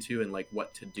get into and like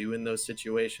what to do in those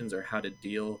situations, or how to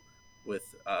deal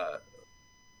with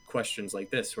questions like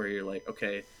this, where you're like,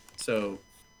 okay, so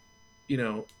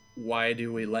why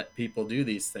do we let people do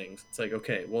these things? It's like,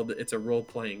 okay, well, it's a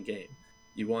role-playing game.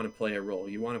 You want to play a role.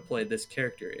 You want to play this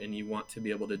character, and you want to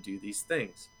be able to do these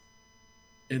things.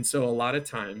 And so a lot of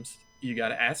times you got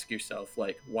to ask yourself,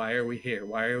 like, why are we here?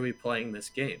 Why are we playing this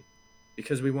game?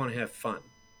 Because we want to have fun.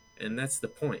 And that's the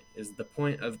point. Is the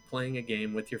point of playing a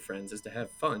game with your friends is to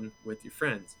have fun with your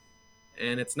friends.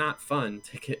 And it's not fun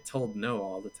to get told no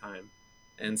all the time.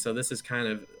 And so this is kind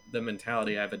of the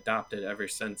mentality I've adopted ever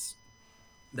since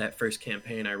that first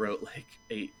campaign I wrote like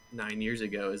 8-9 years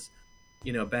ago. Is,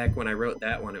 back when I wrote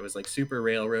that one, it was like super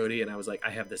railroady, and I was like, I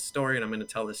have this story and I'm going to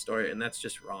tell this story, and that's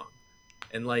just wrong.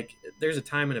 And like, there's a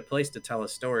time and a place to tell a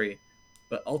story,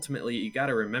 but ultimately you got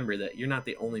to remember that you're not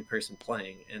the only person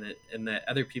playing, and that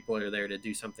other people are there to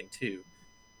do something too.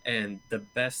 And the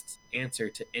best answer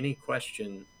to any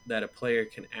question that a player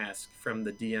can ask from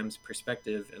the DM's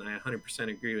perspective, and I 100%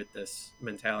 agree with this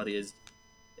mentality,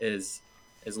 is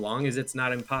as long as it's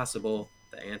not impossible,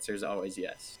 the answer is always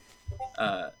yes.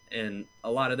 And a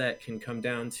lot of that can come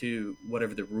down to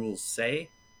whatever the rules say,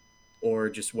 or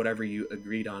just whatever you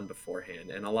agreed on beforehand.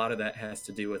 And a lot of that has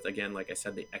to do with, again, like I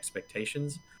said, the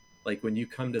expectations. Like when you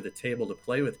come to the table to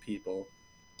play with people,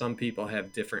 some people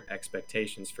have different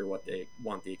expectations for what they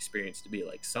want the experience to be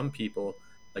like. Some people,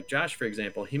 like Josh, for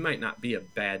example, he might not be a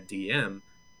bad DM.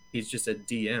 He's just a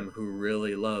DM who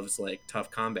really loves like tough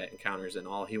combat encounters, and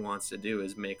all he wants to do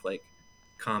is make like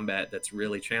combat that's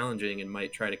really challenging and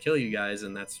might try to kill you guys,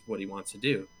 and that's what he wants to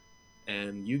do.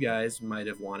 And you guys might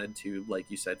have wanted to,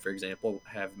 like you said, for example,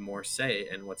 have more say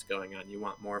in what's going on. You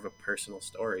want more of a personal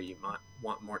story. You might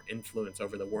want more influence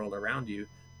over the world around you,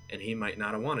 and he might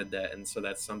not have wanted that. And so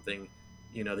that's something,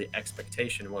 the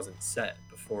expectation wasn't set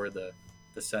before the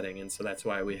setting. And so that's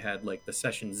why we had like the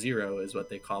session 0 is what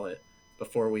they call it.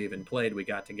 Before we even played, we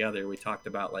got together, we talked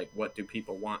about like, what do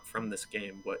people want from this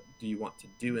game? What do you want to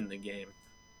do in the game?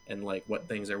 And like, what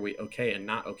things are we okay and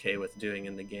not okay with doing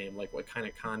in the game? Like, what kind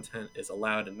of content is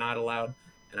allowed and not allowed?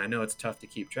 And I know it's tough to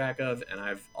keep track of, and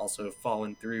I've also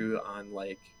fallen through on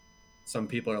like, some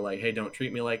people are like, hey, don't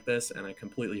treat me like this, and I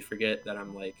completely forget that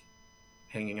I'm like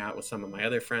hanging out with some of my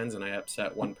other friends, and I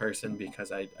upset one person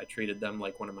because I treated them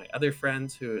like one of my other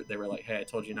friends, who they were like, hey, I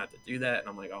told you not to do that, and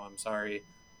I'm like, oh, I'm sorry. And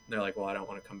they're like, well, I don't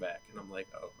want to come back. And I'm like,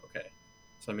 oh, okay.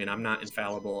 So I mean, I'm not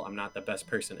infallible, I'm not the best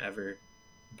person ever,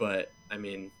 but I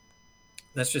mean,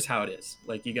 that's just how it is.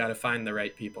 Like, you got to find the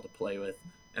right people to play with,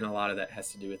 and a lot of that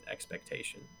has to do with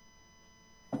expectation.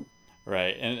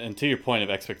 Right. And to your point of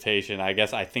expectation, I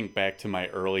guess I think back to my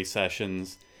early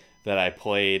sessions that I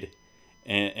played,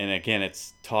 and again,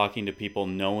 it's talking to people,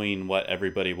 knowing what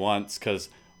everybody wants, because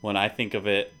when I think of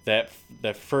it, that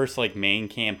first like main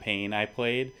campaign I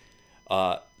played,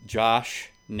 Josh,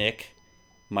 Nick,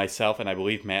 myself, and I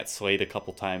believe Matt Slade a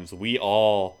couple times, we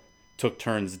all took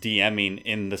turns DMing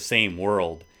in the same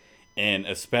world. And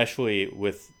especially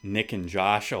with Nick and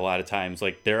Josh, a lot of times,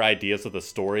 like, their ideas of the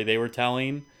story they were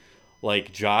telling,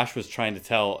 like, Josh was trying to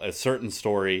tell a certain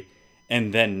story,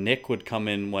 and then Nick would come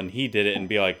in when he did it and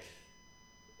be like,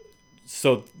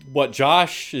 so what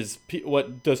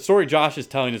the story Josh is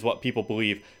telling is what people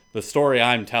believe. The story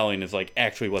I'm telling is like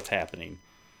actually what's happening.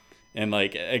 And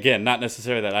like, again, not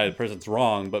necessarily that either person's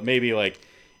wrong, but maybe like,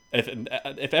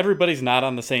 if everybody's not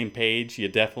on the same page, you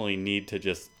definitely need to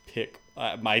just pick.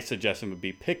 My suggestion would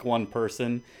be pick one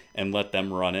person and let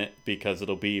them run it, because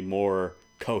it'll be more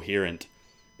coherent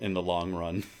in the long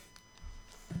run.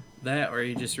 That, or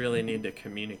you just really need to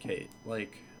communicate.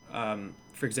 Like,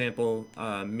 for example,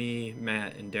 me,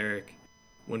 Matt, and Derek,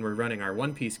 when we're running our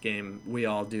One Piece game, we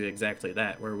all do exactly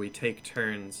that, where we take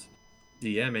turns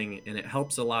DMing, and it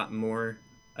helps a lot more,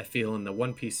 I feel, in the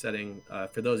One Piece setting.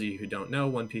 For those of you who don't know,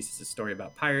 One Piece is a story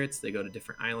about pirates. They go to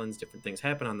different islands, different things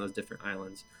happen on those different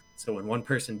islands. So when one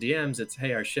person DMs, it's,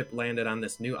 hey, our ship landed on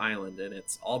this new island, and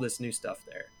it's all this new stuff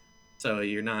there. So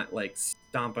you're not like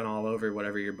stomping all over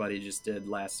whatever your buddy just did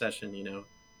last session,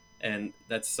 And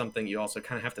that's something you also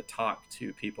kind of have to talk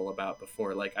to people about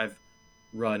before. Like, I've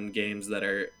run games that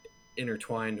are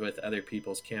intertwined with other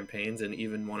people's campaigns, and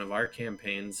even one of our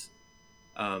campaigns,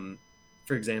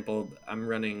 for example, I'm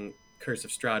running Curse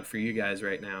of Strahd for you guys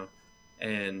right now,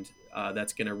 and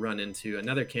that's going to run into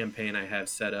another campaign I have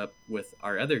set up with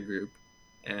our other group.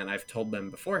 And I've told them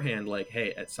beforehand, like,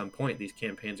 hey, at some point these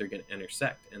campaigns are going to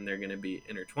intersect and they're going to be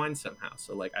intertwined somehow.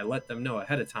 So like, I let them know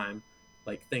ahead of time,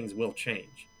 like, things will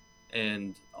change.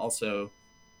 And also,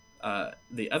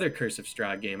 the other Curse of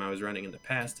Strahd game I was running in the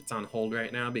past, it's on hold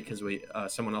right now because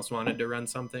someone else wanted to run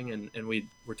something, and we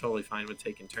were totally fine with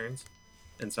taking turns.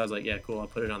 And so I was like, yeah, cool, I'll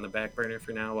put it on the back burner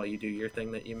for now while you do your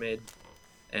thing that you made.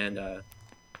 And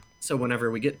so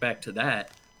whenever we get back to that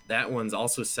one's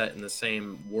also set in the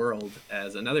same world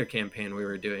as another campaign we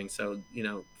were doing. So,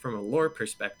 from a lore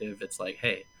perspective, it's like,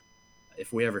 hey,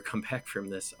 if we ever come back from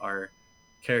this, our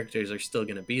characters are still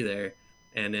going to be there.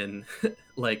 And in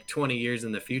like 20 years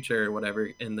in the future or whatever,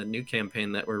 in the new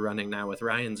campaign that we're running now with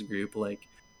Ryan's group, like,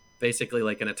 basically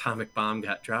like an atomic bomb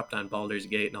got dropped on Baldur's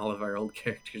Gate and all of our old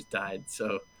characters died.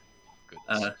 So,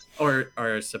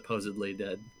 or supposedly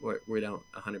dead. We don't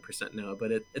 100% know,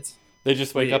 but it's... They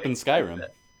just wake up in Skyrim.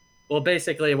 Well,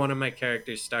 basically, one of my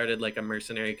characters started like a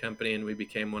mercenary company, and we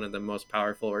became one of the most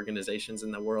powerful organizations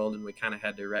in the world, and we kind of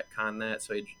had to retcon that.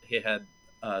 So he had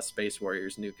Space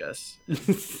Warriors nuke us.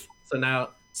 So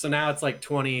now it's like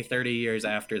 20, 30 years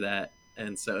after that.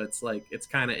 And so it's like, it's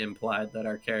kind of implied that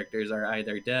our characters are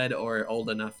either dead or old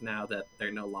enough now that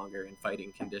they're no longer in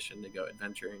fighting condition to go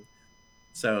adventuring.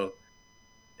 So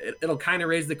it'll kind of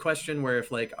raise the question where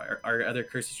if like our other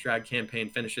Curse of Strahd campaign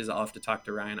finishes, I'll have to talk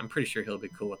to Ryan. I'm pretty sure he'll be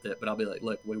cool with it, but I'll be like,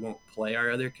 look, we won't play our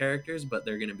other characters, but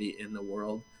they're going to be in the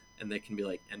world, and they can be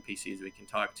like NPCs we can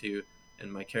talk to.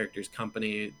 And my character's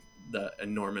company, the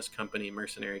enormous company,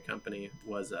 mercenary company,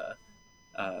 was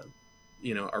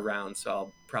around, so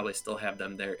I'll probably still have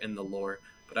them there in the lore,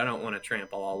 but I don't want to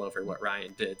trample all over what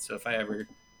Ryan did. So if I ever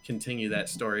continue that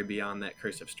story beyond that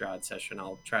Curse of Strahd session,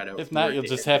 I'll try to... If not, you'll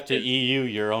just have to EU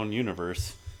your own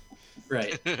universe.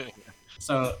 Right.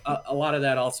 So a lot of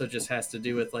that also just has to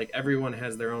do with, like, everyone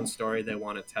has their own story they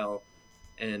want to tell,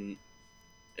 and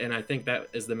I think that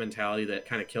is the mentality that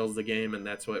kind of kills the game, and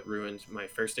that's what ruined my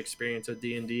first experience with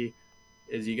D&D.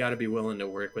 Is you got to be willing to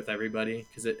work with everybody,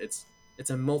 because it's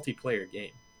a multiplayer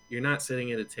game. You're not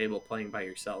sitting at a table playing by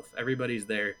yourself. Everybody's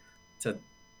there to,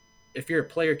 if you're a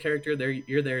player character, there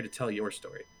you're there to tell your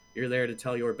story. You're there to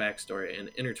tell your backstory and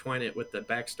intertwine it with the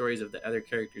backstories of the other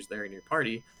characters there in your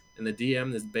party. And the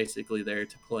DM is basically there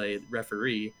to play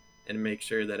referee and make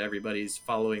sure that everybody's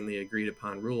following the agreed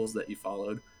upon rules that you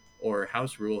followed, or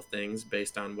house rule things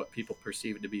based on what people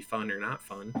perceive to be fun or not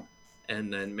fun,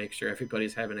 and then make sure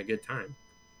everybody's having a good time.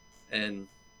 And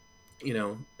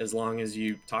as long as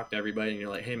you talk to everybody and you're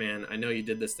like, hey man, I know you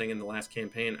did this thing in the last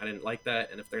campaign, I didn't like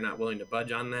that, and if they're not willing to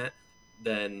budge on that,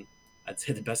 then I'd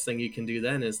say the best thing you can do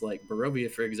then is, like Barovia,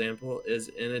 for example, is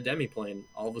in a demiplane.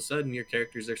 All of a sudden your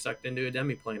characters are sucked into a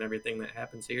demiplane. Everything that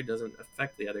happens here doesn't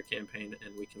affect the other campaign,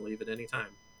 and we can leave at any time.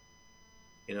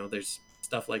 There's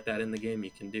stuff like that in the game you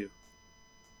can do.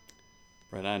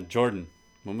 Right on. Jordan,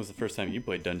 when was the first time you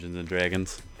played Dungeons and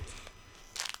Dragons?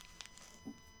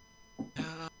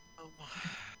 I'd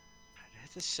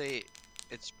have to say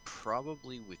it's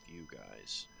probably with you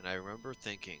guys. And I remember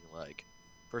thinking, like,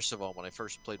 first of all, when I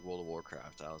first played World of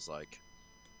Warcraft, I was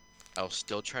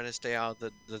still trying to stay out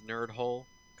of the nerd hole,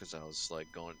 because I was like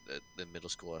going in middle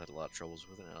school. I had a lot of troubles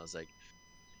with it, and I was like,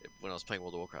 when I was playing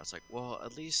World of Warcraft, I was like, well,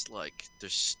 at least like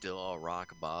there's still a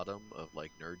rock bottom of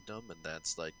like nerddom, and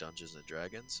that's like Dungeons and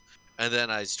Dragons. And then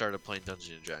I started playing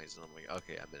Dungeons and Dragons, and I'm like,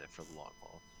 okay, I'm in it for the long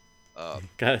haul.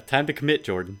 Got time to commit,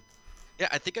 Jordan. Yeah,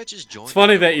 I think I just joined. It's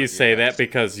funny that you say that,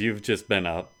 because you've just been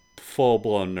a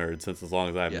full-blown nerd since as long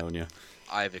as I've known you.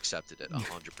 I've accepted it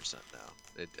 100%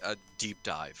 now. A deep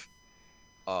dive.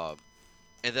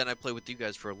 And then I played with you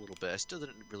guys for a little bit. I still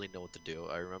didn't really know what to do.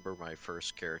 I remember my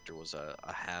first character was a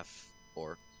half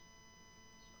orc,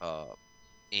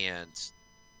 and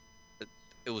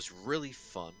it was really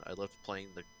fun. I loved playing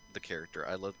the character.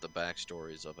 I loved the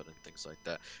backstories of it and things like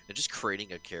that, and just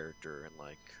creating a character and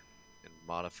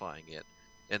modifying it.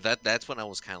 And that's when I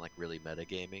was kind of like really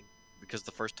metagaming, because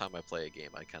the first time I play a game,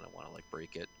 I kind of want to like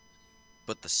break it.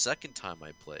 But the second time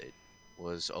I played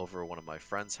was over one of my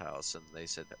friend's house, and they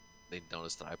said that they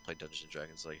noticed that I played Dungeons and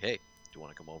Dragons. Like, hey, do you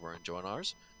want to come over and join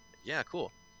ours? Yeah,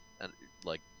 cool. And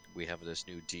like, we have this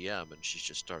new DM, and she's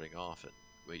just starting off, and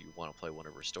you want to play one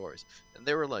of her stories. And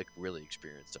they were like really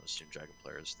experienced Dungeons and Dragon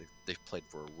players. They've played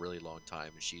for a really long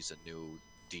time, and she's a new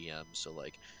DM, so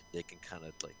like they can kind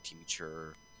of like teach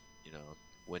her,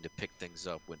 when to pick things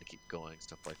up, when to keep going,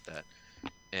 stuff like that.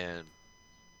 And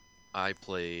I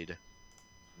played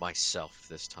myself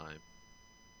this time,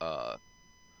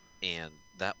 and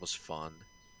that was fun.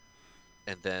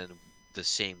 And then the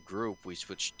same group, we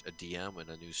switched a DM and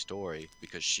a new story,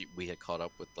 because we had caught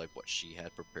up with like what she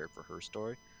had prepared for her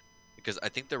story, because I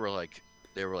think they were like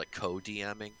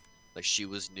co-DMing, like she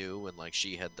was new and like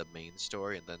she had the main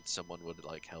story, and then someone would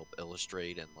like help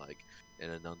illustrate and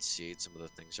enunciate some of the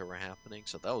things that were happening.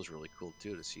 So that was really cool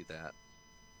too, to see that.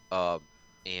 Um,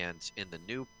 and in the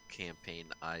new campaign,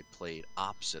 I played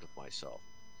opposite of myself.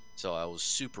 So I was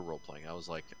super role playing. I was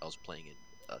playing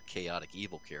a chaotic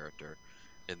evil character,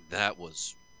 and that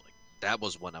was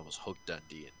when I was hooked on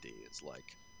D&D. It's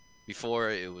like,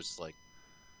 before it was like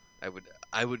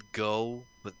I would go,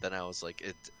 but then I was like,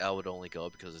 I would only go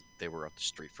because they were up the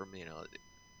street from me.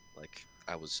 Like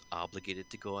I was obligated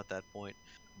to go at that point.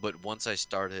 But once I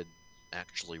started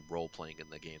actually role playing in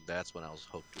the game, that's when I was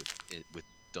hooked with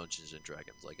Dungeons and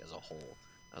Dragons, like as a whole.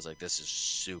 I was like, this is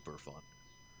super fun.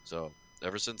 So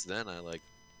ever since then,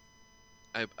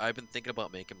 I've been thinking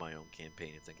about making my own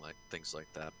campaign and things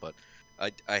like that. But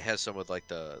I have some of like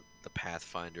the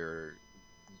Pathfinder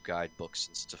guidebooks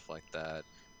and stuff like that,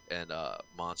 and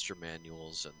monster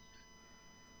manuals,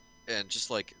 and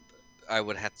just like I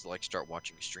would have to like start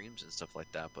watching streams and stuff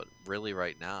like that. But really,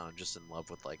 right now, I'm just in love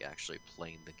with like actually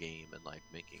playing the game and like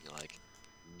making like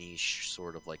niche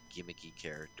sort of like gimmicky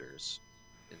characters,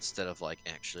 instead of like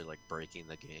actually like breaking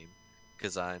the game.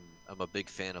 Because I'm a big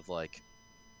fan of like,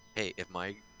 hey, if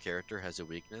my character has a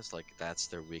weakness, like that's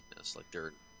their weakness. Like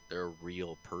they're a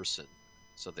real person,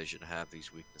 so they should have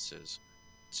these weaknesses.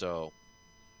 So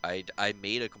I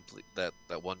made a complete that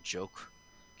one joke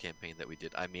campaign that we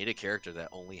did. I made a character that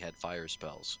only had fire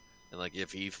spells, and like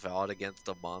if he fought against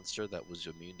a monster that was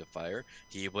immune to fire,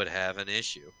 he would have an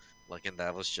issue. Like, and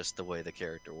that was just the way the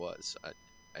character was.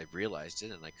 I realized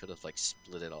it, and I could have like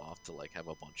split it off to like have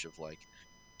a bunch of like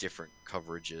different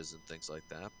coverages and things like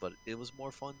that. But it was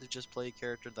more fun to just play a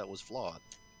character that was flawed.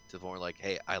 To more like,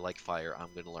 hey, I like fire. I'm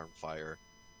gonna learn fire.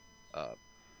 Uh,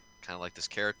 Kind of like this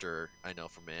character I know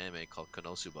from an anime called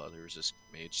Konosuba. There's this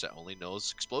mage that only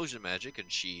knows explosion magic,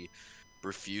 and she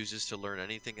refuses to learn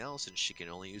anything else, and she can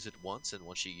only use it once, and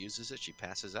once she uses it, she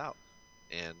passes out.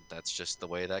 And that's just the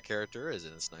way that character is,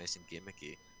 and it's nice and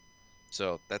gimmicky.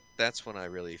 So that's when I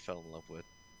really fell in love with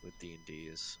D&D,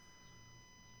 is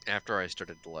after I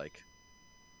started to like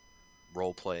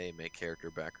role play, make character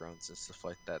backgrounds and stuff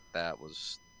like that. That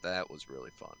was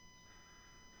really fun.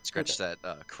 Scratch that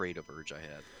creative urge I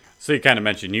had. So you kind of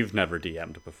mentioned you've never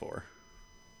DM'd before.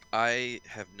 I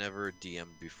have never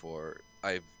DM'd before.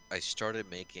 I started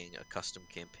making a custom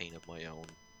campaign of my own,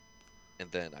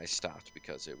 and then I stopped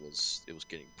because it was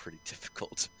getting pretty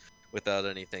difficult without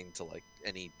anything to like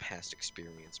any past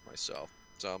experience myself.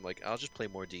 So I'm like, I'll just play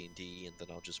more D&D, and then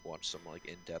I'll just watch some like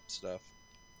in-depth stuff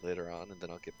later on, and then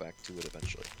I'll get back to it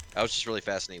eventually. I was just really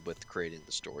fascinated with creating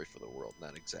the story for the world,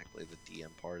 not exactly the DM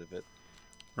part of it.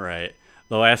 Right.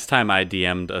 The last time I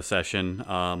DM'd a session,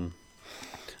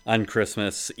 on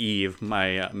Christmas Eve,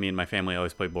 me and my family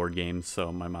always play board games.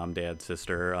 So my mom, dad,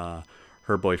 sister,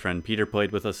 her boyfriend Peter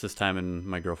played with us this time, and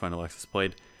my girlfriend Alexis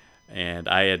played. And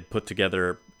I had put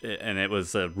together, and it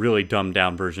was a really dumbed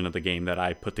down version of the game that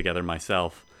I put together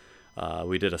myself.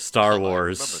 We did a Star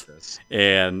Wars,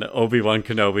 and Obi-Wan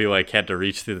Kenobi like had to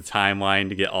reach through the timeline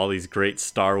to get all these great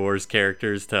Star Wars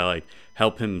characters to like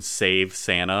help him save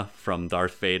Santa from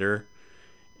Darth Vader.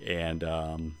 And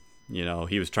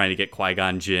he was trying to get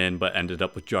Qui-Gon Jinn, but ended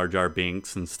up with Jar Jar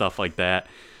Binks and stuff like that.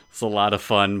 It's a lot of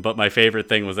fun. But my favorite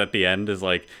thing was at the end is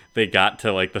like they got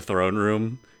to like the throne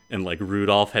room, and like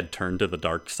Rudolph had turned to the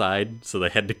dark side, so they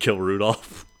had to kill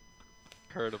Rudolph.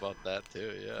 Heard about that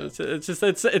too, yeah.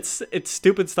 It's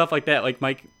stupid stuff like that. Like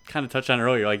Mike kind of touched on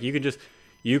earlier. Like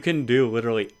you can do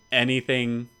literally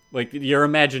anything. Like your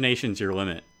imagination's your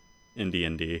limit in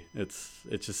D&D. It's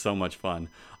just so much fun.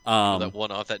 That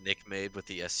one off that Nick made with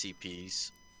the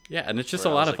SCPs. Yeah, and it's just a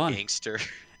lot of fun. Gangster.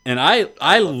 And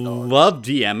I love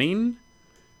DMing,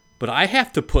 but I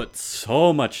have to put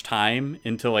so much time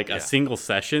into like a single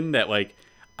session that like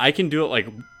I can do it like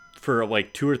for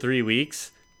like 2 or 3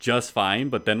 weeks just fine,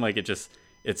 but then like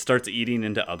it starts eating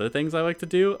into other things I like to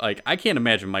do. Like I can't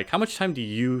imagine, Mike, how much time do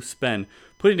you spend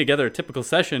putting together a typical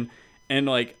session? And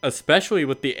like especially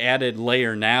with the added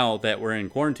layer now that we're in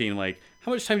quarantine, like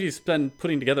how much time do you spend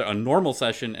putting together a normal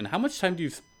session, and how much time do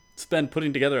you spend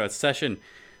putting together a session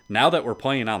now that we're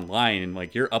playing online and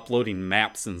like you're uploading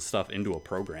maps and stuff into a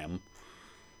program?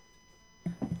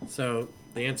 So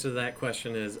the answer to that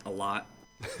question is a lot.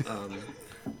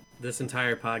 This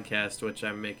entire podcast, which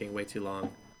I'm making way too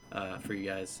long for you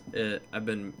guys, I've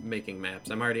been making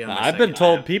maps. I'm already on my I've been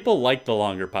told map. people like the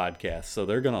longer podcasts, so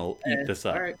they're gonna eat this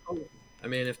up. All right, cool. I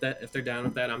mean, if they're down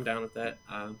with that, I'm down with that.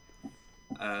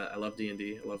 I love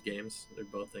D&D. I love games. They're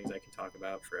both things I can talk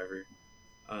about forever.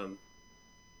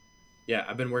 Yeah,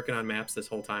 I've been working on maps this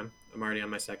whole time. I'm already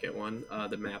on my second one.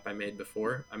 The map I made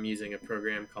before, I'm using a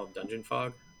program called Dungeon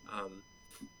Fog.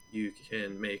 You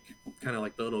can make kind of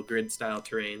like the little grid style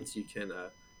terrains. You can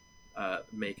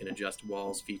make and adjust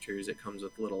walls, features. It comes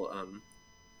with little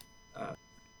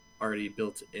already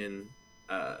built in,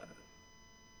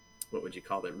 what would you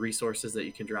call them, resources that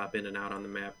you can drop in and out on the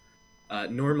map.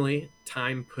 Normally,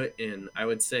 time put in, I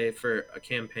would say for a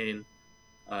campaign,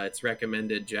 it's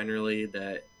recommended generally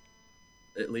that,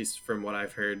 at least from what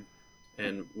I've heard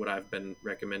and what I've been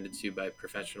recommended to by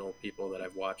professional people that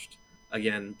I've watched,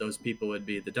 again, those people would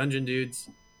be the Dungeon Dudes,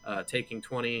 Taking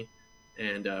 20,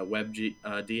 and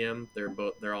DM.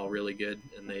 They're all really good,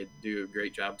 and they do a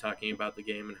great job talking about the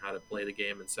game and how to play the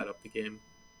game and set up the game.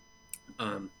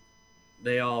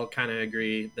 They all kind of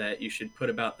agree that you should put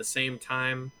about the same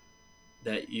time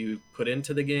that you put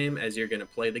into the game as you're going to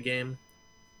play the game.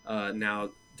 Now,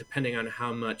 depending on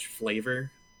how much flavor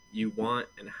you want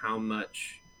and how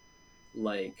much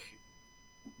like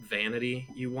vanity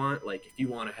you want, like if you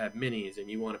want to have minis and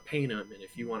you want to paint them, and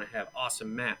if you want to have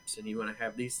awesome maps and you want to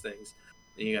have these things,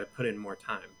 then you got to put in more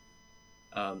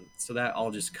time. So that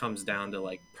all just comes down to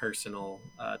like personal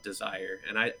desire,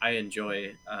 and I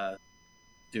enjoy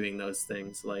doing those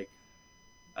things. Like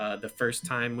the first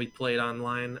time we played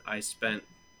online, I spent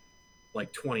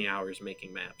like 20 hours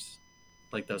making maps,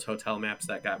 like those hotel maps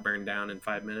that got burned down in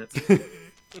 5 minutes.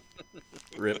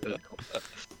 Rip.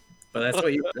 But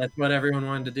that's what everyone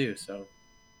wanted to do. So,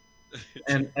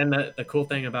 and the cool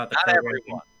thing about the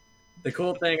program, the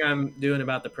cool thing I'm doing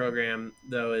about the program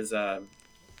though is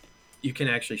you can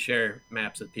actually share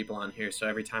maps with people on here. So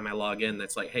every time I log in,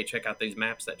 that's like, hey, check out these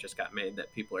maps that just got made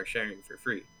that people are sharing for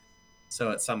free. So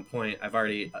at some point, I've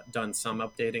already done some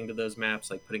updating to those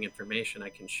maps, like putting information. I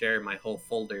can share my whole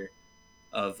folder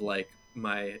of like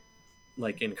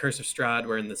in Curse of Strahd,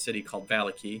 we're in the city called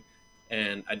Valaki.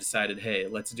 And I decided, hey,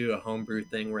 let's do a homebrew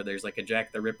thing where there's like a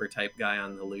Jack the Ripper type guy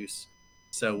on the loose.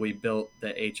 So we built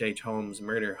the H.H. Holmes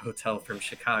murder hotel from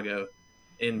Chicago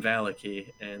in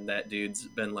Valaki, and that dude's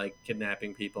been like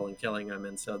kidnapping people and killing them.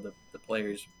 And so the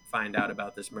players find out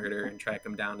about this murder and track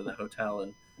him down to the hotel.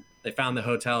 And they found the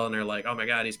hotel and they're like, oh my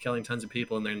God, he's killing tons of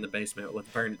people. And they're in the basement. Let's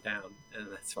burn it down. And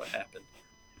that's what happened.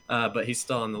 But he's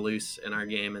still on the loose in our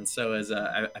game. And so as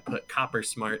I put Copper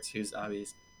Smarts, who's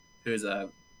a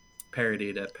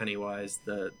parody to Pennywise,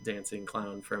 the dancing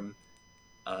clown from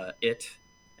It,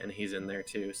 and he's in there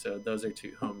too. So those are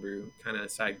two homebrew kind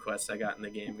of side quests I got in the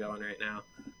game going right now.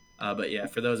 But yeah,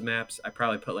 for those maps, I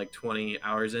probably put like 20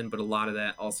 hours in, but a lot of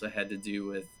that also had to do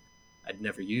with I'd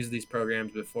never used these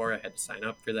programs before. I had to sign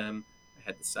up for them. I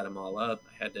had to set them all up.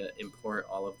 I had to import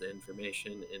all of the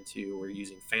information into, we're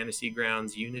using Fantasy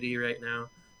Grounds Unity right now.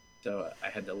 So I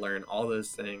had to learn all those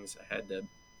things. I had to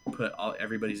put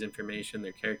everybody's information,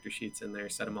 their character sheets in there,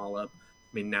 set them all up.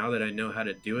 I mean, now that I know how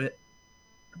to do it,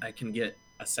 I can get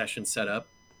a session set up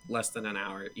less than an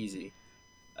hour, easy.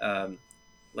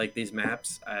 Like these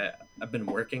maps, I've been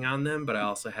working on them, but I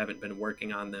also haven't been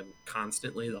working on them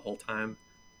constantly the whole time.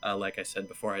 Like I said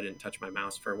before, I didn't touch my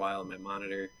mouse for a while, and my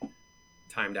monitor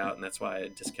timed out, and that's why I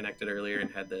disconnected earlier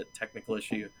and had the technical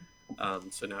issue.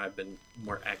 So now I've been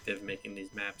more active making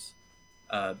these maps.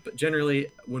 But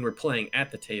generally, when we're playing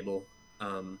at the table,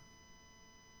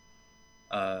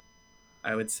 I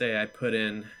would say I put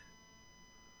in,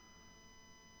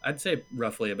 I'd say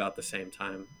roughly about the same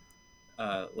time,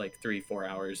 like 3-4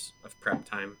 hours of prep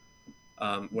time,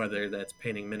 whether that's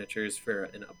painting miniatures for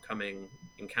an upcoming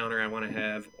encounter I want to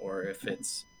have, or if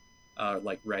it's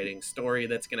like writing story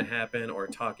that's going to happen, or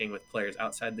talking with players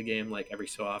outside the game. Like every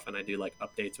so often I do like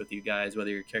updates with you guys, whether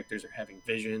your characters are having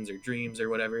visions or dreams or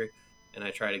whatever, and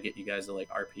I try to get you guys to like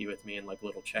RP with me in like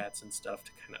little chats and stuff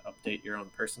to kind of update your own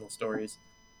personal stories.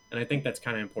 And I think that's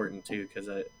kind of important too, because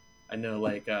I know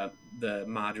like the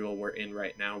module we're in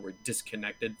right now, we're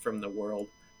disconnected from the world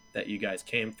that you guys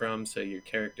came from, so your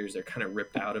characters are kind of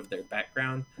ripped out of their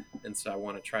background, and so I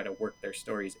want to try to work their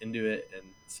stories into it. And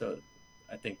so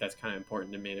I think that's kind of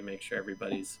important to me, to make sure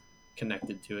everybody's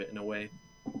connected to it in a way.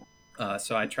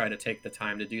 So I try to take the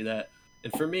time to do that.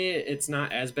 And for me, it's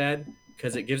not as bad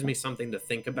because it gives me something to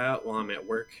think about while I'm at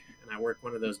work. And I work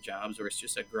one of those jobs where it's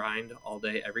just a grind all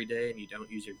day, every day, and you don't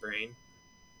use your brain.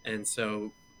 And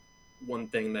so one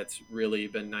thing that's really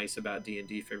been nice about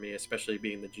D&D for me, especially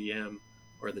being the GM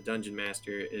or the dungeon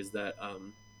master, is that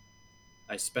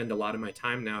I spend a lot of my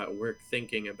time now at work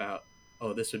thinking about,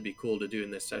 oh, this would be cool to do in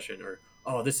this session, or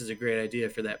oh, this is a great idea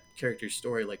for that character's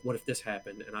story. Like, what if this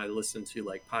happened? And I listen to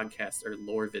like podcasts or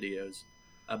lore videos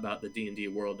about the D&D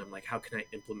world. And I'm like, how can I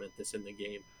implement this in the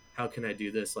game? How can I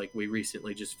do this? Like, we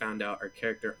recently just found out our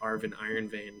character Arvin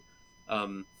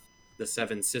Ironvein, the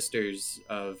seven sisters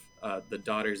of the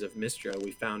daughters of Mistra, we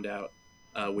found out,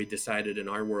 we decided in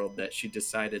our world that she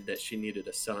decided that she needed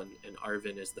a son, and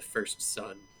Arvin is the first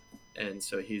son. And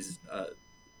so he's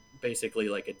basically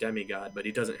like a demigod, but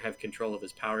he doesn't have control of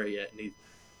his power yet, and he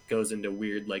goes into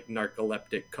weird like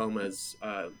narcoleptic comas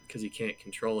because he can't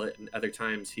control it. And other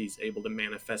times he's able to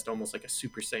manifest almost like a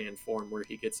Super Saiyan form, where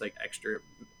he gets like extra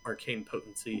arcane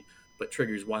potency but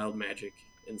triggers wild magic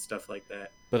and stuff like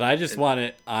that. But I just want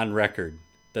it on record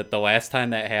that the last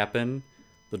time that happened,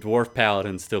 the dwarf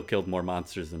paladin still killed more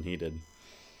monsters than he did.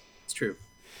 It's true.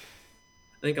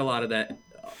 I think a lot of that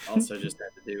also just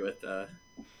had to do with the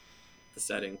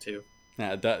setting too.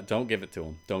 Nah, don't give it to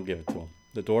him. Don't give it to him.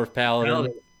 The dwarf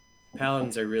paladin.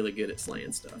 Paladins are really good at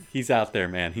slaying stuff. He's out there,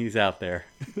 man. He's out there.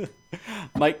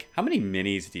 Mike, how many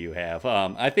minis do you have?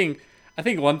 I think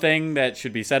one thing that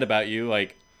should be said about you,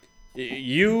 like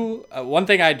you, one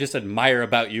thing I just admire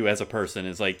about you as a person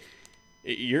is like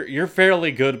you're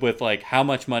fairly good with like how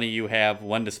much money you have,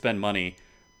 when to spend money,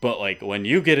 but like when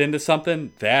you get into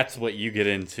something, that's what you get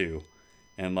into.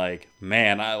 And like,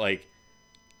 man, I like.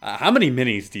 How many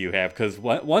minis do you have? Because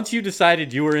once you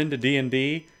decided you were into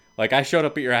D&D, like I showed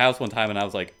up at your house one time and I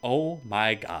was like, oh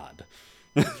my God.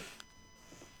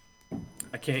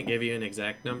 I can't give you an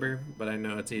exact number, but I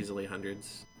know it's easily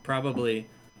hundreds. Probably,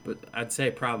 but I'd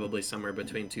say probably somewhere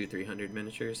between 200-300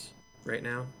 miniatures right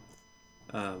now.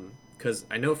 Because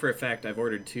I know for a fact I've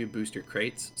ordered 2 booster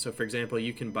crates. So for example,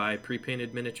 you can buy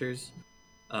pre-painted miniatures.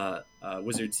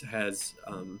 Wizards has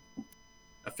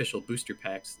official booster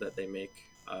packs that they make.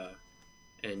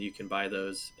 And you can buy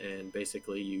those, and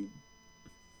basically you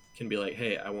can be like,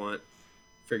 hey, I want,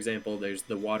 for example, there's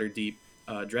the Waterdeep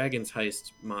Dragon's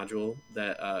Heist module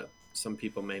that some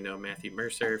people may know. Matthew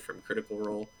Mercer from Critical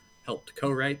Role helped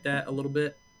co-write that a little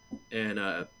bit, and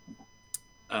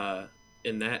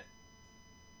in that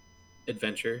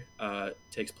adventure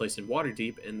takes place in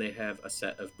Waterdeep, and they have a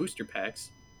set of booster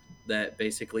packs that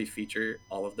basically feature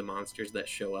all of the monsters that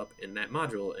show up in that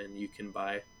module, and you can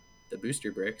buy the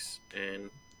booster bricks and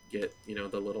get, you know,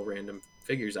 the little random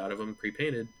figures out of them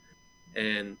pre-painted.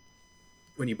 And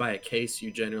when you buy a case,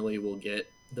 you generally will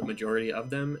get the majority of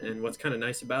them. And what's kind of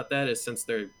nice about that is, since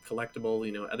they're collectible,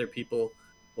 you know, other people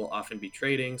will often be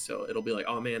trading. So it'll be like,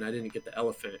 oh man, I didn't get the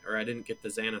elephant, or I didn't get the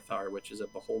Xanathar, which is a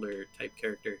beholder type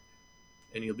character.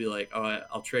 And you'll be like, oh,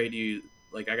 I'll trade you,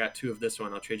 like, I got 2 of this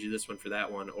one, I'll trade you this one for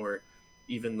that one. Or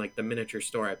even like the miniature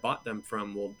store I bought them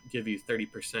from will give you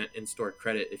 30% in-store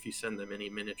credit if you send them any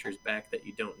miniatures back that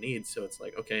you don't need. So it's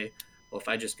like, okay, well, if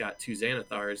I just got 2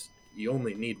 Xanathars, you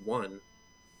only need 1,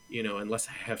 you know, unless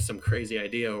I have some crazy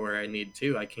idea where I need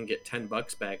 2, I can get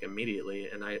 $10 back immediately.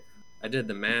 And I did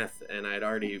the math, and I'd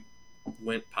already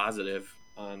went positive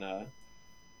on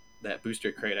that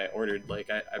booster crate I ordered.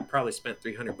 Like I probably spent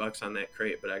 $300 on that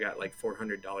crate, but I got like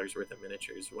 $400 worth of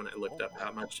miniatures when I looked up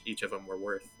how much each of them were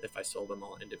worth if I sold them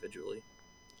all individually.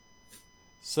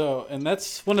 So, and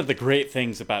that's one of the great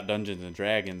things about Dungeons and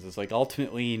Dragons is, like,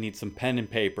 ultimately you need some pen and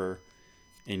paper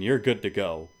and you're good to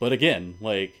go. But again,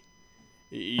 like,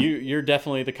 you're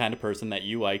definitely the kind of person that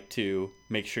you like to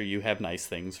make sure you have nice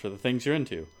things for the things you're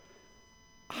into.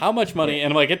 How much money,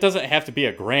 and like, it doesn't have to be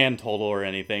a grand total or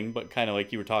anything, but kind of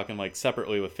like you were talking, like,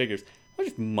 separately with figures, how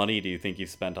much money do you think you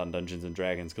spent on Dungeons and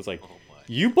Dragons? Because, like,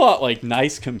 you bought, like,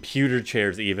 nice computer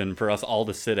chairs even for us all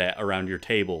to sit at around your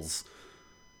tables.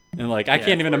 And, like, I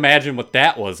can't even imagine what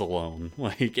that was alone.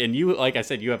 Like, and you, like I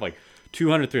said, you have, like,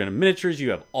 200, 300 miniatures,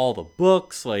 you have all the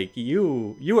books, like,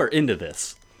 you are into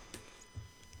this.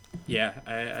 Yeah,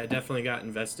 I definitely got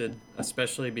invested,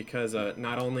 especially because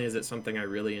not only is it something I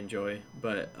really enjoy,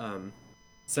 but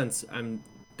since I'm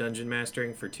dungeon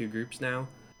mastering for 2 groups now,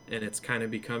 and it's kind of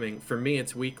becoming, for me,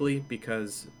 it's weekly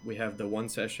because we have the 1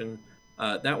 session.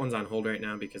 That one's on hold right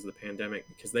now because of the pandemic,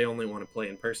 because they only want to play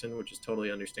in person, which is totally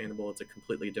understandable. It's a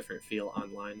completely different feel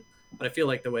online. But I feel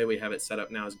like the way we have it set up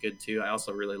now is good too. I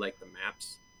also really like the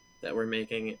maps that we're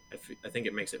making. I think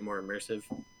it makes it more immersive.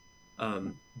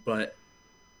 But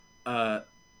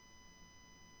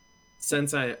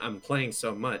since I'm playing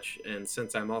so much, and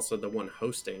since I'm also the one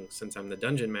hosting, since I'm the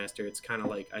dungeon master, it's kind of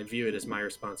like I view it as my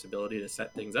responsibility to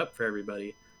set things up for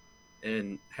everybody,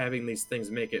 and having these things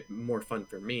make it more fun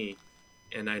for me.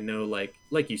 And I know,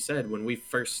 like you said, when we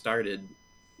first started,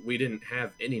 we didn't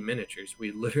have any miniatures.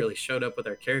 We literally showed up with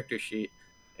our character sheet,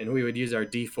 and we would use our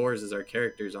D4s as our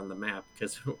characters on the map,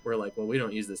 because we're like, well, we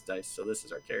don't use this dice, so this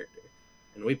is our character.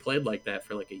 And we played like that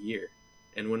for like a year.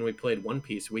 And when we played One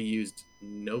Piece, we used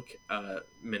no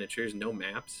miniatures, no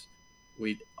maps.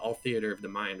 We all theater of the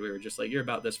mind. We were just like, you're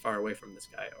about this far away from this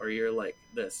guy, or you're like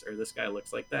this, or this guy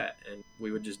looks like that. And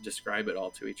we would just describe it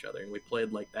all to each other. And we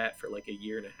played like that for like a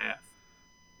year and a half.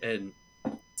 And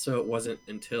so it wasn't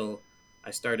until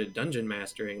I started dungeon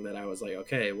mastering that I was like,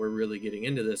 okay, we're really getting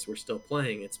into this. We're still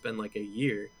playing. It's been like a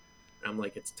year. And I'm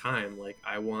like, it's time. Like,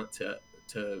 I want to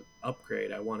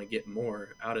upgrade. I want to get more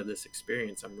out of this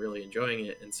experience. I'm really enjoying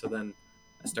it. And so then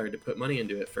I started to put money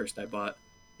into it. First I bought,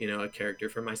 you know, a character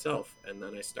for myself, and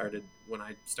then when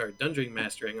I started dungeon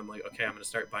mastering, I'm like, okay, I'm going to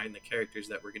start buying the characters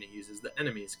that we're going to use as the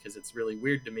enemies, because it's really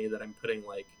weird to me that I'm putting,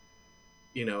 like,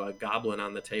 you know, a goblin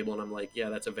on the table and I'm like, yeah,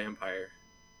 that's a vampire.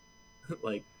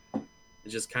 Like, it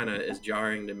just kind of is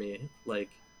jarring to me. Like,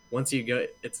 once you go,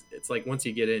 it's like once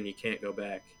you get in, you can't go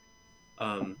back.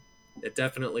 It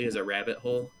definitely is a rabbit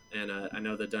hole, and I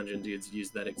know the dungeon dudes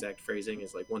use that exact phrasing,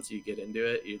 is like, once you get into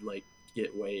it, you'd like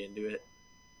get way into it.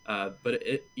 But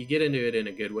you get into it in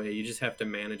a good way. You just have to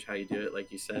manage how you do it,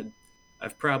 like you said.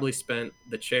 I've probably spent,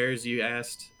 the chairs you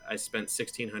asked, I spent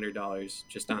 $1,600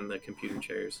 just on the computer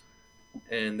chairs.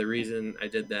 And the reason I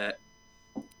did that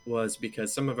was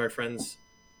because some of our friends,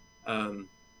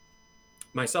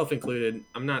 myself included,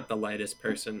 I'm not the lightest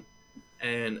person,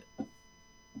 and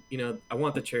you know, I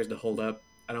want the chairs to hold up.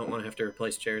 I don't want to have to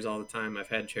replace chairs all the time. I've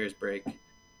had chairs break.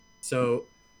 So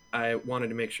I wanted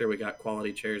to make sure we got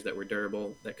quality chairs that were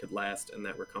durable, that could last, and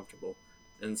that were comfortable.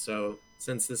 And so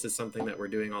since this is something that we're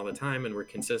doing all the time and we're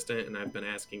consistent, and I've been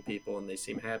asking people and they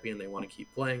seem happy and they want to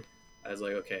keep playing, I was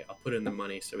like, okay, I'll put in the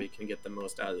money so we can get the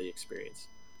most out of the experience.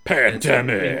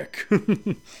 Pandemic!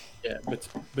 Yeah, but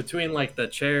between like the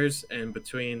chairs and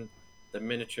between the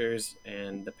miniatures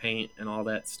and the paint and all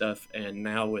that stuff, and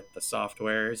now with the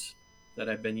softwares that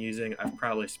I've been using, I've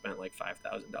probably spent like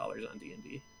 $5,000 on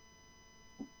D&D.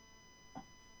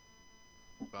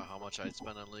 About how much I'd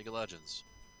spend on League of Legends.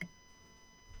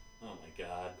 Oh my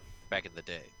god. Back in the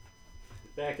day.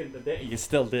 Back in the day, you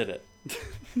still did it.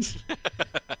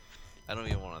 I don't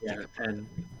even want to think about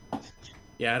it.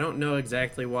 Yeah, I don't know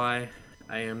exactly why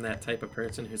I am that type of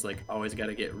person who's like always got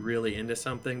to get really into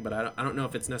something, but I don't know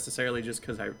if it's necessarily just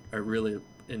because I really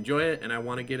enjoy it and I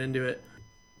want to get into it,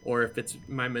 or if it's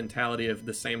my mentality of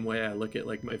the same way I look at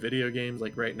like my video games.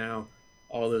 Like right now,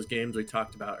 all those games we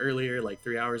talked about earlier, like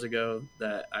 3 hours ago,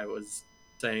 that I was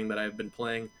saying that I've been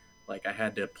playing, like I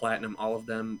had to platinum all of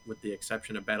them with the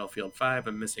exception of Battlefield 5.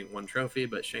 I'm missing one trophy,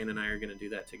 but Shane and I are going to do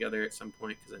that together at some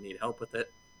point because I need help with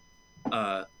it.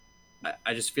 Uh,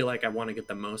 I just feel like I want to get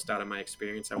the most out of my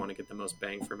experience. I want to get the most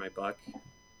bang for my buck.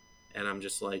 And I'm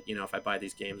just like, if I buy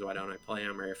these games, why don't I play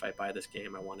them? Or if I buy this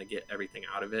game, I want to get everything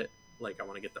out of it. Like I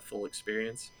want to get the full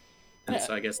experience. And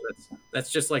so I guess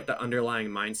that's just like the underlying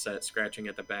mindset scratching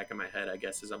at the back of my head, I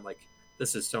guess, is I'm like,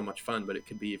 this is so much fun, but it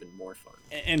could be even more fun.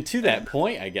 And to that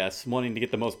point, I guess, wanting to get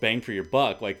the most bang for your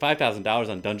buck, like $5,000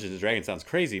 on Dungeons & Dragons sounds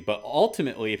crazy, but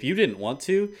ultimately, if you didn't want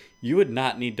to, you would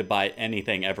not need to buy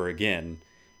anything ever again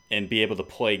and be able to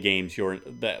play games you'd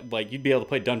be able to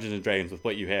play Dungeons & Dragons with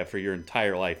what you have for your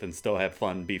entire life and still have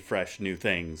fun, be fresh, new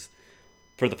things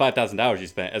for the $5,000 you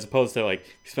spent, as opposed to like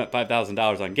you spent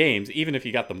 $5,000 on games, even if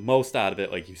you got the most out of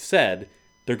it, like you said,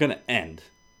 they're going to end.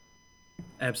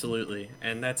 Absolutely.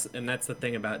 And that's the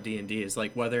thing about D&D is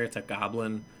like whether it's a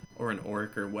goblin or an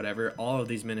orc or whatever, all of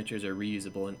these miniatures are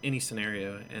reusable in any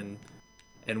scenario.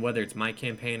 And whether it's my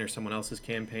campaign or someone else's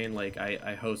campaign, like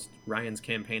I host Ryan's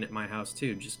campaign at my house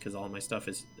too, just because all my stuff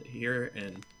is here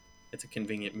and it's a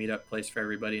convenient meetup place for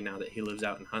everybody now that he lives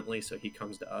out in Huntley. So he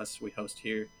comes to us, we host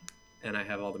here, and I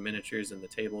have all the miniatures and the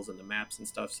tables and the maps and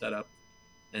stuff set up.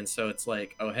 And so it's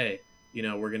like, oh, hey,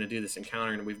 we're going to do this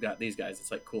encounter and we've got these guys.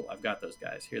 It's like, cool, I've got those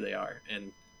guys. Here they are.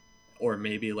 And, or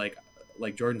maybe like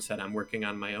Jordan said, I'm working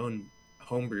on my own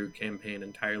homebrew campaign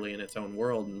entirely in its own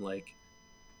world. And like,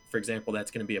 for example, that's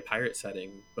going to be a pirate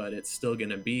setting, but it's still going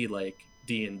to be like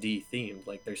D&D themed.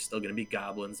 Like there's still going to be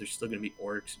goblins, there's still going to be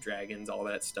orcs, dragons, all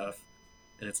that stuff.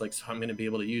 And it's like, so I'm going to be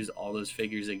able to use all those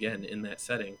figures again in that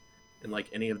setting. And like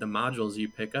any of the modules you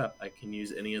pick up, I can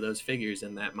use any of those figures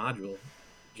in that module,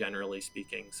 generally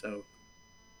speaking. So,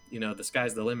 the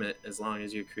sky's the limit as long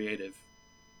as you're creative.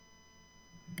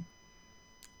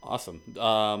 Awesome.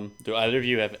 Do either of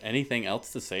you have anything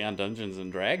else to say on Dungeons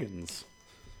and Dragons?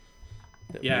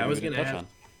 Yeah, I was going to ask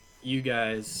you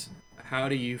guys, how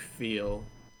do you feel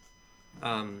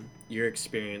your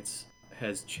experience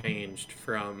has changed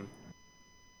from,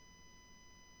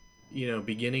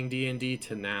 beginning D&D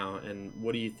to now, and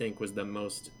what do you think was the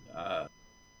most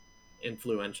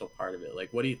influential part of it? Like,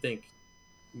 what do you think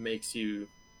makes you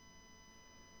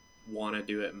want to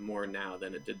do it more now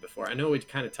than it did before? I know we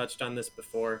kind of touched on this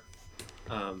before,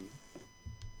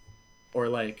 or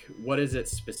like, what is it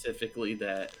specifically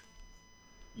that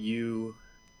you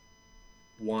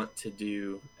want to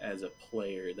do as a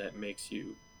player that makes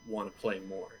you want to play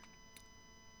more?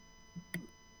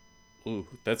 Ooh,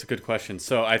 that's a good question.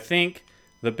 So I think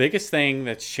the biggest thing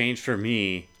that's changed for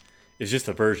me is just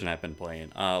the version I've been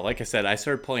playing. Like I said, I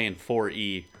started playing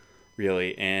 4E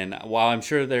really, and while I'm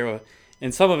sure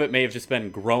and some of it may have just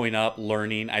been growing up,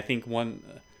 learning. I think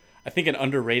an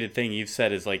underrated thing you've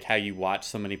said is like how you watch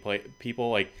so many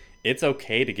people. Like it's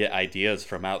okay to get ideas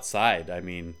from outside. I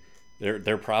mean,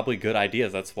 they're probably good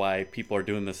ideas. That's why people are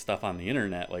doing this stuff on the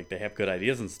internet. Like they have good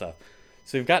ideas and stuff.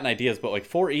 So you've gotten ideas, but like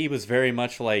 4E was very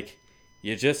much like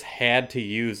you just had to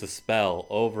use a spell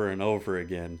over and over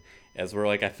again. As we're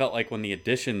like, I felt like when the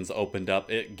editions opened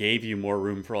up, it gave you more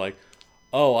room for like,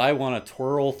 oh, I want to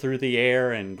twirl through the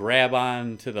air and grab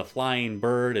on to the flying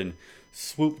bird and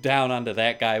swoop down onto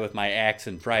that guy with my axe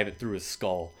and drive it through his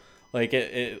skull. Like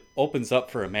it opens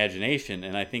up for imagination,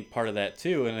 and I think part of that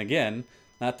too. And again,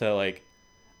 not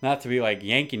to be like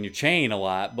yanking your chain a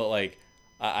lot, but like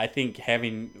I think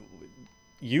having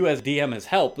you as DM has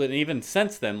helped. And even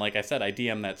since then, like I said, I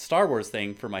DM that Star Wars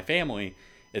thing for my family.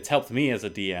 It's helped me as a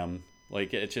DM.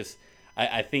 Like it just,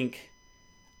 I think.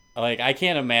 Like, I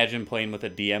can't imagine playing with a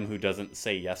DM who doesn't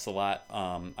say yes a lot.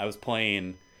 I was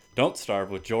playing Don't Starve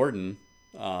with Jordan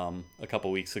a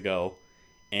couple weeks ago,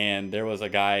 and there was a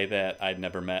guy that I'd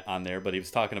never met on there, but he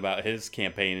was talking about his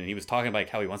campaign, and he was talking about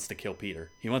how he wants to kill Peter.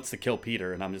 He wants to kill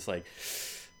Peter, and I'm just like,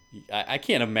 I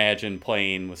can't imagine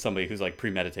playing with somebody who's, like,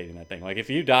 premeditating that thing. Like, if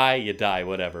you die,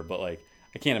 whatever, but, like,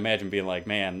 I can't imagine being like,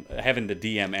 man, having the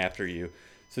DM after you.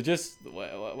 So just,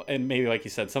 and maybe like you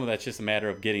said, some of that's just a matter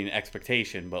of getting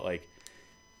expectation, but like,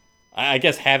 I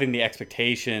guess having the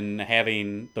expectation,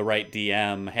 having the right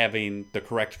DM, having the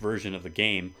correct version of the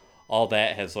game, all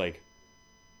that has like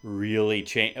really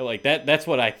changed. Like that's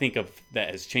what I think of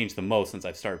that has changed the most since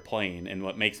I've started playing and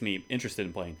what makes me interested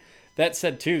in playing. That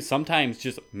said too, sometimes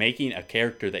just making a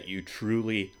character that you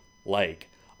truly like.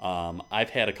 I've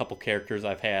had a couple characters.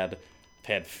 I've had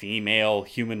had female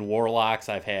human warlocks.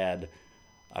 I've had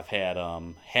half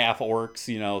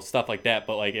orcs, stuff like that.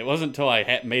 But like it wasn't until I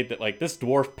had made that like this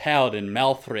dwarf paladin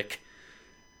Malthric.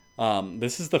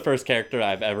 This is the first character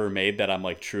I've ever made that I'm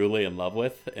like truly in love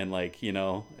with, and like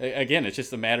again, it's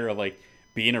just a matter of like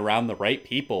being around the right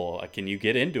people. Can you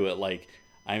get into it? Like,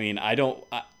 I mean,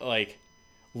 like.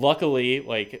 Luckily,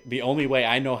 like the only way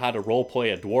I know how to role play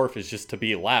a dwarf is just to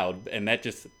be loud, and that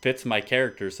just fits my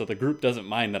character. So the group doesn't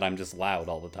mind that I'm just loud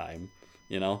all the time.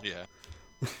 Yeah.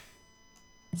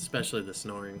 Especially the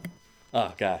snoring.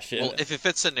 Oh gosh. Well, if it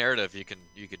fits the narrative, you can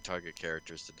target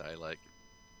characters to die. Like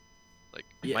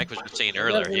Yeah. Mike was just saying It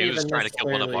earlier, doesn't he was even trying to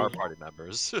kill one of our necessarily- party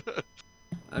members.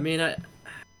 I mean,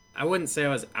 I wouldn't say I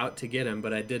was out to get him,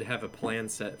 but I did have a plan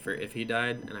set for if he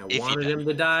died, and I If he wanted died. him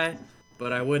to die,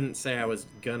 but I wouldn't say I was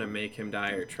gonna make him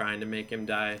die or trying to make him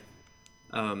die.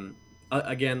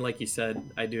 Again, like you said,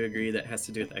 I do agree that has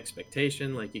to do with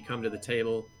expectation. Like you come to the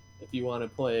table, if you want to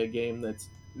play a game that's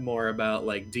more about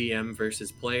like DM versus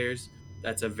players,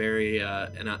 that's a very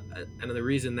and the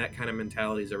reason that kind of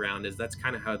mentality is around is that's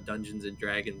kind of how Dungeons and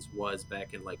Dragons was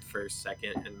back in like first,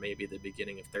 second, and maybe the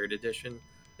beginning of third edition.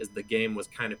 Is the game was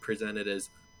kind of presented as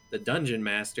the dungeon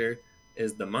master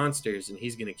is the monsters and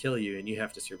he's going to kill you and you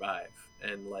have to survive,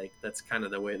 and like that's kind of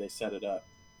the way they set it up.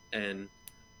 And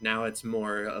now it's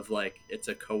more of like it's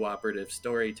a cooperative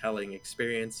storytelling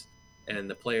experience, and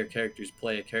the player characters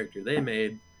play a character they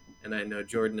made. And I know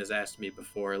Jordan has asked me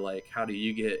before, like, how do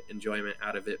you get enjoyment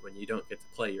out of it when you don't get to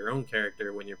play your own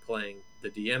character when you're playing the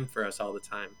DM for us all the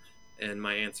time? And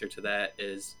my answer to that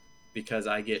is because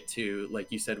I get to,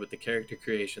 like you said, with the character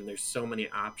creation, there's so many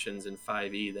options in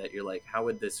 5e that you're like, how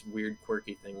would this weird,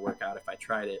 quirky thing work out if I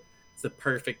tried it? It's the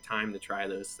perfect time to try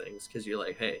those things because you're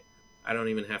like, hey, I don't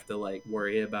even have to like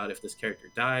worry about if this character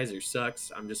dies or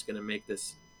sucks. I'm just going to make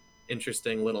this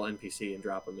interesting little NPC and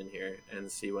drop them in here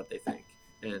and see what they think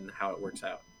and how it works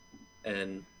out.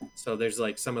 And so there's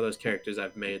like some of those characters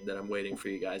I've made that I'm waiting for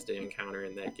you guys to encounter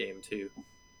in that game too.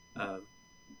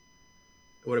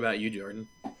 What about you, Jordan?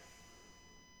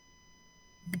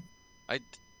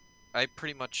 I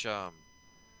pretty much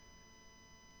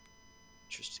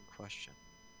interesting question.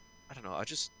 I don't know. I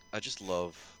just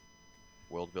love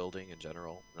world building in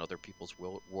general and other people's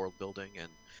world building and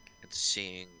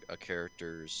seeing a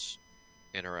character's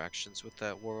interactions with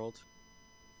that world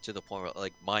to the point where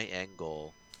like my end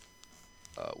goal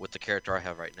with the character I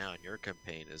have right now in your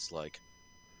campaign is like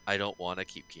I don't want to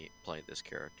keep playing this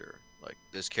character. Like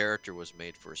this character was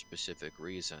made for a specific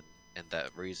reason, and that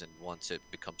reason, once it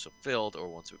becomes fulfilled or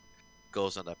once it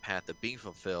goes on the path of being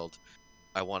fulfilled,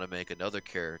 I want to make another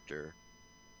character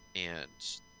and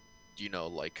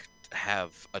like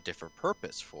have a different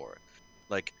purpose for it.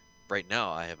 Like right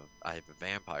now I have a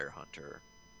vampire hunter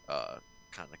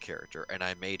kind of character, and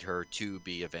I made her to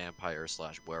be a vampire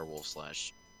slash werewolf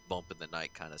slash bump in the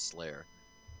night kind of slayer.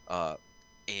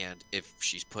 And if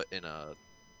she's put in a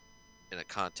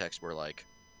context where like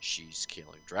she's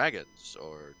killing dragons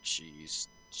or she's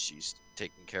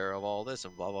taking care of all this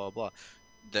and blah blah blah,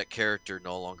 that character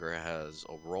no longer has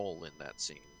a role in that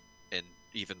scene. And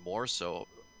even more so,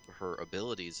 her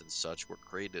abilities and such were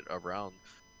created around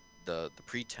the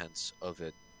pretense of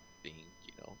it being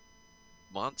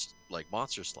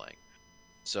monster slaying.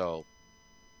 So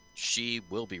she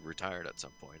will be retired at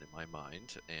some point in my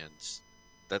mind,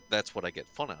 and that's what I get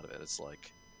fun out of it. It's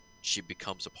like she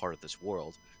becomes a part of this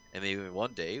world, and maybe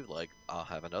one day like I'll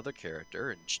have another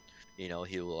character, and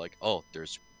he'll like, oh,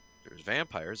 there's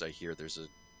vampires. I hear there's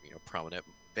a prominent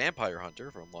vampire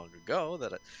hunter from long ago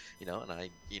that and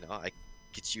I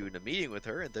get you in a meeting with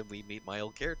her, and then we meet my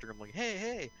old character. I'm like,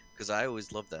 hey, because I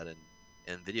always loved that in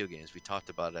video games. We talked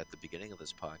about it at the beginning of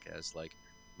this podcast, like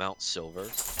Mount Silver,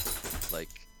 like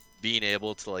being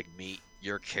able to like meet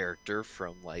your character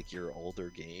from like your older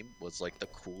game was like the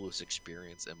coolest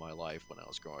experience in my life when I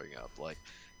was growing up. Like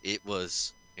it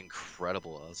was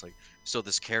incredible. I was like, so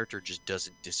this character just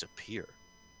doesn't disappear.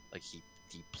 Like he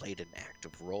played an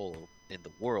active role in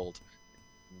the world,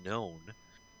 known,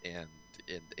 and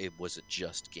it wasn't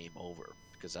just game over.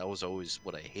 Because I was always,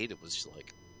 what I hated was just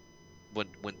like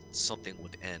when something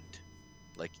would end,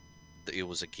 like it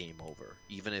was a game over.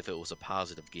 Even if it was a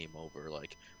positive game over,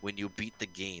 like when you beat the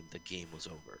game was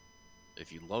over.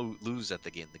 If you lose at the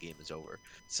game is over.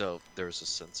 So there's a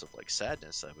sense of like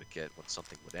sadness I would get when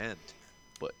something would end.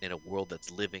 But in a world that's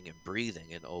living and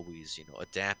breathing and always,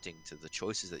 adapting to the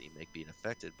choices that you make, being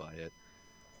affected by it,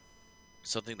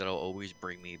 something that'll always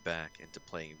bring me back into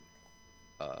playing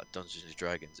Dungeons and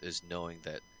Dragons is knowing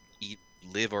that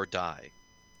live or die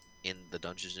in the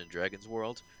Dungeons and Dragons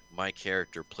world, my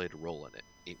character played a role in it.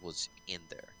 It was in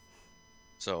there.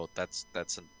 So that's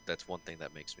one thing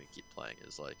that makes me keep playing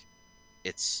is like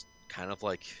it's kind of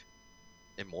like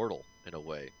immortal in a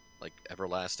way, like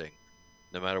everlasting.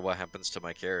 No matter what happens to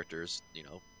my characters,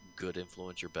 good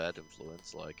influence or bad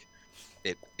influence, like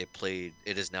it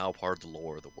is now part of the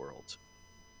lore of the world,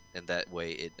 and that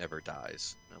way it never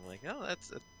dies. And I'm like, oh,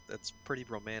 that's pretty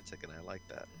romantic, and I like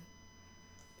that.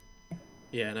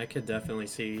 Yeah, and I could definitely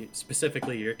see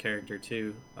specifically your character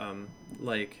too.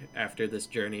 Like after this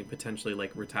journey, potentially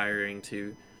like retiring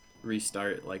to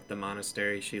restart like the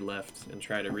monastery she left and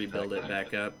try to rebuild it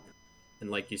back up. And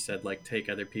like you said, like take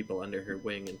other people under her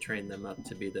wing and train them up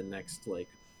to be the next like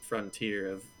frontier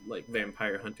of like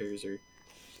vampire hunters or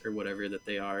whatever that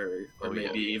they are, or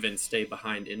maybe even stay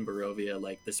behind in Barovia,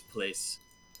 like this place.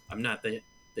 I'm not the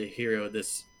hero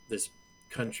this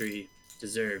country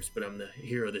deserves, but I'm the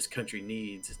hero this country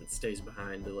needs, and stays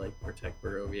behind to like protect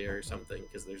Barovia or something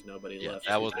because there's nobody left.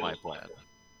 That was my plan.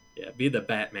 Yeah, be the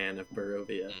Batman of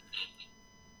Barovia.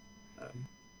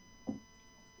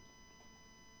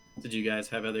 Did you guys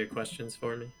have other questions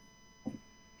for me?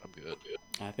 I'm good.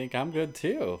 I think I'm good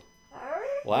too.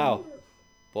 Wow,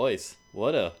 boys,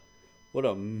 what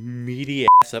a meaty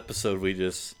ass episode we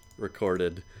just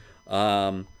recorded.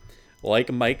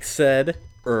 Like Mike said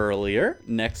earlier,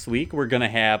 next week we're gonna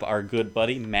have our good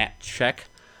buddy Matt Check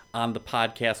on the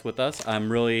podcast with us.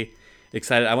 I'm really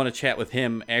excited. I want to chat with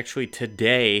him actually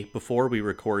today before we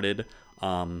recorded.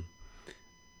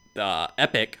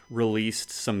 Epic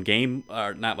released some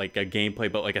not like a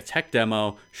gameplay, but like a tech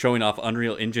demo showing off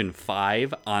Unreal Engine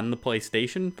 5 on the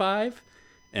PlayStation 5.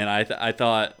 And I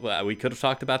thought we could have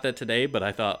talked about that today, but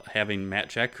I thought having Matt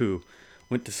Check, who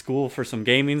went to school for some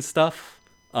gaming stuff,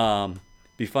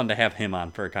 be fun to have him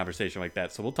on for a conversation like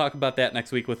that. So we'll talk about that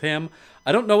next week with him.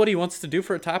 I don't know what he wants to do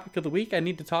for a topic of the week. I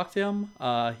need to talk to him.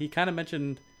 He kind of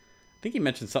mentioned, I think he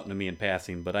mentioned something to me in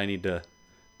passing, but I need to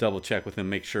double check with him,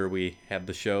 make sure we have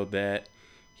the show that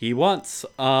he wants.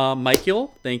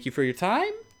 Michael, thank you for your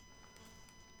time.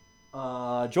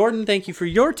 Jordan, thank you for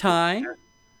your time.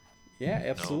 Yeah,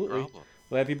 absolutely. No problem.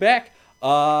 We'll have you back.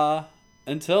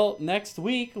 Until next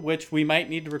week, which we might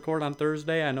need to record on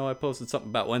Thursday. I know I posted something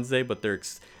about Wednesday, but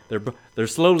they're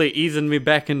slowly easing me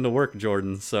back into work,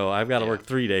 Jordan. So I've got to work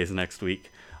 3 days next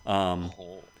week.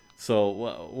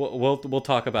 So we'll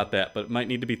talk about that, but it might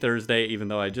need to be Thursday, even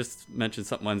though I just mentioned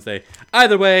something Wednesday.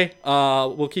 Either way,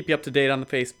 we'll keep you up to date on the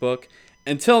Facebook.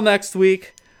 Until next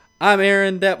week, I'm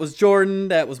Aaron. That was Jordan.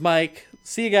 That was Mike.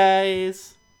 See you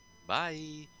guys.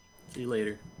 Bye. See you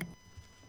later.